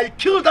sure I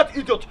kill that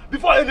idiot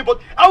before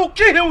anybody. I will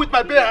kill him with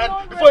my bare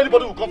hand before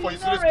anybody will come for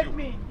his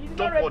rescue.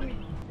 Don't worry.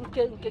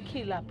 Okay,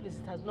 kill her, please.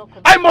 It has not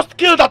come. I must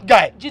kill that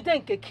guy. Kill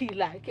her.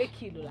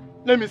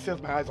 Let me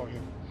set my eyes on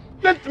him.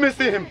 Let me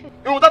see him.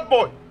 Oh, that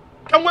boy.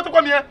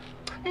 Come here.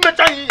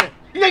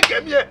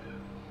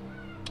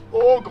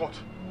 Oh God.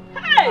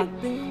 Hey! I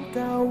think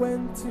I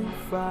went too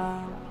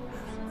far,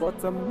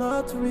 but I'm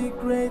not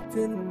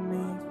regretting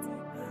it.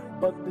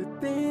 But the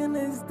thing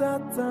is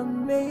that I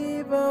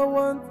never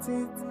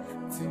wanted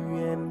to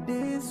end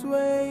this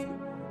way.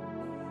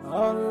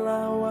 All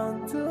I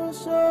want to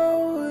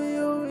show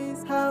you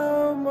is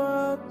how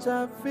much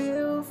I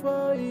feel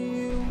for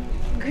you.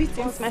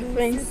 Greetings, my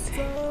friends.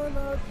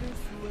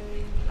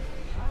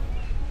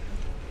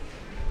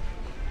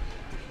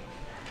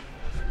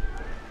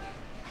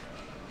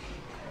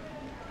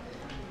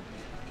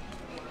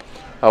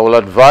 I will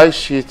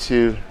advise you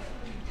to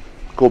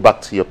go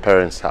back to your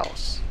parents'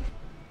 house.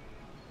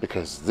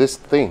 Because this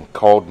thing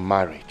called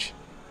marriage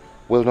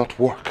will not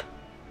work.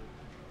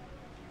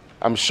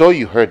 I'm sure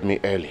you heard me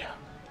earlier.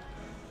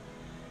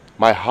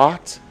 My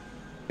heart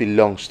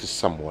belongs to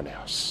someone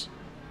else.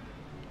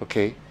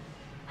 Okay?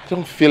 I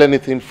don't feel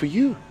anything for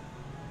you.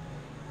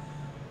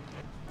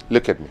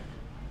 Look at me.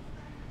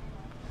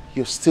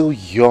 You're still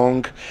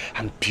young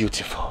and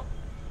beautiful.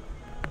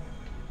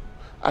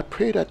 I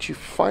pray that you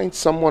find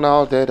someone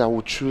out there that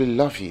will truly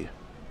love you.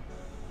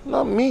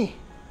 Not me.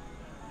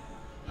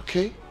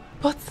 Okay?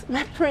 But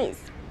my prince,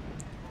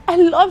 I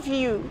love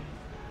you.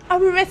 I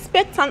will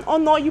respect and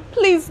honor you.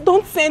 Please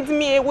don't send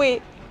me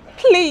away.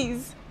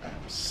 Please.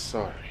 I'm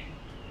sorry.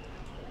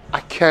 I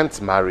can't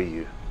marry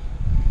you.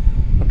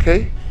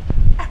 Okay?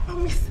 I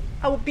promise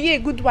I will be a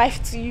good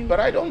wife to you. But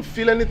I don't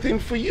feel anything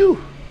for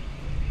you.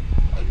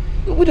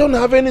 We don't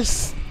have any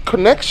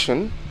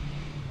connection.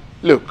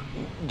 Look,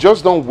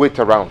 just don't wait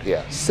around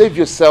here. Save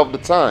yourself the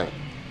time.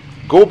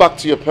 Go back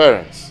to your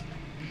parents.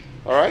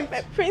 Alright?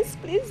 My prince,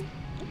 please,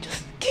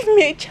 just give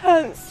me a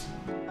chance.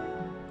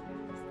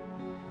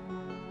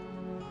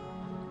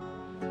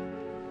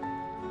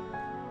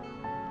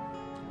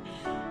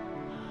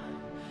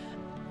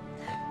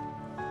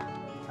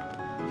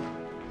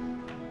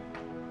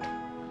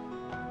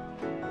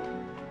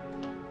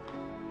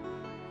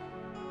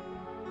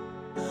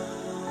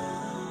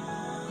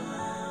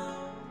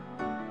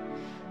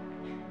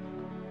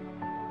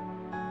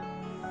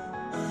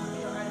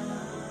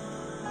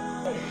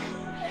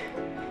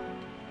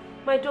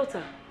 My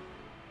daughter,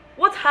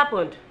 what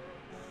happened?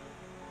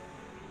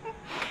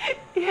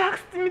 He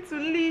asked me to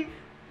leave.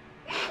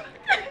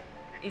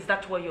 Is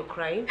that why you're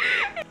crying?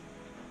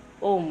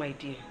 Oh my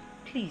dear,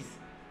 please,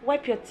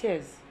 wipe your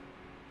tears.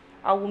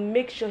 I will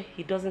make sure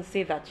he doesn't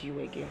say that to you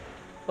again,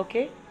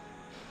 okay?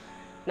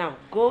 Now,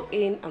 go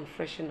in and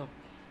freshen up.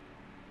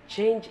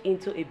 Change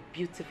into a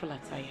beautiful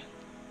attire.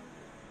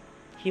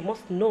 He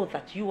must know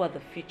that you are the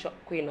future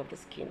queen of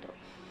this kingdom,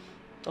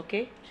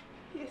 okay?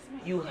 Yes,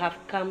 my You have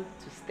come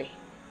to stay.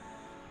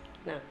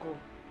 Now go.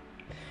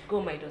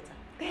 Go, my daughter.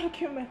 Thank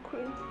you, my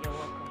queen. You're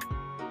welcome.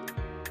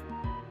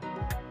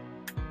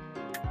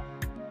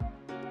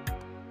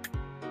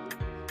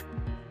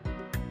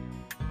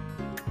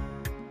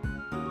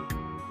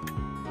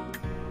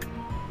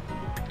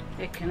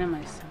 Ekene,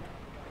 my son.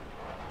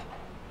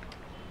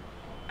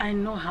 I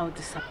know how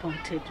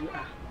disappointed you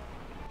are.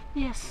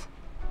 Yes.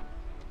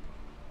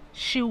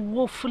 She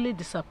woefully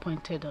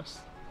disappointed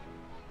us.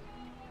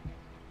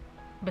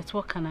 But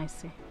what can I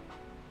say?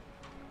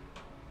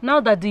 Now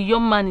that the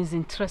young man is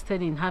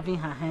interested in having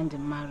her hand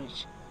in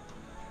marriage,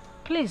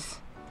 please,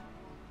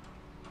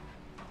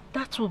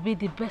 that will be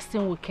the best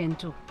thing we can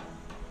do.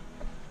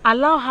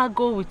 Allow her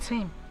go with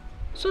him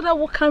so that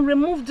we can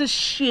remove the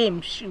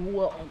shame she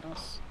wore on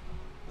us.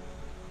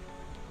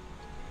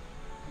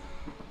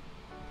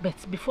 But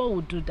before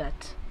we do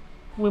that,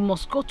 we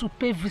must go to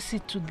pay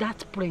visit to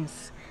that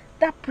prince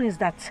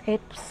that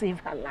helped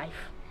save her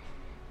life.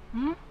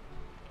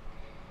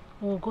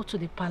 We'll go to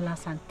the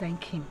palace and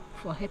thank him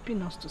for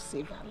helping us to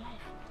save her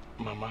life.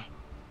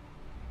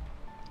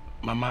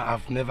 Mama,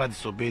 I've never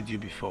disobeyed you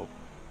before,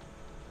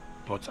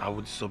 but I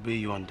will disobey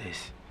you on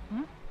this.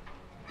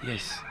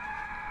 Yes,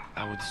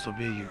 I will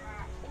disobey you.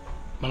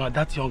 Mama,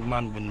 that young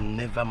man will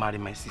never marry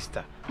my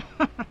sister.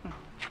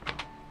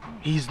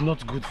 He is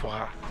not good for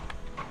her.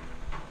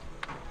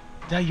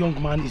 That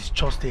young man is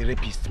just a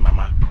rapist,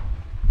 Mama.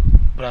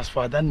 But as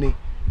for Adane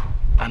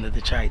and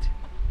the child,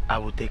 I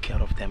will take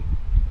care of them.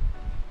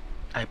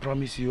 I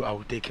promise you I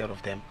will take care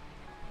of them.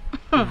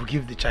 We will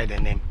give the child a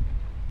name.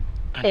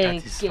 And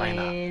that is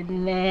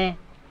final.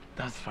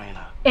 That's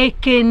final.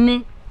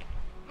 Ekene,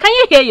 can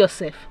you hear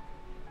yourself?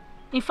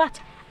 In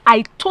fact,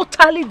 I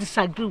totally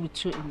disagree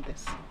with you in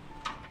this.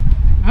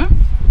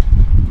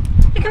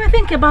 You can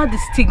think about the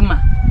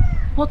stigma.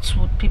 What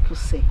would people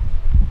say?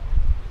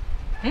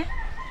 Eh?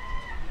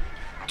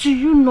 Do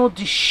you know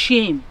the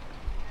shame?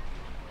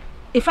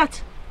 In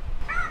fact,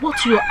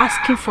 what you're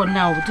asking for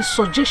now, the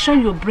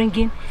suggestion you're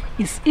bringing,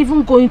 is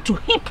even going to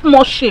heap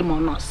more shame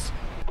on us.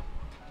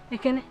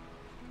 Ekene,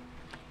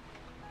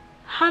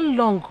 how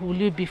long will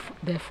you be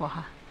there for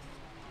her?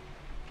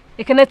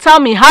 Ekene, tell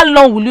me, how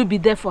long will you be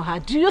there for her?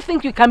 Do you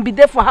think you can be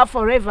there for her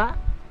forever?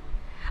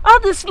 All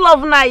this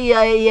love now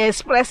you're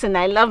expressing,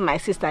 I love my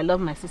sister, I love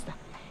my sister.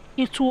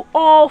 It will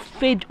all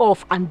fade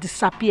off and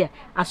disappear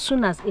as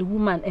soon as a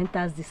woman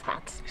enters this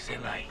heart. It's a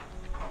lie.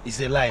 It's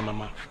a lie,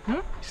 Mama.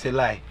 It's a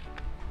lie.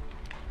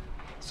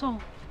 So,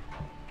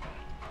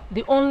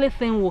 the only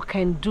thing we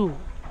can do,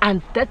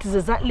 and that is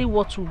exactly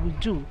what we will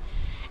do,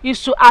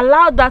 is to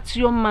allow that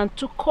young man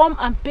to come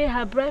and pay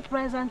her bride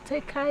price and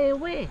take her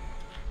away.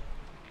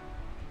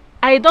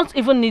 I don't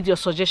even need your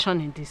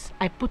suggestion in this.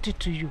 I put it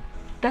to you.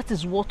 That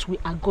is what we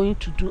are going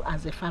to do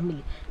as a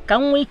family.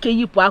 Can we keep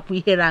you up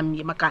with here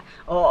maka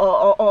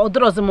or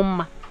draws the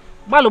mama?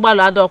 Balu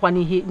ado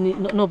kwani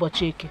no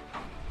bocheke.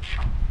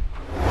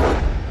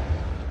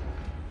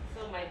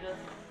 So my daughter,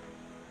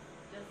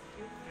 just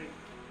feel free.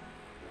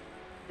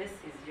 This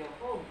is your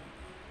home,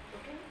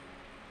 okay?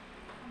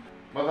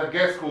 Mother,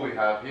 guess who we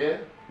have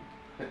here?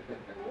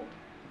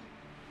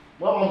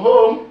 Mom, I'm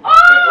home.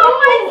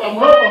 Oh, I'm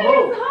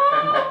home.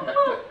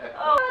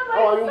 Oh,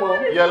 How are you,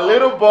 Mom? Your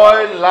little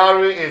boy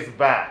Larry is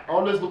back.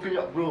 Always looking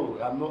at bro.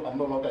 I'm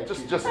no longer a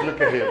kid. Just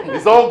look at him.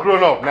 He's all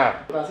grown up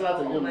now. But I said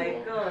that again, Oh my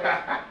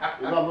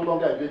God. You know, I'm no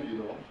longer a baby, you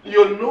know.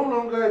 You're no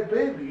longer a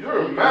baby.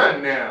 You're a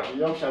man now. The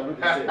young shall be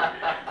the same.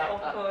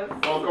 Of course.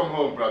 Welcome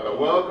home, brother.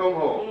 Welcome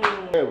home.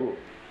 Hey, bro.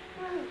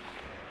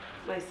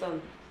 My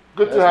son.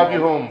 Good to have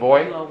you home,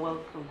 boy. You are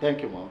welcome.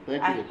 Thank you, Mom.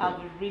 Thank you. I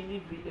have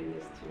really, really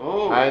missed you.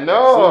 Oh, I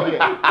know.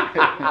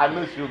 I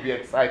know she'll be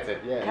excited.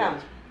 Yeah. Come.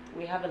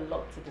 We have a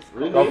lot to discuss.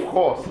 Really? Of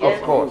course,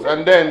 of course.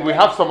 And then we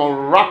have some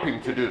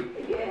unwrapping to do.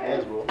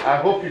 Yes, bro. I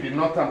hope you did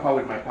not tamper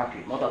with my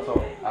package. Not at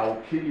all. I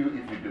will kill you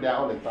if you do. They are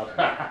all intact.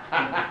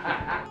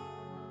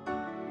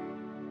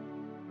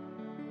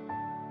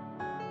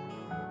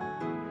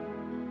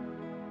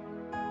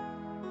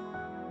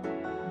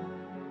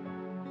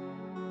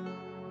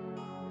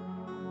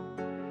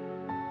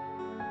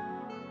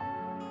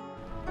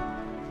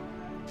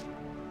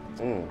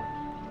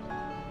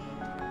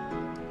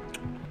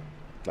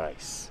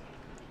 Nice.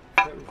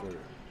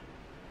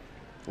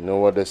 You know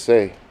what they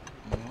say?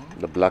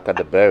 The blacker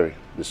the berry,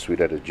 the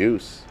sweeter the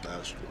juice.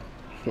 That's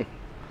true.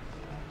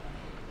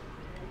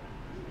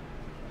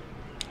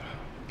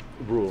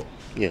 Bro.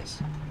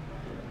 Yes.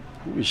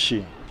 Who is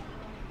she?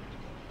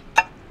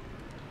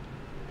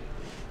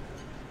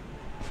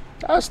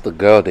 That's the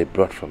girl they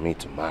brought for me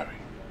to marry.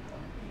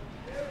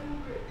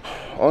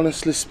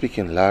 Honestly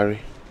speaking,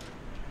 Larry,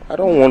 I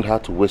don't want her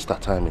to waste her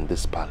time in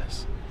this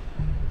palace.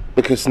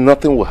 Because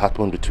nothing will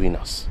happen between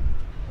us.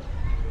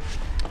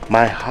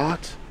 My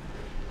heart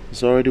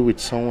is already with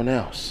someone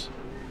else.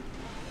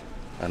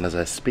 And as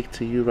I speak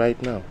to you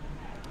right now,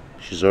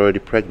 she's already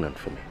pregnant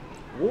for me.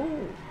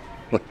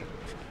 Whoa.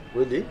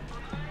 Really?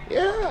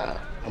 Yeah.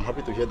 I'm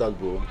happy to hear that,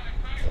 bro.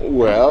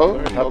 Well,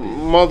 her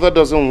mother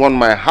doesn't want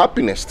my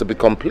happiness to be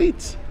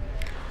complete.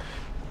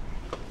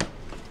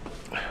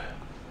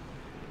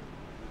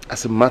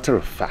 As a matter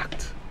of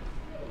fact,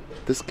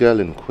 this girl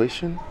in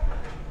question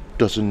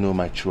doesn't know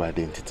my true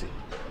identity.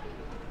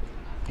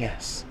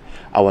 Yes,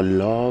 our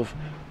love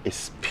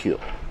is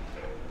pure.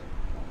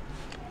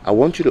 I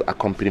want you to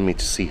accompany me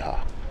to see her,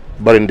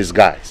 but in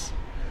disguise.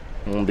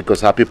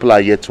 Because her people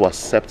are yet to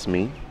accept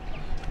me,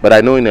 but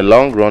I know in the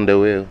long run they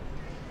will.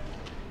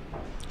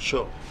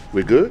 Sure.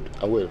 We good?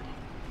 I will.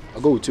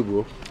 I'll go with you,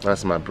 bro.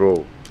 That's my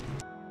bro.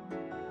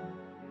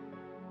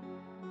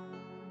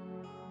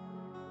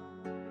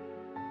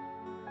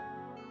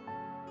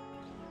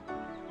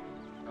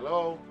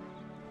 Hello?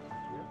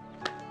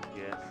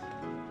 Yes.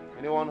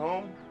 Anyone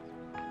home?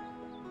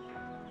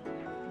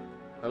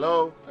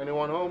 Hello?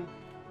 Anyone home?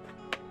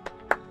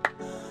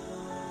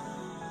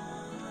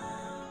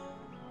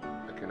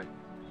 Okay.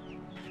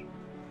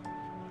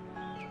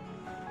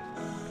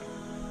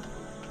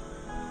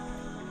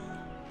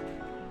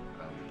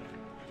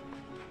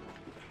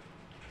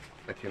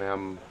 Okay,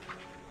 I'm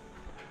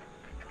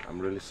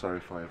really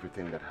sorry for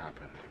everything that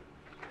happened.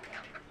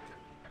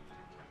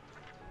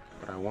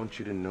 But I want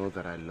you to know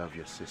that I love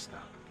your sister.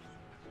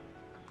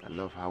 I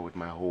love her with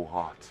my whole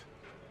heart.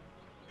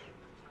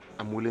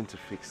 I'm willing to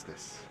fix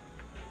this.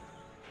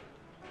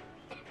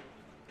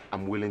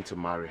 I'm willing to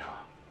marry her.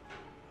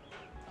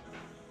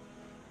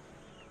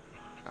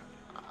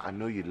 I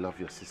know you love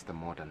your sister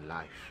more than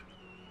life,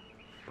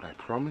 but I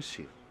promise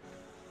you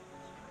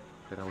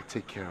that I'll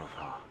take care of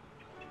her.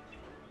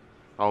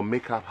 I'll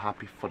make her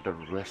happy for the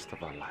rest of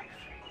her life.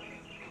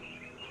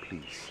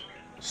 Please.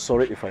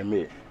 Sorry if I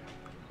may.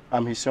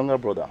 I'm his younger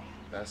brother.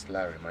 That's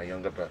Larry, my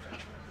younger brother.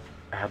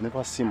 I have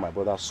never seen my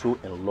brother so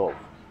in love.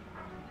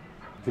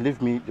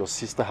 Believe me, your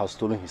sister has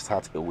stolen his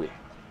heart away.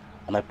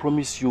 And I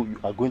promise you, you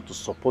are going to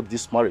support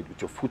this marriage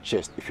with your full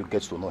chest if you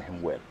get to know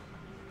him well.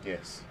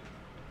 Yes.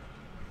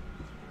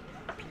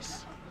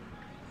 Please.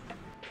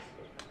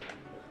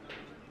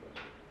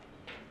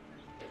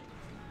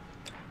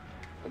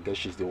 I guess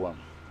she's the one.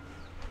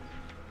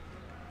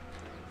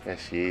 Yes,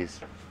 she is.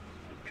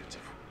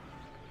 Beautiful.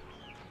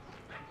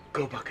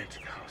 Go back into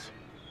the house.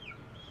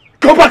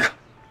 Go back!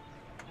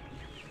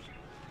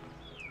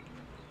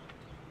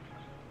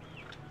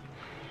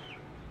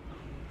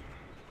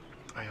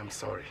 I am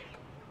sorry.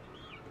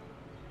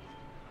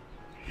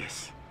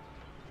 Yes,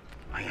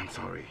 I am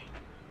sorry.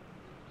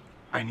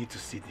 I need to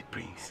see the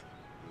prince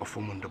of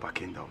Omundoba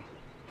Kingdom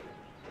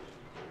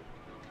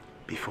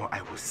before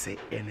I will say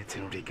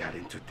anything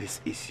regarding to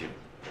this issue.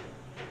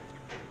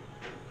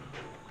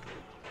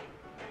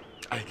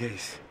 I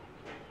guess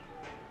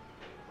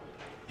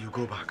you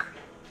go back.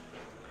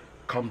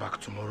 Come back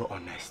tomorrow or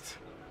next.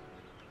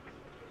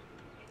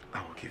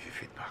 I will give you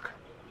feedback.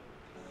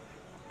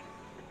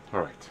 All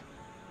right.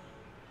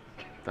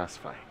 That's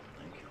fine.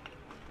 Thank you.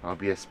 I'll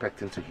be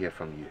expecting to hear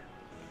from you.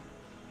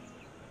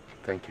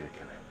 Thank you,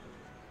 Ekene.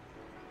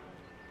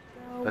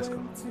 Let's go.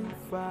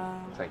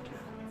 Thank you.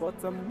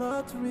 But I'm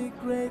not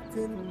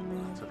regretting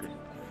it. It's okay.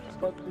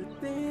 But the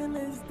thing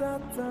is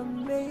that I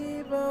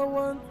never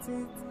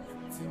wanted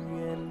to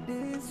end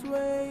this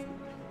way.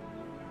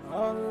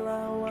 All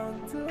I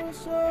want to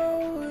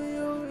show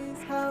you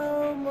is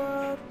how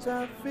much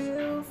I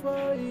feel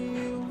for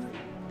you.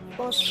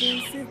 But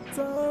since it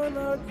turned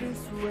out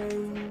this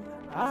way,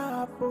 I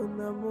happen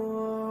no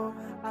more.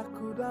 I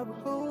could have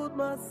held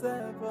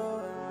myself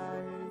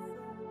away.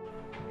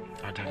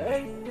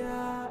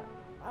 Adani,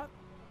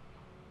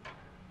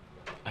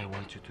 I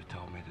want you to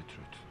tell me the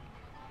truth.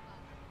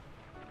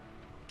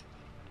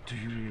 Do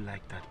you really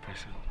like that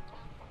person?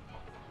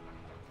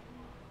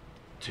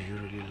 Do you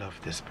really love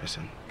this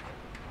person?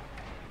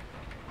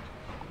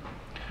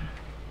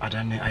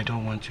 Adani, I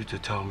don't want you to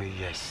tell me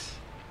yes,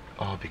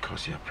 all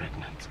because you're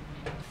pregnant.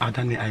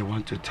 Adani, I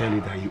want to tell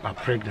you that you are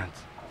pregnant.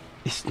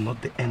 It's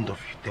not the end of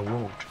the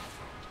world.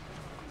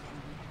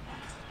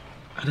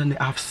 Adani,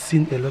 I've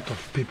seen a lot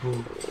of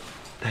people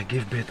that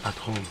give birth at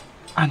home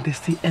and they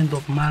still end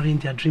up marrying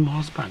their dream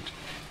husband.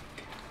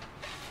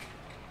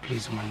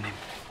 Please, one name.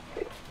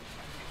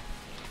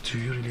 Do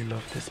you really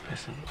love this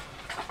person?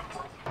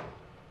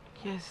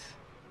 Yes.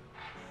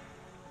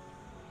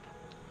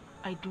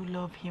 I do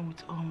love him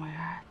with all my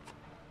heart.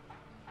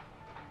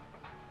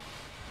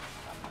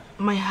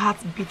 My heart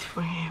beats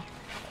for him.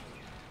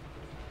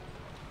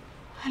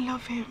 I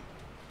love him.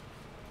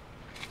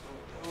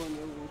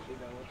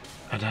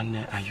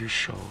 Adani, are you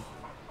sure?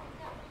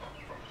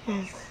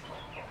 Yes.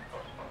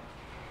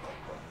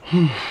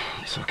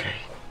 It's okay.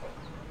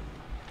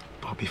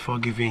 But before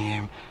giving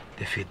him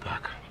the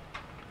feedback,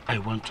 I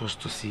want us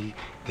to see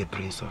the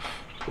Prince of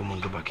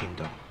Umunduba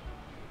Kingdom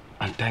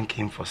and thank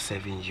him for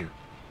saving you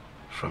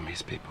from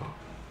his people.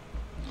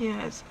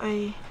 Yes,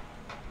 I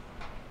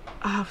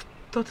have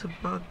thought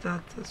about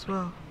that as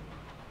well.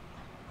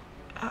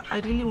 I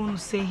really want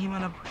to say him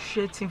and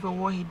appreciate him for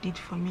what he did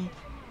for me.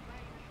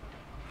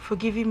 For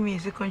giving me a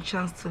second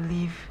chance to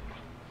live.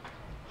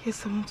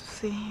 Yes, I want to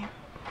say him.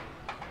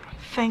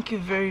 Thank you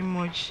very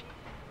much.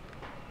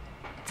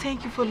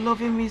 Thank you for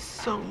loving me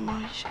so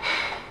much.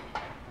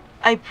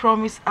 I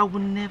promise I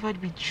will never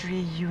betray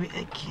you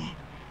again.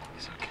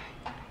 It's okay.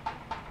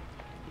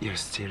 You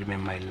still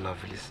remain my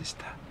lovely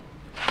sister.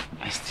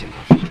 I still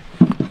love you.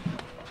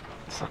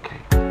 It's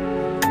okay. I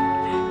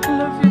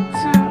love you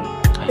too.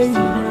 I still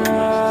love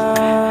you.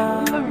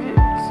 I love you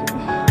too.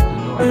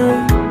 I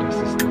have no other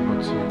sister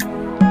but you.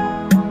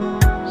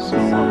 So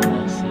what will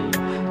I say?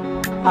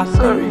 I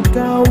think I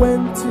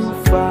went too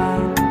far,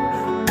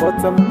 but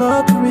I'm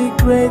not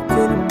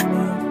regretting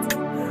it.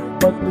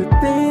 But the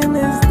thing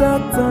is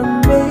that I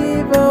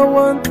never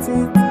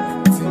wanted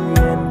to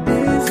end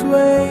this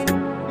way.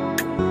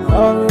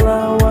 All I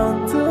want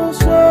to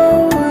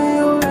show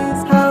you is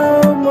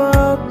how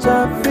much I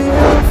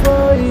feel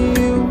for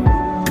you.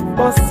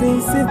 But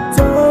since it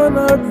turned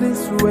out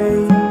this way,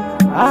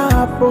 I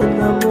happen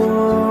no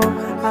more.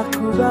 I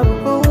could have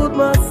pulled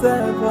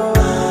myself up.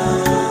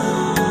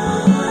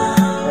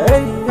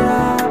 Hey,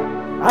 yeah,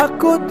 I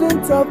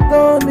couldn't have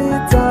done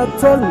it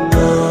at all.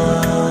 No.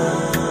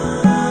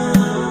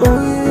 Oh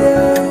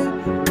yeah,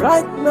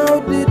 right now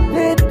the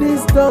deed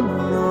is done.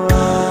 No.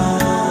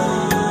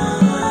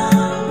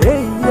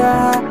 Hey,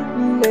 yeah,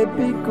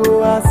 maybe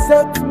go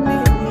accept me,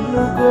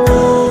 no go.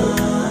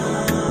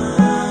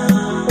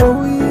 Oh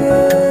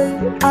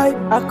yeah,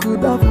 I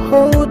could have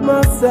held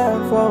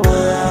myself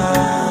away.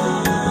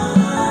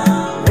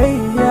 Hey,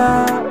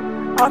 yeah,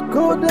 I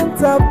couldn't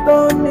have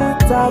done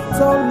it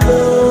at all. No.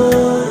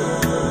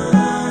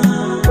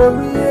 Oh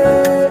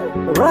yeah,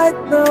 right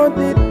now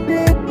the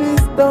deed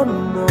is done.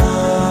 No.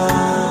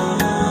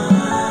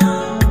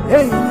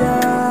 Hey,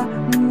 yeah,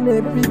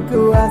 maybe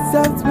go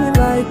accept me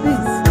like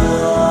this.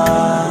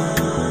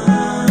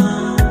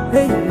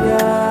 Hey,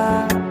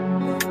 yeah,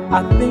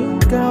 I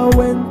think I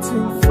went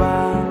too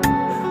far,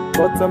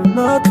 but I'm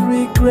not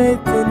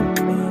regretting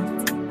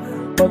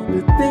it. But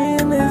the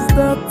thing is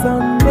that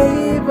I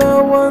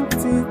never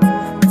wanted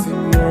to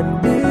end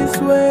this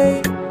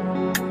way.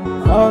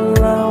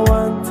 All I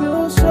want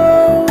to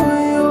show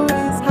you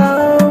is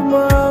how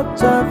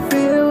much I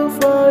feel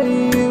for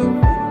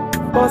you.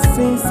 But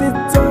since it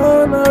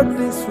turned out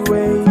this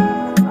way,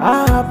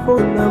 I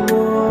happen no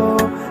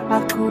more. I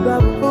could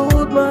have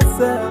pulled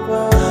myself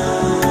up.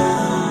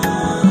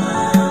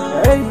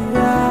 Hey,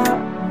 yeah,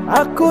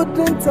 I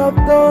couldn't have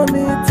done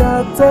it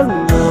at all.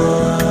 No.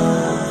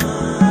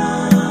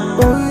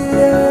 Oh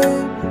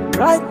yeah,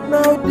 right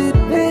now the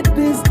deed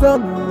is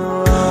done.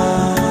 No.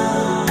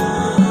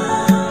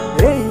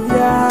 Hey,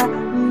 yeah,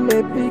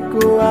 maybe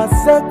go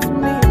accept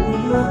me,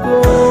 no go.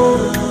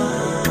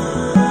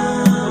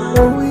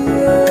 Oh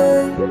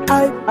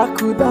yeah, I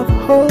could have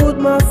held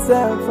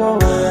myself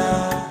away.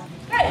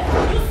 Hey,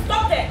 you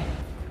stop there!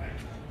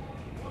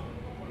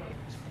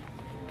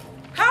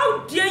 How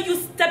dare you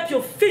step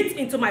your feet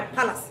into my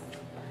palace?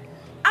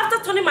 After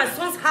turning my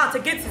son's heart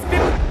against his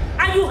people,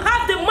 and you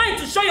have the mind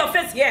to show your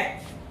face here!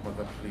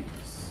 Mother,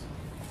 please.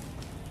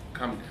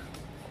 Calm down.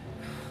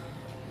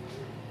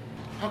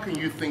 How can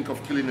you think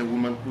of killing a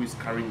woman who is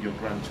carrying your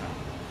grandchild?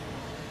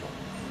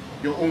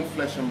 Your own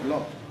flesh and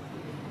blood.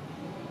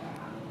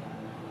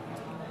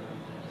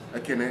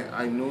 Akene,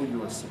 I know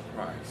you are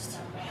surprised.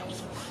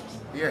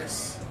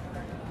 Yes.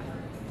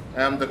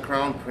 I am the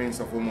Crown Prince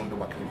of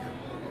Umunduba Kingdom.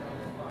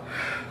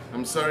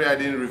 I'm sorry I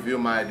didn't reveal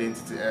my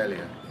identity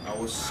earlier. I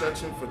was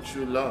searching for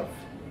true love.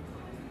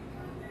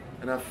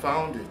 And I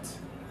found it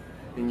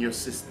in your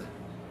sister.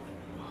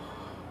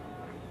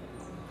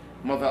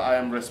 Mother, I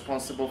am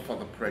responsible for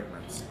the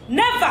pregnancy.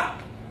 Never!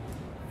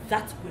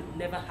 That will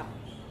never happen.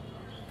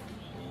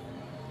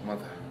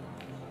 Mother,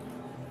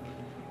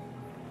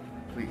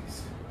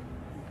 please.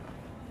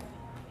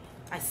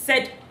 I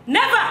said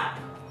never!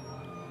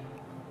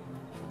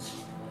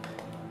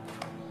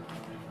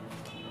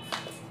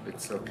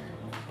 It's okay.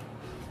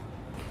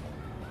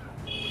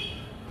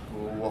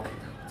 We'll walk it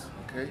out,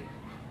 okay?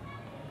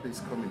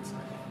 Please come inside.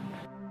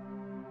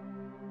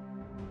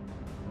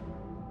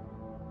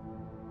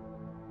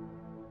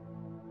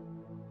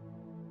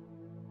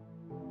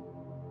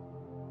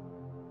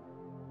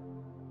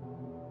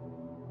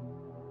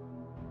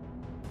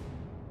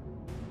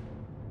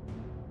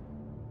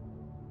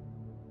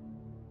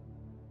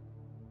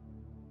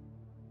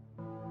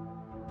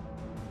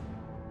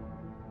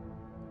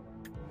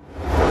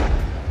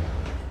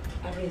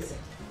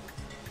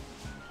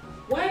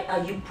 Why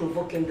are you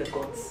provoking the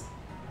gods?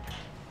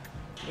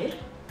 Eh?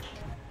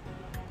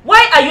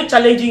 Why are you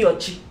challenging your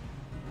chi?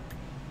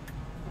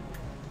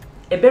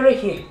 Ebere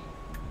here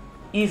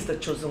is the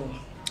chosen one.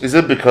 Is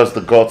it because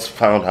the gods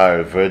found her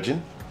a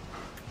virgin?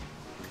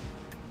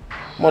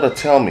 Mother,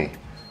 tell me,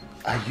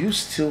 are you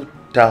still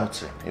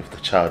doubting if the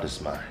child is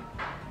mine?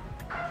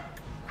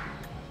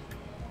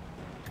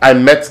 I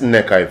met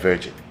Nneka a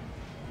virgin,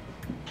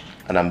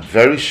 and I'm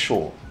very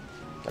sure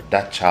that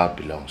that child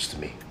belongs to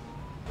me.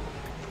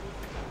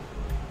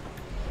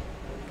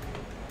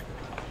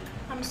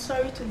 I'm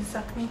sorry to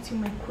disappoint you,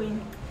 my queen.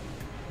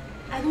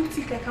 I don't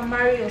think I can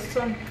marry your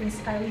son, Prince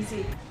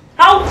Arize.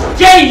 How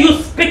dare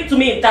you speak to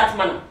me in that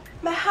manner?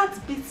 My heart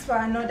beats for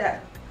another,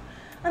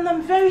 and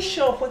I'm very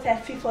sure of what I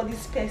feel for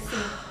this person.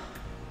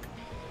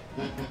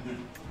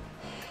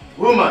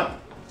 Woman,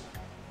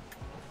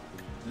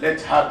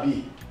 let her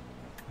be.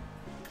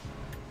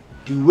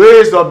 The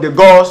ways of the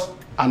gods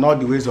are not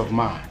the ways of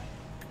man.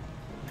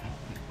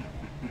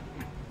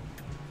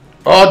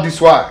 All this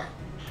while,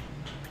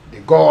 the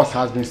gods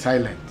has been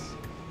silent.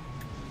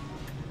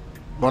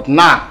 But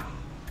now,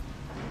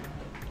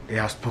 they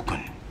have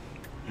spoken.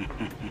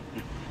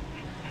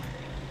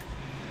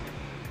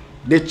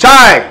 The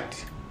child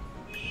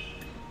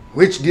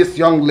which this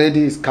young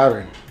lady is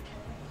carrying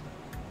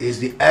is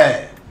the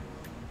heir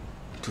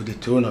to the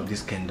throne of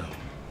this kingdom.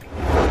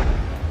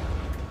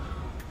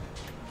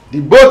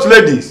 The both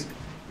ladies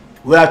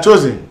were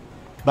chosen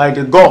by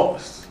the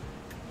gods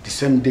the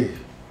same day.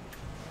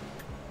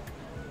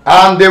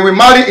 And they will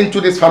marry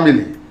into this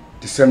family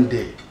the same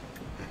day.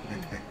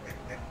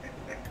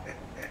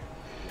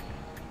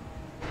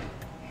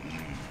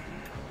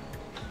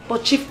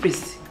 But Chief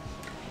Priest,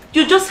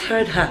 you just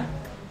heard her.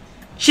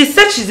 She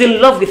said she's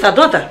in love with her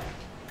daughter.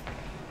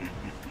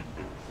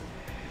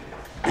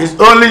 It's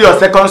only your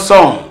second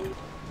son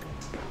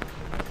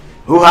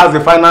who has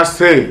the final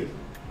say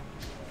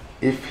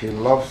if he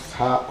loves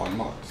her or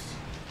not.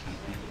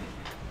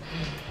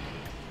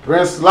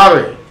 Prince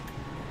Larry.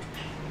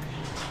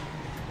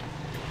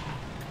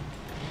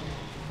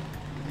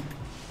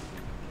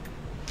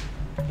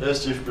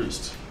 Yes, Chief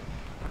Priest.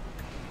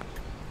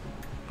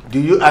 Do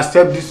you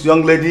accept this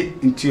young lady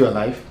into your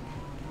life?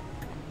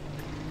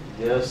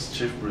 Yes,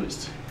 Chief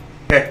Priest.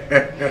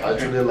 I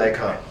truly like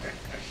her.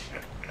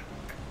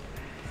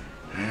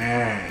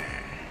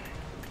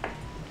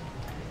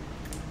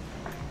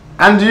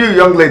 And you,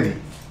 young lady,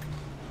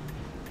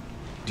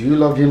 do you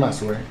love him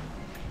as well?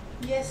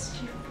 Yes,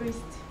 Chief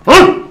Priest.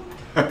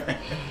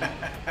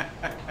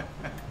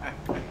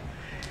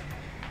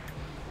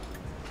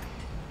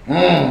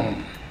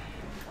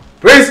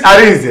 Prince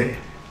Arize.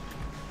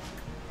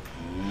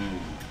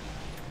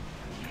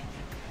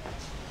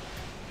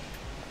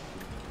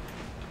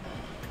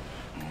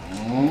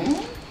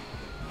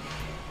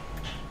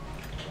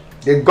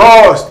 The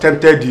gods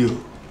tempted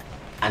you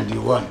and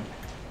you won.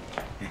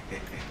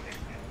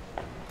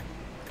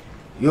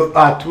 You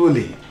are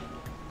truly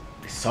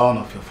the son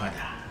of your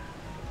father.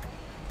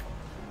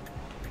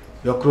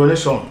 Your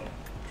coronation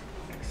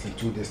is in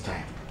 2 days'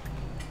 time.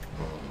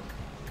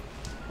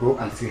 Go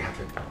and see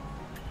heaven.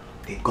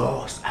 The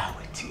gods are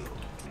with you.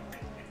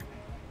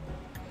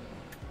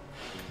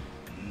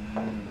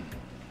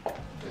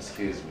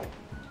 Excuse me.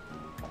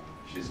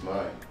 She's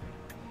mine.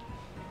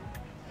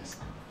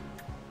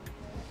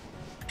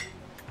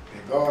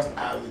 The gods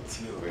are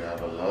with you. We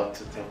have a lot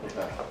to talk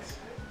about.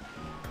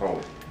 Come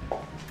with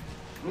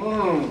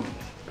me.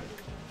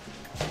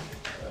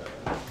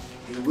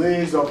 The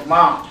ways of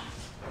man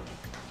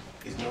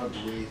is not the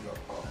ways of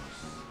gods.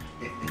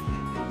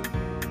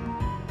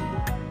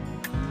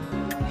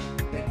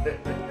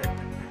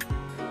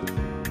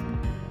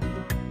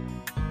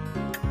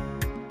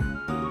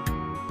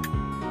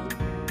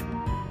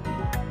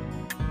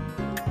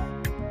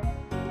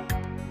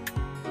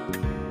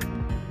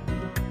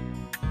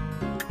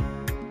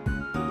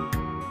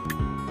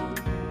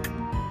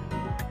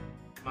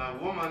 My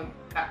woman,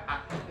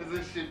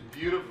 isn't she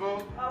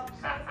beautiful? Oh,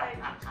 she's like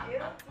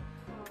beautiful.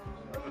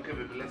 Okay,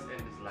 baby, let's end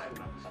this live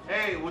now.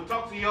 Hey, we'll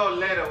talk to y'all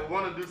later. We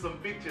want to do some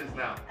pictures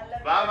now.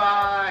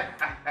 Bye-bye.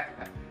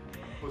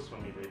 Push for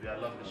me, baby. I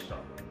love this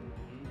shot.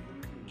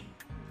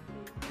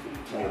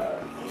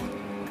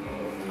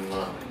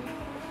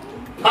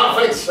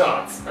 Perfect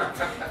shots.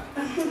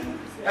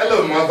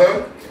 Hello,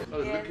 mother. Oh,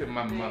 look at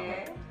my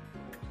mother.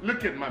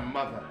 Look at my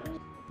mother.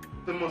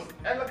 The most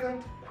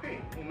elegant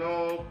queen in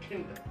all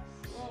kingdoms.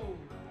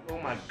 Oh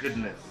my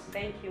goodness.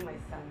 Thank you, my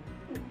son.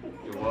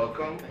 You're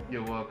welcome.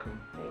 You're welcome.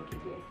 Thank you,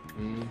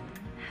 dear.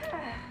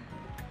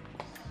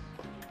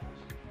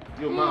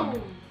 Your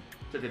mom,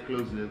 take a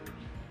close look.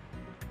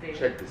 Baby.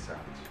 Check this out.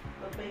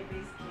 The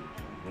baby's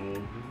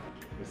kicking.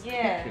 It's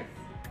Yes, kicking.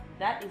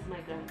 that is my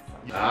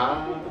grandson.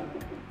 Ah.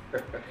 I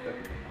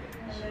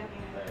love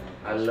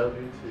you. I love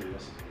you too.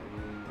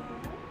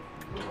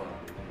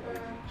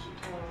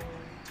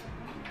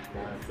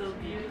 That's so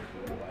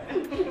beautiful.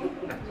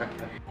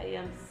 I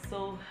am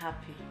so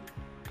happy.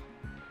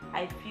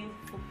 I feel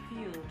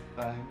fulfilled.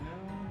 I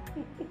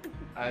know.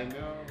 I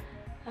know.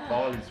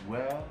 All is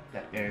well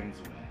that ends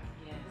well.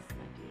 Yes,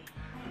 my dear.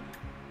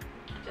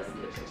 Just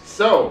look at it.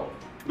 So,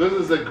 this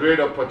is a great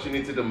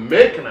opportunity to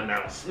make an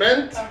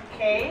announcement.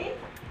 Okay.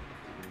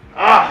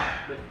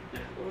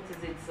 What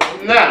is it,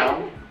 son?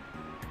 Now,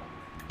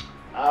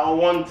 I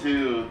want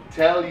to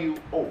tell you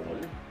all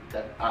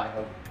that I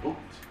have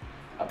booked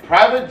a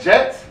private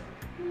jet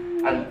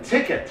and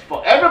ticket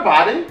for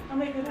everybody. Oh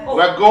my goodness.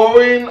 We're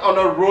going on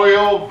a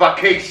royal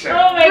vacation.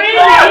 Oh my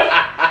goodness.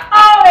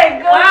 Oh my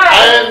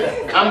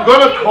goodness. And I'm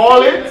going to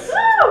call it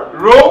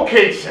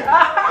Rocation.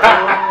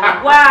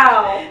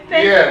 Wow.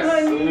 Thank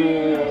Yes.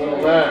 you.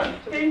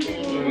 Thank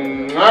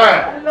you.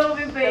 I love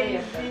you,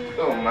 baby.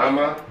 Oh,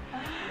 mama.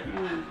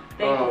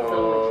 Thank you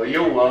so much.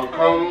 You're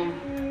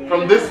welcome.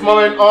 From this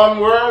moment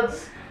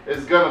onwards,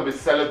 it's going to be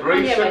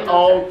celebration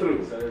all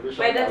through.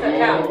 My daughter,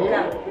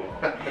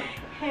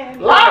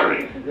 come.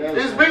 Larry,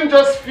 it's been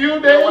just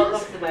few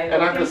days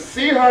and I can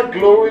see her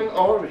glowing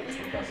already.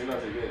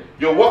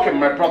 You're working,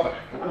 my brother.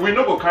 We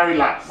no go carry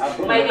last.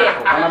 My dear.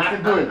 And I'm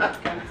still doing it.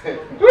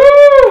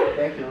 Woo!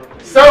 Thank you.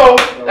 So,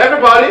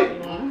 everybody,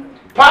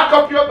 pack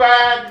up your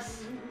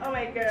bags. Oh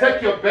my God.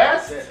 Take your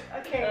best.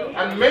 Okay.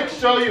 And make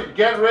sure you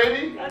get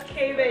ready.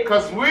 Okay, baby.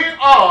 Because we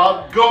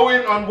are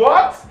going on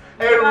what?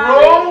 A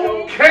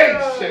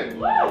rocation.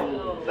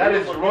 That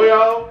is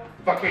royal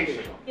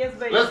vacation. Yes,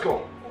 baby. Let's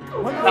go.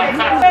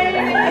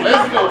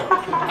 Let's go.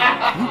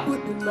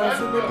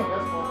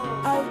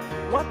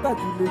 What are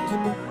you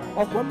doing?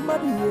 Of one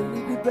money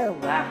in the bell.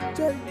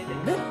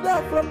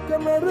 Linda from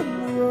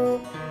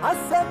Cameroon. I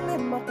send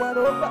him my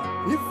quarter.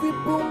 If we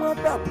boom up,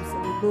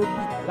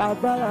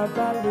 Lava,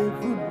 lava,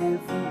 lefu,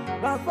 lefu.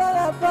 Lava,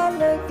 lava,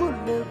 lefu,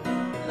 lefu.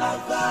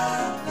 Lava,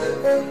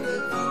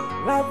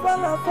 lava,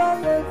 lava,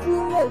 lefu,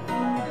 lefu.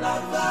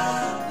 Lava,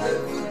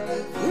 lefu,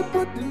 lefu. He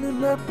put in the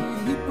nappy,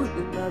 he put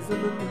in the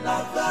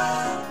Lava,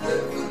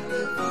 lefu,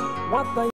 lefu. What